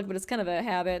not to look, but it's kind of a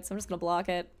habit, so I'm just gonna block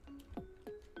it.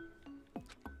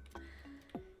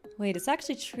 Wait, it's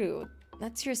actually true.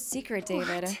 That's your secret,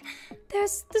 David. What?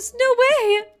 There's no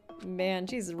way! Man,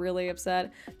 she's really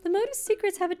upset. The motive's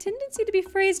secrets have a tendency to be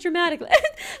phrased dramatically. They're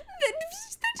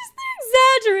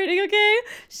exaggerating, okay?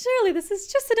 Surely this is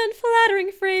just an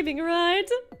unflattering framing, right?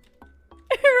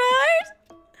 Right?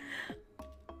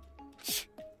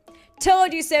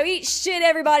 Told you so. Eat shit,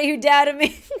 everybody who doubted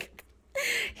me.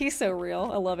 He's so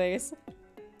real. I love Ace.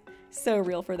 So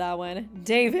real for that one.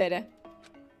 David.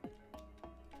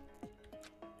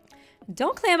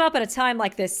 Don't clam up at a time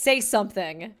like this. Say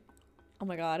something. Oh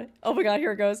my god. Oh my god,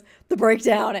 here it goes. The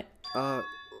breakdown.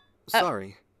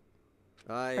 Sorry.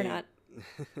 Or not.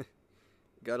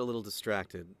 Got a little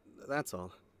distracted. That's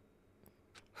all.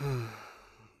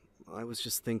 I was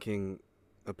just thinking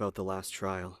about the last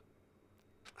trial.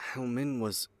 How Min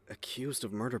was accused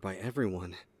of murder by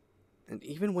everyone. And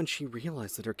even when she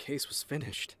realized that her case was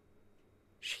finished,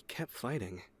 she kept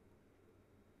fighting.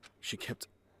 She kept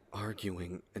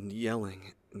arguing and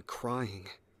yelling and crying.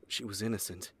 She was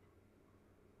innocent.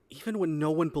 Even when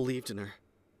no one believed in her.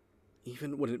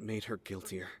 Even when it made her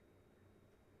guiltier.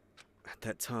 At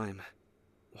that time,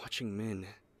 watching Min,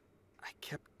 I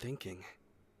kept thinking.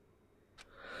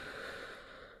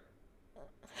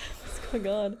 What's going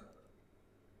on?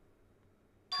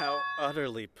 How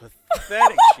utterly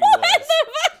pathetic she was.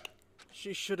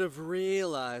 She should have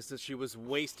realized that she was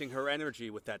wasting her energy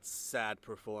with that sad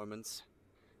performance.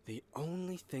 The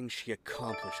only thing she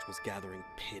accomplished was gathering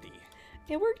pity.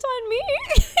 It worked on me.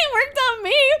 It worked on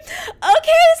me.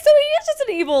 Okay, so he is just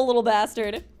an evil little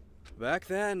bastard. Back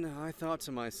then, I thought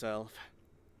to myself,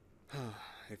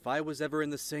 if I was ever in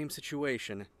the same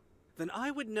situation, then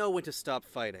I would know when to stop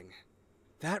fighting.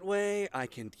 That way, I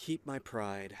can keep my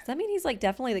pride. Does that mean he's like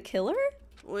definitely the killer?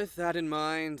 With that in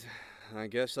mind, I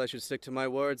guess I should stick to my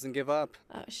words and give up.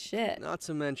 Oh, shit. Not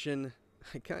to mention,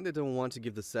 I kinda don't want to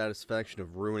give the satisfaction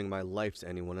of ruining my life to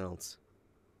anyone else.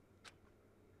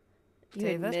 You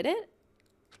admit it?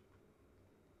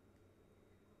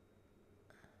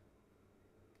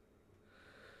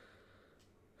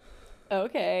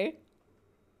 Okay.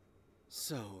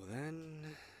 So then,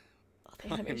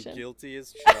 the I'm animation. guilty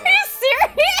as Are charged. you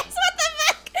serious? What the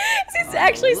fuck? Is he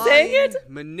actually saying it?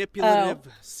 Manipulative,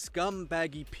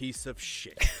 scumbaggy piece of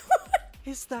shit.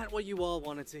 Is that what you all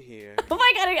wanted to hear? Oh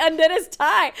my god, he undid his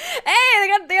tie.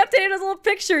 Hey, they updated his little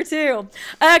picture too.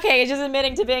 Okay, he's just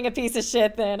admitting to being a piece of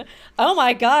shit then. Oh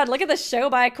my god, look at the show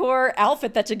by core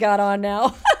outfit that you got on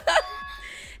now.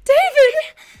 David!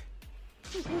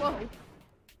 Whoa.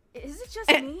 Is it just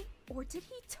me? Or did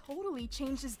he totally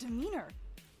change his demeanor?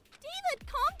 David,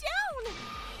 calm down!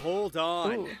 Hold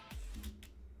on. Ooh.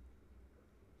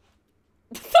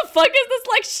 What the fuck is this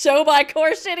like show by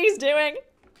core shit he's doing?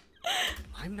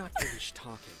 I'm not finished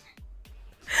talking.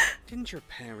 Didn't your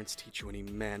parents teach you any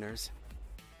manners?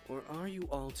 Or are you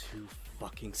all too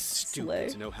fucking stupid Slay.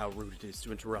 to know how rude it is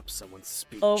to interrupt someone's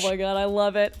speech? Oh my god, I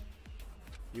love it.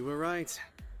 You were right.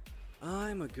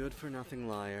 I'm a good-for-nothing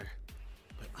liar.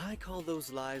 But I call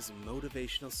those lies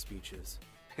motivational speeches.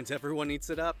 And everyone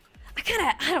eats it up.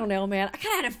 I don't know, man. I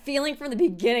kind of had a feeling from the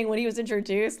beginning when he was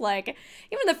introduced. Like,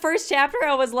 even the first chapter,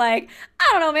 I was like, I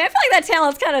don't know, man. I feel like that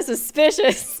talent's kind of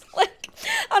suspicious. Like,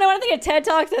 I don't know, when I think of TED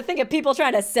Talks, I think of people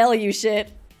trying to sell you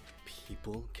shit.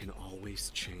 People can always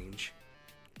change.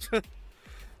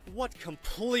 What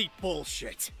complete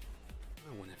bullshit.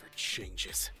 No one ever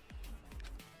changes.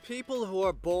 People who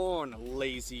are born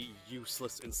lazy,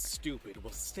 useless, and stupid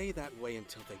will stay that way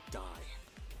until they die.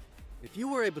 If you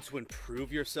were able to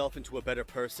improve yourself into a better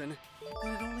person,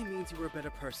 then it only means you were a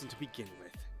better person to begin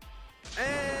with.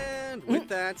 And with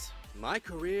that, my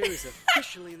career is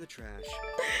officially in the trash.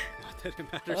 Not that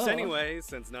it matters anyway,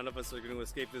 since none of us are going to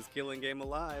escape this killing game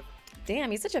alive. Damn,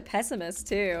 he's such a pessimist,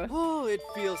 too. Oh, it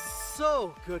feels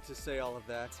so good to say all of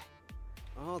that.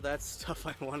 All that stuff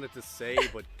I wanted to say,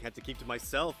 but had to keep to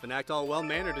myself and act all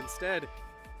well-mannered instead.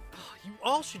 Oh, you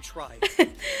all should try it.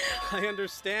 I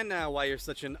understand now why you're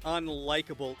such an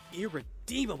unlikable,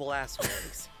 irredeemable asshole.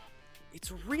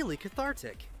 It's really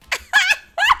cathartic.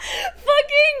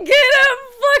 Fucking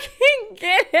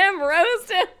get him,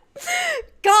 roast him.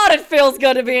 God, it feels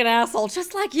good to be an asshole,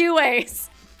 just like you, Ace.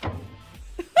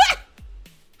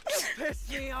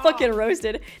 Fucking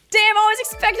roasted. Damn, I was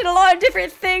expecting a lot of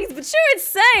different things, but you're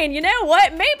insane. You know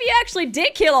what? Maybe you actually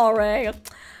did kill Alray.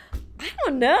 I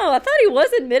don't know. I thought he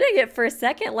was admitting it for a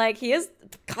second. Like, he is...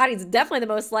 God, he's definitely the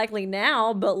most likely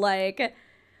now, but, like, at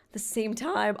the same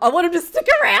time, I want him to stick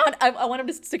around. I want him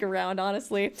to stick around,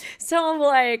 honestly. So I'm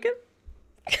like,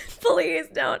 please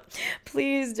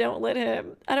don't let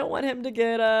him. I don't want him to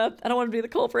get, I don't want him to be the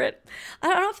culprit.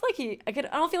 I don't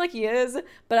feel like he is,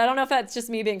 but I don't know if that's just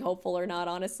me being hopeful or not,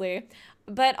 honestly.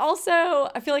 But also,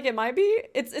 I feel like it might be.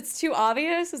 It's too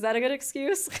obvious. Is that a good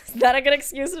excuse? Is that a good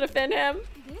excuse to defend him?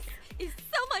 Is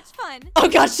so much fun. Oh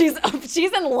gosh,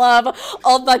 she's in love.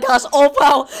 Oh my gosh. Oh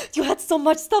wow, you had so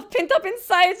much stuff pinned up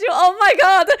inside you. Oh my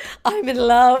god, I'm in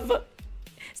love.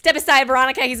 Step aside,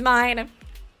 Veronica. He's mine.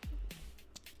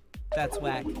 That's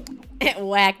whack.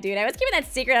 Whack, dude. I was keeping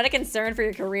that secret out of concern for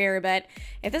your career, but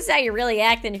if this is how you really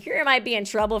act, then your career might be in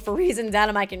trouble for reasons out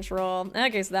of my control.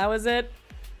 Okay, so that was it.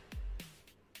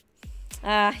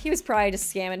 He was probably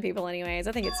just scamming people anyways.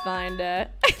 I think it's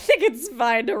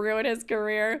fine to ruin his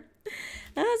career.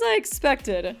 As I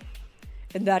expected.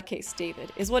 In that case,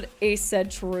 David, is what Ace said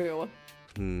true?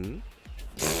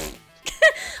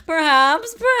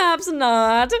 Perhaps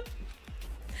not.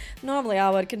 Normally,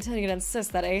 I would continue to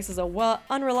insist that Ace is a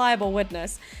unreliable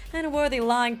witness and a worthy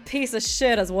lying piece of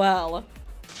shit as well.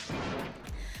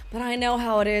 But I know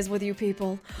how it is with you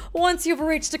people. Once you've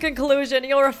reached a conclusion,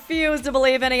 you'll refuse to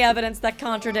believe any evidence that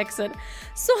contradicts it.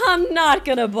 So I'm not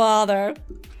gonna bother.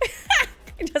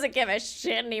 He doesn't give a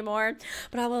shit anymore.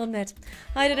 But I will admit,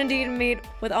 I did indeed meet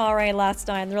with RA last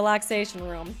night in the relaxation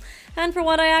room. And for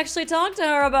what I actually talked to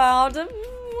her about, I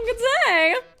could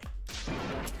say,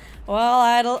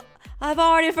 well, I've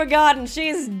already forgotten.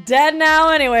 She's dead now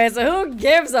anyway, so who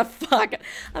gives a fuck?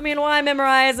 I mean, why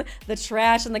memorize the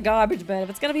trash in the garbage bin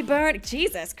if it's gonna be burnt?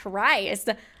 Jesus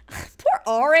Christ.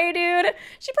 Poor RA, dude.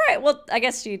 She probably, well, I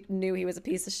guess she knew he was a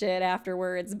piece of shit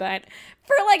afterwards, but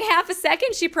for like half a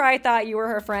second, she probably thought you were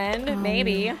her friend.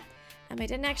 Maybe. I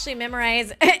didn't actually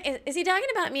memorize. Is he talking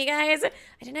about me, guys? I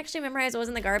didn't actually memorize what was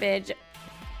in the garbage.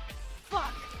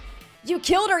 Fuck. You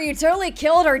killed her! You totally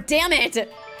killed her! Damn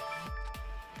it!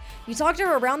 You talked to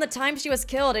her around the time she was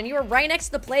killed, and you were right next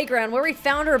to the playground where we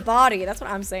found her body. That's what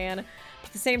I'm saying.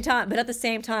 At the same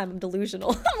time, I'm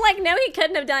delusional. I'm like, no, he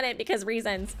couldn't have done it because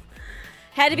reasons.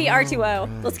 Had to be R2O.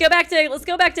 Right. Let's go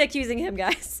back to accusing him,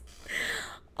 guys.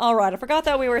 All right, I forgot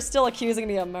that we were still accusing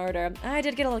me of murder. I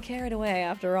did get a little carried away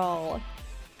after all.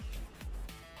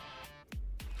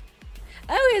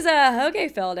 Oh, his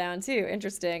Hoge fell down too.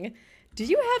 Interesting. Do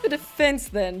you have a defense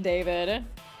then, David?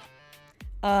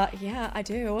 Yeah, I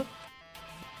do.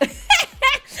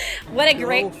 What a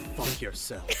great... Go fuck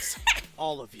yourselves.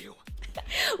 All of you.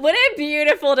 What a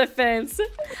beautiful defense.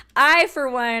 I for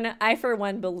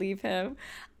one believe him.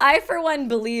 I for one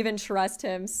believe and trust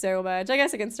him so much. I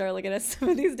guess I can start looking at some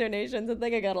of these donations. I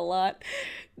think I got a lot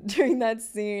during that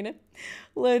scene.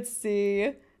 Let's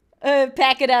see.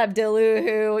 Pack it up,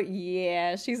 Deluhu.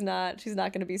 Yeah, she's not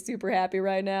gonna be super happy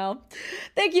right now.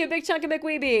 Thank you, big chunk of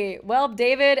McWeeby. Well,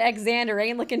 David x Xander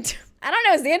ain't looking too... I don't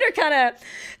know, Xander was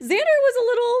a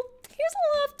little... He was a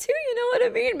little off too, you know what I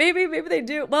mean? Maybe they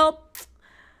do. Well,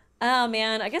 oh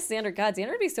man, I guess Xander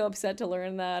would be so upset to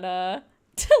learn that,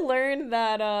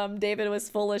 David was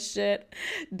full of shit.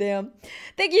 Damn.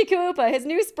 Thank you, Koopa. His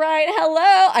new sprite.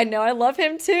 Hello. I know. I love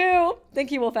him too.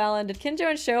 Thank you, Wolf Allen. Did Kinjo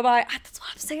and Shobai? That's what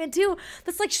I'm saying too.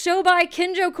 That's like Shobai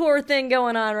Kinjo core thing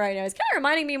going on right now. It's kind of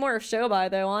reminding me more of Shobai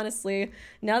though, honestly.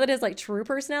 Now that his like true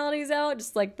personality's out,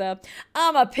 just like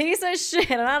I'm a piece of shit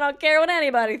and I don't care what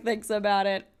anybody thinks about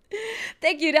it.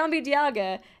 Thank you, Downbeat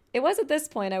Dialga. It was at this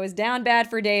point I was down bad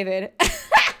for David.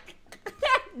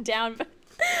 Down bad.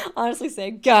 Honestly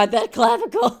saying, God, that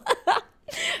clavicle.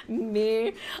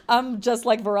 Me. I'm just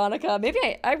like Veronica. Maybe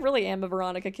I really am a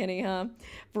Veronica Kinney, huh?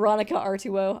 Veronica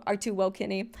R2O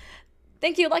Kinney.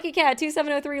 Thank you, Lucky Cat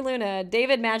 2703 Luna.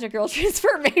 David Magic Girl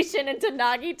transformation into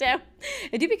Nagito.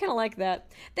 I do be kind of like that.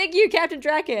 Thank you, Captain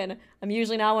Draken. I'm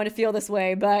usually not one to feel this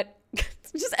way, but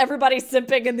just everybody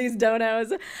simping in these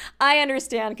donos. I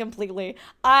understand completely.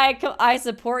 I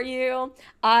support you.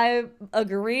 I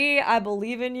agree. I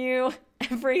believe in you.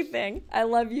 Everything. I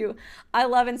love you. I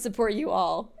love and support you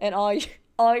all and all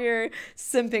your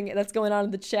simping that's going on in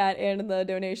the chat and in the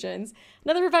donations.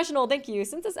 Another professional, thank you.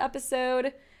 Since this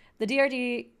episode, the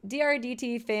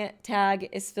DRDT fan tag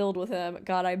is filled with him.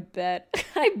 God, I bet.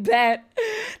 I bet.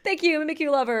 Thank you,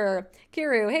 Mimikyu Lover.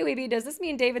 Kiru, hey Weeby, does this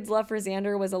mean David's love for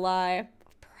Xander was a lie?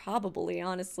 Probably,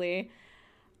 honestly.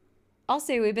 I'll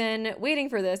say we've been waiting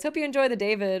for this. Hope you enjoy the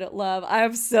David love.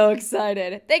 I'm so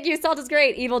excited. Thank you. Salt is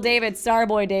great. Evil David.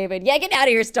 Starboy David. Yeah, get out of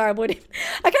here, Starboy David.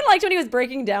 I kind of liked when he was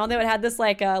breaking down, though. It had this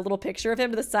like little picture of him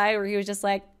to the side where he was just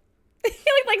like, he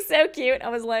looked like so cute. I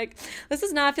was like, this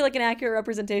does not feel like an accurate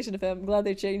representation of him. I'm glad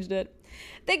they changed it.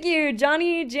 Thank you,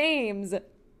 Johnny James.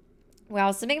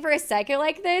 Wow, something for a psycho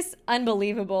like this?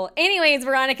 Unbelievable. Anyways,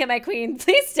 Veronica, my queen,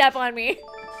 please step on me.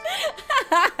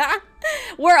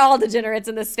 We're all degenerates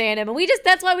in this fandom, and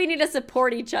that's why we need to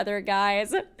support each other,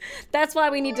 guys. That's why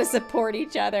we need to support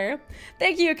each other.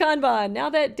 Thank you, Kanban. Now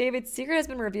that David's secret has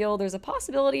been revealed, there's a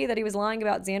possibility that he was lying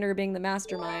about Xander being the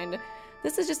mastermind.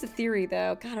 This is just a theory,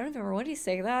 though. God, I don't remember. When did he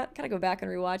say that? Gotta go back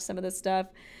and rewatch some of this stuff.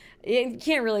 You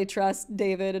can't really trust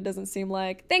David, it doesn't seem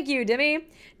like. Thank you, Dimmy.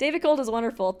 David Cold is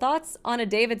wonderful. Thoughts on a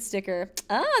David sticker?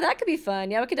 Ah, that could be fun.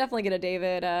 Yeah, we could definitely get a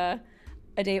David,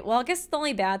 well, I guess the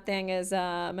only bad thing is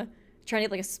trying to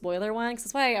get like a spoiler one, because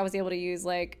that's why I was able to use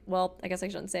like, well, I guess I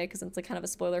shouldn't say because it's like kind of a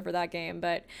spoiler for that game,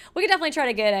 but we could definitely try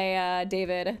to get a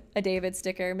David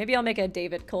sticker. Maybe I'll make a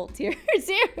David cult tier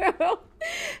too.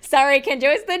 Sorry,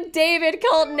 Kenjo, it's the David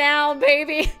cult now,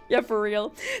 baby. Yeah, for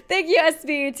real. Thank you,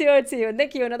 SB202, and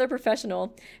thank you, another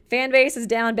professional. Fan base is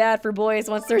down bad for boys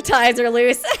once their ties are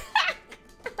loose.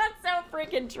 That's so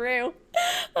freaking true.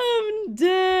 I'm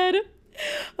dead.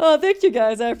 Oh, thank you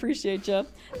guys. I appreciate you.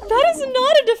 That is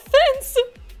not a defense.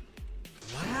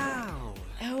 Wow.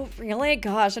 Oh, really?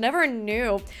 Gosh, I never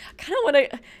knew. I kind of want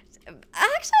to...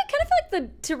 Actually, I kind of feel like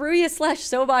the Teruya /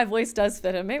 Sobai voice does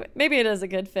fit him. Maybe it is a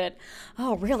good fit.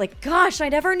 Oh, really? Gosh, I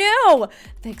never knew.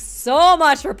 Thanks so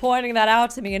much for pointing that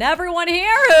out to me. And everyone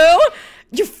here who...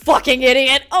 You fucking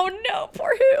idiot. Oh, no.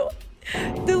 Poor who.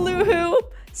 The Luhu.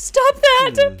 Stop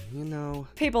that! You know...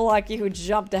 People like you who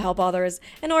jump to help others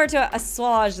in order to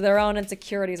assuage their own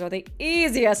insecurities are the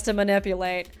easiest to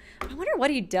manipulate. I wonder what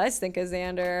he does think of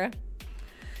Xander.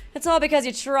 It's all because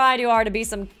you try too hard to be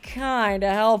some kind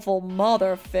of helpful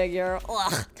mother figure.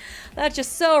 Ugh. That's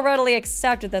just so readily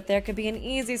accepted that there could be an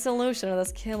easy solution to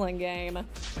this killing game.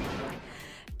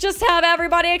 Just have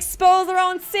everybody expose their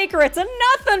own secrets and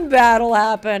nothing bad will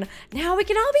happen. Now we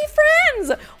can all be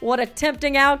friends. What a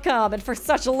tempting outcome, and for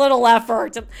such little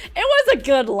effort. It was a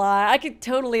good lie. I could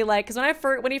totally like, because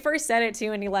when he first said it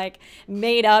too, and he like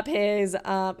made up his,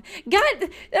 God, that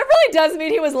really does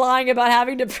mean he was lying about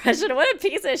having depression. What a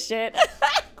piece of shit.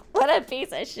 What a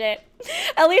piece of shit.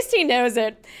 At least he knows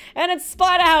it. And in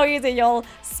spite of how easy you'll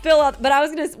spill out, but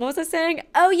what was I saying?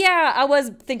 Oh yeah, I was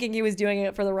thinking he was doing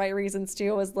it for the right reasons too.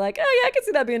 I was like, oh yeah, I can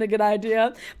see that being a good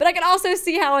idea. But I can also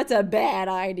see how it's a bad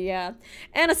idea.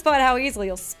 And in spite of how easily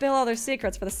you'll spill all their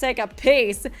secrets for the sake of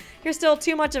peace, you're still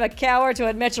too much of a coward to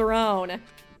admit your own.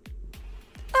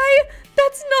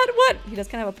 That's not what, he does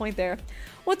kind of have a point there.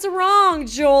 What's wrong,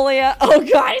 Julia? Oh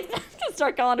God, I'm gonna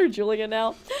start calling her Julia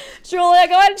now. Julia,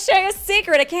 go ahead and share your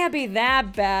secret. It can't be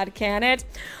that bad, can it?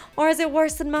 Or is it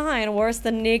worse than mine? Worse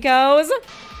than Nico's?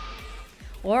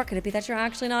 Or could it be that you're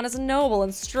actually not as noble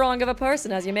and strong of a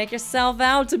person as you make yourself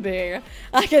out to be?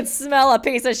 I can smell a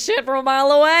piece of shit from a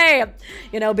mile away.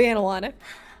 You know, being one.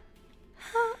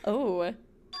 Oh.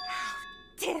 How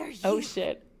dare you? Oh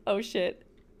shit. Oh shit.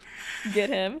 Get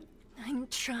him. I'm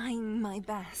trying my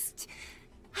best.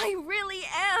 I really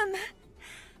am.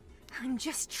 I'm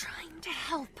just trying to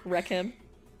help. Wreck him.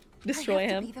 Destroy him.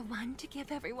 I have to be the one to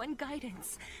give everyone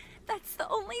guidance. That's the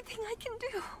only thing I can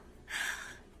do.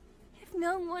 If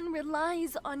no one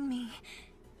relies on me,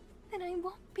 then I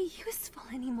won't be useful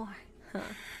anymore. Huh.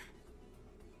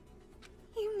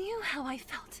 You knew how I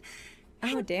felt.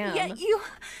 Oh, damn. Yet you...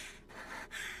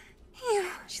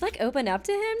 She like opened up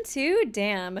to him too?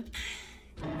 Damn.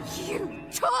 You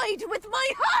toyed with my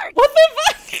heart! What the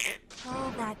fuck?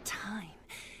 All that time,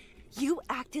 you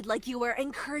acted like you were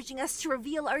encouraging us to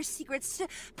reveal our secrets to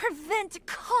prevent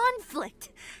conflict.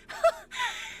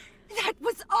 That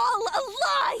was all a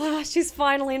lie! Oh, she's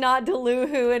finally not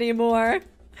Deluhu anymore.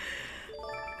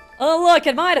 Oh look,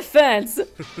 in my defense,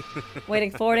 waiting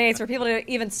 4 days for people to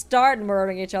even start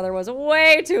murdering each other was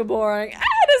way too boring. I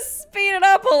had to speed it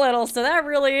up a little, so that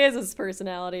really is his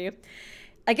personality.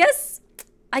 I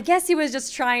guess he was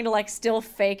just trying to like still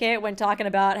fake it when talking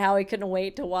about how he couldn't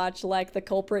wait to watch like the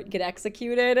culprit get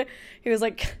executed. He was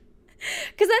like,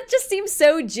 because that just seems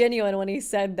so genuine when he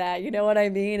said that, you know what I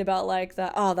mean? About like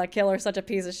that killer's such a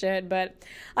piece of shit. But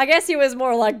I guess he was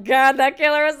more like, God, that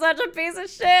killer is such a piece of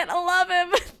shit. I love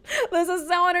him. This is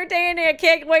so entertaining. I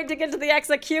can't wait to get to the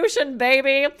execution,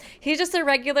 baby. He's just a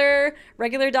regular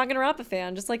Danganronpa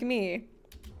fan, just like me.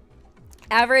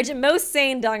 Average, most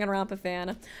sane Danganronpa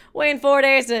fan. Waiting 4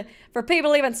 days for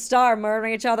people to even start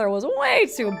murdering each other was way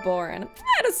too boring. I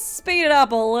had to speed it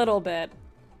up a little bit.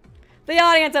 The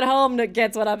audience at home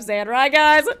gets what I'm saying, right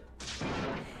guys?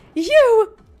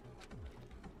 You!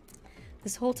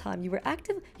 This whole time, you were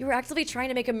actively trying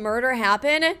to make a murder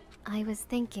happen? I was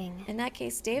thinking. In that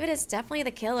case, David is definitely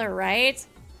the killer, right?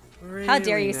 Really How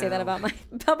dare you say that now?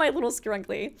 about my little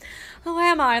scrunkly? Who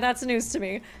am I? That's news to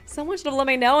me. Someone should have let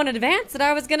me know in advance that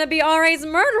I was gonna be R.A.'s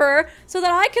murderer so that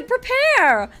I could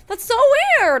prepare. That's so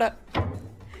weird.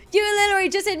 You literally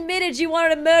just admitted you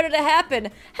wanted a murder to happen.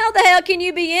 How the hell can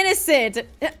you be innocent?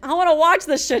 I want to watch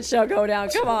this shit show go down.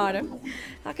 Come on.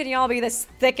 How can y'all be this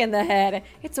thick in the head?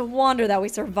 It's a wonder that we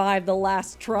survived the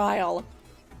last trial.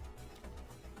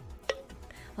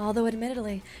 Although,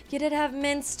 admittedly, you did have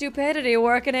Min's stupidity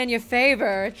working in your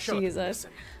favor. Jesus.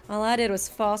 All I did was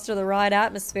foster the right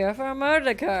atmosphere for a murder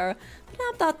to occur. But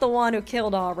I'm not the one who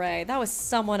killed R.A. That was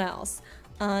someone else.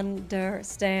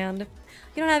 Understand?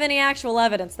 You don't have any actual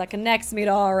evidence that connects me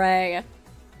to R.A.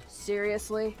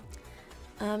 Seriously?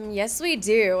 Yes we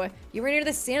do. You were near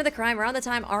the scene of the crime around the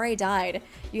time R.A. died.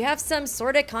 You have some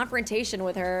sort of confrontation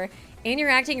with her, and you're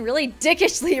acting really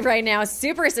dickishly right now.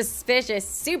 Super suspicious.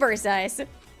 Super sus.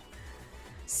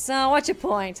 So, what's your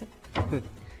point?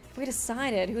 We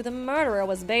decided who the murderer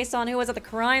was based on who was at the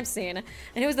crime scene,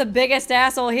 and who's the biggest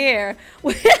asshole here.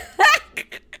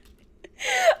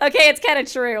 Okay, it's kind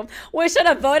of true. We should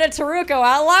have voted Taruko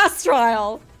out last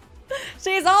trial.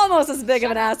 She's almost as big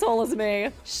of an asshole as me.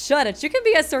 Shut it. You can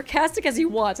be as sarcastic as you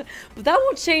want, but that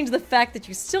won't change the fact that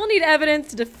you still need evidence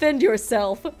to defend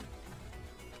yourself.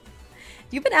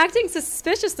 You've been acting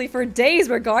suspiciously for days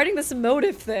regarding this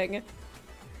motive thing.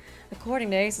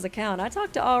 According to Ace's account, I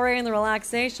talked to R.A. in the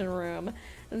relaxation room.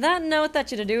 That note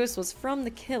that you deduced was from the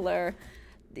killer.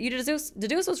 You deduced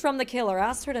was from the killer.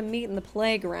 Asked her to meet in the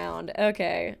playground.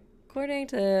 Okay. According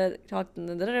to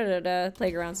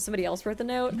playground, somebody else wrote the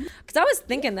note? Because I was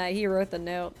thinking that he wrote the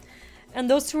note. And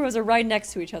those two rows are right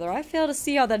next to each other. I fail to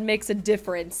see how that makes a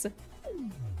difference.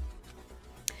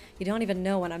 You don't even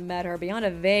know when I met her, beyond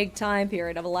a vague time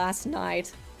period of last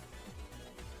night.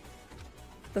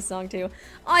 The song too.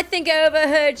 I think I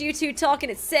overheard you two talking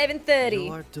at 7:30.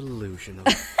 You are delusional.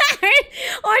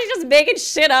 Aren't you just making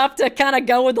shit up to kind of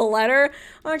go with the letter?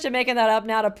 Aren't you making that up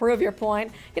now to prove your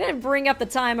point? You didn't bring up the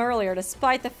time earlier,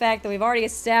 despite the fact that we've already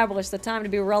established the time to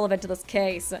be relevant to this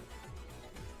case.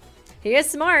 He is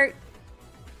smart.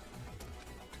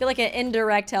 I feel like an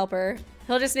indirect helper.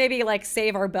 He'll just maybe like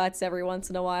save our butts every once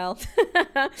in a while.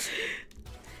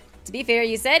 To be fair,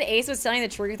 you said Ace was telling the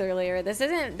truth earlier. This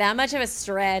isn't that much of a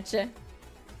stretch.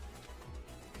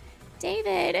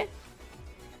 David.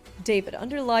 David,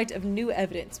 under light of new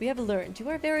evidence, we have learned you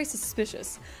are very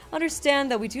suspicious. Understand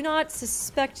that we do not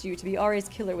suspect you to be Ari's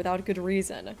killer without good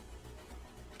reason.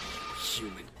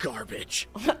 Human garbage.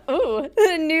 Ooh,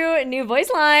 new voice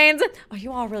lines. Are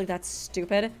you all really that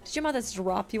stupid? Did your mother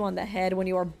drop you on the head when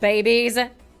you were babies?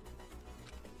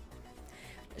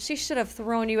 She should have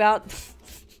thrown you out.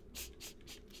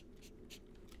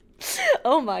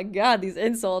 Oh my god, these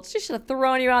insults. She should have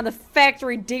thrown you on the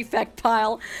factory defect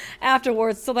pile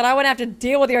afterwards so that I wouldn't have to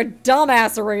deal with your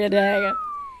dumbassery today.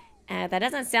 That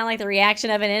doesn't sound like the reaction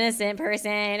of an innocent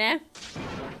person.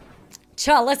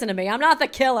 Chill, listen to me. I'm not the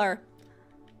killer.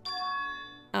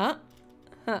 Huh?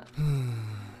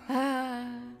 I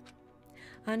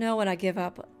know when to give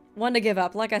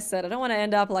up. Like I said, I don't want to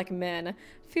end up like Min,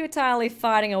 futilely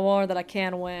fighting a war that I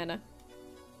can't win.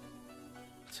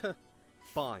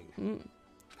 Fine.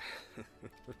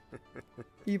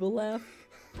 Evil laugh.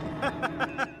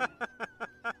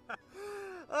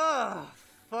 Oh,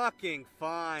 fucking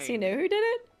fine. Does he know who did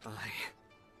it? I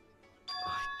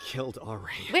killed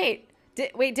Ari. Wait,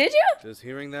 did you? Does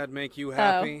hearing that make you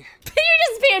happy? Oh. You're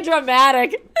just being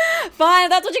dramatic. Fine,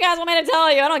 that's what you guys want me to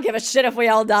tell you. I don't give a shit if we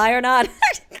all die or not.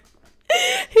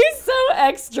 He's so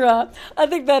extra. I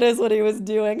think that is what he was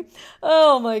doing.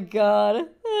 Oh my god.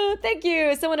 Thank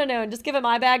you, someone unknown. Just give him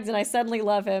eye bags and I suddenly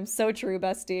love him. So true,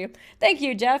 bestie. Thank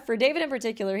you, Jeff. For David in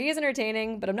particular, he is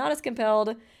entertaining, but I'm not as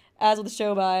compelled as with the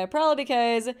show by. Probably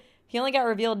because he only got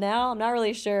revealed now. I'm not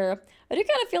really sure. I do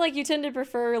kind of feel like you tend to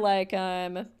prefer, like, I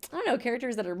don't know,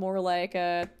 characters that are more like,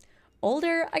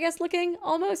 older, I guess, looking,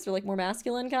 almost, or like more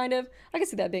masculine, kind of. I can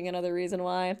see that being another reason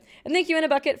why. And thank you, In a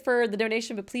Bucket, for the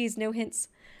donation, but please, no hints.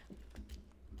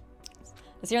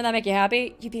 Does hearing that make you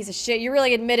happy? You piece of shit, you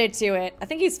really admitted to it. I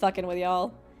think he's fucking with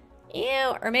y'all.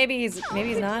 Ew, or maybe he's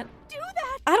not. Do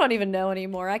that. I don't even know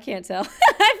anymore, I can't tell.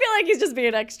 I feel like he's just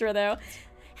being extra, though.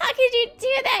 How could you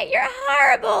do that? You're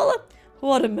horrible.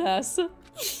 What a mess.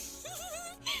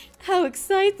 How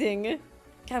exciting.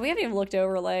 God, we haven't even looked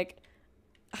over, like,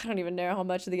 I don't even know how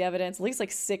much of the evidence, at least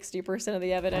like 60% of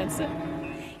the evidence.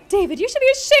 David, you should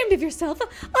be ashamed of yourself.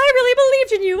 I really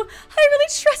believed in you. I really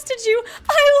trusted you.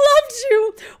 I loved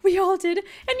you. We all did,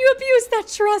 and you abused that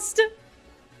trust.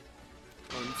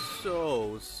 I'm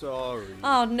so sorry.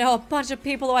 Oh no, a bunch of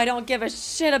people who I don't give a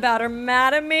shit about are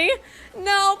mad at me.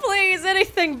 No, please,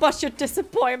 anything but your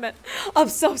disappointment. I'm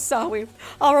so sorry.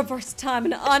 I'll reverse time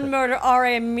and unmurder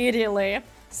R.A. immediately.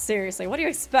 Seriously, what do you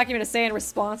expect me to say in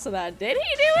response to that? Did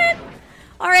he do it?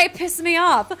 Alright, pissed me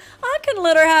off. I can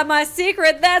let her have my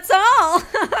secret, that's all.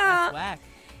 That's whack.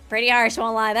 Pretty harsh,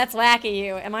 won't lie. That's whack at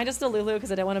you. Am I just a Lulu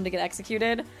because I don't want him to get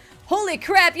executed? Holy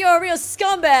crap, you're a real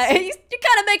scumbag. You're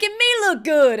kind of making me look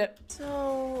good.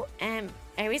 So,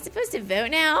 are we supposed to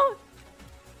vote now?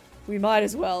 We might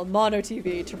as well. Mono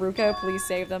TV. Taruko, please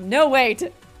save them. No,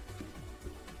 wait.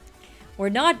 We're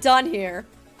not done here.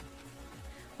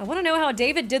 I want to know how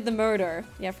David did the murder.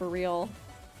 Yeah, for real.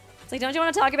 It's like, don't you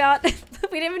want to talk about...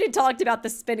 We didn't even talk about the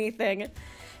spinny thing. Can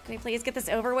we please get this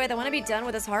over with? I want to be done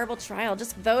with this horrible trial.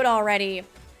 Just vote already.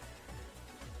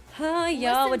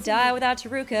 Y'all would die without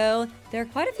Taruko. There are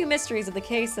quite a few mysteries of the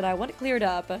case that I want cleared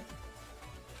up.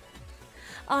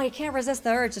 Oh, you can't resist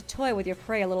the urge to toy with your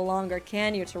prey a little longer,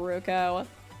 can you, Taruko?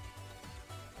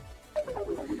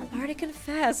 I already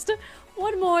confessed.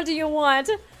 What more do you want?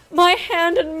 My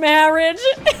hand in marriage?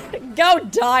 Go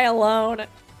die alone.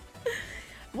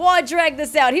 Why drag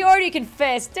this out? He already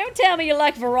confessed. Don't tell me you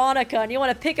like Veronica and you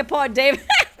want to pick apart David.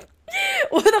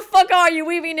 What the fuck are you,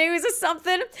 Weeby Newz or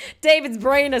something? David's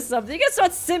brain or something. You gonna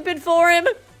start simping for him?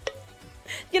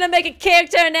 You gonna make a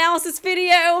character analysis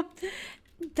video?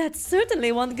 That's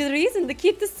certainly one good reason to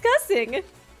keep discussing.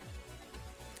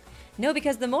 No,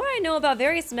 because the more I know about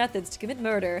various methods to commit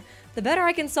murder, the better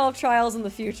I can solve trials in the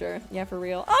future. Yeah, for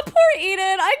real. Oh, poor Eden!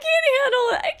 I can't handle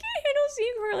it! I can't handle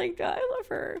seeing her like that. I love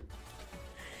her.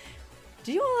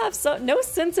 Do you all have no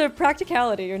sense of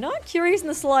practicality? You're not curious in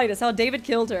the slightest how David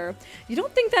killed her. You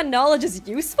don't think that knowledge is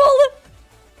useful?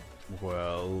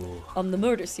 Well... The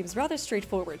murder seems rather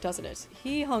straightforward, doesn't it?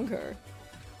 He hung her.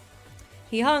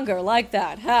 He hung her like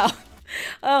that. How?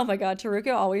 Oh my god,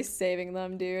 Taruko always saving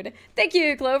them, dude. Thank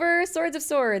you, Clover. Swords of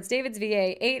Swords, David's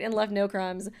VA, 8 and left no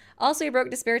crumbs. Also, he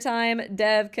broke to spare time,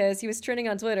 Dev, because he was trending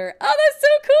on Twitter. Oh, that's so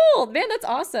cool! Man, that's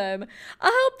awesome.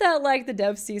 I hope that, like, the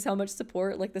Dev sees how much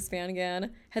support, like, this fan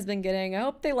again has been getting. I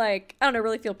hope they, like, I don't know,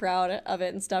 really feel proud of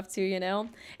it and stuff, too, you know?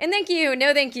 And thank you,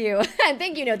 no thank you.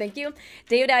 Thank you, no thank you.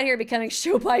 David out here becoming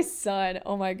Showbai's son.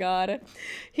 Oh my god.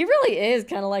 He really is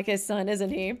kind of like his son, isn't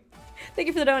he? Thank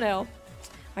you for the dono.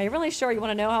 Are you really sure you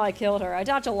want to know how I killed her? I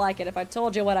doubt you'll like it if I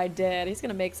told you what I did. He's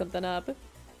gonna make something up.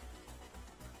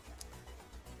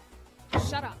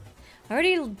 Shut up. I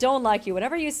already don't like you.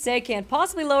 Whatever you say can't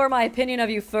possibly lower my opinion of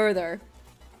you further.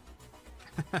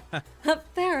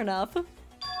 Fair enough.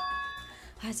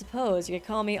 I suppose you could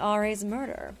call me Ra's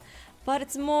murder. But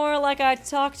it's more like I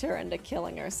talked her into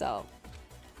killing herself.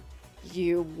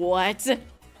 You what?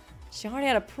 She already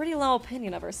had a pretty low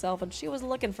opinion of herself and she was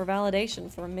looking for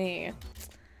validation from me.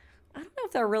 I don't know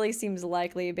if that really seems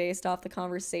likely based off the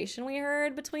conversation we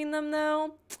heard between them,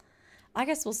 though. I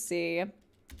guess we'll see.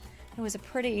 It was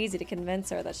pretty easy to convince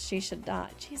her that she should die.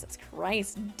 Jesus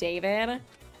Christ, David.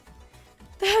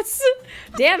 That's...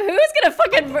 Damn, who's gonna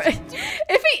fucking...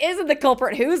 If he isn't the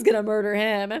culprit, who's gonna murder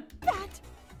him? Oh,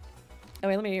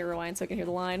 wait, let me rewind so I can hear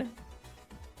the line.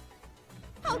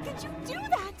 How could you do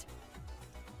that?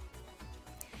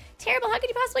 Terrible, how could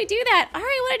you possibly do that? Ari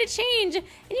wanted to change, and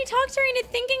you talked her into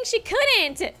thinking she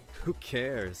couldn't. Who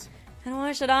cares? And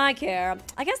why should I care?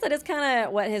 I guess that is kind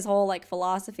of what his whole, like,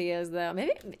 philosophy is, though.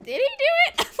 Maybe, did he do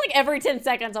it? Like, every 10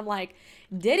 seconds, I'm like,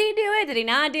 did he do it? Did he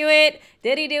not do it?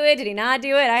 Did he do it? Did he not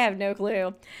do it? I have no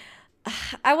clue.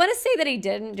 I want to say that he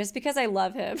didn't, just because I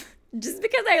love him. Just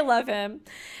because I love him.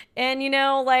 And, you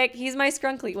know, like, he's my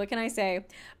skrunkly. What can I say?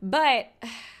 But...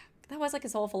 that was like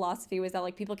his whole philosophy, was that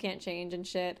like people can't change and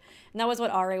shit. And that was what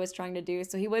Ra was trying to do.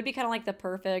 So he would be kind of like the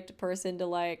perfect person to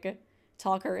like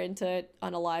talk her into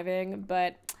unaliving.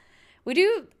 But we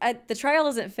do, the trial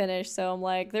isn't finished. So I'm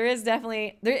like, there is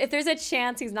definitely, if there's a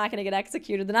chance he's not going to get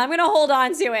executed, then I'm going to hold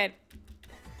on to it.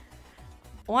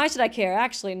 Why should I care?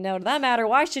 Actually, no, to that matter,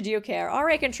 why should you care?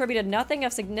 Ra contributed nothing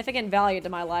of significant value to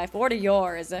my life or to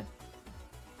yours.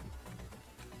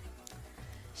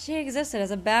 She existed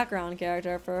as a background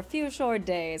character for a few short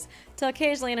days, to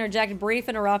occasionally interject brief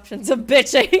interruptions of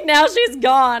bitching. Now she's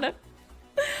gone.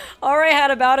 Ra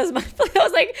had about as much, that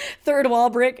was like fourth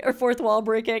wall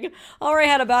breaking. Ra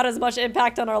had about as much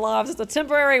impact on our lives as a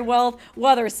temporary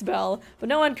weather spell, but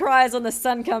no one cries when the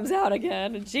sun comes out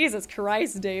again. Jesus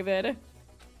Christ, David.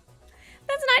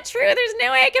 That's not true. There's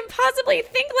no way I can possibly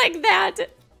think like that.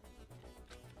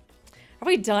 Are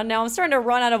we done now? I'm starting to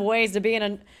run out of ways to be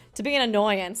an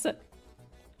annoyance. I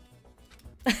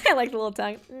like the little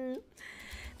tongue.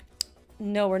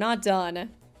 No, we're not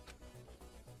done.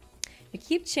 You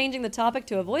keep changing the topic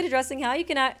to avoid addressing how you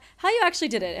actually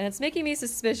did it, and it's making me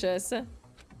suspicious.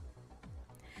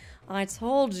 I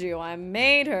told you I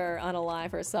made her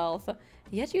unalive herself,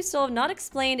 yet you still have not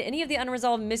explained any of the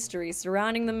unresolved mysteries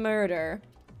surrounding the murder.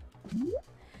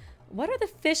 What are the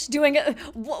fish doing?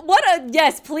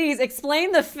 Yes, please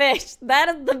explain the fish. That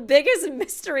is the biggest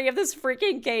mystery of this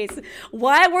freaking case.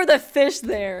 Why were the fish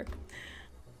there?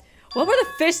 What were the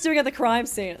fish doing at the crime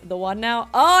scene? The one now?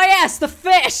 Oh yes, the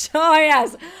fish. Oh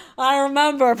yes, I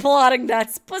remember plotting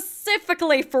that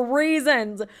specifically for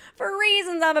reasons. For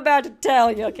reasons I'm about to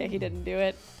tell you. Okay, he didn't do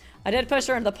it. I did push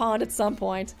her into the pond at some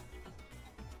point.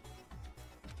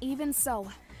 Even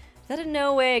so. That in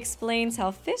no way explains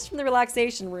how fish from the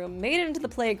relaxation room made it into the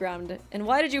playground, and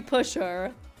why did you push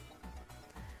her?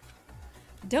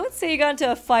 Don't say you got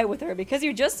into a fight with her, because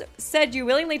you just said you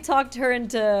willingly talked her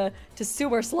into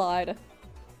sewer slide.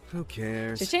 Who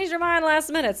cares? She changed her mind last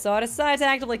minute, so I decided to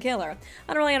actively kill her.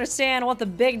 I don't really understand what the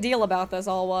big deal about this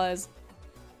all was.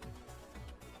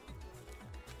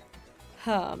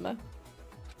 Druko,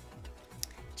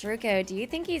 do you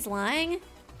think he's lying?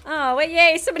 Oh, wait,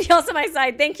 yay, somebody else on my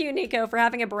side. Thank you, Nico, for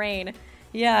having a brain.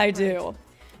 Yeah, I do.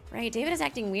 Right, David is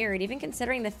acting weird, even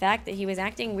considering the fact that he was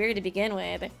acting weird to begin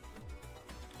with.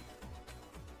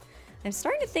 I'm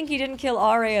starting to think he didn't kill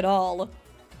Ra at all.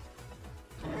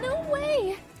 No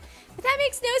way! But that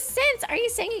makes no sense! Are you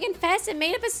saying he confessed and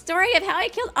made up a story of how he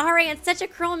killed Ra in such a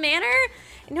cruel manner?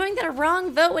 Knowing that a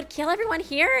wrong vote would kill everyone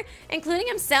here, including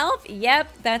himself?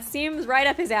 Yep, that seems right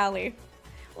up his alley.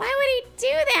 Why would he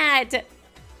do that?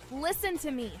 Listen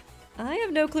to me. I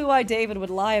have no clue why David would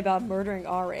lie about murdering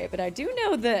Ra, but I do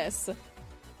know this.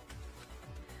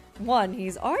 1,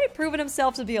 he's already proven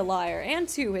himself to be a liar, and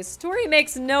 2, his story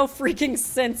makes no freaking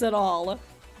sense at all.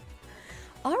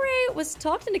 Ari was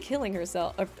talked into killing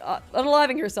herself,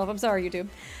 unaliving herself. I'm sorry, YouTube.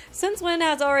 Since when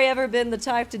has Ari ever been the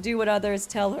type to do what others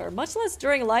tell her? Much less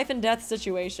during life and death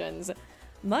situations.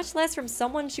 Much less from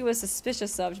someone she was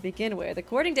suspicious of to begin with,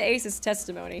 according to Ace's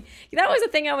testimony. That was the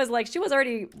thing I was like, she was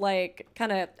already, like,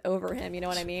 kind of over him, you know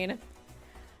what I mean?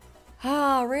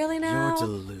 Oh, really now? You're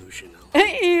delusional.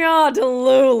 You're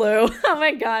delulu. Oh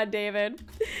my god, David.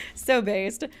 So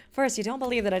based. First, you don't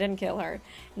believe that I didn't kill her.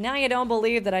 Now you don't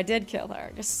believe that I did kill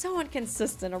her. You're so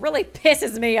inconsistent. It really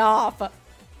pisses me off. I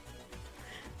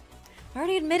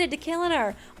already admitted to killing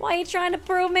her. Why are you trying to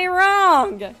prove me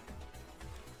wrong?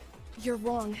 You're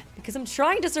wrong. Because I'm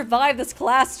trying to survive this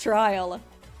class trial.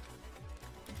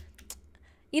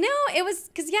 You know, it was,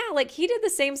 because yeah, like, he did the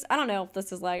same, I don't know if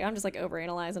this is like, I'm just like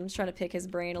overanalyzing, I'm just trying to pick his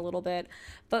brain a little bit.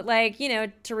 But like, you know,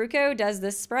 Taruko does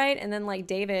this sprite, and then like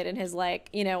David in his like,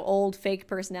 you know, old fake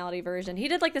personality version, he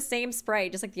did like the same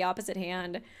sprite, just like the opposite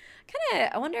hand.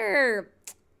 I wonder,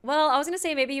 well, I was going to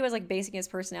say maybe he was like basing his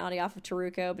personality off of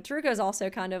Taruko, but Taruko is also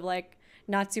kind of like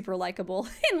not super likable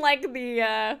in like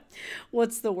the,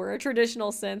 what's the word,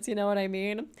 traditional sense, you know what I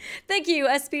mean? Thank you,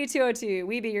 SP202.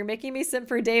 Weeby, you're making me simp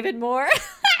for David more.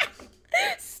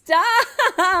 Stop!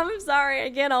 I'm sorry, I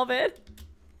can't help it.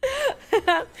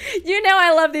 You know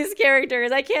I love these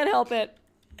characters, I can't help it.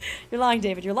 You're lying,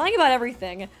 David, you're lying about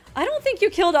everything. I don't think you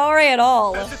killed Ari at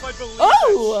all.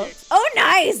 Oh! Oh,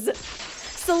 nice!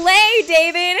 Slay,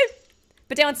 David!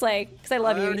 But don't slay, because I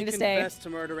love you, you need to stay. I confessed to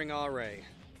murdering Ari.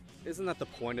 Isn't that the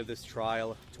point of this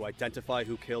trial? To identify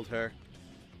who killed her?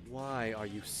 Why are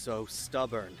you so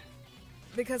stubborn?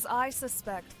 Because I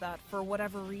suspect that, for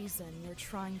whatever reason, you're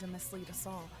trying to mislead us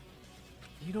all.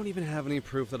 You don't even have any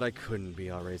proof that I couldn't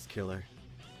be Ari's killer.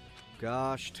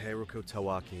 Gosh, Teruko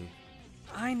Tawaki.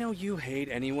 I know you hate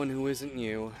anyone who isn't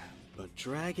you, but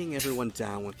dragging everyone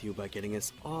down with you by getting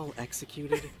us all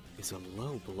executed is a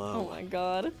low blow. Oh my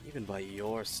god. Even by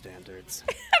your standards.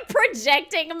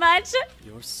 Projecting much?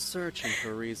 You're searching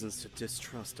for reasons to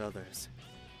distrust others,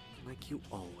 like you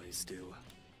always do.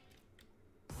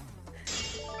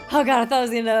 Oh god, I thought it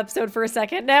was the end of the episode for a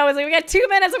second. Now it's like, we got 2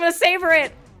 minutes, I'm gonna savor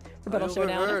it! Rebuttal I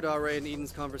showdown. overheard Ari and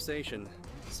Eden's conversation,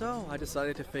 so I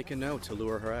decided to fake a note to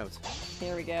lure her out.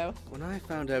 Here we go. When I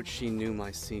found out she knew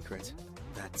my secret,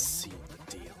 that sealed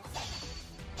the deal.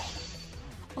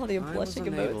 All the blushing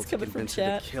emotes coming from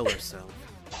chat. To kill herself.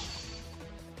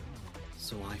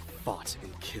 So I fought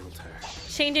and killed her.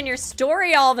 Changing your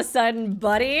story all of a sudden,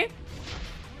 buddy.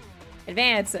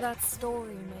 Advance. That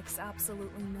story makes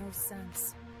absolutely no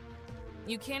sense.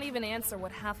 You can't even answer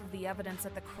what half of the evidence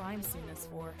at the crime scene is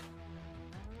for.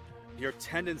 Your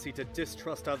tendency to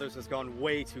distrust others has gone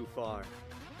way too far.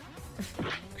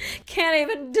 Can't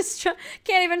even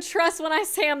trust when I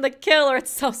say I'm the killer.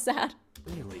 It's so sad.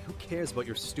 Really, who cares about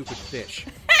your stupid fish?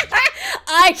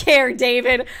 I care,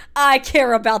 David. I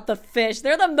care about the fish.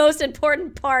 They're the most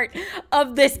important part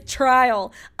of this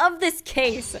trial, of this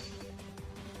case.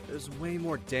 There's way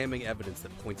more damning evidence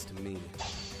that points to me.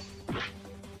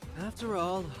 After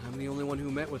all, I'm the only one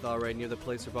who met with Ari near the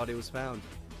place her body was found.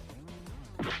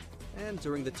 And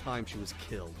during the time she was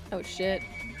killed. Oh shit.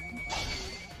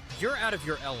 You're out of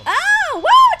your element. Oh,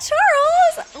 wow,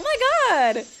 Charles! Oh my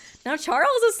god. Now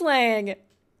Charles is slaying.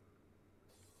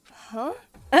 Huh?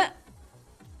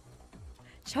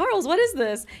 Charles, what is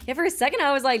this? Yeah, for a second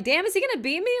I was like, damn, is he gonna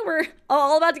beat me? We're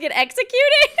all about to get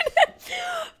executed?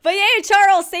 But yay,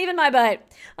 Charles, saving my butt.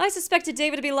 I suspected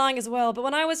David to be lying as well, but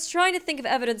when I was trying to think of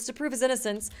evidence to prove his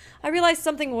innocence, I realized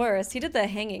something worse. He did the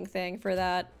hanging thing for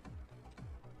that.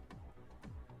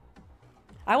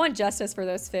 I want justice for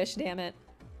those fish, damn it.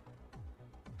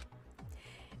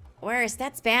 Worse,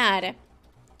 that's bad.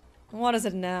 What is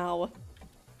it now?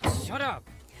 Shut up!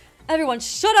 Everyone,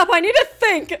 shut up! I need to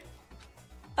think!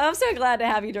 I'm so glad to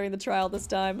have you during the trial this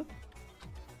time.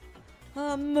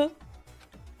 Damn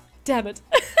it.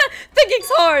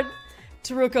 Thinking's hard!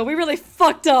 Taruko, we really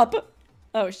fucked up!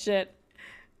 Oh, shit.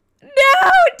 No,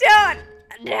 don't!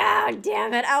 No,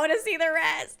 damn it, I want to see the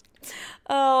rest.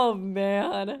 Oh,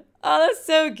 man. Oh, that's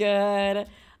so good.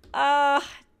 No,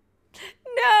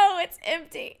 it's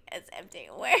empty. It's empty.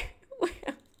 Where?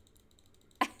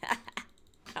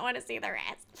 I want to see the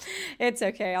rest. It's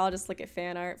okay. I'll just look at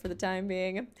fan art for the time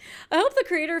being. I hope the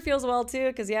creator feels well too,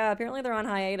 because yeah, apparently they're on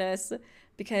hiatus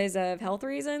because of health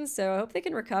reasons, so I hope they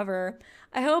can recover.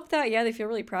 I hope that, yeah, they feel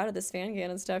really proud of this fan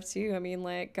game and stuff too. I mean,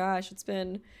 like, gosh, it's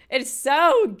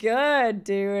so good,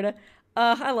 dude.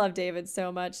 I love David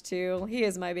so much too. He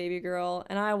is my baby girl,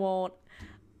 and I won't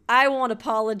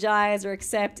apologize or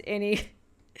accept any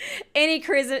Any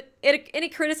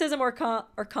criticism or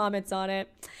comments on it?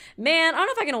 Man, I don't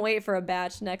know if I can wait for a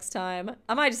batch next time.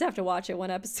 I might just have to watch it one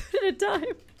episode at a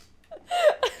time.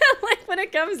 Like when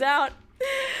it comes out.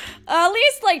 At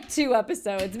least like 2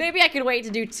 episodes. Maybe I could wait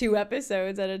to do 2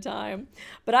 episodes at a time.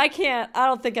 But I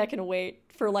don't think I can wait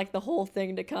for like the whole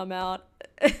thing to come out.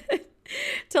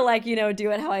 To like, you know,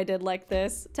 do it how I did like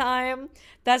this time.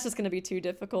 That's just gonna be too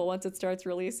difficult once it starts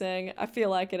releasing. I feel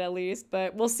like it at least,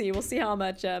 but we'll see. We'll see how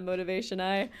much motivation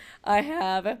I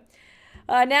have.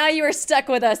 Now you are stuck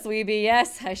with us, Weeby.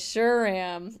 Yes, I sure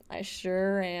am. I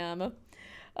sure am.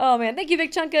 Oh man, thank you,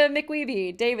 Big Chunk of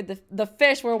McWeeby. David, the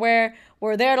fish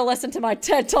we're there to listen to my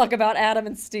TED talk about Adam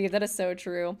and Steve. That is so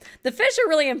true. The fish are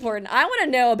really important. I want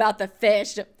to know about the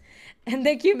fish. And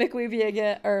thank you, McWeeby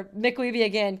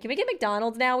again. Can we get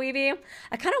McDonald's now, Weeby?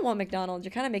 I kind of want McDonald's.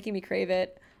 You're kind of making me crave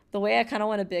it. The way I kind of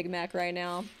want a Big Mac right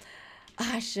now.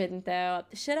 I shouldn't, though.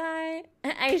 Should I?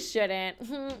 I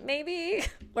shouldn't. Maybe.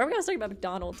 Why are we going to talk about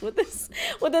McDonald's with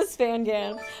this fan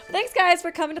game? Thanks, guys, for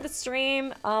coming to the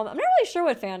stream. I'm not really sure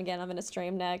what fan game I'm going to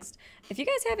stream next. If you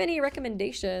guys have any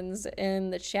recommendations in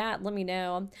the chat, let me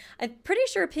know. I'm pretty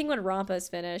sure Penguin Rompa is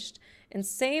finished. And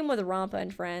same with Rompa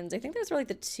and Friends. I think those were like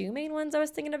the 2 main ones I was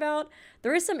thinking about.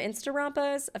 There is some Insta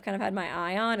Rompas I've kind of had my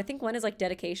eye on. I think one is like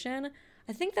Dedication.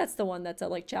 I think that's the one that's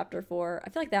at like chapter 4. I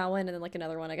feel like that one and then like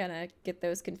another one. I gotta get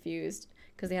those confused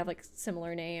because they have like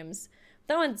similar names.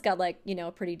 That one's got like, you know,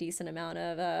 a pretty decent amount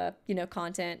of, you know,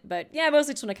 content. But yeah, I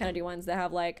mostly just want to kind of do ones that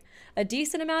have like a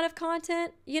decent amount of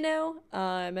content, you know,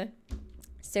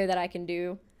 so that I can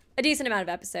do a decent amount of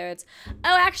episodes.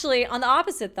 Oh, actually, on the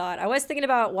opposite thought, I was thinking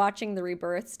about watching the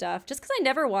Rebirth stuff just because I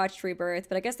never watched Rebirth,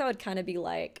 but I guess that would kind of be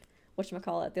like,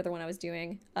 whatchamacallit, the other one I was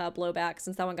doing, Blowback,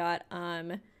 since that one got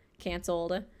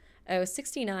canceled. Oh,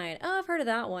 69. Oh, I've heard of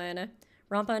that one.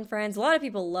 Rompa and Friends. A lot of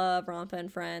people love Rompa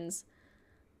and Friends.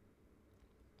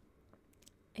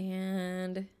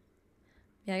 And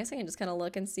yeah, I guess I can just kind of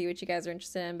look and see what you guys are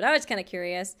interested in, but I was kind of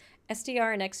curious.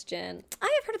 SDR Next Gen.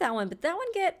 I have heard of that one, but that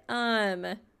one get,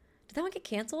 did that one get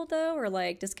canceled though, or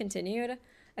like discontinued?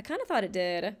 I kind of thought it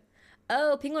did.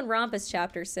 Oh, Penguin Romp is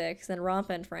chapter 6, and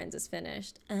Rompa and Friends is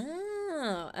finished.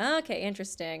 Oh, okay,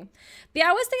 interesting. But yeah,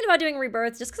 I was thinking about doing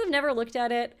Rebirth just because I've never looked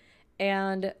at it,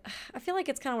 and I feel like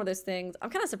it's kind of one of those things. I'm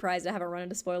kind of surprised I haven't run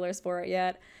into spoilers for it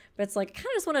yet, but it's like I kind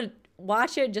of just want to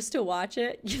watch it just to watch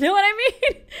it. You know what I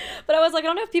mean? But I was like, I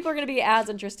don't know if people are going to be as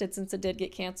interested since it did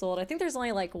get canceled. I think there's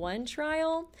only like 1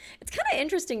 trial. It's kind of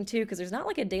interesting too because there's not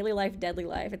like a daily life, deadly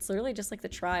life. It's literally just like the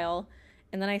trial,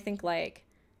 and then I think like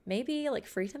maybe like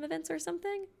free time events or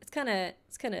something. It's kind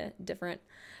of different.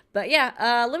 But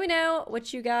yeah, let me know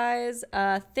what you guys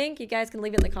think. You guys can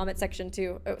leave it in the comment section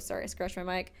too. Oh, sorry, I scratched my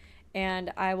mic.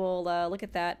 And I will look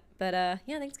at that. But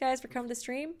yeah, thanks guys for coming to the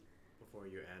stream. Before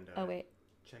you end, oh wait,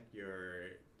 check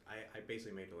your. I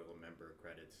basically made the little member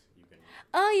credits. You can.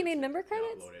 Oh, you made member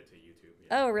credits? Upload it to YouTube.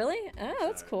 Yeah. Oh really? Oh,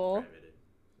 that's cool. Privated.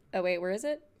 Oh wait, where is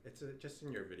it? It's just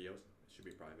in your videos. It should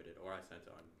be privated, or I sent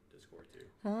it on Discord too.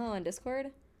 Oh, on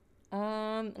Discord.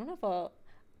 I don't know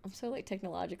if I'm so like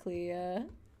technologically. I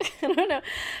don't know.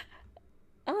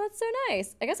 Oh, that's so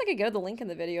nice. I guess I could go to the link in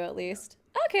the video at least.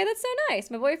 Okay, that's so nice.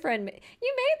 My boyfriend, you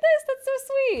made this? That's so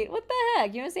sweet. What the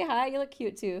heck? You want to say hi? You look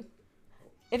cute too.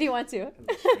 If you want to.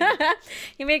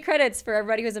 You made credits for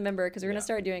everybody who's a member because we're going to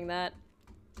start doing that.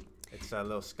 It's a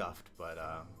little scuffed, but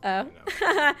you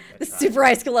know, the Super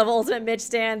High School level Ultimate Mitch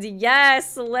stands.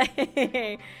 Yes,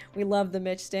 we love the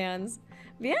Mitch stands.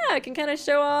 But yeah, I can kind of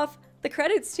show off the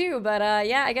credits too, but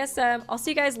yeah, I guess I'll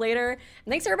see you guys later.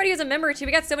 And thanks to everybody who's a member too.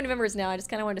 We got so many members now. I just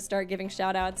kind of wanted to start giving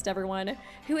shout outs to everyone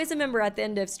who is a member at the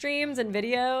end of streams and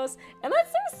videos. And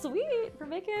that's so sweet for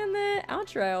making the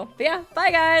outro. But yeah, bye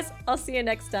guys. I'll see you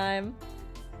next time.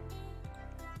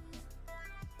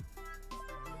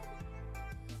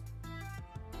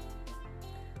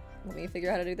 Let me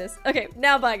figure out how to do this. Okay,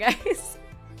 now bye guys.